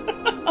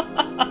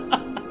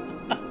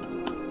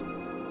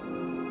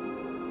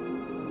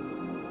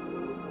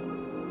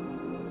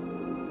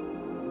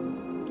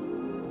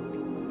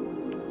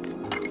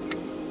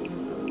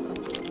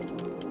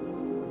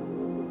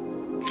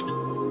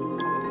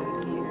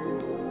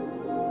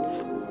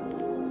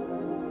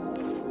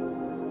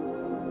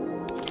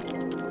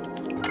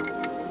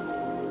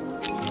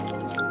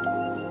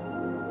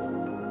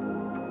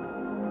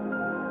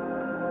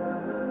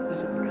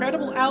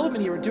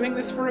 And you were doing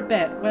this for a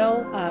bet.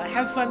 Well,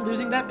 have fun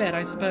losing that bet,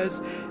 I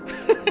suppose.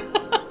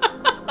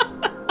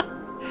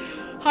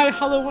 Hi,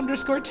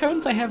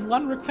 Hollow_Tones. I have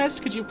one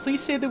request. Could you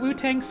please say the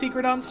Wu-Tang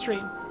secret on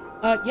stream?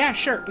 Yeah,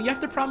 sure, but you have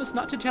to promise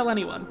not to tell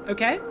anyone,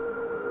 okay?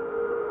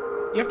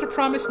 You have to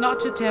promise not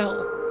to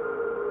tell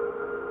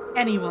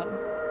anyone.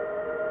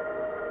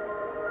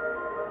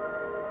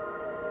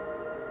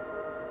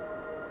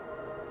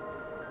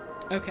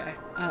 Okay,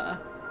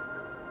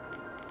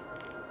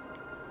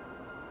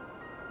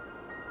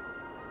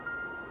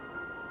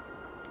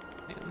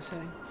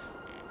 setting.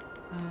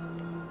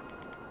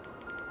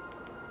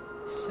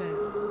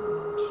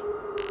 Sound.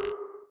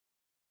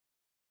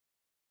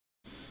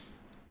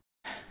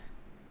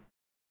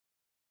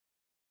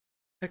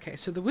 Okay,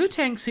 so the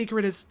Wu-Tang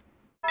secret is...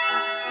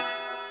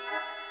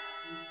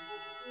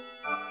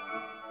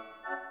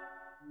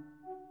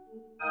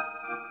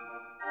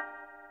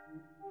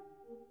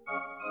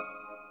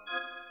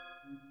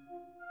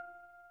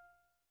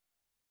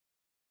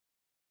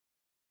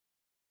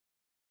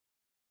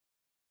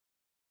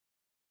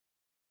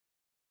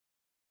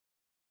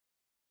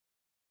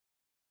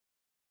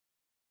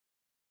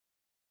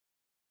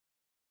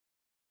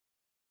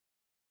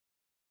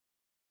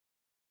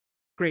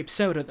 grape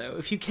soda, though.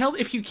 If you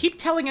keep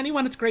telling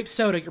anyone it's grape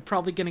soda, you're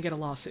probably gonna get a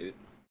lawsuit.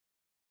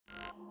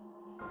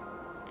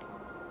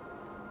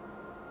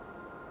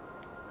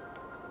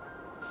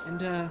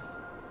 And,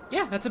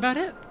 yeah, that's about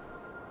it.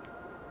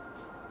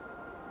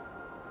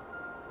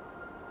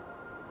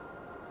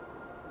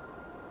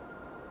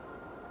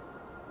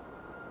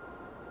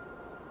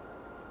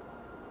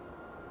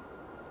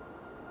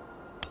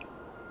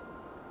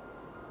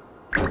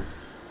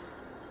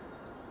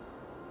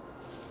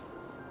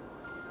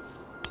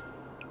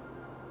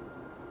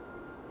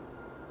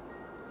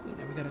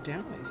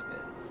 Downways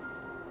bit.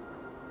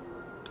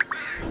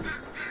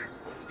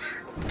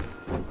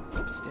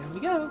 Oops, down we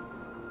go.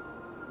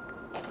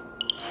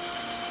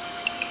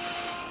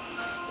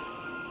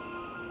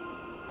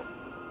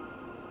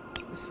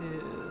 This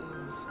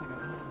is like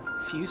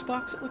a fuse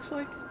box, it looks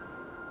like.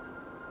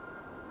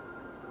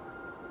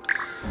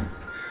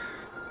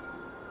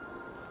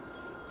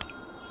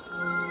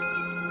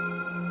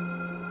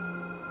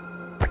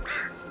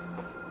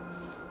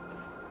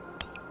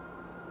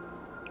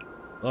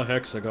 The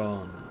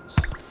hexagons.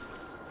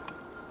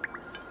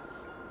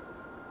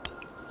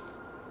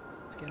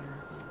 Let's get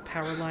our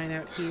power line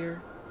out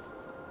here.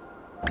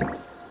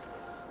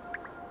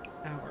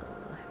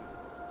 Our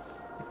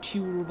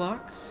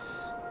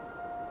toolbox.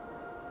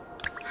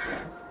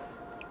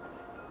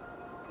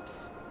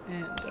 Oops.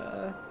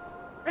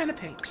 And a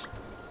paint.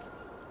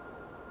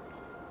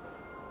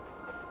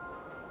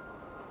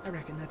 I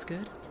reckon that's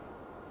good.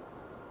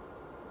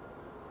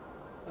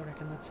 I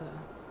reckon that's a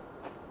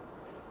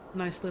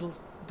nice little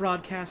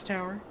broadcast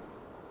tower.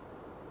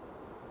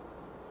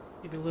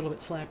 Maybe a little bit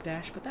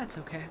slapdash, but that's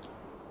okay.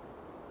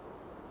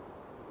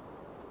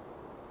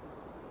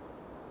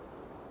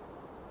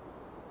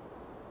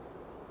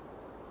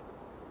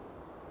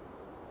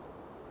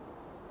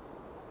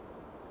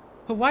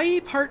 Hawaii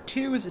Part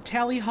 2 is a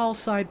Tally Hall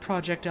side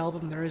project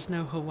album. There is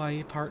no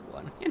Hawaii Part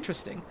 1.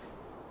 Interesting.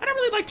 I don't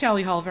really like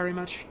Tally Hall very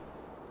much.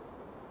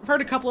 I've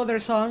heard a couple of their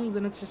songs,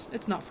 and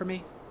it's not for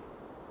me.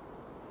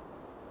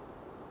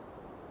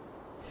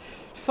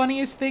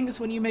 Funniest thing is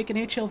when you make an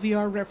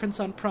HLVR reference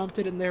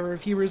unprompted and there are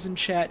viewers in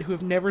chat who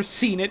have never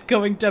seen it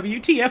going,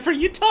 WTF are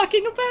you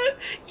talking about?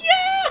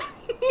 Yeah!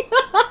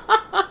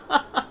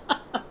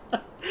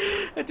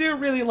 I do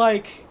really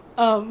like,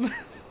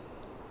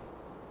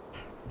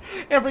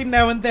 every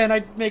now and then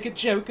I'd make a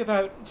joke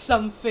about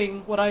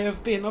something, what I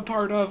have been a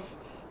part of,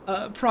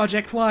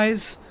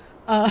 project-wise,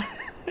 and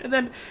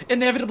then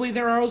inevitably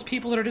there are those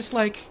people that are just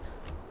like,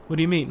 what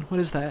do you mean? What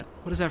is that?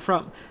 What is that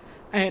from?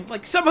 And,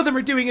 like, some of them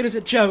are doing it as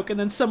a joke, and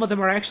then some of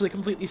them are actually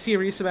completely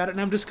serious about it,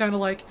 and I'm just kind of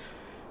like,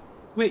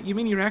 wait, you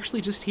mean you're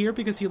actually just here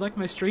because you like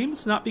my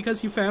streams, not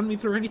because you found me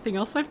through anything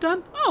else I've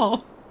done?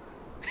 Oh.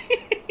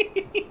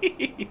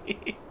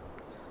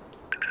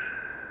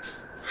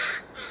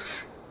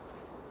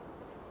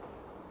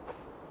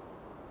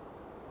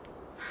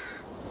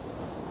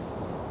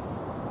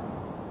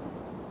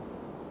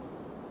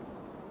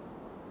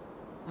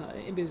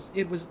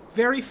 It was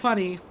very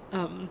funny,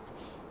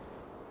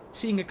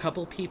 seeing a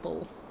couple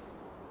people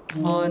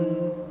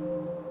on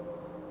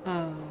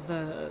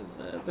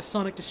the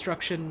Sonic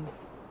Destruction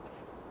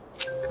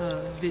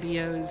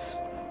videos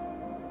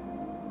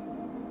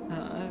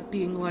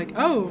being like,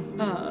 oh,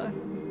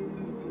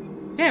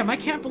 damn, I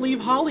can't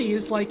believe Holly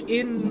is like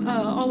in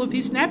all of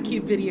these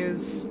Snapcube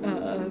videos.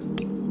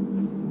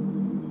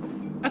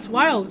 That's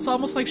wild. It's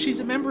almost like she's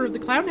a member of the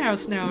Clown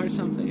House now or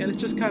something, and it's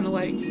just kind of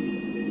like,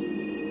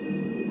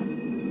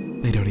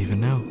 they don't even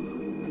know.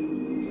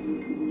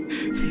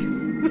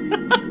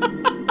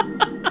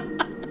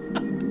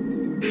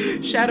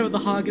 Shadow the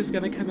Hog is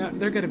gonna come out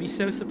and they're gonna be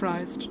so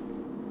surprised.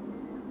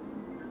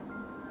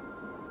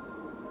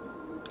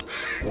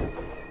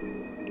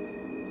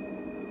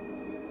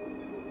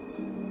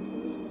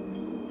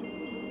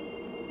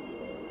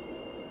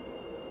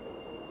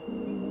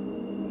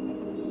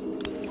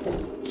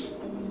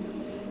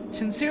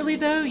 Sincerely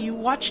though, you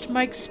watched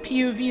Mike's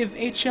POV of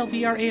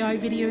HLVR AI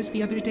videos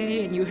the other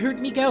day and you heard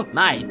me go,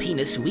 "My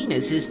penis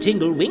weenus is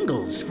tingle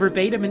wingles,"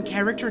 verbatim in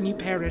character, and you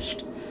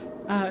perished.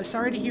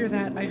 Sorry to hear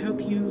that. I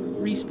hope you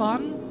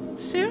respawn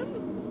soon?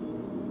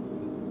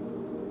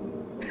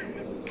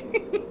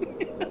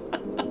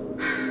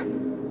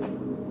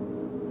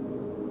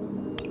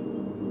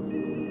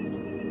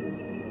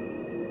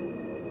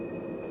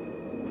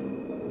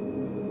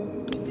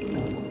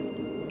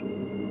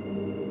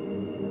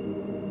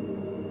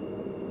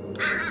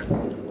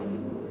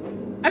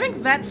 I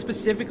think that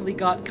specifically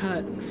got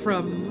cut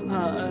from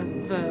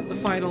the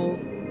final.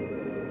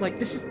 Like,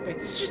 this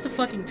is just a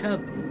fucking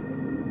tub.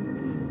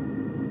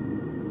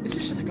 This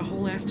is just like a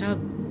whole ass tub.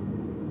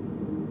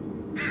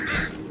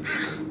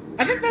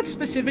 I think that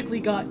specifically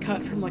got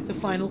cut from like the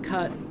final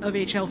cut of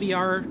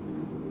HLVR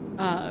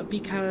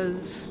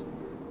because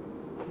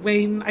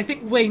I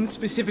think Wayne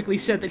specifically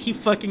said that he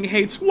fucking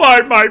hates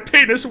 "Why my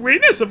penis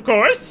weenus, of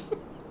course."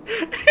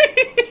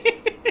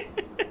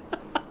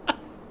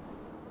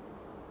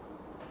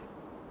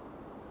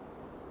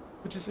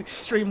 Which is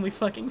extremely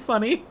fucking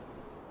funny.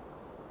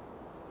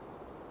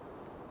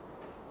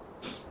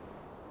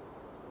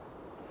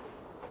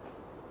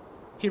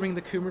 Hearing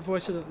the Coomer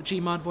voice or the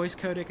Gmod voice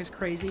codec is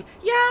crazy.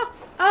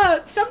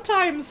 Yeah,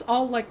 sometimes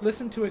I'll, like,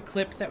 listen to a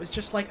clip that was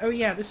just like, oh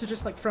yeah, this is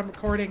just, like, from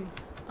recording,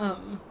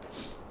 and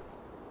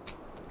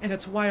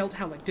it's wild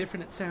how, like,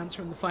 different it sounds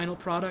from the final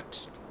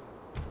product.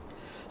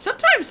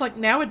 Sometimes, like,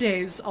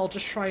 nowadays, I'll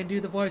just try and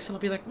do the voice and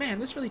I'll be like, man,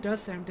 this really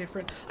does sound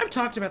different. I've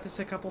talked about this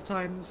a couple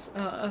times,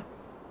 I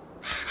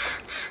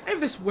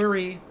have this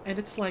worry, and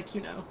it's like,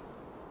 you know,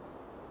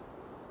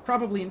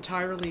 probably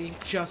entirely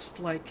just,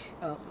 like,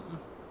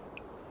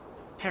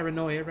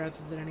 paranoia rather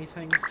than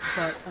anything,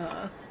 but,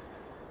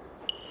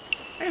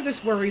 I have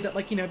this worry that,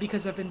 like, you know,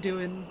 because I've been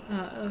doing,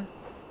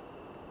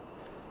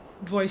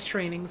 voice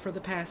training for the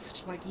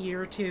past, like,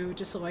 year or two,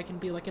 just so I can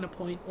be, like, in a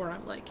point where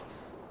I'm, like,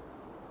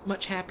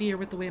 much happier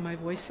with the way my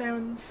voice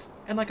sounds,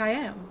 and, like, I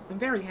am. I'm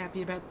very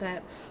happy about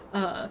that.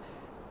 The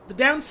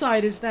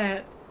downside is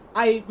that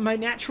my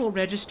natural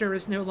register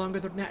is no longer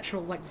the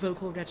natural, like,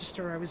 vocal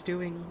register I was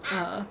doing,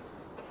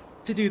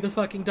 to do the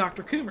fucking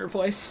Dr. Coomer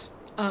voice,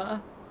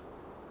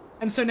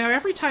 and so now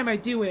every time I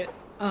do it,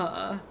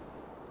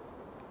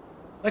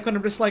 like when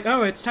I'm just like,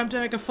 oh, it's time to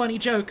make a funny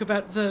joke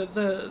about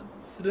the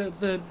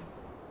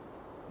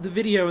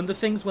video and the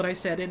things what I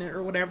said in it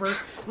or whatever,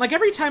 like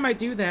every time I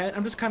do that,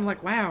 I'm just kind of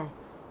like, wow,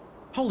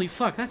 holy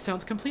fuck, that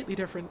sounds completely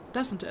different,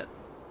 doesn't it?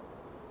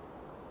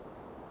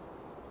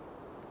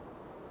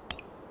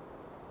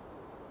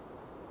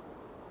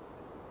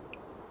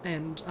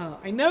 And,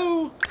 I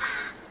know,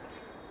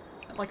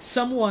 like,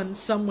 someone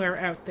somewhere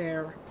out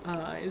there,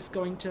 is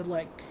going to,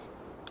 like,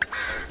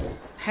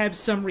 have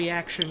some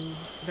reaction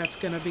that's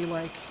gonna be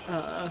like,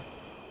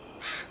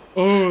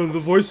 oh, the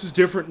voice is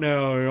different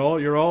now.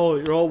 You're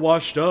all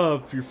washed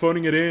up. You're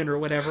phoning it in or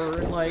whatever.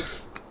 and like,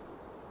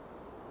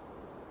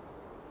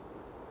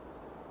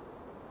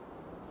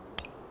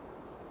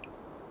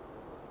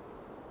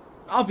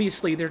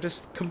 obviously they're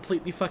just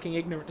completely fucking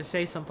ignorant to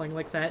say something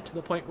like that to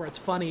the point where it's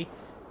funny.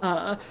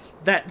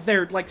 That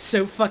they're, like,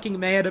 so fucking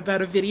mad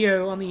about a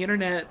video on the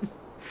internet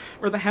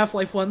where the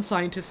Half-Life 1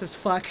 scientist says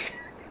fuck.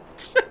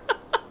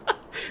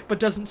 But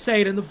doesn't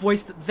say it in the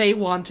voice that they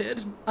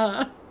wanted.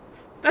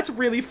 That's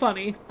really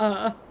funny.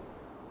 But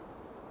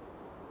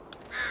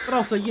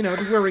also, you know,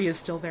 the worry is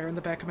still there in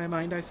the back of my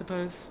mind, I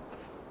suppose.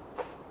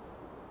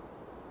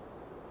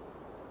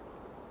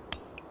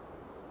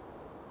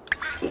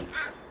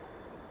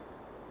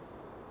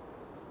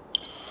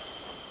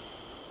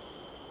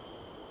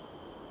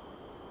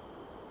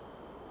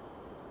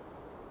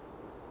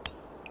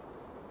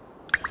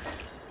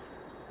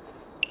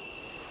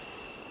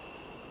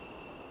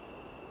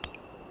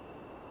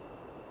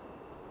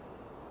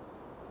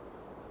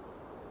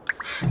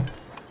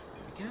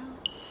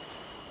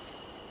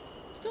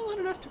 Still not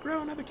enough to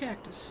grow another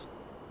cactus.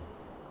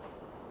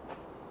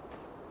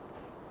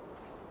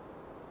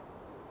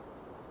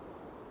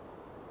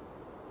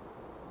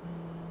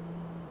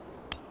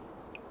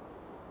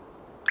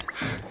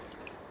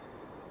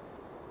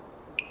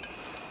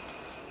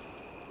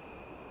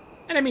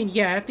 And I mean,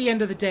 yeah, at the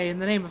end of the day, in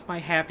the name of my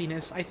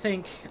happiness, I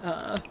think,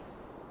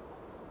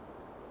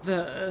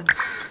 the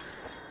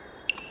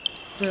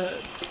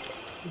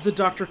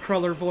Dr.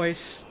 Cruller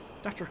voice,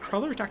 Dr.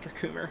 Cruller or Dr.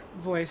 Coomer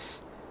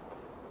voice,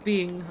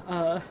 being,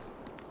 a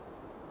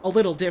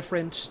little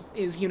different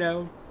is, you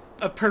know,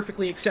 a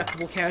perfectly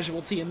acceptable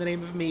casualty in the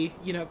name of me,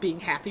 you know, being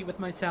happy with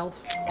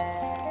myself.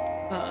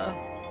 But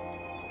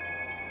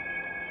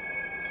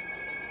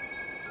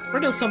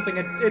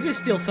it is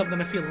still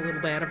something I feel a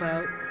little bad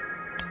about.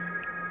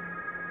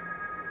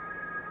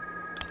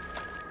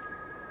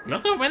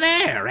 Look over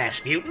there,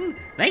 Rasputin.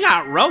 They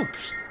got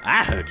ropes.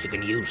 I heard you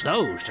can use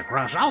those to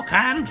cross all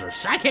kinds of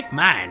psychic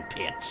mine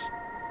pits.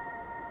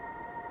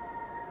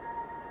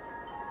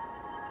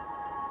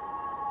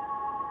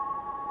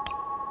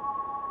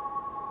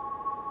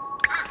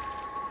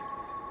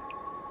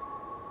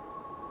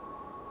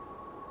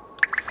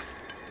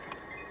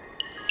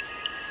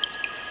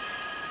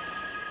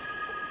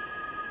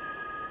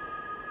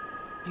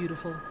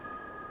 Beautiful,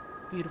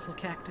 beautiful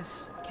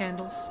cactus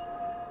candles.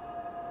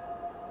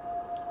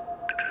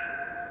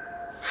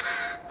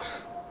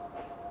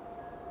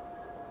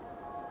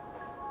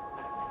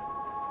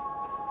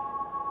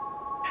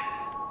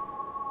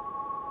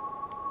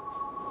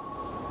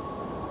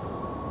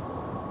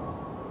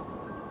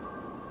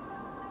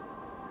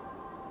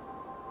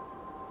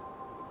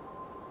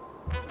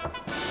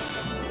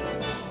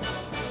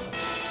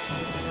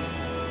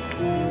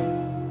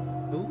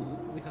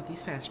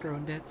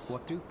 Fast-growing bits.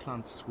 What do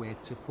plants wear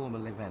to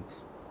formal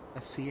events? A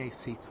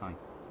CAC type.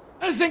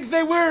 I think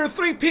they wear a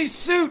three-piece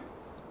suit!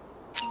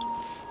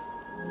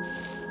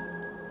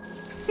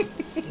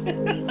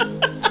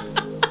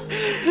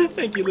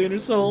 Thank you, Lunar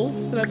Soul,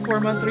 for that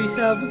 4-month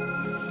resub.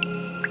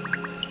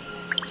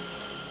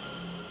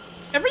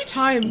 Every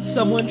time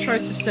someone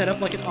tries to set up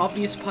like an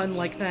obvious pun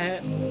like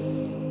that,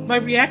 my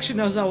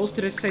reaction is always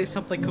to just say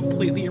something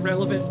completely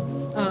irrelevant.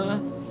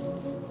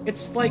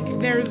 It's like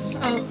there's,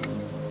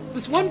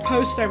 this one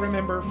post I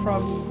remember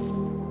from,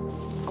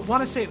 I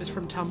want to say it was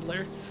from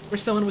Tumblr, where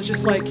someone was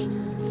just like,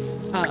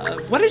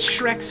 what is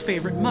Shrek's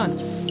favorite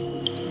month?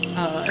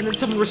 And then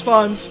someone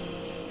responds,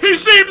 he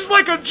seems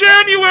like a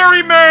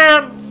January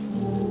man!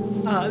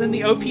 And then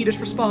the OP just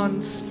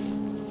responds,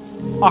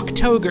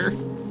 October.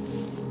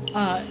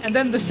 And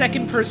then the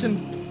second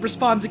person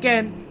responds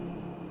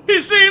again, he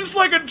seems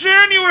like a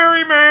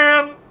January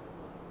man!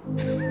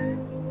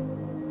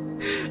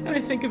 And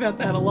I think about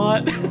that a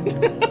lot.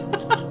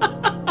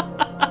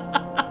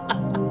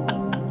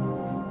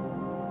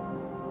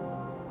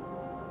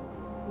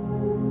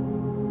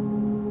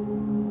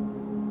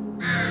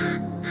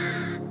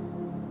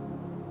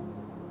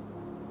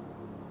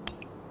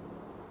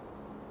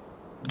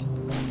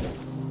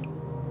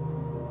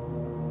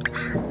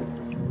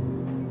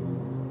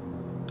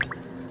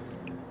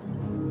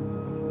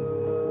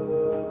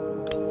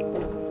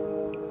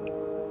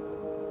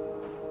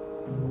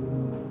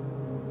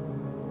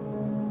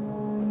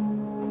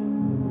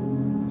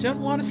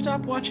 Don't want to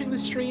stop watching the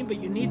stream, but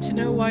you need to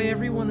know why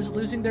everyone is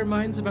losing their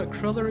minds about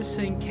Cruller is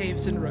saying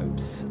caves and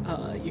ropes.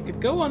 You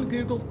could go on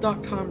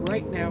google.com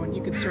right now and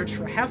you could search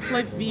for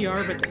Half-Life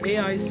VR, but the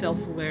AI is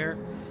self-aware,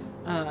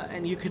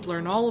 and you could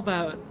learn all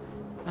about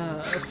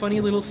a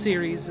funny little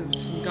series of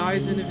some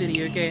guys in a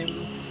video game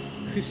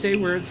who say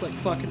words like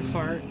fuck and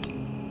fart.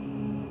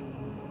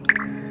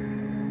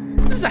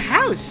 This is a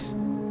house!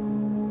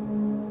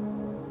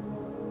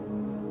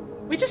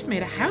 We just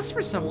made a house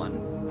for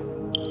someone.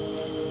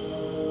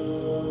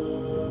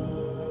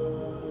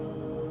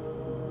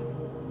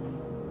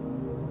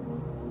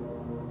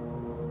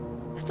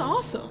 That's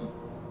awesome.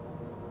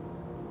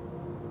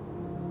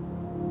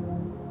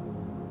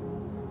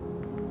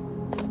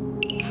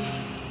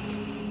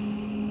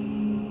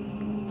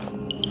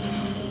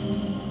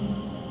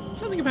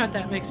 Something about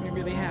that makes me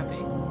really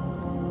happy.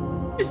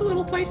 There's a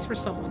little place for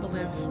someone to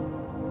live.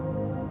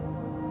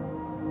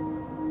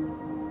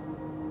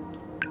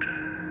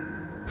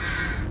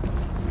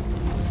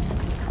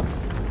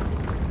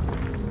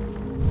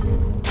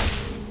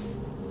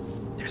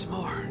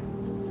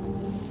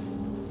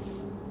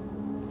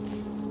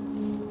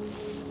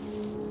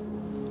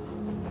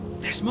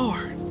 once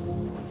more.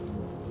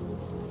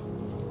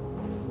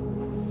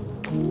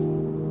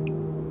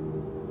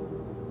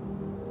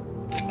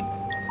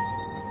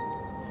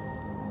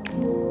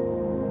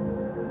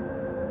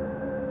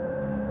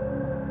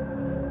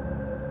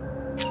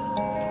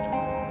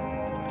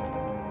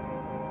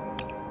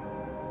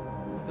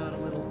 Got a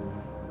little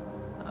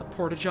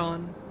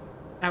Porta-John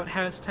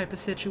outhouse type of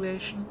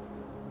situation.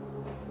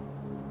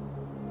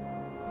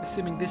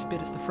 Assuming this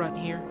bit is the front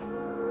here.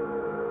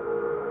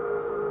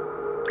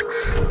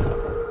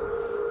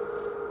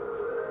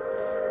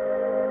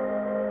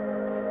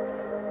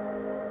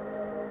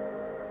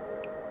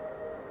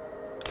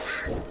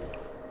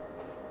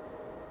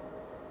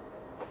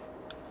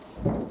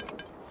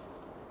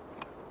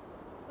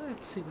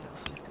 Let's see what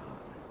else we've got.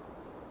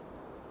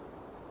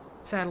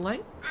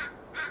 Satellite.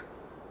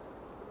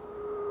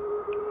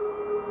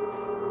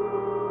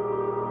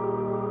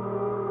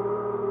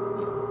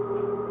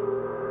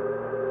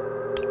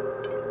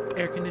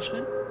 Air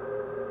conditioning.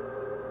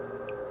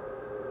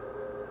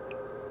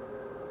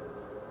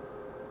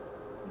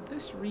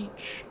 This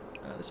reach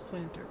this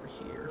plant over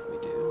here if we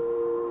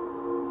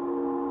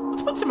do.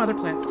 Let's put some other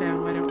plants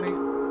down, why don't we?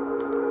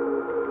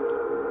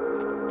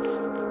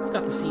 We've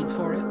got the seeds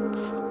for it.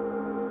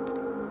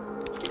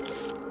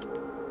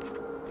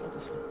 Put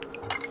this one.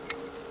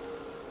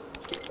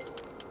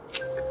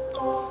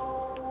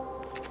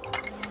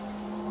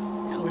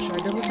 I wish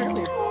I'd done this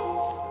earlier.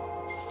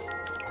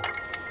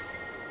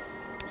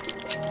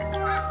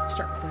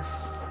 Start with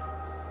this.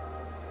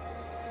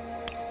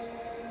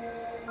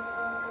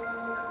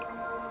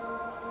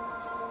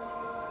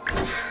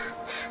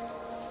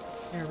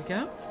 There we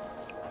go.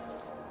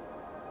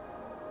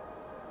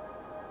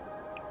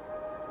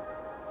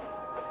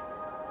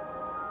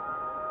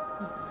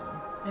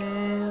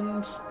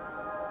 And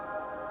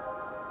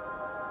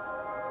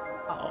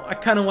oh, I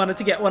kind of wanted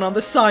to get one on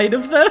the side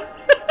of the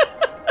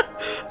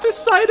the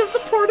side of the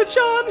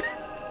Porta-John.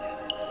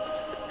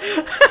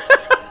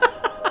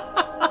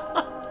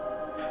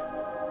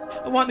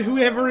 I want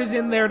whoever is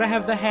in there to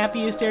have the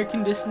happiest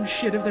air-conditioned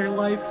shit of their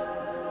life.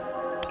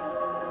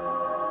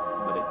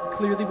 But it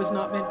clearly was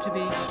not meant to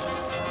be.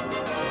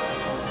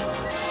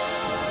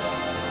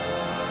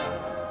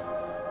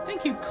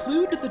 Thank you,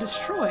 Clued the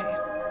Destroy,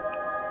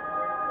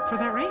 for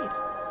that raid.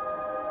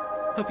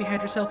 Hope you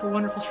had yourself a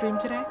wonderful stream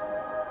today.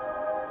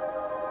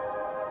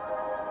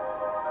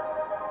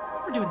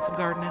 We're doing some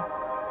gardening.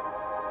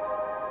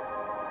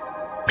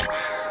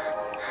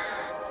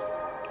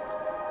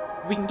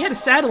 We can get a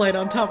satellite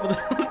on top of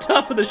the on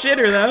top of the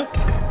shitter, though.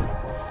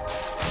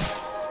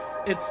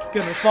 It's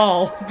gonna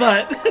fall,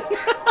 but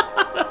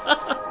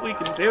we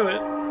can do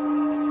it.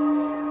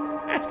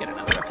 Let's get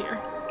another up here.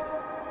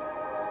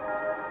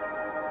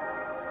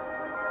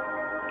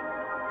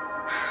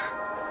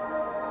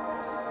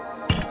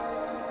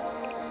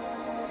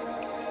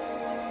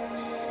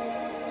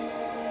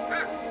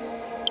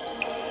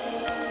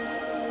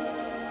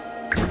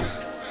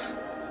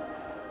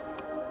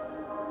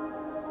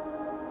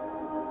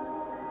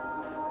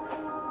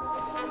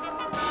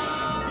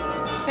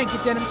 Thank you,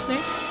 Denim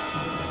Snake,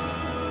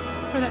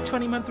 for that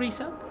 20-month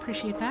resub.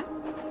 Appreciate that.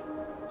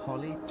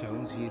 Holly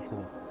Tones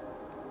Yeehaw.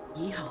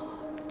 Yeehaw.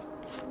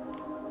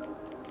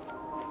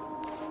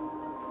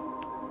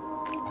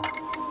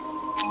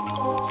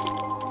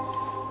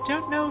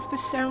 Don't know if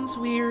this sounds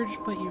weird,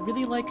 but you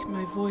really like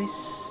my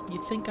voice. You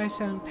think I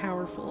sound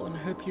powerful, and I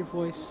hope your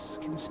voice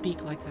can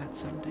speak like that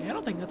someday. I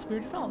don't think that's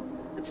weird at all.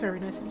 That's very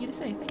nice of you to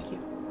say. Thank you.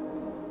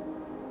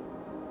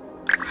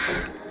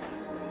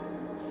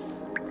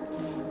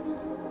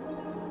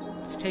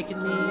 It's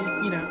taken me,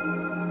 you know,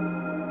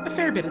 a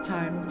fair bit of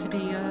time to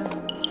be,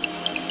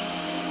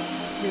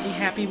 really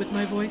happy with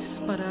my voice,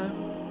 but,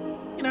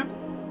 you know,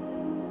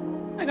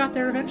 I got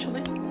there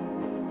eventually.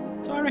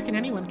 So I reckon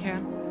anyone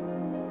can.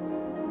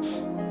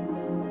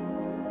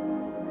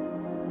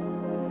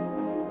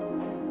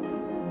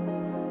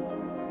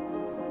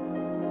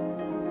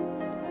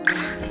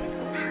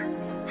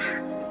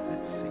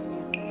 Let's see.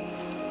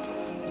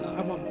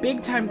 I want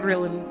big time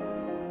grilling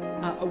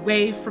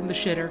away from the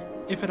shitter,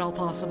 if at all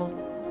possible.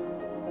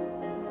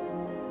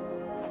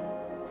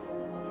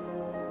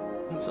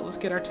 And so let's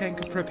get our tank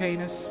of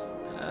propanus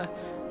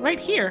right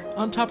here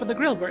on top of the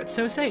grill where it's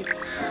so safe.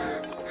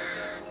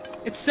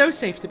 It's so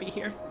safe to be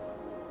here.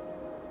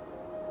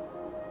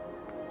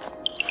 I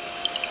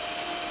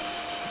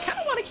kind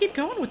of want to keep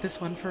going with this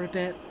one for a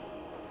bit.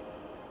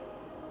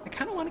 I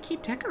kind of want to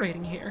keep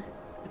decorating here.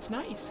 It's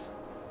nice.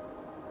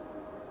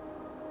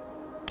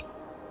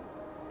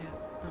 Yeah,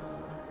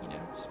 you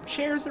know, some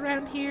chairs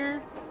around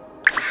here.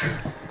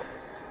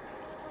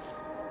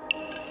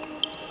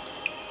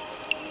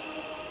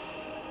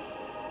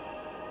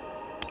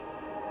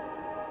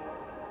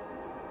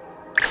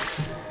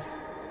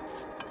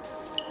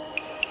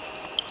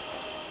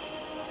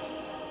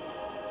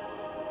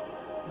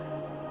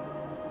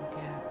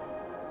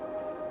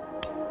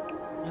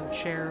 Another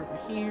chair over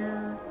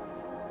here.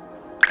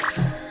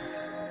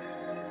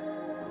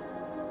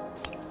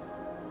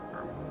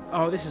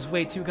 Oh, this is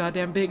way too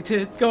goddamn big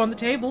to go on the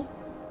table.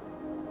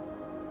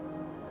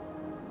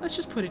 let's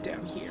just put it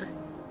down here.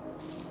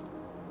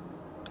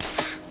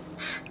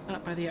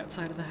 Not by the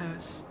outside of the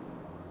house.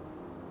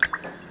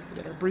 We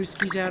got our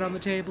brewskis out on the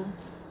table.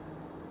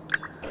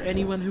 For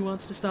anyone who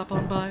wants to stop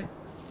on by.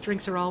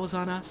 Drinks are always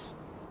on us.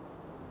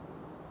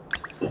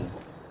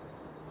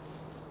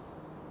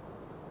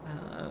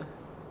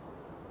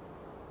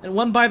 And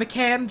one by the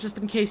can, just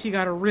in case you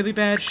got a really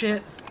bad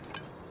shit.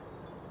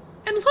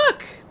 And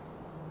look!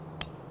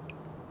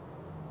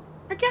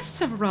 Our guests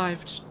have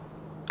arrived.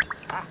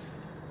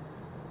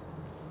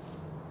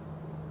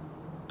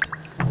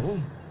 Oh.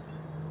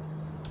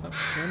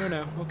 Oh,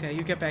 no. Okay,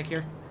 you get back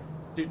here.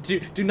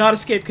 Do not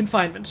escape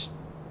confinement.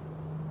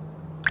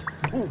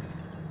 Oh.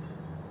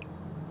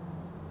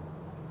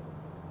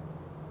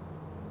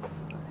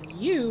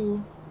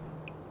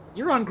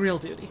 You're on grill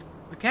duty,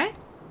 okay?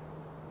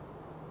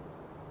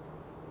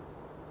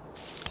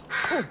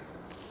 Oh,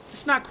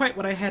 it's not quite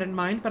what I had in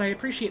mind, but I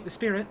appreciate the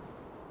spirit.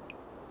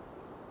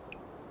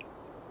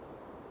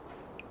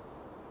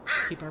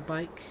 Keep our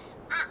bike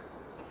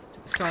to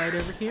the side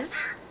over here.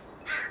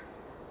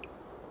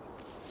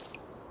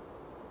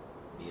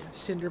 Maybe a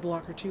cinder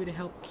block or two to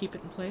help keep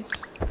it in place.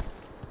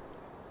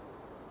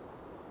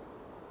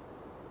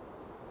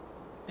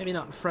 Maybe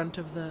not in front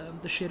of the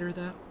shitter,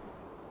 though.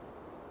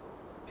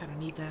 Kinda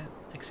need that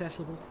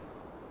accessible.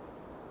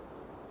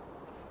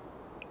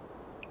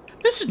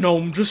 This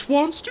gnome just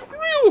wants to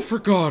grill, for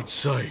God's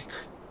sake.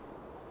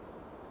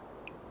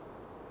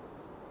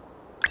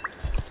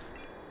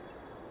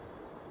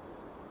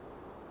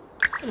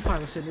 And a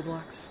pile of cinder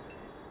blocks.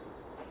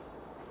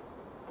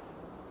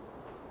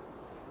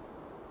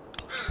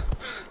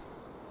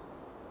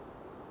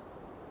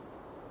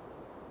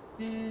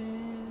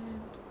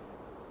 And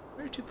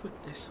where to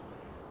put this one?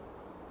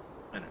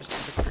 I don't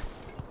know.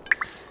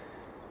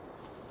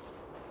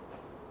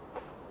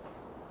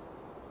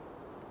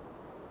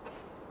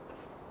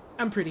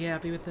 I'm pretty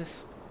happy with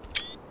this.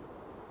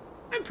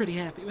 I'm pretty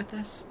happy with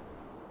this.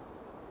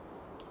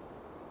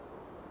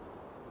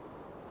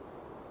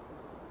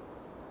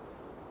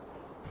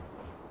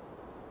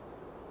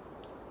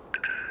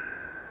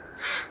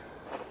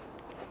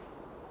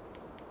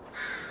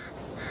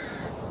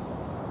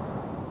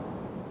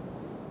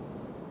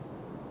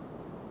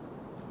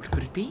 What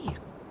could it be?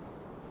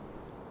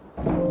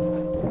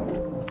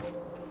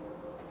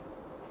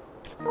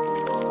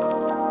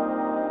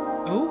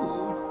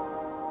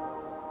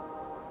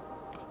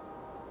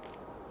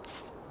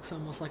 Looks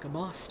almost like a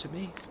moss to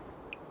me.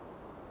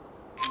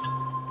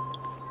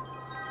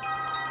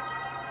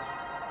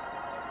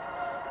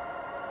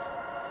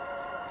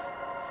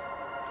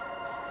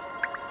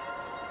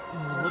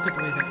 Ooh, look at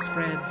the way that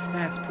spreads.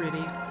 That's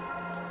pretty.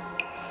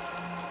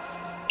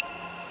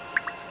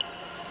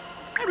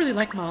 I really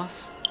like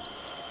moss.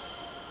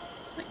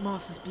 I think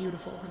moss is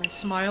beautiful, and I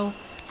smile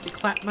and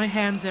clap my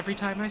hands every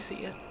time I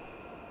see it.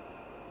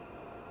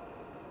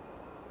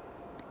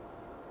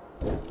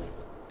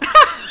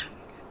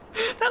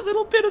 That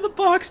little bit of the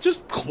box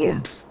just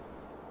clump.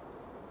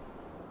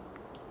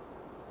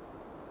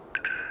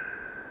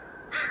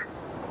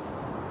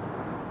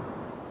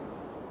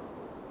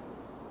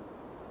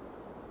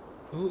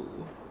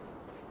 Ooh.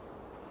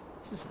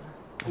 This is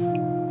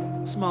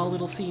a small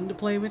little scene to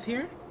play with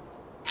here.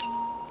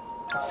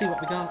 Let's see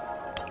what we got.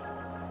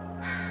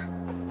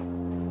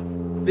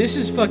 This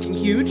is fucking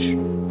huge.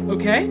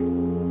 Okay.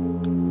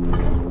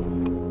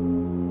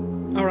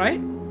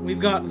 Alright. We've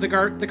got the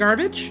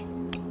garbage.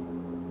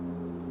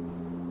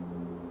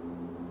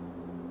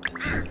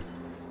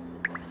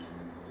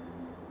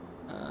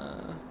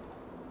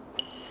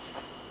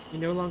 We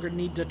no longer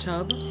need the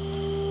tub.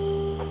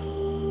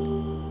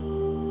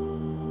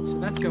 So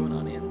that's going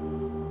on in.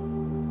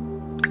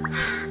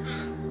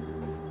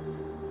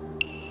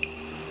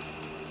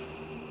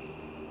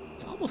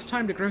 It's almost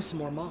time to grow some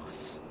more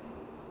moss.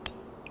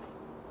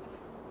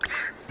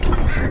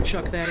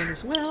 Chuck that in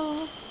as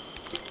well.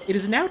 It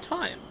is now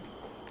time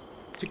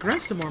to grow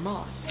some more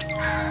moss.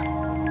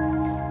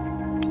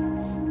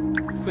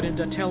 Put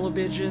into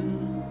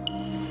television.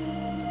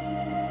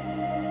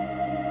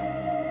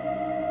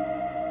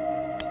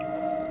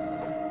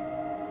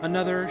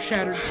 Another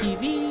shattered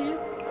TV.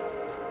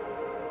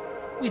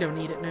 We don't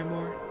need it no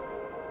more.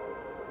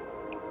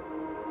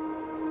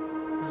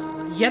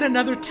 Yet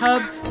another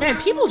tub. Man,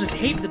 people just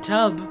hate the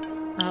tub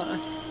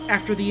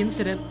after the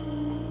incident.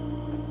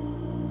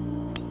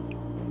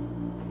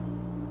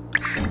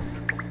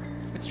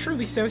 It's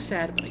truly so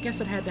sad, but I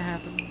guess it had to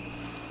happen.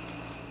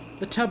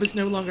 The tub is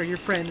no longer your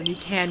friend, and you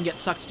can get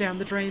sucked down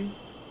the drain.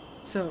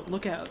 So,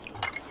 look out.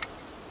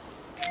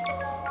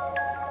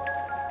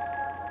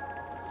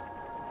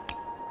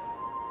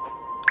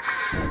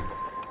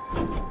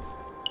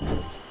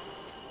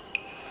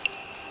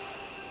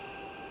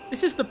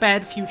 This is the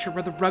bad future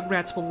where the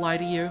Rugrats will lie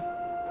to you.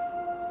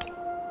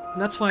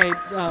 And that's why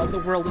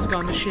the world has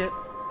gone to shit.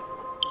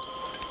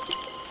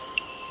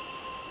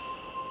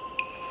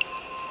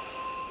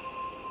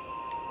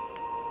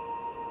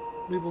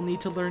 We will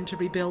need to learn to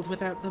rebuild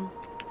without them.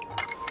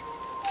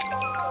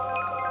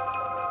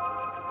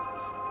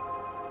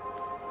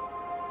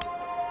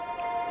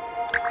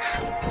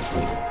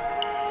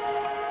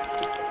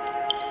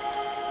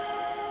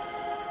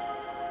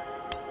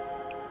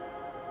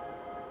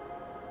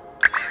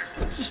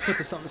 Let's just put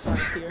this on the side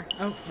here.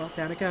 Oh, well,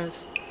 down it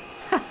goes.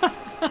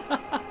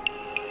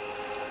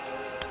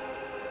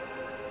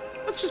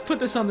 Let's just put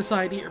this on the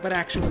side here, but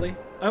actually...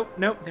 Oh,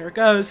 no, there it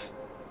goes.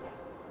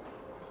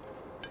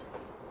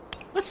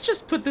 Let's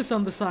just put this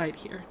on the side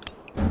here.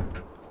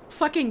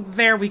 Fucking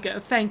there we go,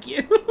 thank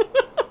you.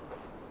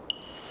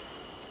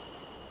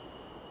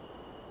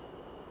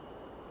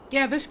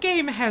 Yeah, this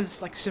game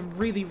has, like, some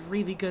really,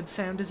 really good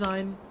sound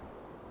design.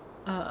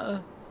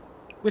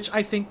 Which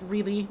I think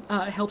really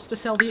helps to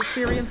sell the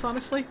experience,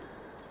 honestly.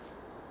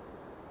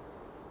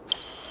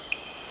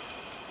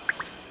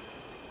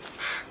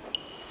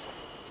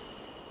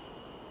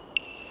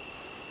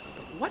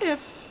 What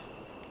if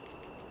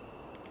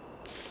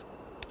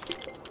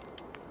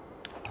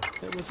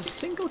there was a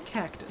single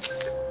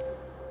cactus?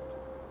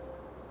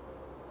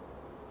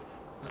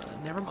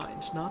 Never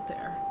mind, not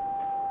there.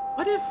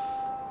 What if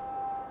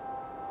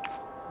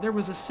there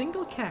was a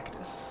single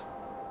cactus?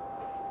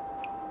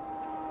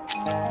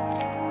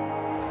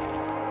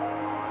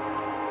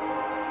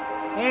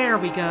 There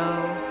we go.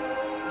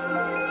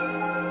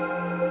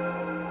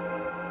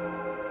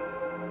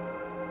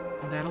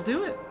 And that'll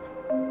do it.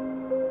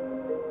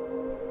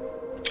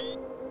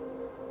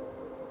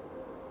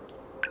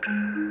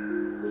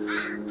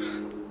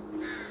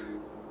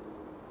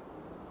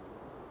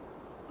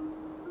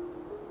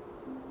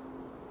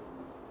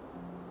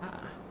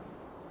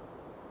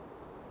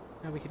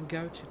 Now we can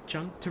go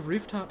to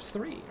Rooftops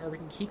 3, or we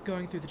can keep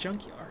going through the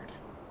junkyard.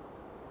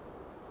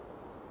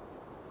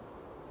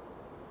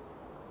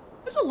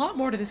 There's a lot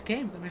more to this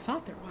game than I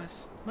thought there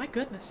was. My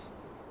goodness.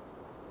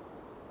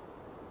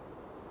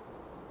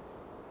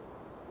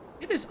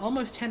 It is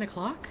almost 10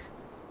 o'clock.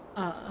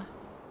 I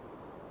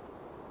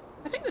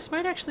think this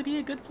might actually be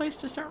a good place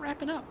to start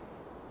wrapping up.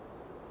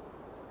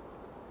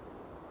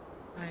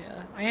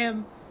 I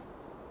am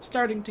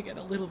starting to get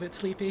a little bit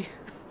sleepy,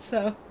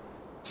 so...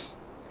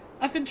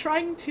 I've been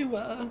trying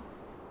to,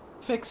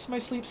 fix my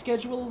sleep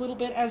schedule a little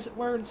bit, as it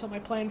were, and so my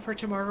plan for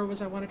tomorrow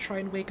was I want to try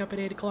and wake up at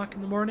 8 o'clock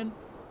in the morning.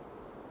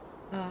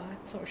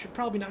 So I should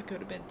probably not go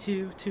to bed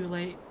too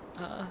late,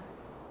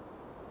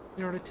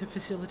 in order to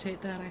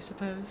facilitate that, I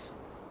suppose.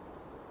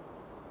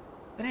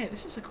 But hey,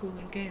 this is a cool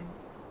little game.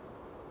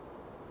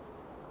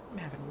 I'm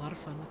having a lot of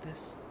fun with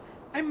this.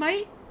 I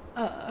might,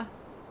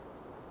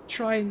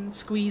 try and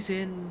squeeze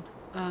in,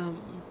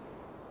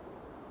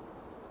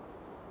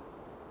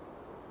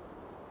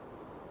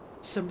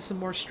 some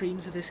more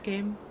streams of this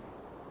game.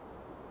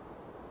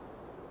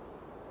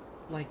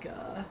 Like,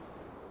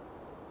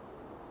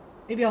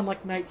 maybe on,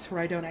 like, nights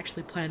where I don't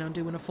actually plan on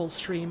doing a full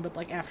stream, but,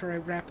 like, after I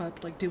wrap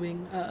up, like,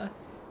 doing,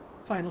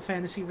 Final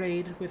Fantasy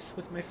Raid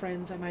with my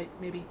friends, I might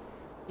maybe,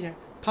 you know,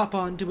 pop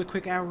on, do a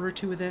quick hour or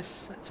two of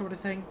this, that sort of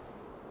thing.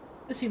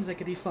 It seems like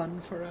it'd be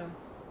fun for a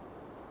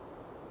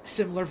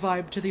similar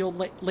vibe to the old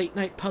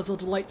late-night Puzzle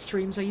Delight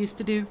streams I used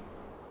to do.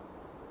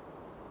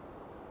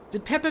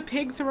 Did Peppa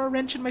Pig throw a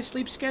wrench in my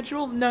sleep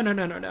schedule? No.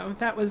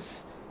 That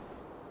was...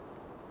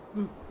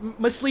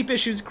 my sleep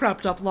issues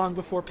cropped up long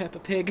before Peppa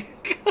Pig.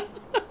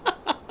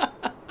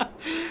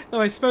 Though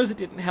I suppose it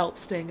didn't help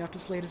staying up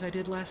as late as I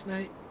did last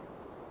night.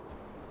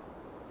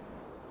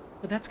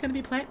 But that's gonna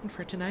be planting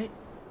for tonight.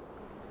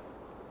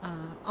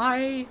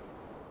 I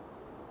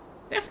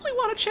definitely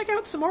want to check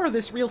out some more of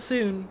this real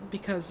soon,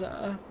 because,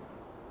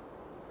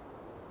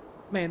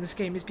 man, this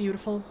game is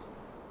beautiful.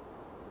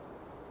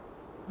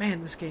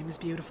 Man, this game is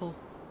beautiful.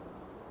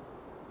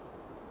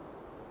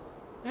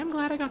 I'm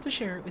glad I got to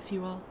share it with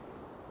you all.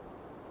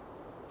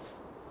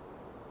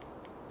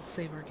 Let's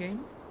save our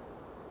game.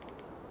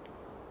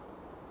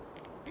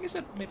 I guess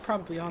it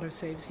probably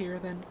auto-saves here,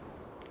 then.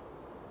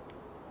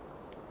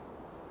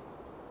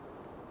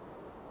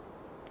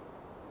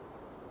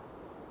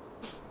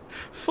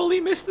 Fully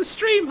missed the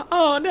stream!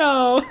 Oh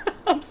no!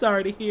 I'm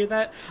sorry to hear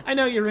that. I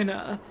know you're in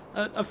a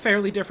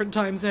fairly different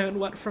time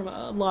zone, from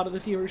a lot of the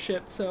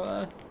viewership,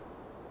 so,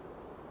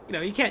 you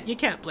know, you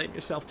can't blame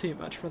yourself too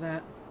much for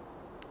that.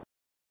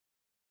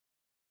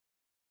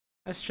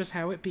 That's just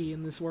how it be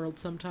in this world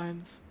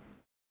sometimes.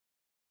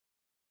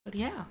 But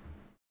yeah.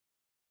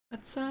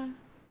 That's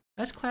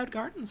Cloud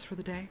Gardens for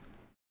the day.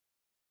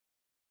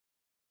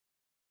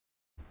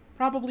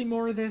 Probably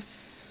more of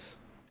this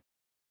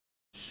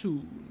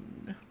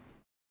soon.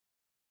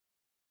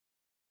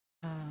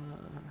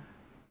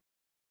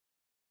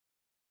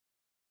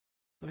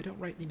 Though I don't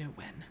rightly know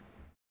when.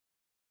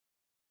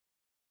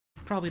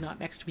 Probably not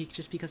next week,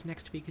 just because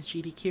next week is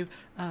GDQ.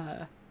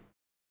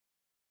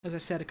 As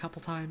I've said a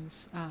couple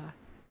times.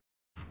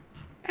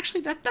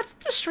 Actually, that's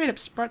straight up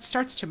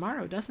starts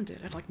tomorrow, doesn't it?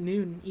 At like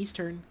noon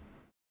Eastern.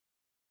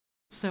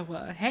 So,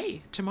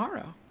 hey,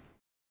 tomorrow.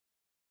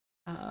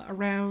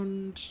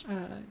 Around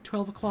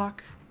 12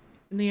 o'clock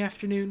in the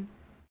afternoon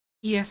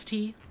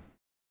EST.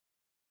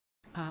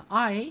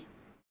 I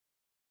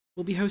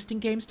will be hosting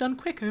Games Done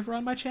Quick over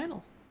on my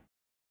channel.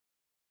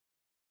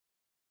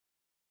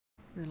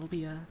 It'll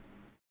be a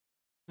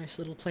nice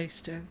little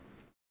place to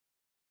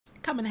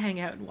come and hang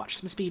out and watch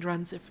some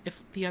speedruns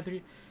if the other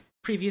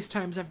previous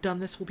times I've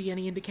done this will be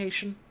any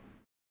indication.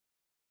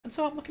 And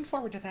so I'm looking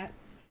forward to that.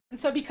 And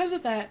so because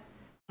of that,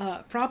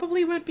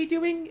 probably won't be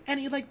doing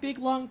any, like, big,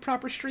 long,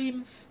 proper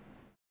streams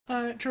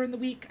during the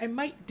week. I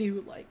might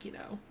do, like, you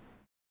know,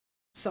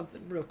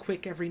 something real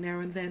quick every now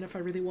and then if I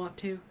really want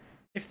to.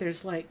 If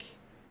there's, like,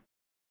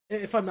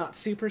 if I'm not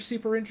super,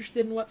 super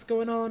interested in what's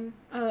going on,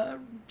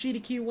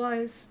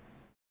 GDQ-wise.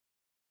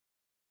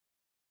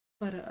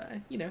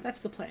 But, you know, that's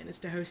the plan, is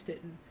to host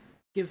it and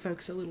give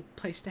folks a little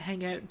place to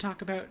hang out and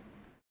talk about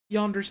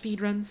yonder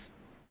speedruns.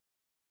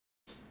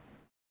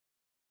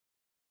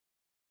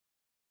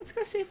 Let's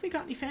go see if we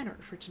got any fan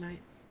art for tonight.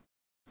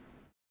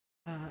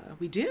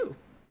 We do.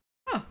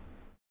 Oh.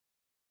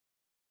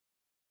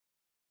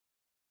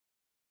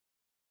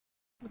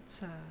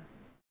 Let's,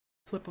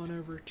 flip on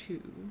over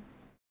to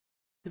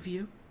the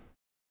view,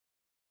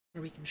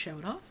 where we can show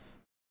it off.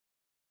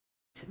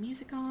 Some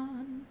music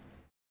on.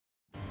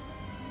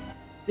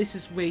 This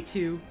is way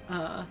too,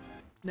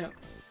 no.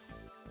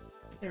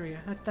 There we go.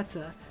 That's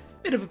a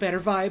bit of a better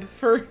vibe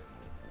for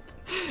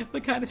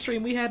the kind of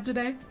stream we had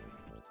today.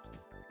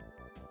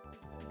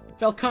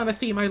 Velcana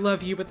theme, I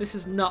love you, but this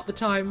is not the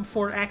time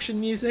for action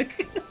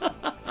music.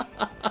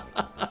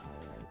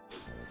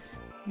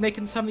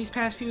 Making some of these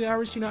past few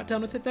hours, you're not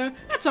done with it though?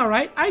 That's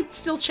alright. I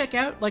still check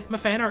out, like, my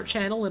fan art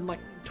channel and, like,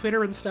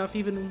 Twitter and stuff,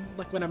 even,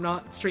 like, when I'm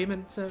not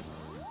streaming, so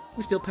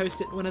we still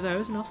post it in one of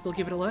those, and I'll still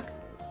give it a look.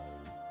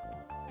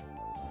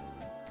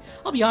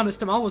 I'll be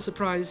honest, I'm always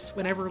surprised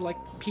whenever, like,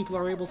 people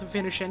are able to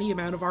finish any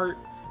amount of art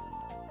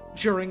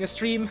during a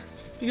stream,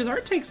 because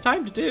art takes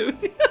time to do.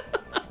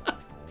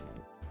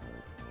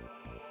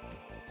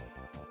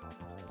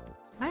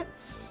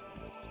 Let's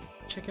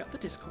check out the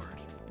Discord.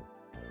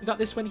 We got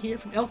this one here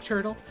from Elk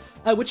Turtle,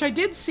 which I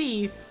did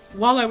see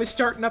while I was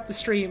starting up the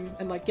stream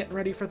and, like, getting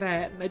ready for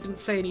that, and I didn't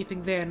say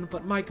anything then,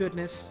 but my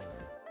goodness,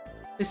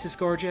 this is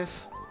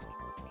gorgeous.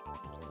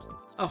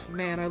 Oh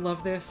man, I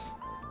love this.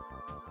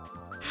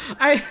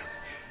 I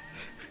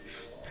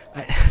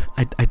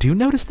do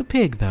notice the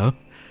pig, though.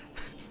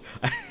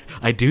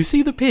 I do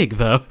see the pig,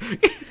 though.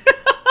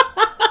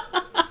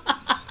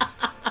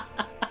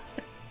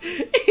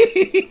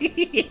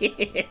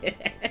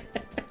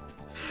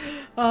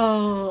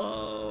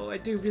 Oh, I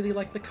do really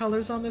like the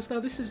colors on this, though.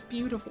 This is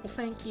beautiful.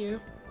 Thank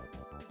you.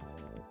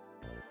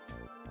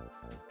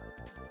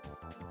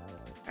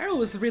 I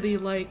was really,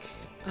 like,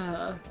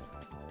 I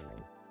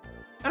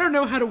don't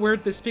know how to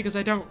word this because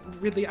I don't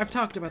really... I've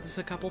talked about this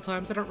a couple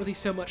times. I don't really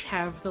so much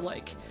have the,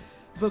 like,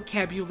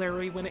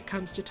 vocabulary when it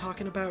comes to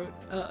talking about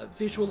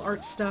visual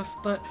art stuff,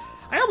 but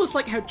I almost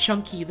like how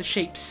chunky the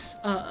shapes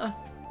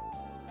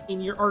in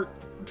your art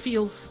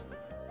feels.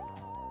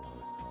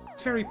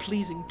 It's very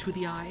pleasing to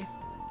the eye.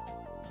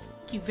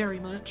 Thank you very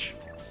much.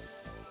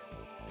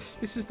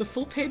 This is the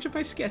full page of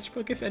my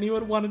sketchbook if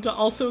anyone wanted to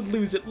also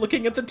lose it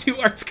looking at the two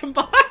arts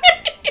combined.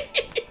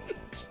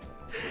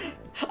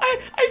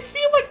 I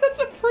feel like that's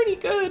a pretty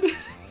good...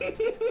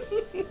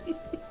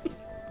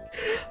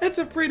 That's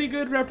a pretty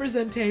good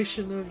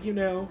representation of, you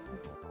know,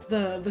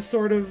 the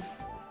sort of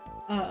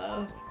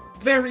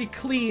very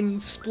clean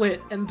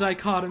split and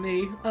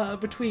dichotomy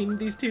between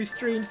these two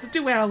streams, the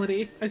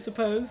duality, I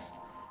suppose,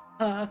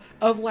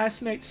 of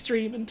last night's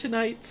stream and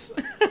tonight's.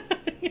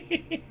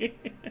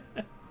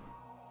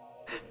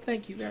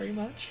 Thank you very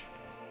much.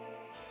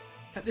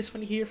 Got this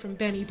one here from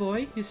Benny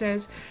Boy, who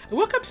says, I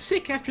woke up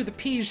sick after the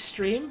Peach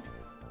stream.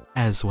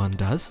 As one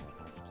does.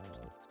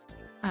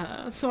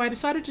 So I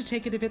decided to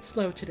take it a bit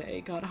slow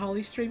today. Got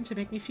Holly's stream to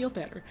make me feel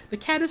better. The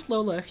cat is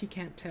Lola, if you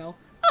can't tell.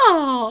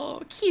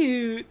 Oh,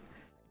 cute!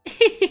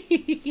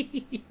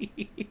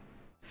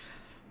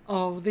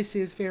 Oh, this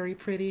is very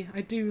pretty.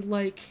 I do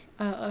like,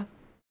 I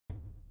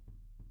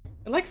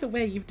like the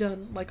way you've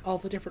done, like, all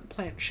the different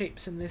plant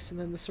shapes in this, and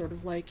then the sort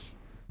of, like,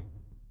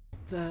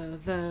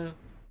 the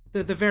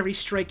very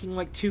striking,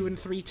 like, 2- and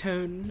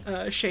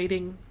 3-tone,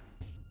 shading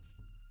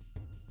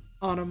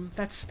on them.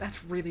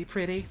 That's really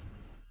pretty.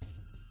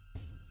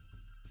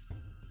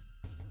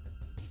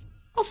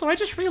 Also, I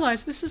just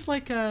realized this is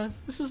like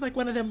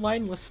one of them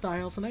lineless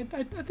styles, and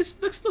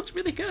this looks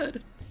really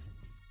good.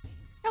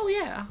 Hell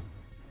yeah!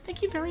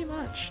 Thank you very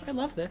much. I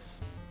love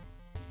this.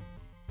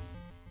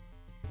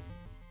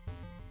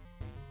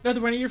 Another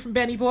one here from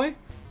Benny Boy.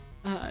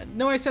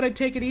 No, I said I'd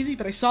take it easy,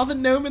 but I saw the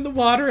gnome in the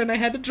water and I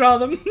had to draw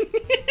them.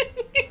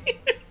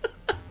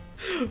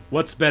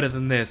 What's better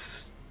than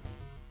this?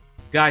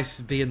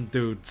 Guys being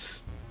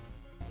dudes.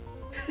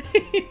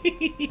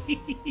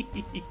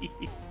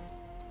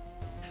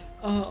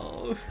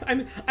 Oh,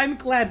 I'm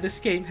glad this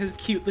game has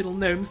cute little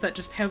gnomes that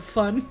just have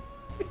fun.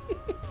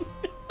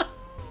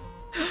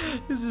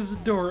 This is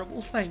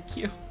adorable, thank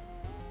you.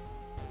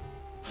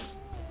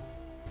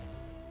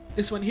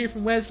 This one here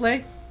from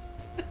Wesley.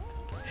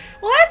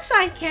 Well, that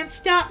sign can't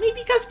stop me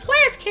because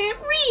plants can't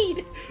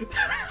read!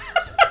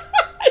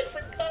 I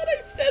forgot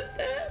I said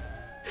that!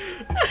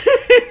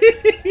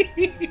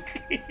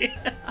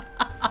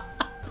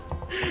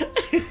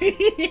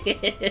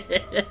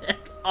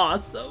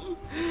 Awesome.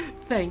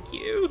 Thank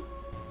you.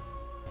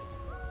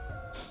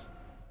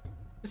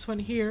 This one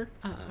here,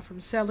 from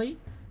Selly,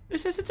 who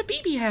says it's a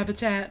BB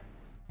habitat.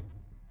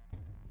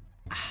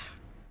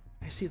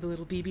 see the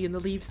little BB in the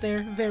leaves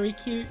there. Very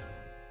cute.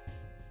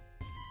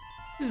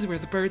 This is where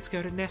the birds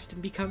go to nest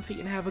and be comfy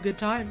and have a good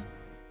time.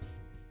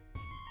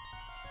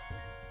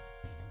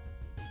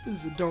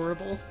 This is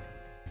adorable.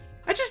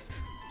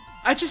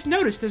 I just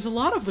noticed there's a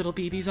lot of little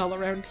BBs all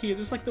around here.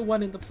 There's like the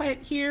one in the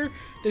plant here,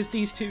 there's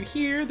these two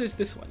here, there's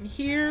this one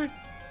here.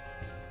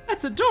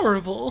 That's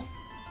adorable.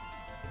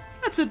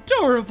 That's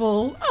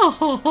adorable.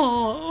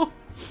 Oh!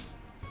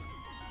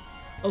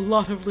 A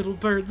lot of little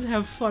birds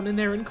have fun in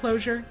their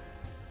enclosure.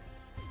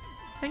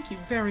 Thank you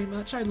very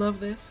much. I love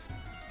this.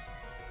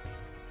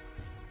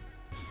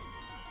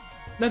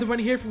 Another one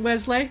here from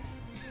Wesley.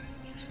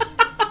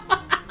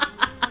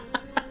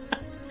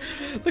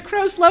 The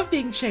crows love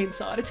being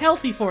chainsawed. It's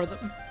healthy for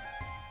them.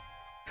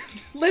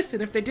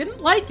 Listen, if they didn't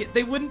like it,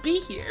 they wouldn't be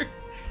here.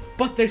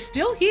 But they're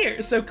still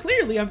here, so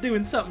clearly I'm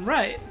doing something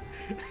right.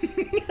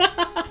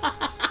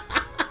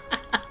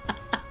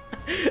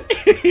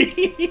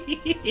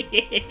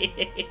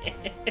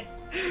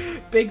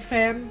 Big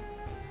fan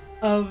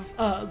of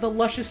the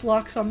luscious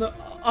locks on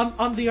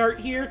the art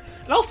here,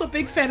 and also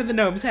big fan of the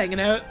gnomes hanging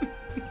out.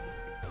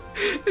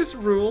 This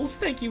rules.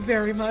 Thank you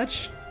very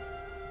much.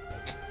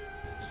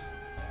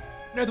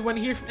 Another one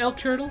here from Elk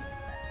Turtle.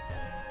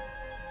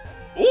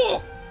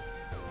 Oh!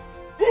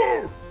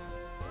 I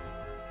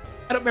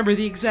don't remember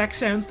the exact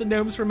sounds the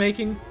gnomes were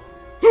making.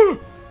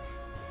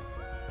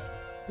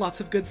 Lots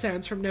of good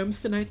sounds from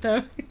gnomes tonight,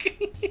 though.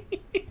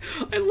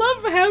 I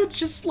love how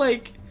just,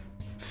 like,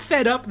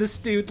 fed up this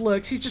dude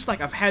looks. He's just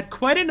like, I've had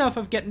quite enough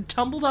of getting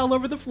tumbled all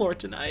over the floor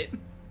tonight.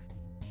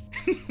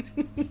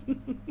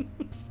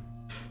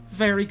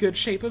 Very good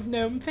shape of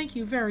gnome. Thank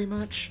you very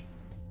much.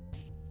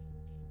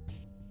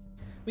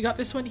 We got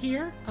this one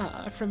here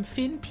from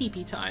Finn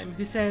Peepee Time,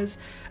 who says,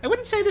 I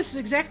wouldn't say this is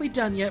exactly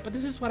done yet, but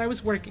this is what I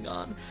was working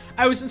on.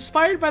 I was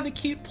inspired by the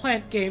cute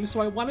plant game,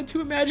 so I wanted to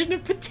imagine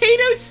if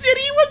Potato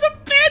City was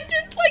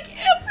abandoned like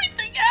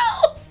everything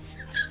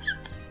else.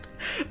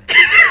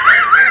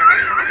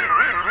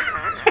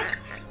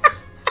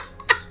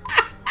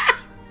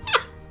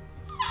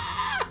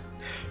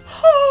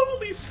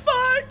 Holy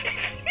fuck.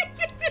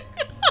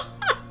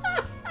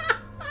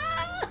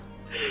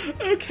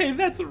 Okay,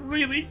 that's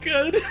really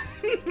good.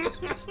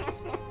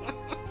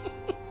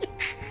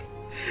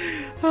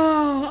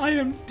 Oh, I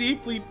am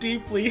deeply,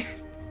 deeply,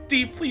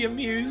 deeply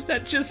amused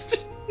at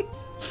just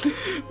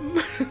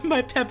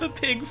my Peppa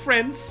Pig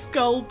friend's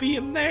skull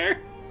being there.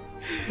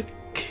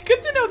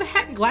 Good to know the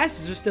hat and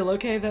glasses are still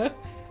okay, though.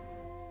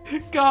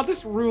 God,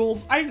 this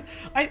rules. I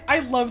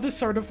love the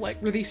sort of, like,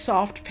 really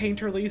soft,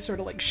 painterly sort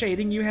of, like,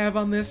 shading you have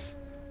on this.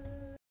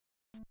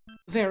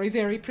 Very,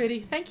 very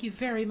pretty. Thank you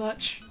very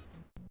much.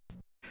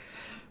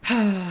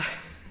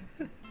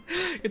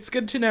 It's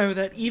good to know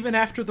that even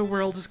after the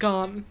world is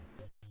gone,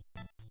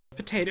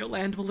 Potato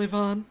Land will live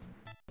on.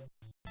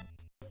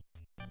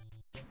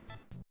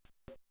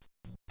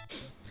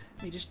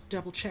 Let me just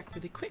double check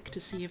really quick to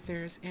see if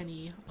there's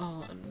any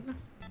on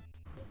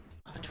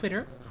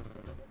Twitter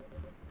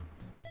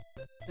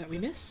that we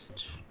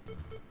missed.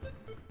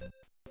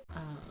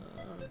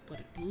 But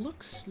it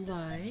looks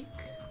like...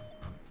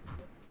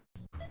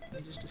 Give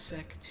me just a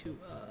sec to,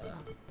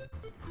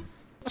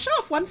 I'll show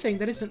off one thing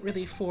that isn't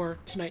really for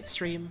tonight's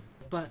stream,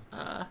 but,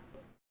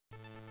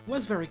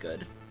 was very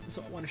good,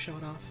 so I want to show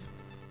it off.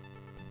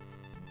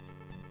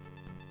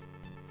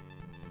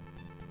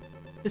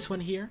 This one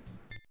here,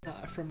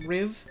 from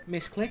Riv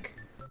Misclick,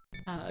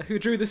 who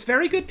drew this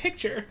very good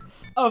picture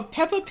of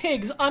Peppa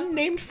Pig's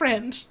unnamed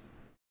friend.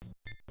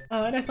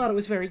 And I thought it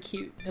was very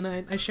cute, and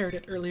I shared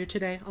it earlier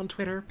today on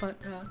Twitter, but,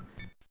 I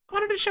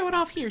wanted to show it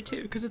off here,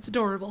 too, because it's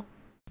adorable.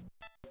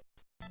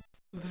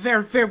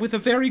 With a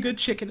very good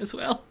chicken as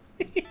well.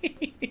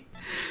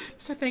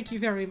 So thank you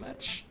very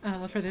much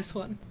for this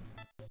one.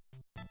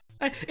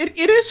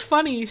 It is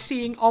funny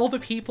seeing all the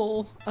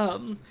people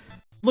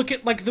look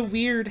at like the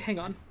weird, hang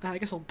on, I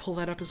guess I'll pull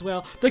that up as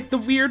well, like the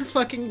weird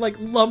fucking like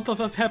lump of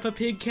a Peppa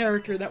Pig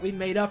character that we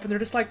made up, and they're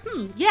just like,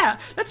 yeah,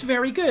 that's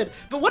very good,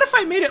 but what if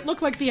I made it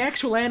look like the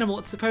actual animal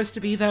it's supposed to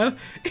be, though?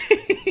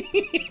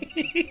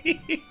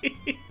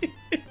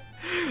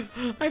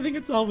 I think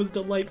it's always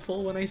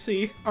delightful when I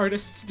see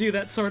artists do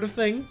that sort of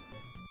thing.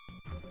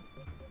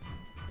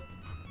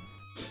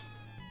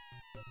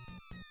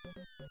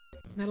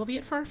 That'll be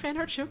it for our fan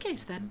art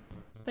showcase then.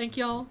 Thank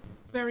y'all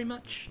very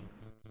much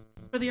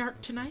for the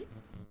art tonight.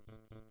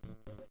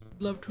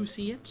 Love to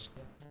see it.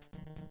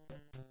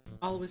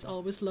 Always,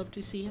 always love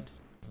to see it.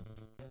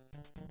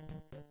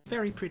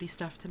 Very pretty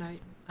stuff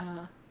tonight.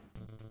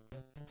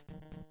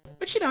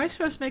 Which, you know, I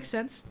suppose makes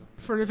sense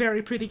for a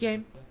very pretty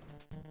game.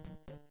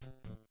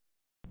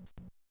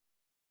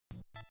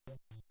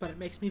 But it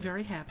makes me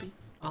very happy,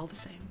 all the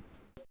same.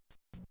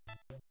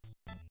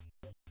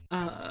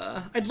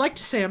 I'd like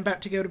to say I'm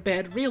about to go to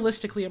bed.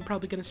 Realistically, I'm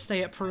probably gonna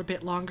stay up for a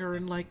bit longer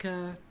and, like,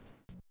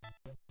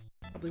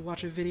 probably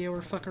watch a video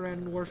or fuck around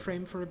in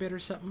Warframe for a bit or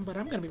something, but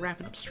I'm gonna be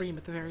wrapping up stream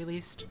at the very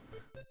least.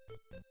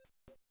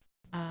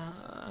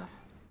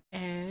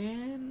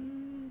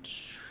 And...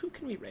 who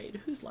can we raid?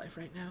 Who's live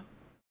right now?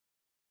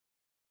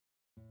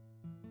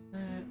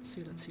 Let's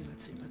see, let's see,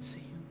 let's see, let's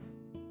see.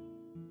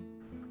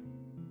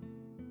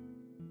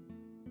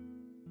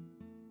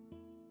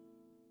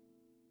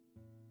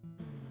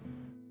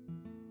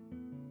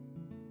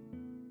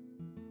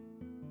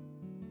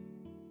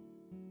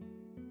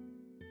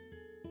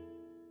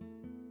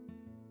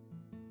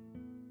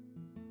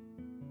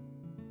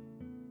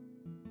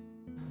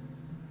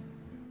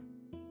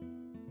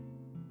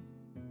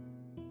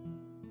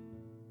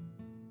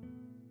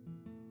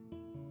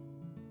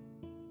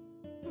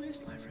 Who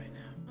is live right now?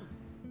 Huh.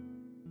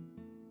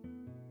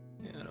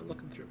 Yeah, I'm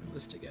looking through my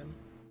list again.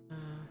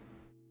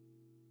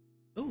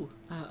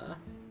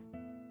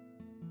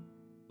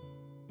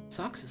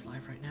 Socks is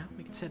live right now.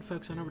 We can send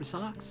folks on over to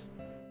Socks.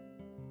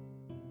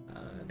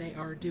 They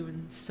are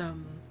doing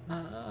something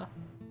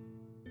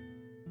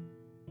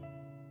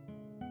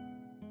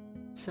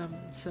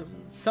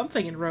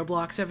in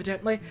Roblox,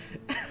 evidently.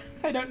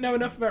 I don't know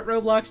enough about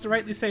Roblox to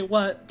rightly say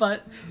what,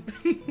 but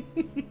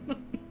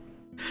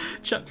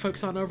chuck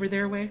folks on over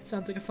their way.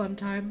 Sounds like a fun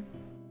time.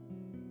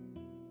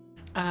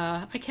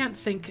 I can't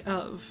think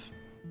of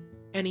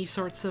any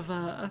sorts of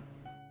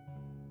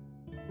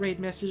raid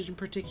message in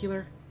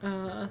particular.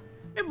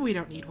 Maybe we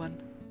don't need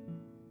one.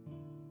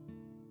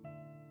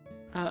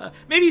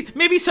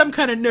 Maybe some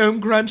kind of gnome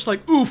grunch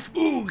like oof,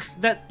 oog,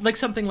 that, like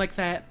something like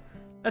that.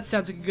 That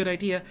sounds like a good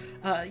idea.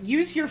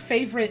 Use your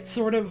favorite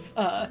sort of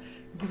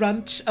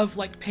grunt of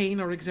like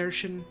pain or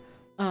exertion.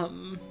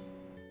 Something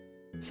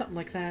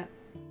like that.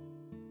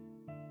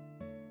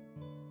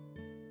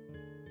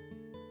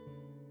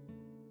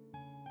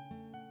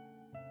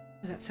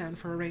 Does that sound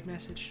for a raid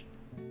message?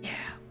 Yeah,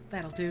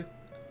 that'll do.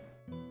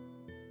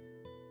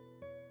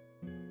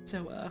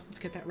 So, let's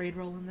get that raid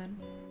rolling then.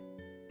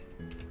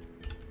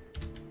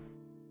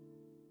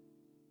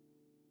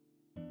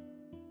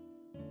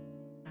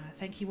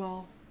 Thank you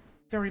all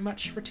very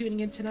much for tuning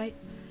in tonight.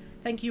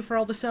 Thank you for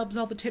all the subs,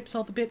 all the tips,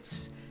 all the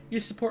bits. Your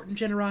support and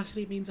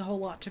generosity means a whole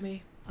lot to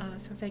me.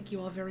 So thank you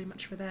all very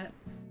much for that.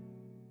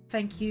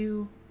 Thank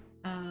you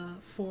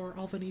for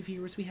all the new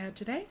viewers we had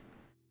today.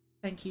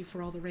 Thank you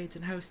for all the raids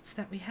and hosts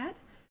that we had.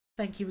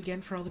 Thank you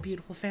again for all the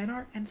beautiful fan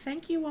art. And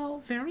thank you all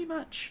very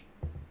much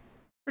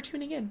for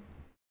tuning in.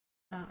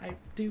 I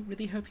do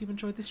really hope you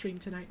enjoyed the stream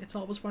tonight. It's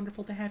always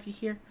wonderful to have you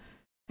here.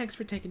 Thanks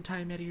for taking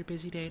time out of your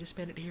busy day to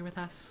spend it here with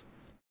us.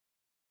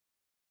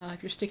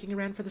 If you're sticking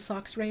around for the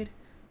Socks raid,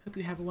 hope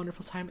you have a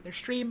wonderful time at their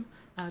stream.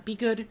 Be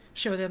good,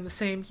 show them the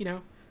same, you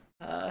know,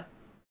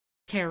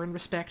 care and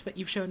respect that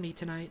you've shown me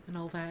tonight and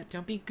all that.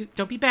 Don't be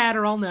bad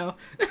or I'll know.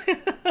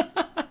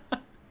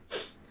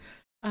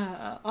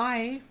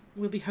 I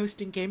will be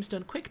hosting Games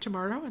Done Quick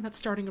tomorrow, and that's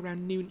starting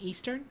around noon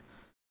Eastern.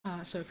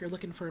 So if you're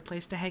looking for a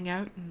place to hang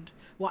out and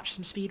watch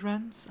some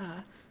speedruns,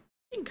 you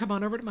can come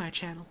on over to my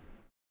channel.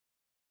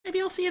 Maybe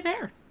I'll see you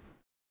there.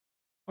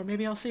 Or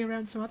maybe I'll see you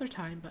around some other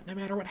time, but no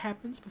matter what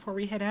happens before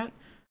we head out,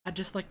 I'd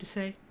just like to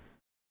say,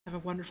 have a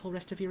wonderful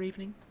rest of your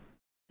evening.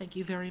 Thank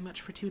you very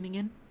much for tuning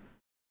in.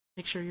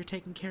 Make sure you're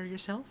taking care of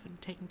yourself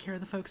and taking care of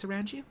the folks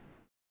around you.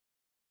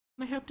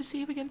 And I hope to see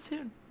you again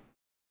soon.